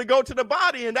told him to go to the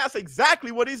body, and that's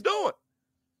exactly what he's doing.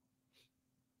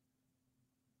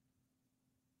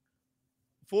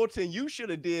 Fulton, you should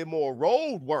have did more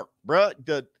road work, bruh.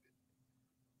 The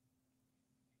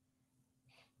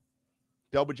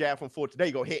double jab from Fulton. There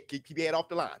you go. Hit. Keep your head off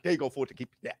the line. There you go, Fulton. Keep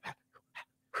that.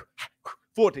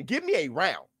 Fulton, give me a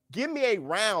round. Give me a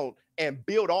round and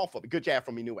build off of it. Good jab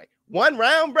from Inoue. One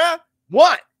round, bruh.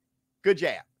 One. Good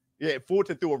jab. Yeah,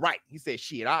 Fulton threw a right. He said,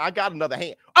 shit, I got another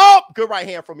hand. Oh, good right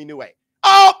hand from Inoue.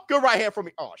 Oh, good right hand from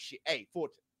me. Oh, shit. Hey,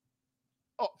 Fulton.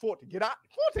 Oh, Fulton, get out.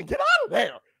 Fulton, get out of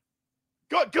there.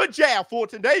 Good jab,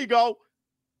 Fulton. There you go.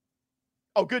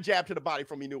 Oh, good jab to the body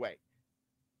from Inoue.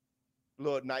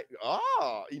 Lord night.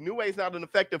 Oh, Inoue's not an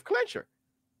effective clincher.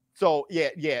 So,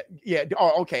 yeah.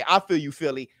 Oh, okay. I feel you,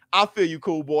 Philly. I feel you,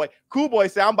 cool boy. Cool boy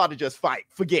said, I'm about to just fight.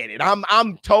 Forget it.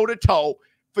 I'm toe-to-toe.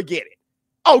 Forget it.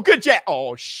 Oh, good jab.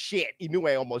 Oh, shit.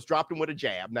 Inoue almost dropped him with a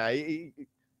jab. Now,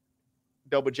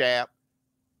 double jab.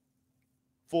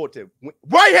 Fulton.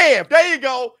 Right hand. There you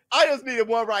go. I just needed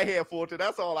one right hand, Fulton.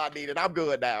 That's all I needed. I'm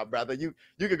good now, brother. You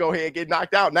can go ahead and get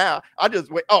knocked out now. I just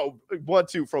wait. Oh,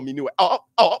 1-2 from Inoue.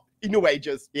 Oh.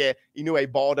 Inoue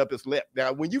Inoue balled up his lip.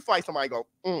 Now, when you fight somebody,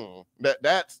 go,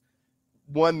 that's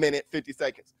 1 minute, 50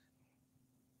 seconds.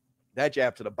 That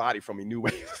jab to the body from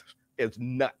Inoue is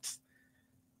nuts.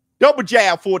 Double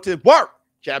jab, Fulton. Work.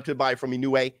 Jab to the body from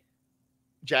Inoue.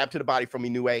 Jab to the body from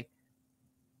Inoue.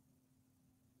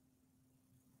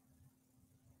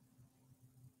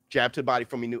 Jab to the body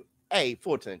from Inoue. Hey,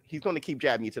 Fulton, he's going to keep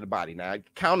jabbing you to the body now.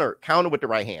 Counter with the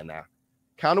right hand now.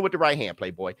 Counter with the right hand,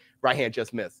 playboy. Right hand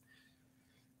just missed.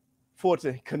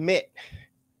 Fulton, commit.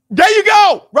 There you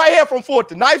go. Right hand from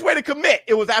Fulton. Nice way to commit.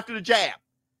 It was after the jab.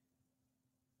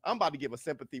 I'm about to give a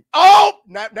sympathy. Oh,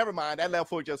 never mind. That left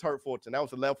hook just hurt Fulton. That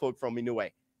was a left hook from Inoue.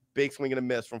 Big swing and a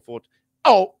miss from Fulton.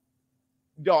 Oh,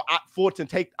 yo, I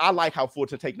like how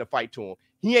Fulton taking the fight to him.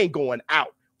 He ain't going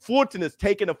out. Fulton is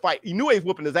taking the fight. Inoue's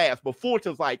whooping his ass, but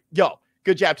Fulton's like, yo,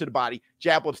 good jab to the body.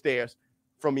 Jab upstairs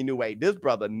from Inoue. This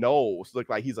brother nose looks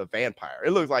like he's a vampire.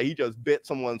 It looks like he just bit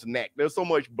someone's neck. There's so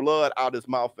much blood out his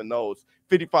mouth and nose.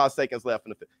 55 seconds left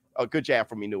in the good jab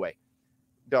from Inoue.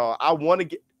 Dog, I want to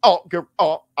get I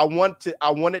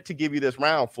wanted to give you this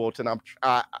round, Fulton.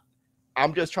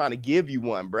 I'm just trying to give you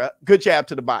one, bro. Good jab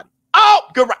to the body. Oh,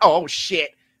 good. Oh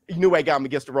shit. Inoue got him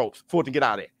against the ropes. Fulton, get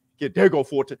out of there. There go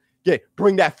Fulton. Yeah,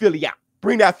 bring that Philly out.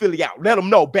 Bring that Philly out. Let them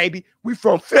know, baby. We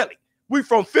from Philly. We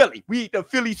from Philly. We eat the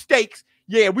Philly steaks.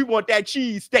 Yeah, we want that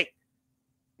cheese steak.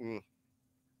 Inoue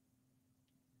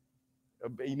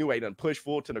done push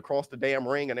Fulton across the damn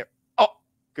ring. And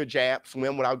good jab.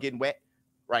 Swim without getting wet.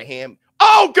 Right hand.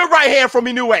 Oh, good right hand from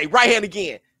Inoue. Right hand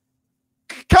again.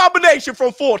 Combination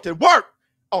from Fulton. Work.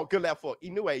 Oh, good left foot.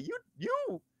 Inoue,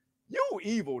 you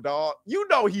evil, dog. You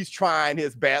know he's trying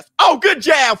his best. Oh, good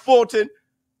jab, Fulton.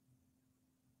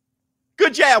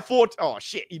 Good jab, Fulton. Oh,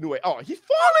 shit, Inoue. Oh, he's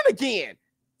falling again.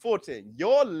 Fulton,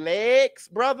 your legs,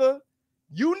 brother.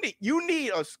 You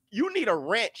need a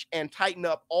wrench and tighten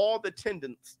up all the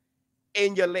tendons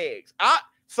in your legs.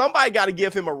 Somebody got to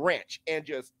give him a wrench and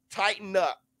just tighten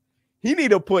up. He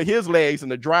need to put his legs in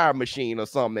the dryer machine or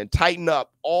something and tighten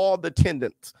up all the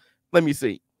tendons. Let me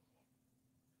see.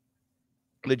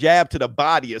 The jab to the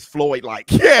body is Floyd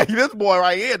like, yeah, this boy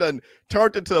right here done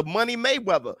turned into Money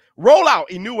Mayweather. Roll out.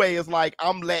 Inoue is like,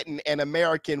 I'm letting an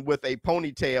American with a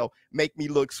ponytail make me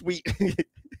look sweet.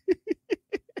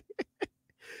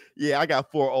 Yeah, I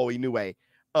got 4-0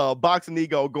 Inoue. Boxing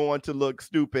ego going to look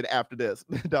stupid after this.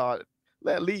 Dog,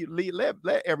 let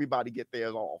everybody get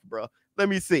theirs off, bro. Let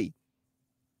me see.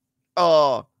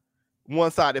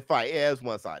 One-sided fight. Yeah, it's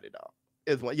one-sided, dog.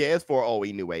 It's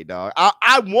 4-0 Inoue, dog.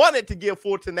 I wanted to give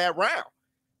Fulton that round.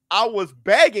 I was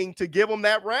begging to give him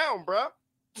that round, bro.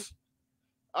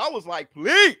 I was like,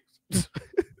 please.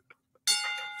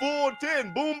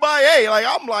 Fulton, boom, bye, like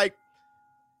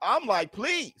I'm like,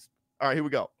 please. All right, here we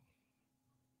go.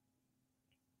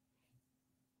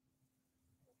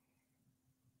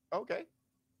 Okay.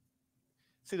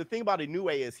 See, the thing about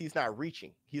Inoue is he's not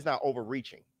reaching. He's not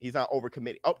overreaching. He's not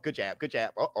overcommitting. Oh, good jab. Good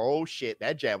jab. Oh, shit.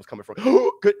 That jab was coming from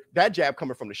good. That jab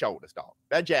coming from the shoulders, dog.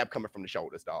 That jab coming from the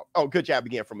shoulders, dog. Oh, good jab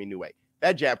again from Inoue.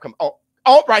 That jab come. Oh,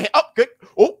 right here. Oh, good.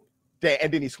 Oh, there.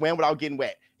 And then he swam without getting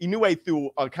wet. Inoue threw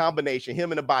a combination,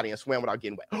 him in the body, and swam without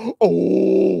getting wet.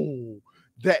 Oh,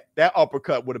 that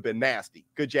uppercut would have been nasty.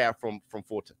 Good jab from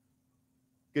Fulton.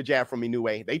 Good jab from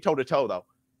Inoue. They toe to toe though.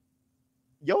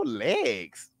 Your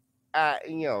legs.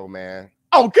 Man.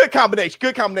 Oh, good combination.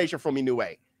 Good combination from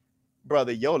Inoue.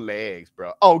 Brother, your legs,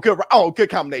 bro. Oh, good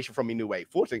combination from Inoue.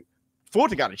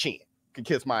 Fulton got a chin. Could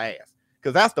kiss my ass.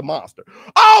 Because that's the monster.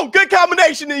 Oh, good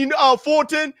combination in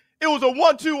Fulton. It was a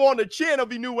 1-2 on the chin of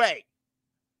Inoue.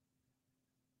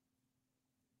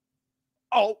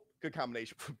 Oh, good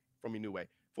combination from Inoue.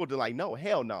 Fulton like, no,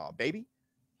 hell no, baby.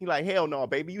 He like, hell no,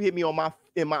 baby. You hit me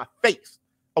in my face.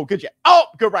 Oh, good jab. Oh,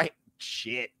 good right hand.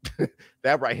 Shit.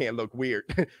 That right hand looked weird.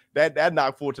 that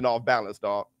knocked Fulton off balance,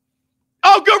 dog.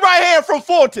 Oh, good right hand from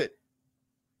Fulton.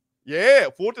 Yeah,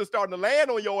 Fulton's starting to land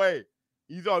on your ass.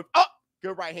 He's on. Oh,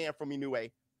 good right hand from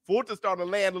Inoue. Fulton's starting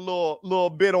to land a little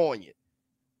bit on you.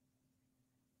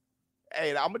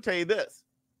 Hey, I'm gonna tell you this.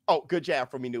 Oh, good jab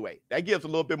from Inoue. That gives a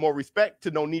little bit more respect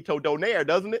to Nonito Donaire,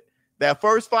 doesn't it? That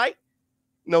first fight,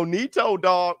 Nonito,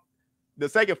 dog. The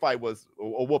second fight was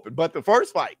a whooping, but the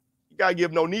first fight, you gotta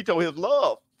give Nonito his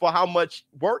love for how much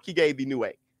work he gave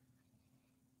Inoue.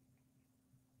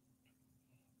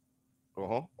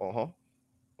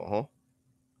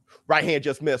 Right hand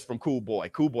just missed from Cool Boy.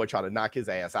 Cool Boy tried to knock his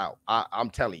ass out. I'm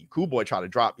telling you, Cool Boy tried to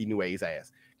drop Inoue's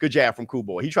ass. Good jab from Cool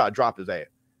Boy. He tried to drop his ass.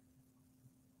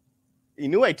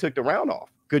 Inoue took the round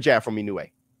off. Good jab from Inoue.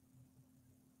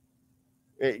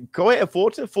 Hey, go ahead,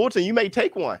 Fulton. Fulton, you may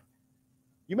take one.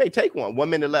 You may take one. 1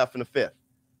 minute left in the fifth.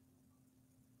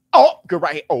 Oh, good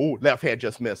right hand. Oh, left hand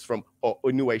just missed from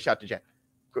Inoue. Shot the jab.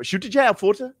 Go shoot the jab,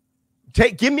 Fulton.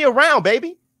 Give me a round,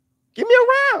 baby. Give me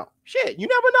a round. Shit, you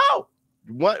never know.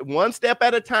 One step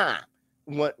at a time.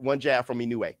 One jab from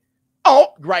Inoue.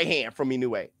 Oh, right hand from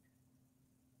Inoue.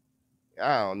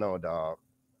 I don't know, dog.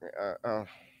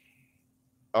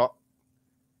 Oh,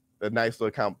 the nice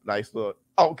little.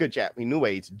 Oh, good jab.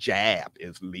 Inoue's jab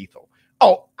is lethal.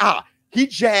 Oh, he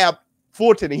jabbed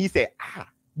Fulton and he said, ah.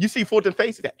 You see Fulton's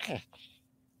face? He said,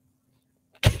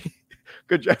 ah.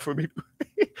 Good jab for me.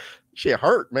 Shit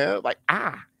hurt, man. Like,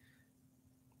 ah.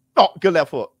 Oh, good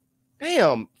left hook.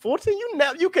 Damn, Fulton,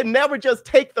 you can never just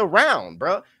take the round,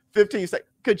 bro. 15 seconds.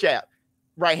 Good jab.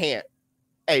 Right hand.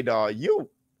 Hey, dog, you.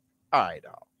 All right,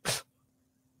 dog.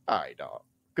 All right, dog.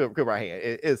 Good right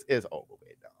hand. It's over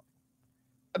with,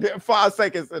 dog. 5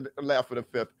 seconds left for the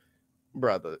fifth.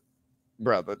 Brother.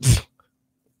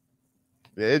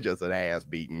 It's just an ass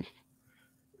beating.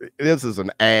 This is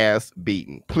an ass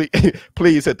beating.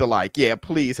 Please hit the like. Yeah,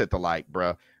 please hit the like,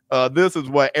 bro. This is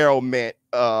what Arrow meant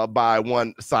by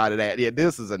one side of that. Yeah,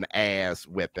 this is an ass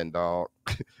whipping, dog.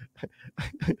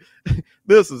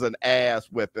 This is an ass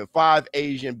whipping. 5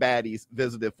 Asian baddies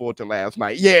visited Fulton last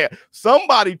night. Yeah,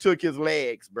 somebody took his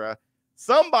legs, bro.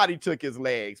 Somebody took his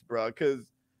legs, bro. Because,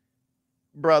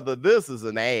 brother, this is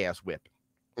an ass whipping.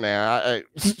 Now,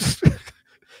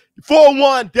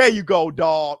 4-1. There you go,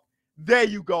 dog. There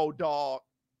you go, dog.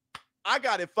 I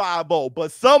got it 5-0,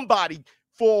 but somebody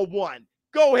 4-1.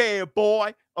 Go ahead,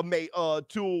 boy.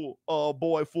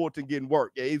 Boy Fulton getting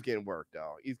work. Yeah, he's getting work,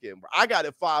 dog. He's getting work. I got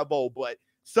it 5-0, but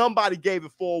somebody gave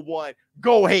it 4-1.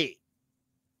 Go ahead.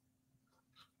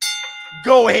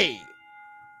 Go ahead.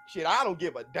 Shit, I don't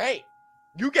give a damn.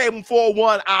 You gave him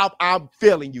 4-1. I'm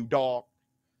feeling you, dog.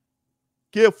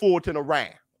 Give Fulton a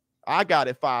round. I got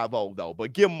it 5-0, though,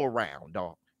 but give him a round,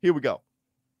 dog. Here we go.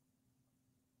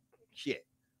 Shit.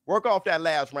 Work off that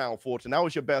last round, Fulton. That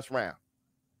was your best round.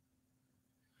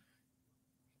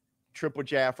 Triple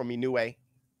jab from Inoue.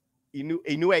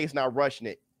 Inoue is not rushing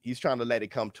it. He's trying to let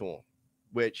it come to him,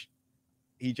 which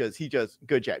he just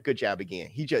good jab again.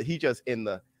 He just in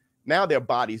the, now their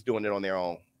body's doing it on their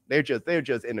own. They're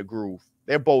just in the groove.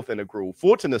 They're both in the groove.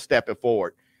 Fulton is stepping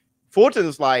forward. Fulton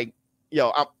is like,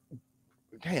 yo,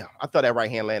 damn, I thought that right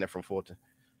hand landed from Fulton.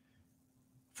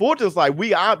 Fulton's like,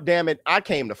 damn it, I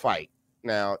came to fight.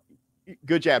 Now,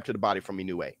 good jab to the body from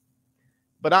Inoue.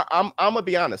 But I'm gonna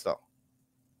be honest though.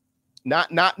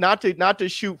 Not to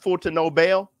shoot Fulton no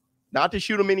bail, not to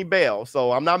shoot him any bail.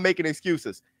 So I'm not making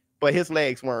excuses, but his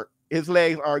legs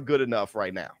aren't good enough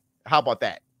right now. How about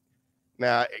that?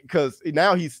 Now, because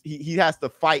now he has to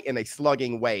fight in a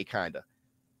slugging way, kind of.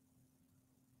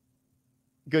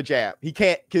 Good jab. He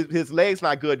can't, his leg's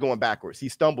not good going backwards. He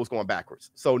stumbles going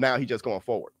backwards. So now he's just going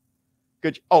forward.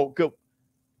 Good. Oh, good.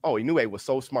 Oh, Inoue was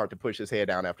so smart to push his head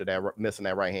down after that, missing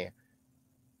that right hand.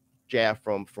 Jab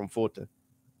from Fulton.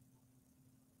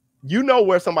 You know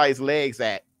where somebody's legs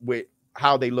at with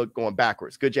how they look going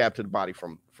backwards. Good jab to the body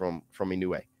from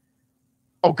Inoue.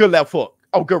 Oh, good left hook.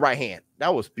 Oh, good right hand.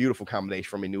 That was beautiful combination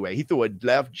from Inoue. He threw a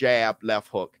left jab, left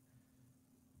hook.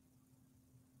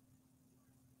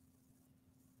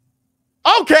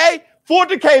 Okay,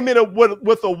 Fulton came in with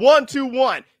a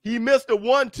 1-2-1. He missed a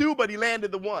 1-2, but he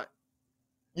landed the 1.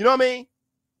 You know what I mean?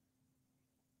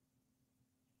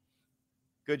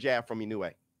 Good jab from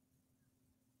Inoue.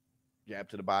 Jab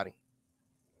to the body.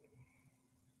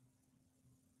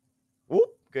 Whoop.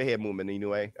 Good head movement,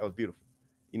 Inoue. That was beautiful.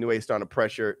 Inoue starting to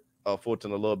pressure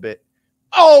Fulton a little bit.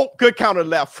 Oh, good counter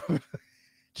left.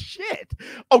 Shit.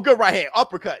 Oh, good right hand.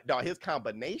 Uppercut. Dog, his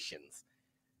combinations.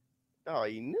 Oh,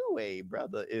 Inoue,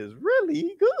 brother, is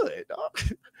really good.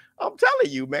 I'm telling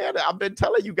you, man. I've been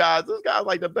telling you guys, this guy's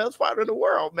like the best fighter in the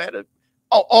world, man.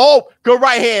 Oh, good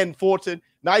right hand, Fulton.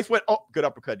 Nice one. Oh, good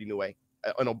uppercut, Inoue.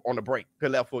 On the break.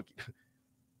 Good left hook.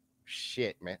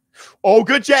 Shit, man. Oh,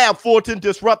 good jab, Fulton.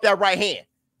 Disrupt that right hand.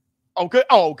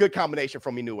 Oh, good combination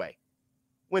from Inoue.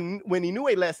 When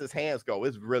Inoue lets his hands go,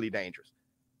 it's really dangerous.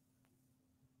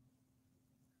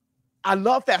 I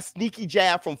love that sneaky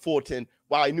jab from Fulton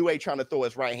while Inoue trying to throw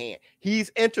his right hand. He's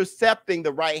intercepting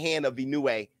the right hand of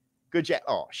Inoue. Good jab.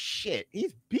 Oh, shit.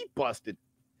 He busted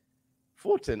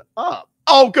Fulton up.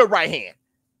 Oh, good right hand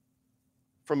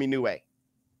from Inoue.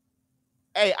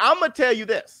 Hey, I'm going to tell you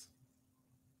this.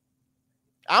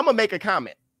 I'm going to make a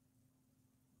comment.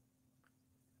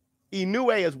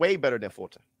 Inoue is way better than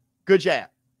Fulton. Good jab.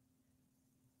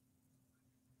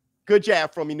 Good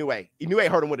jab from Inoue. Inoue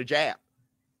hurt him with a jab.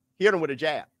 He hit him with a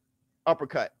jab.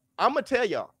 Uppercut. I'm going to tell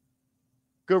y'all.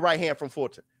 Good right hand from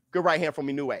Fulton. Good right hand from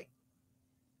Inoue.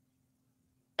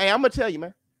 Hey, I'm going to tell you,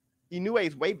 man. Inoue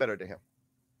is way better than him.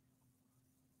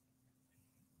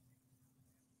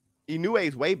 Inoue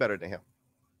is way better than him.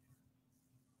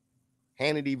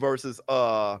 Hannity versus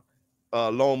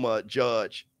Loma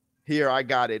Judge. Here I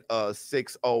got it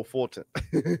 6-0 Fulton.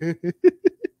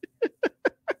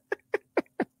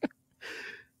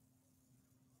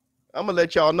 I'm gonna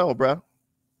let y'all know, bro.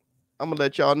 I'm gonna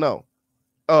let y'all know.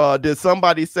 Did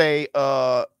somebody say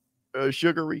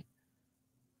Sugary?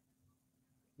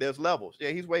 There's levels.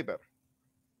 Yeah, he's way better.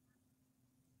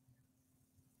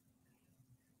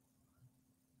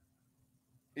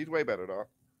 He's way better, dog.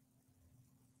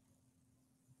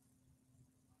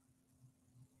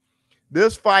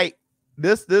 This fight,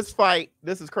 this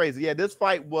is crazy. Yeah, this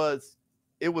fight was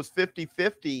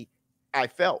 50-50, I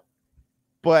felt.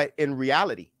 But in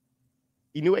reality,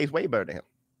 Inoue's way better than him.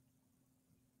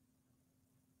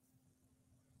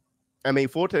 I mean,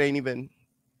 Fulton ain't even,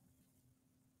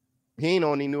 he ain't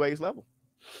on Inoue's level.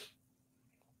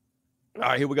 All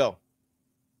right, here we go.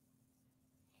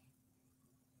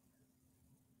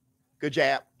 Good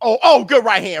jab. Oh, good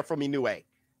right hand from Inoue.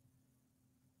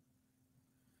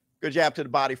 Good jab to the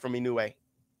body from Inoue.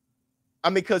 I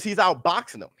mean, because he's out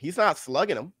boxing him. He's not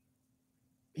slugging him.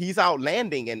 He's out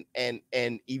landing and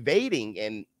evading,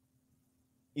 and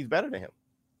he's better than him.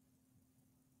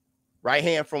 Right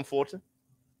hand from Fulton.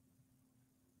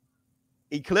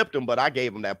 He clipped him, but I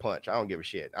gave him that punch. I don't give a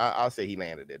shit. I'll say he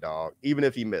landed it, dog. Even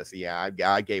if he missed, yeah,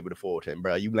 I gave it to Fulton,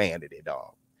 bro. You landed it,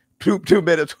 dog. 2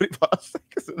 minutes, 25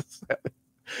 seconds.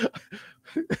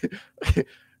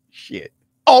 Shit.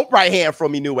 Oh, right hand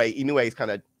from Inoue. Inoue's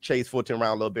kind of chased Fulton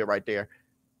around a little bit right there.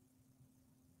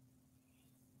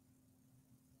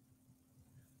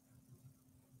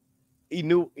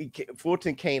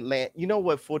 Fulton can't land. You know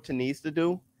what Fulton needs to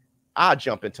do? I'll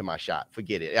jump into my shot.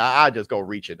 Forget it. I'll just go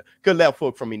reaching. Good left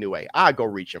hook from Inoue. I'll go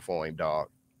reaching for him, dog.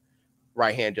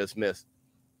 Right hand just missed.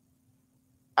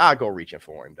 I'll go reaching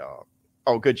for him, dog.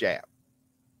 Oh, good jab.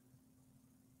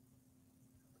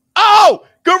 Oh,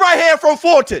 good right hand from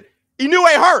Fulton.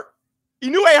 Inoue hurt.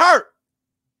 Inoue hurt.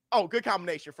 Oh, good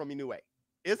combination from Inoue.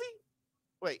 Is he?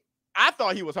 Wait, I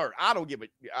thought he was hurt. I don't give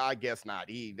it. I guess not.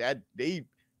 He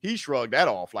shrugged that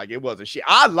off like it wasn't shit.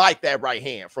 I like that right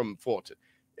hand from Fulton.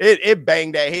 It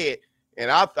banged that head. And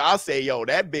I say, yo,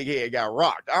 that big head got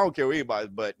rocked. I don't care what anybody,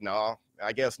 but no,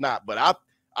 I guess not. But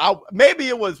I maybe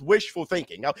it was wishful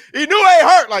thinking. Inoue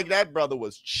hurt like that brother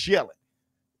was chilling.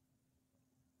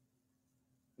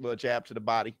 Little jab to the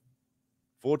body.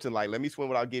 Fulton, like, let me swim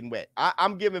without getting wet.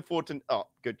 I'm giving Fulton, oh,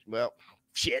 good, well,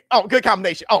 shit. Oh, good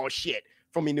combination. Oh, shit,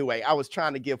 from Inoue. I was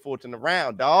trying to give Fulton a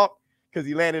round, dog, because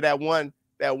he landed that one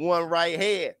right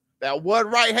hand. That one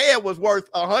right hand was worth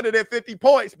 150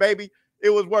 points, baby. It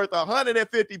was worth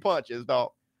 150 punches,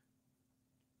 dog.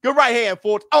 Good right hand,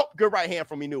 Fulton. Oh, good right hand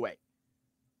from Inoue.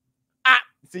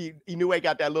 See, Inoue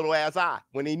got that little ass eye.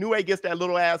 When Inoue gets that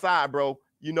little ass eye, bro,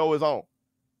 you know it's on.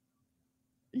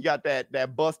 He got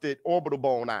that busted orbital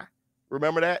bone eye.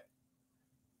 Remember that?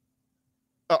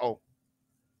 Uh-oh.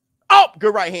 Oh,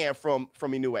 good right hand from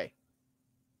Inoue.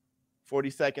 40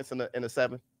 seconds in the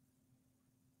 7th.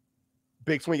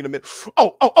 Big swing in the middle.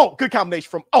 Oh, good combination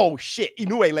from, oh, shit.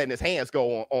 Inoue letting his hands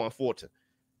go on Fulton.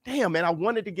 Damn, man, I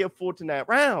wanted to give Fulton that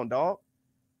round, dog.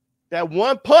 That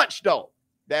one punch, though.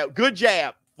 That good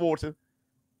jab, Fulton.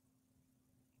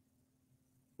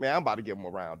 Man, I'm about to give him a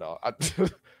round, dog.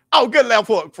 Oh, good left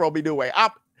hook from Inoue.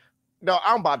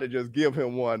 I'm about to just give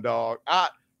him one, dog.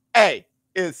 Hey,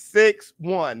 it's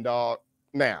 6-1, dog.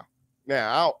 Now,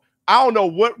 I don't know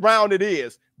what round it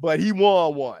is, but he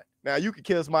won one. Now, you can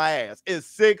kiss my ass. It's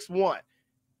 6-1.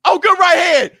 Oh, good right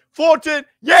hand, Fulton.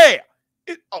 Yeah.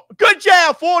 Good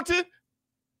jab, Fulton.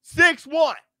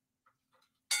 6-1.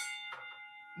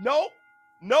 Nope.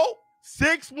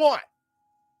 6-1.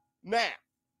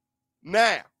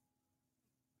 Now.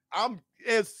 I'm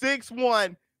at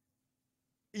 6-1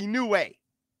 Inoue.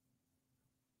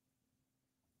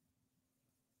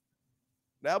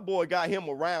 That boy got him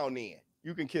around then.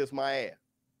 You can kiss my ass.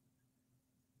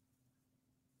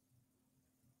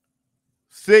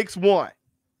 6-1.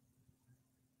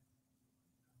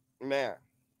 Now.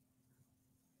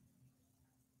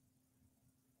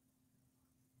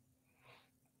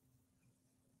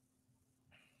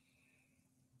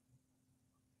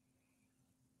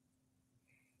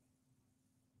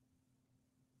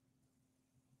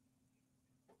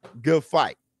 Good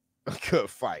fight. Good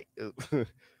fight.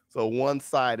 So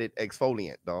one-sided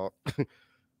exfoliant, dog.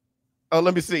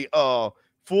 Let me see.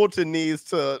 Fulton needs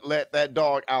to let that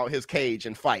dog out his cage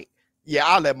and fight. Yeah,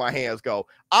 I'll let my hands go.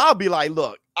 I'll be like,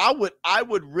 look, I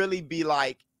would really be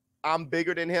like, I'm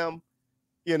bigger than him.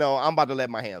 You know, I'm about to let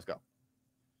my hands go.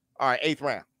 All right, 8th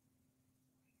round.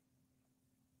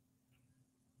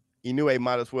 Inoue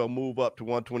might as well move up to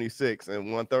 126 and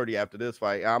 130 after this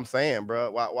fight. I'm saying,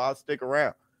 bro, why stick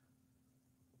around?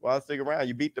 Why stick around?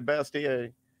 You beat the best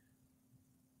here.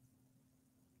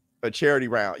 A charity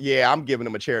round. Yeah, I'm giving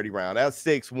him a charity round. That's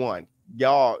 6-1.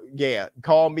 Y'all, yeah,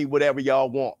 call me whatever y'all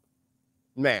want.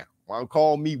 Man,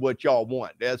 call me what y'all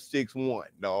want. That's 6-1,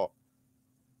 dog.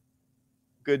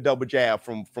 Good double jab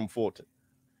from Fulton.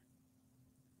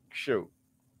 Shoot.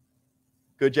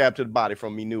 Good jab to the body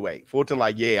from Inoue. Fulton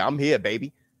like, yeah, I'm here,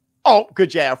 baby. Oh, good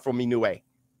jab from Inoue.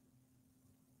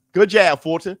 Good jab,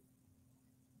 Fulton.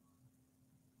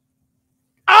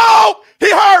 Oh,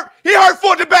 he hurt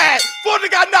Fulton bad. Fulton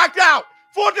got knocked out.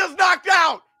 Fulton's knocked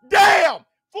out. Damn.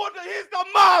 Fulton, he's the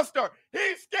monster.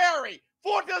 He's scary.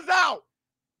 Fulton's out.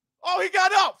 Oh, he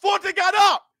got up. Fulton got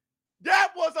up. That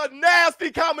was a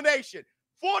nasty combination.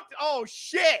 Fulton, oh,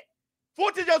 shit.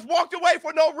 Fulton just walked away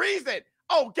for no reason.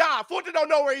 Oh, God. Fulton don't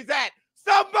know where he's at.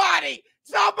 Somebody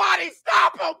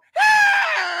stop him.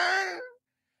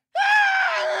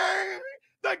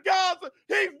 The guys,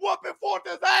 he's whooping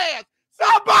Fulton's ass.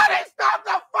 Somebody stop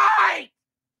the fight.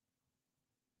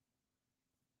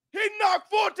 He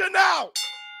knocked Fulton out.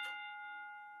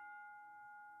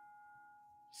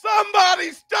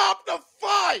 Somebody stop the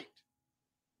fight.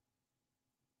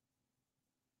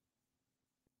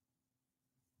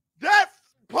 That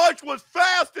punch was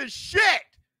fast as shit.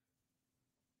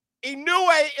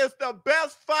 Inoue is the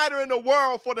best fighter in the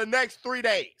world for the next 3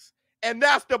 days. And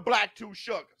that's the Black Two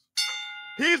Sugars.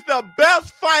 He's the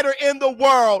best fighter in the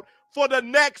world for the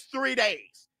next 3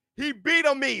 days. He beat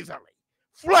him easily.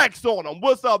 Flex on him.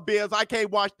 What's up, Biz? I can't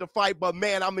watch the fight, but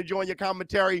man, I'm enjoying your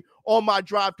commentary on my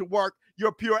drive to work.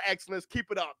 You're pure excellence.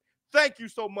 Keep it up. Thank you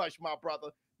so much, my brother.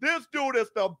 This dude is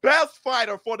the best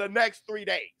fighter for the next 3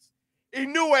 days.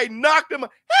 Inoue knocked him.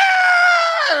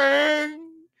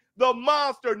 The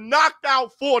monster knocked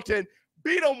out Fulton,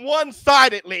 beat him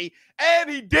one-sidedly, and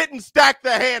he didn't stack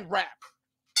the hand wrap.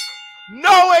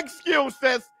 No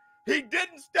excuses. He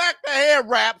didn't stack the hand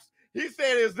wraps. He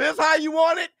said, is this how you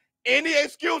want it? Any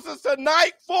excuses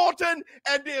tonight, Fulton?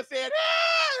 And then said,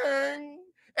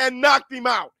 and knocked him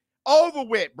out. Over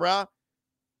with, bruh.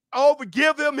 Over.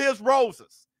 Give him his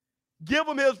roses. Give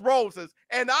him his roses.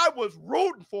 And I was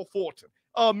rooting for Fulton.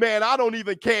 Oh, man, I don't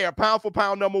even care. Pound for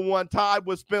pound #1 tied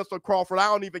with Spencer Crawford. I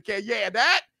don't even care. Yeah,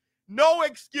 that, no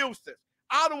excuses.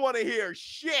 I don't want to hear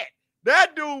shit.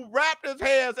 That dude wrapped his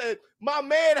hands, and my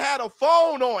man had a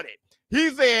phone on it. He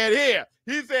said, here.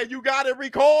 He said, you got it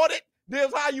recorded? This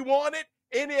is how you want it?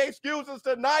 Any excuses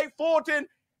tonight, Fulton?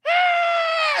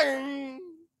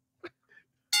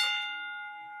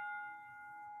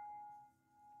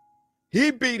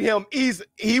 He beat him easy.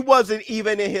 He wasn't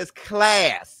even in his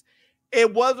class.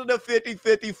 It wasn't a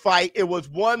 50-50 fight. It was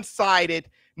one-sided.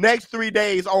 Next 3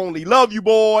 days only. Love you,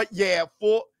 boy. Yeah,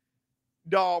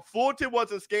 Fulton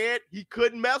wasn't scared. He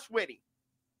couldn't mess with him.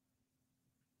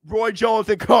 Roy Jones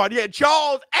and Card. Yeah,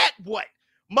 Charles Atwood.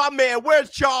 My man, where's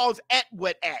Charles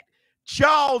Atwood at?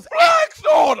 Charles X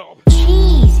on him.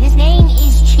 Cheese. His name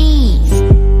is Cheese.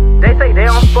 They say they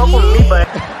don't fuck with me, but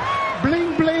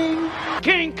Bling bling.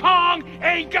 King Kong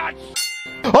ain't got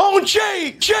On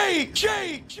J.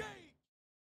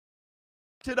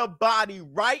 To the body,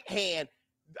 right hand.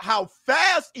 How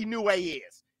fast Inoue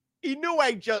is.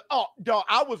 Inoue just, oh, dog,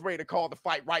 I was ready to call the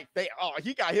fight right there. Oh,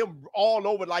 he got him all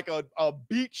over like a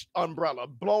beach umbrella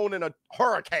blown in a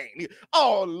hurricane.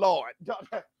 Oh, Lord.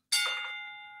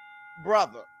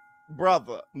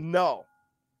 Brother, no.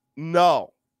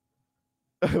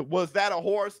 Was that a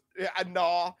horse?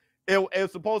 No. It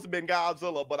was supposed to have been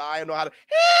Godzilla, but I didn't know how to.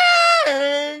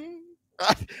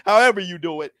 However you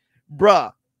do it,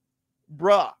 bruh.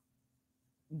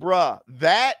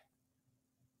 That.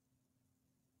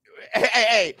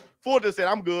 Hey, Fulton said,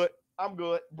 I'm good,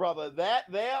 brother. That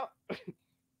there,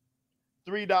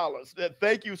 $3.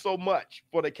 Thank you so much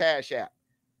for the Cash App,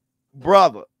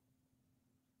 brother.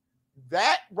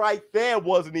 That right there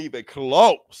wasn't even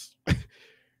close.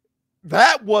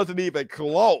 That wasn't even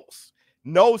close.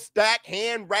 No stack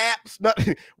hand wraps.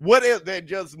 Nothing. What is that?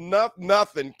 Just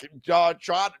nothing. Y'all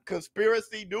try to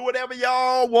conspiracy. Do whatever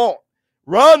y'all want.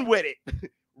 Run with it.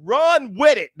 Run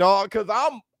with it, dog. Cause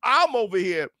I'm over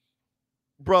here,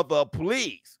 brother.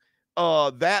 Please.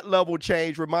 That level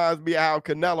change reminds me of how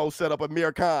Canelo set up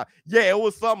Amir Khan. Yeah, it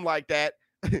was something like that.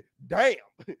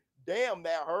 Damn,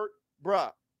 that hurt,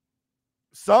 bruh.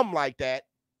 Something like that.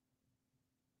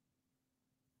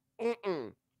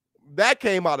 That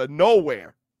came out of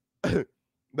nowhere. The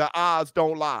odds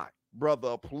don't lie,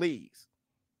 brother. Please,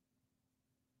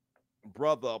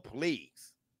 brother.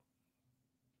 Please,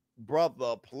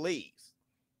 brother. Please.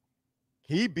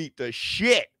 He beat the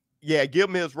shit. Yeah, give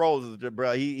him his roses,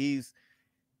 bro. And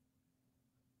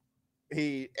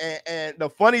the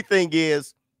funny thing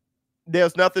is,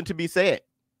 there's nothing to be said.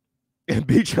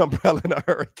 Beach umbrella in a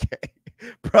hurricane.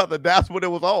 Brother, that's what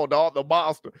it was on, dog. The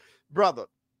monster. Brother,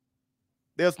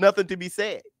 there's nothing to be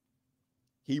said.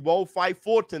 He won't fight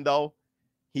Fulton, though.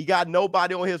 He got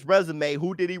nobody on his resume.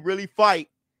 Who did he really fight?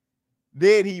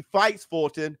 Then he fights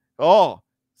Fulton. Oh,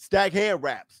 stack hand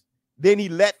wraps. Then he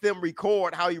let them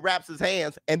record how he wraps his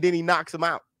hands, and then he knocks him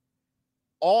out.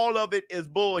 All of it is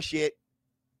bullshit.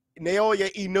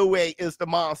 Naoya Inoue is the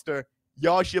monster.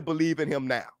 Y'all should believe in him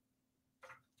now.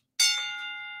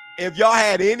 If y'all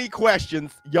had any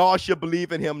questions, y'all should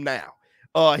believe in him now.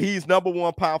 He's number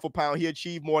one pound for pound. He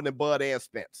achieved more than Bud and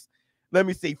Spence. Let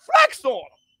me see. Flex on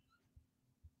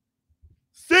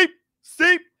him.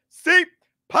 Seep,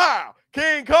 pow.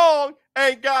 King Kong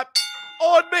ain't got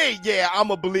on me. Yeah, I'm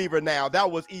a believer now.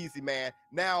 That was easy, man.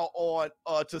 Now on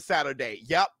to Saturday.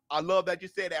 Yep, I love that you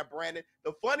said that, Brandon.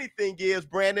 The funny thing is,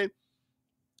 Brandon,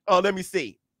 let me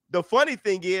see. The funny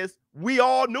thing is, we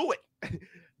all knew it.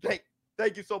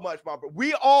 Thank you so much, my bro.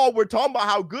 We all were talking about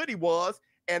how good he was,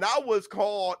 and I was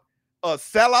called a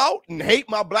sellout and hate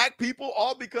my black people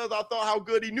all because I thought how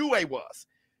good Inoue was.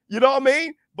 You know what I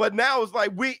mean? But now it's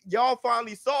like y'all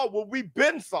finally saw what we've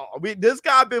been saw. This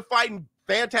guy been fighting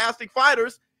fantastic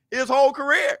fighters his whole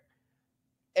career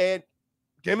and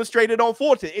demonstrated on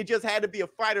Fulton. It just had to be a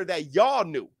fighter that y'all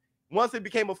knew. Once it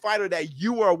became a fighter that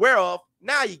you were aware of,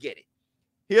 now you get it.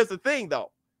 Here's the thing,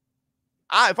 though.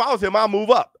 If I was him, I'd move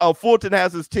up. Fulton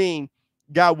has his team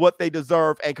got what they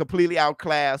deserve and completely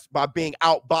outclassed by being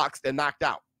outboxed and knocked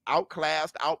out.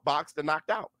 Outclassed, outboxed, and knocked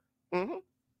out.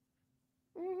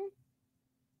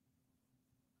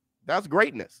 That's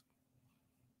greatness.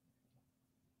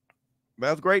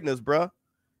 That's greatness, bro.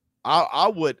 I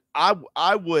would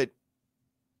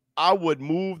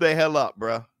move the hell up,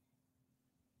 bro.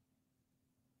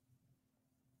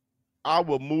 I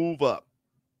would move up.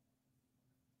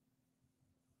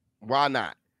 Why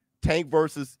not? Tank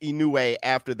versus Inoue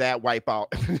after that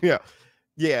wipeout.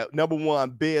 Yeah. Number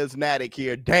one, BlackBizzness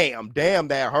here. Damn,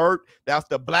 that hurt. That's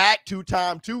the black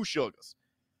 2x2 sugars.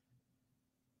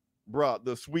 Bruh,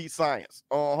 the sweet science.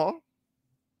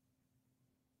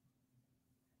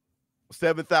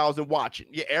 7,000 watching.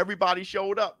 Yeah, everybody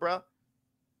showed up, bruh.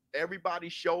 Everybody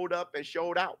showed up and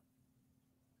showed out.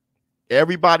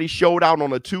 Everybody showed out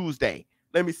on a Tuesday.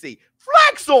 Let me see.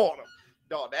 Flex on them.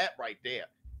 Dog, that right there.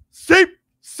 Seep,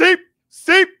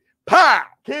 pow.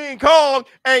 King Kong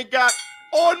ain't got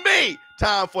on me.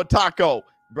 Time for taco.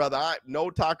 Brother, no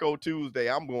Taco Tuesday.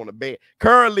 I'm going to bed.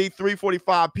 Currently,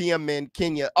 3:45 p.m. in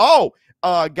Kenya.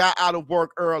 Got out of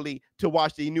work early to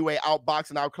watch the Inoue outbox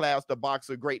and outclass the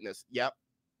boxer greatness. Yep.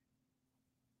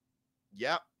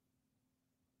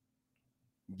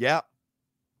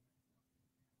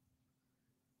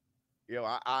 Yo,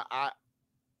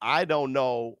 I don't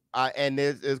know. And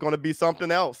it's going to be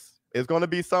something else. It's going to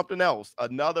be something else.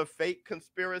 Another fake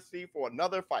conspiracy for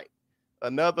another fight.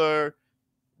 Another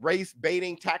race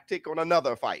baiting tactic on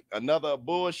another fight. Another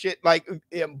bullshit.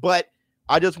 But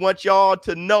I just want y'all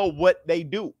to know what they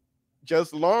do.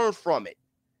 Just learn from it.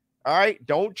 All right?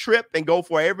 Don't trip and go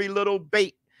for every little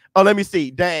bait. Oh, let me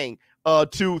see. Dang.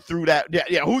 Two threw that.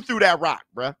 Yeah. Who threw that rock,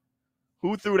 bruh?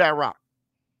 Who threw that rock?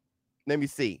 Let me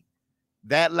see.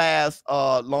 That last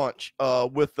launch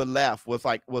with the left was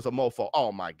a mofo.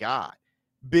 Oh my God.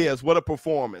 Biz, what a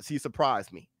performance. He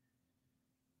surprised me.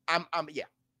 Yeah.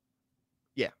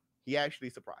 He actually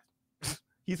surprised me.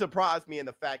 He surprised me in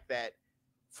the fact that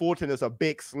Fulton is a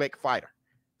big, slick fighter.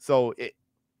 So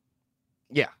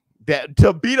Yeah, that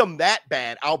to beat him that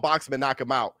bad, outbox him and knock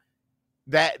him out.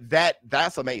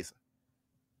 That's amazing.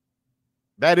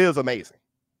 That is amazing.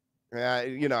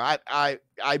 You know, I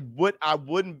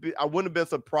wouldn't have been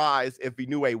surprised if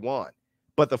Inoue won,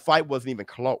 but the fight wasn't even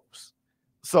close.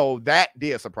 So that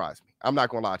did surprise me. I'm not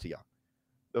gonna lie to y'all.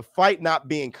 The fight not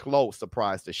being close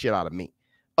surprised the shit out of me.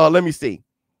 Let me see.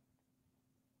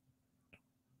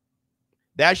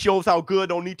 That shows how good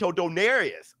Onito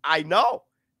Donaire is. I know.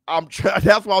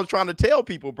 That's what I was trying to tell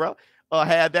people, bro.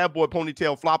 Had that boy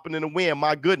Ponytail flopping in the wind.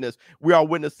 My goodness, we are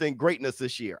witnessing greatness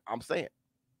this year. I'm saying.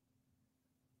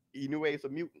 Inoue is a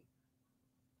mutant.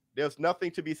 There's nothing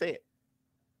to be said.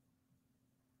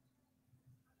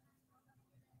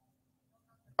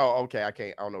 Oh, okay. I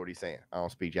don't know what he's saying. I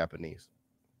don't speak Japanese.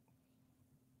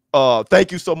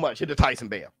 Thank you so much. Hit the Tyson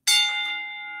Bell.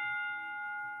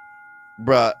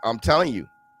 Bruh, I'm telling you,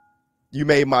 you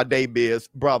made my day, Biz.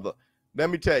 Brother, let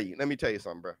me tell you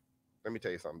something, bro. Let me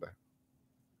tell you something, bro.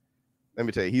 Let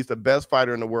me tell you, he's the best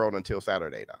fighter in the world until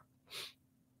Saturday, though.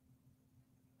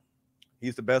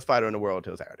 He's the best fighter in the world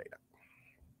until Saturday,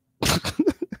 though.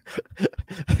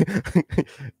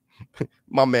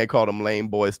 My man called him lame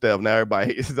boy Steph. Now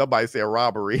somebody said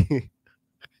robbery.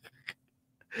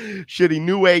 Should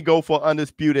Inoue go for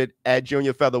undisputed at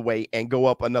junior featherweight and go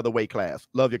up another weight class?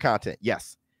 Love your content.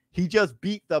 Yes. He just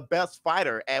beat the best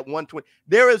fighter at 120.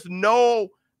 There is no,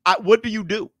 what do you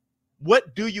do?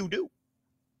 What do you do?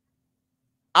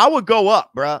 I would go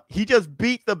up, bro. He just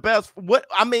beat the best. What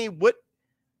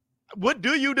do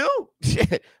you do?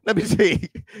 Let me see.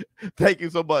 Thank you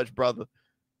so much, brother.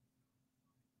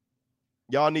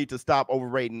 Y'all need to stop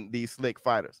overrating these slick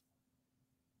fighters.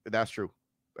 That's true.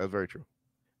 That's very true.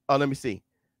 Let me see.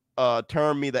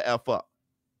 Turn me the F up.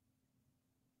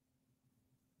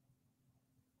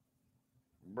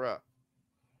 Bruh.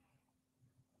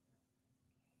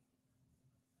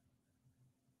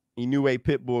 Inoue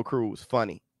Pitbull Cruise.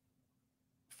 Funny.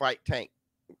 Fight Tank.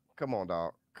 Come on,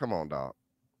 dog. Come on, dog.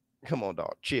 Come on,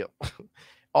 dog. Chill.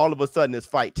 All of a sudden, it's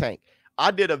Fight Tank.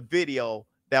 I did a video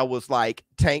that was like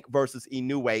Tank versus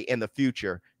Inoue in the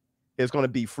future. It's going to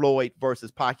be Floyd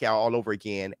versus Pacquiao all over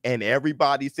again. And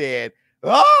everybody said,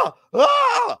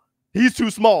 he's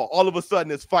too small. All of a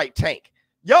sudden, it's Fight Tank.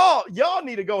 Y'all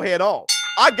need to go head on.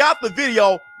 I got the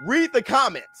video. Read the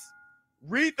comments.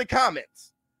 Read the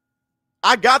comments.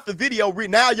 I got the video.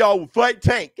 Now y'all Fight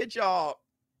Tank. Get y'all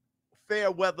fair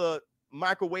weather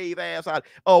microwave ass out.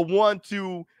 1,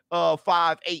 2,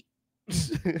 5, 8.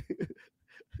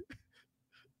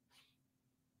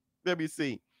 Let me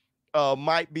see.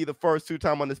 Might be the first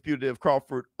 2-time undisputed if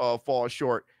Crawford falls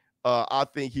short. I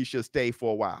think he should stay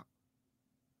for a while.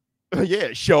 Yeah,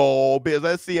 ShowBizz.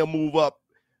 Let's see him move up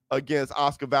against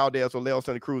Oscar Valdez or Leo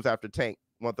Santa Cruz after Tank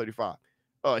 135.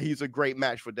 He's a great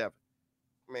match for Devin.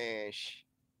 Man,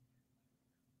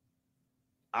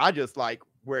 I just like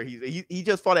where he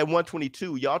just fought at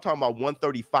 122. Y'all talking about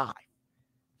 135.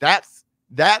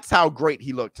 That's how great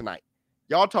he looked tonight.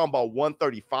 Y'all talking about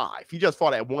 135. He just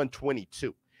fought at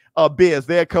 122. Biz,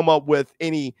 they'll come up with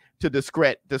any to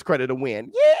discredit a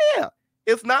win. Yeah,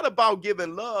 it's not about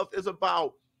giving love. It's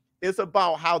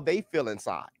about how they feel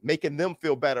inside, making them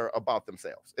feel better about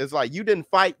themselves. It's like, you didn't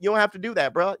fight. You don't have to do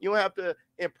that, bro. You don't have to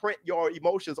imprint your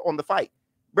emotions on the fight,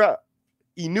 bro.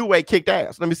 Inoue kicked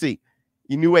ass. Let me see.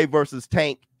 Inoue versus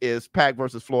Tank is Pac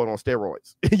versus Floyd on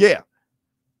steroids. Yeah.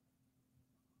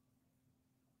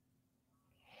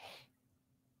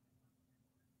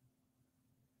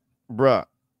 Bruh,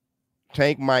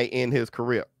 Tank might end his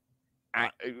career.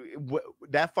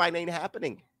 That fight ain't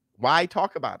happening. Why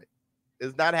talk about it?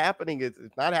 It's not happening.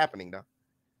 It's not happening, though.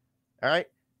 All right?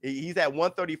 He's at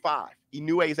 135.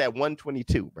 Inoue's at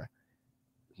 122, bro.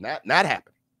 Not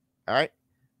happening. All right?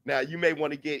 Now, you may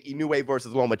want to get Inoue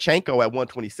versus Lomachenko at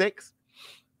 126.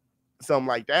 Something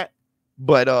like that.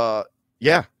 But,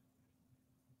 yeah.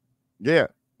 Yeah.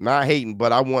 Not hating,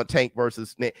 but I want Tank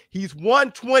versus Nick. He's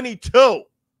 122.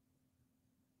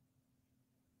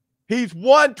 He's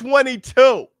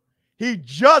 122. He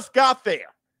just got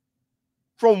there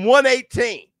from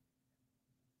 118.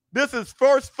 This is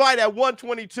first fight at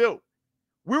 122.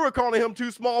 We were calling him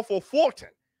too small for Fulton.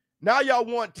 Now y'all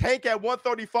want Tank at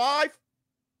 135?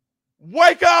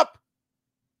 Wake up!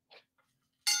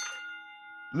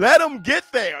 Let him get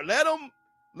there.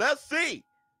 Let's see.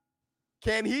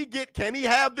 Can he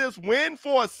have this win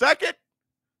for a second?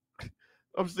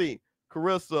 I'm seeing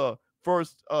Carissa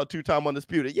first 2-time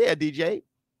undisputed. Yeah, DJ.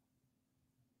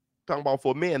 Talking about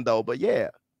for men though, but yeah.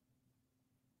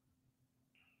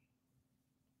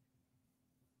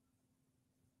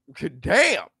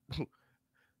 Damn.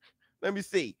 Let me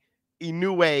see.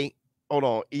 Inoue Hold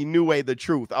on. Inoue the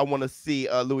Truth. I want to see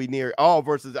Louis Neary. Oh,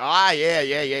 versus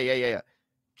yeah.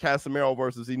 Casemiro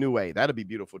versus Inoue. That'd be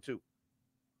beautiful too.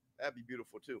 That'd be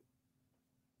beautiful too.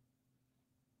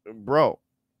 Bro.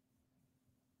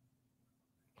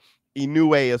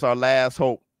 Inoue is our last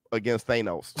hope against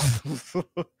Thanos.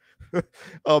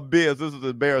 Biz, this is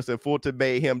embarrassing. Fulton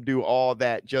made him do all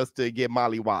that just to get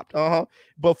mollywopped.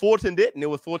 But Fulton didn't. It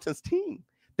was Fulton's team.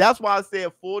 That's why I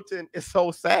said Fulton is so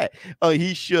sad.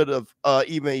 He should have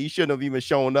he shouldn't have even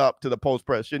shown up to the post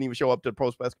press. Shouldn't even show up to the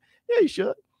post press. Yeah, he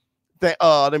should.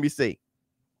 Let me see.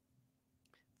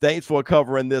 Thanks for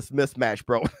covering this mismatch,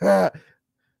 bro.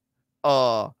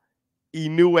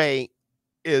 Inoue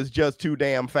is just too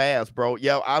damn fast, bro.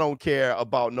 Yo, I don't care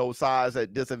about no size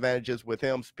at disadvantages with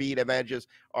him. Speed advantages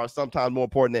are sometimes more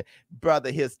important than,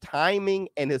 brother, his timing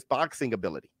and his boxing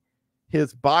ability.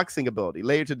 His boxing ability.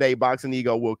 Later today, Boxing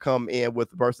Ego will come in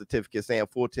with a birth certificate saying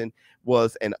Fulton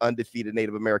was an undefeated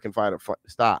Native American fighter.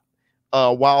 Stop.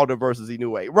 Wilder versus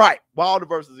Inoue. Right. Wilder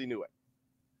versus Inoue.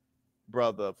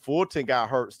 Brother, Fulton got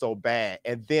hurt so bad.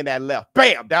 And then that left.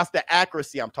 Bam. That's the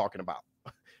accuracy I'm talking about.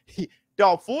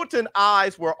 Dog, Fulton's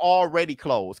eyes were already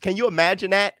closed. Can you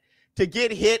imagine that? To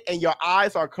get hit and your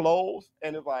eyes are closed.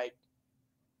 And it's like,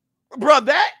 bro,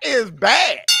 that is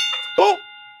bad. Boom.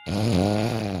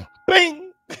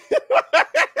 Bing.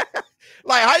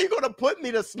 Like, how you gonna put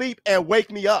me to sleep and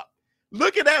wake me up?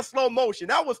 Look at that slow motion.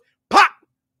 That was pop.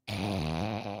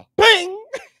 Bing.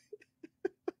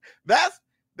 That's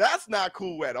not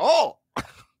cool at all.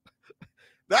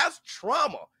 That's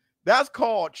trauma. That's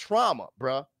called trauma,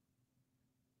 bruh.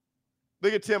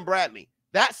 Look at Tim Bradley.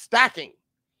 That's stacking.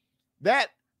 That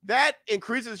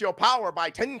increases your power by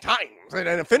 10 times in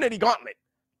an infinity gauntlet.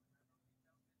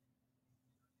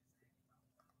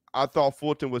 I thought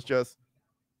Fulton was just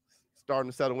starting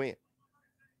to settle in.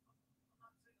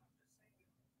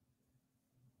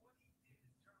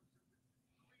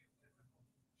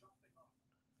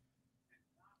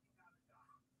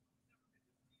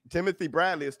 Timothy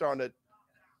Bradley is starting to,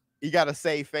 he got a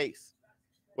save face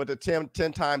with the 10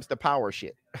 times the power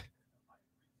shit.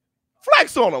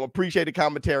 Flex on him. Appreciate the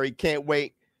commentary. Can't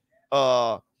wait.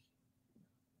 Can't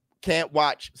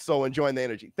watch. So enjoying the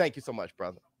energy. Thank you so much,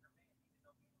 brother.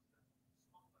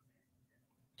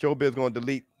 ShowBizz going to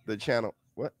delete the channel.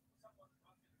 What?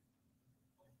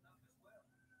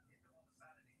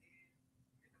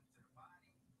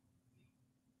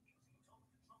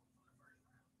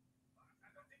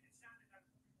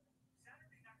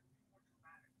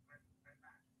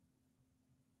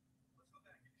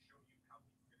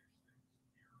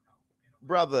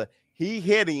 Brother, he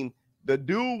hitting. The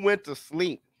dude went to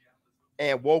sleep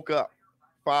and woke up.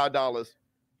 $5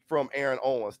 from Aaron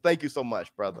Owens. Thank you so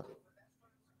much, brother.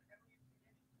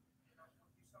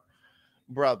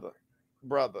 Brother.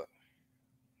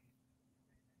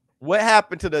 What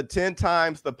happened to the 10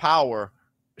 times the power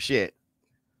shit?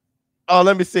 Oh,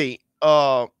 let me see.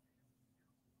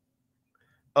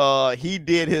 He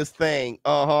did his thing.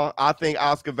 I think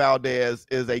Oscar Valdez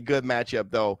is a good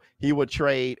matchup, though. He would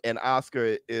trade, and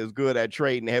Oscar is good at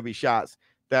trading heavy shots.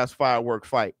 That's firework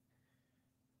fight.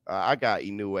 I got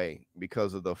Inoue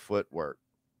because of the footwork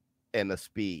and the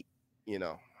speed. You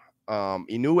know,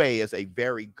 Inoue is a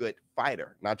very good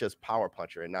fighter, not just power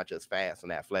puncher and not just fast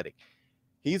and athletic.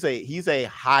 He's a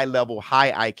high level,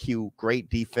 high IQ, great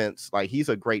defense. Like, he's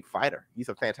a great fighter. He's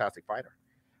a fantastic fighter.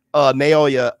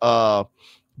 Naoya,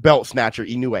 belt snatcher,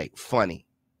 Inoue, funny.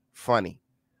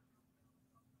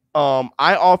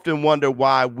 I often wonder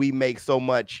why we make so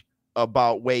much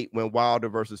about weight when Wilder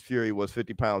versus Fury was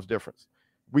 50 pounds difference.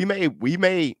 We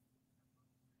made,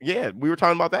 yeah, we were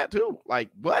talking about that too. Like,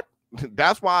 what?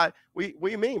 That's why what do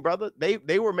you mean, brother?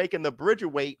 They were making the Bridger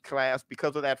weight class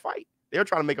because of that fight. They were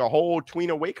trying to make a whole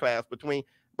tweener weight class between,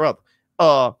 brother.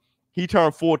 He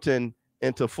turned Fulton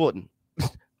into Fulton.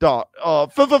 Dog.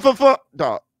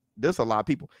 Dog. There's a lot of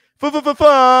people. Those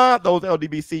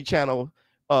LDBC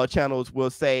channels will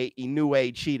say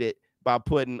Inoue cheated by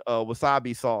putting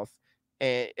wasabi sauce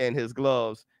in his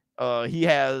gloves. He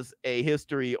has a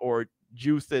history or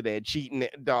juicing and cheating.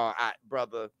 Dog,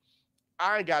 brother.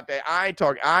 I ain't got that. I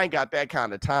ain't got that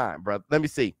kind of time, brother. Let me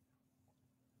see.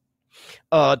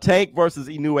 Tank versus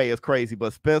Inoue is crazy,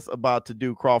 but Spence about to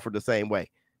do Crawford the same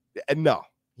way. No,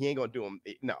 he ain't gonna do him.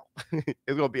 No,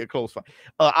 it's gonna be a close fight.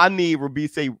 I need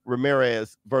Rubise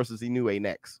Ramirez versus Inoue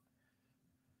next.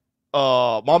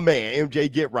 My man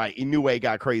MJ, get right. Inoue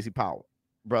got crazy power,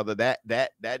 brother. That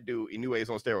dude Inoue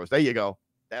is on steroids. There you go.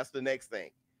 That's the next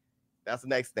thing.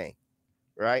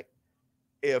 Right?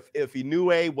 If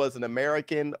Inoue was an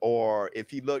American or if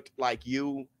he looked like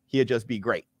you, he'd just be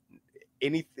great.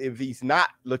 if he's not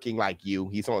looking like you,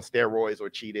 he's on steroids or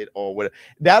cheated or whatever.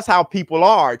 That's how people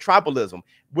are, tribalism,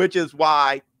 which is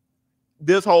why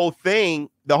this whole thing,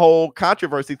 the whole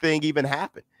controversy thing even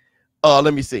happened.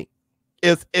 Let me see.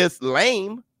 It's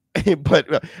lame,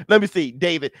 but let me see,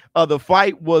 David. The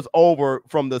fight was over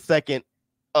from the second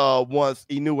once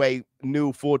Inoue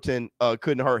knew Fulton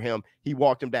couldn't hurt him, he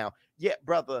walked him down. Yeah,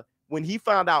 brother, when he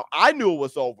found out, I knew it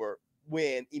was over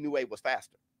when Inoue was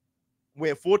faster.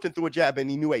 When Fulton threw a jab and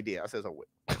Inoue did, I said, oh,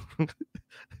 wait.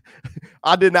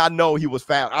 I did not know he was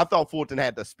fast. I thought Fulton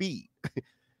had the speed.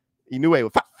 Inoue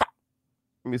was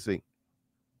Let me see.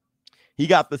 He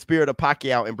got the spirit of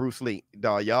Pacquiao and Bruce Lee.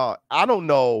 Dog, y'all, I don't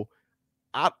know.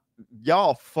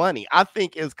 Y'all funny. I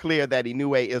think it's clear that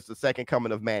Inoue is the second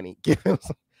coming of Manny. Give him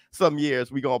some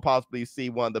years, we're gonna possibly see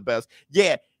one of the best.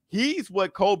 Yeah, he's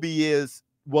what Kobe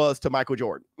was to Michael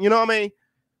Jordan. You know what I mean?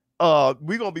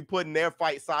 We're gonna be putting their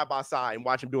fight side by side and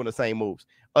watch them doing the same moves.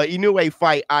 Inoue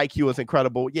fight IQ is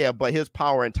incredible. Yeah, but his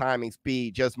power and timing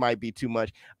speed just might be too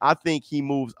much. I think he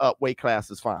moves up weight class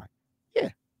is fine. Yeah.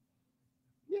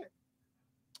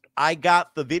 I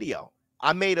got the video.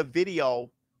 I made a video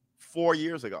 4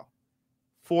 years ago.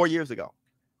 4 years ago.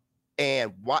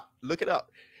 And what? Look it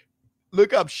up.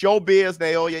 Look up ShowBizz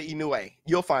Naoya Inoue.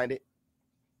 You'll find it.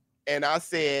 And I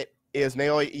said, is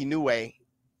Naoya Inoue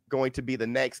going to be the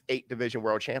next 8 division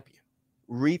world champion?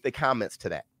 Read the comments to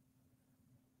that.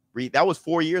 That was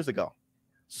 4 years ago.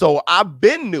 So I've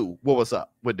been knew what was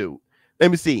up with dude.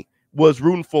 Let me see. Was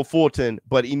rooting for Fulton,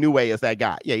 but Inoue is that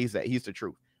guy. Yeah, he's the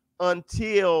truth.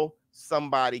 Until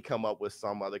somebody come up with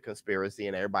some other conspiracy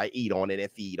and everybody eat on it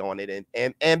and feed on it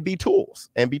and be tools.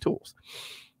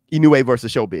 Inoue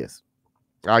versus ShowBizz.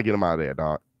 I'll get him out of there,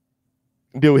 dog.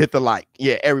 Dude, hit the like.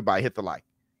 Yeah, everybody hit the like.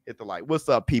 Hit the like. What's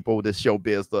up, people? This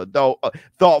ShowBizz the adult.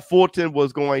 Thought Fulton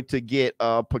was going to get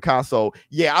Picasso.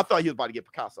 Yeah, I thought he was about to get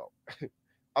Picasso.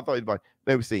 I thought he was about.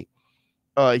 Let me see.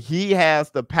 He has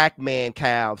the Pac-Man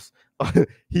calves.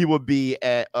 He would be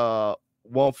at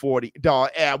 140. Dog,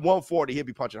 at 140, he'll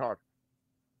be punching harder.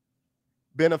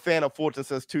 Been a fan of Fulton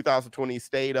since 2020.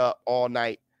 Stayed up all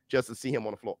night just to see him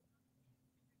on the floor.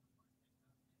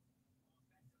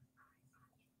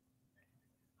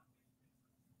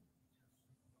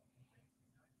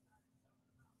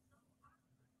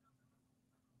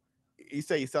 He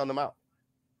said he's selling them out.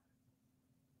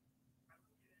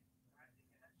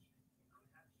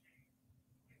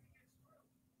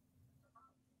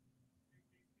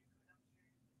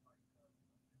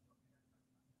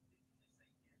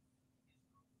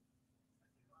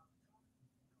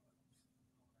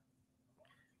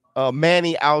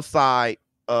 Manny outside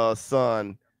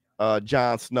son,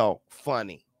 Jon Snow.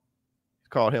 Funny.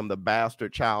 Called him the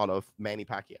bastard child of Manny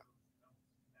Pacquiao.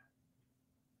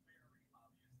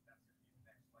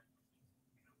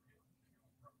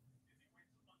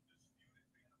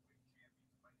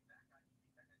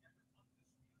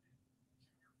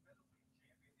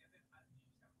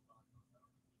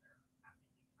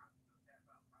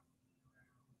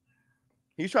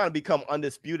 He's trying to become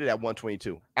undisputed at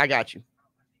 122. I got you.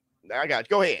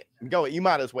 Go ahead. Go. You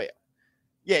might as well.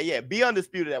 Yeah. Be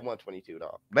undisputed at 122,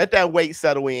 dog. Let that weight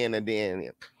settle in, and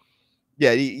then,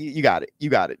 yeah, you got it.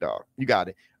 You got it, dog. You got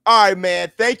it. All right,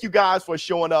 man. Thank you guys for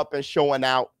showing up and showing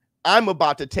out. I'm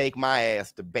about to take my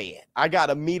ass to bed. I got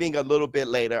a meeting a little bit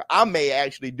later. I may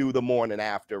actually do the morning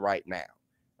after right now.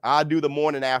 I'll do the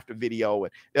morning after video.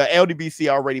 LDBC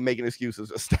already making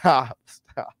excuses. Stop.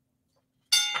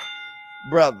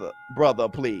 Brother,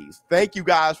 please. Thank you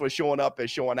guys for showing up and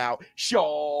showing out.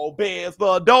 ShowBizz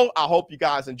the adult. I hope you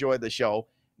guys enjoyed the show.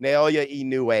 Naoya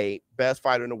Inoue, best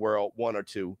fighter in the world, 1 or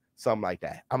 2, something like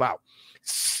that. I'm out.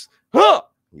 Huh.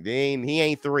 He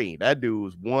ain't 3. That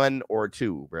dude's 1 or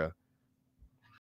 2, bro.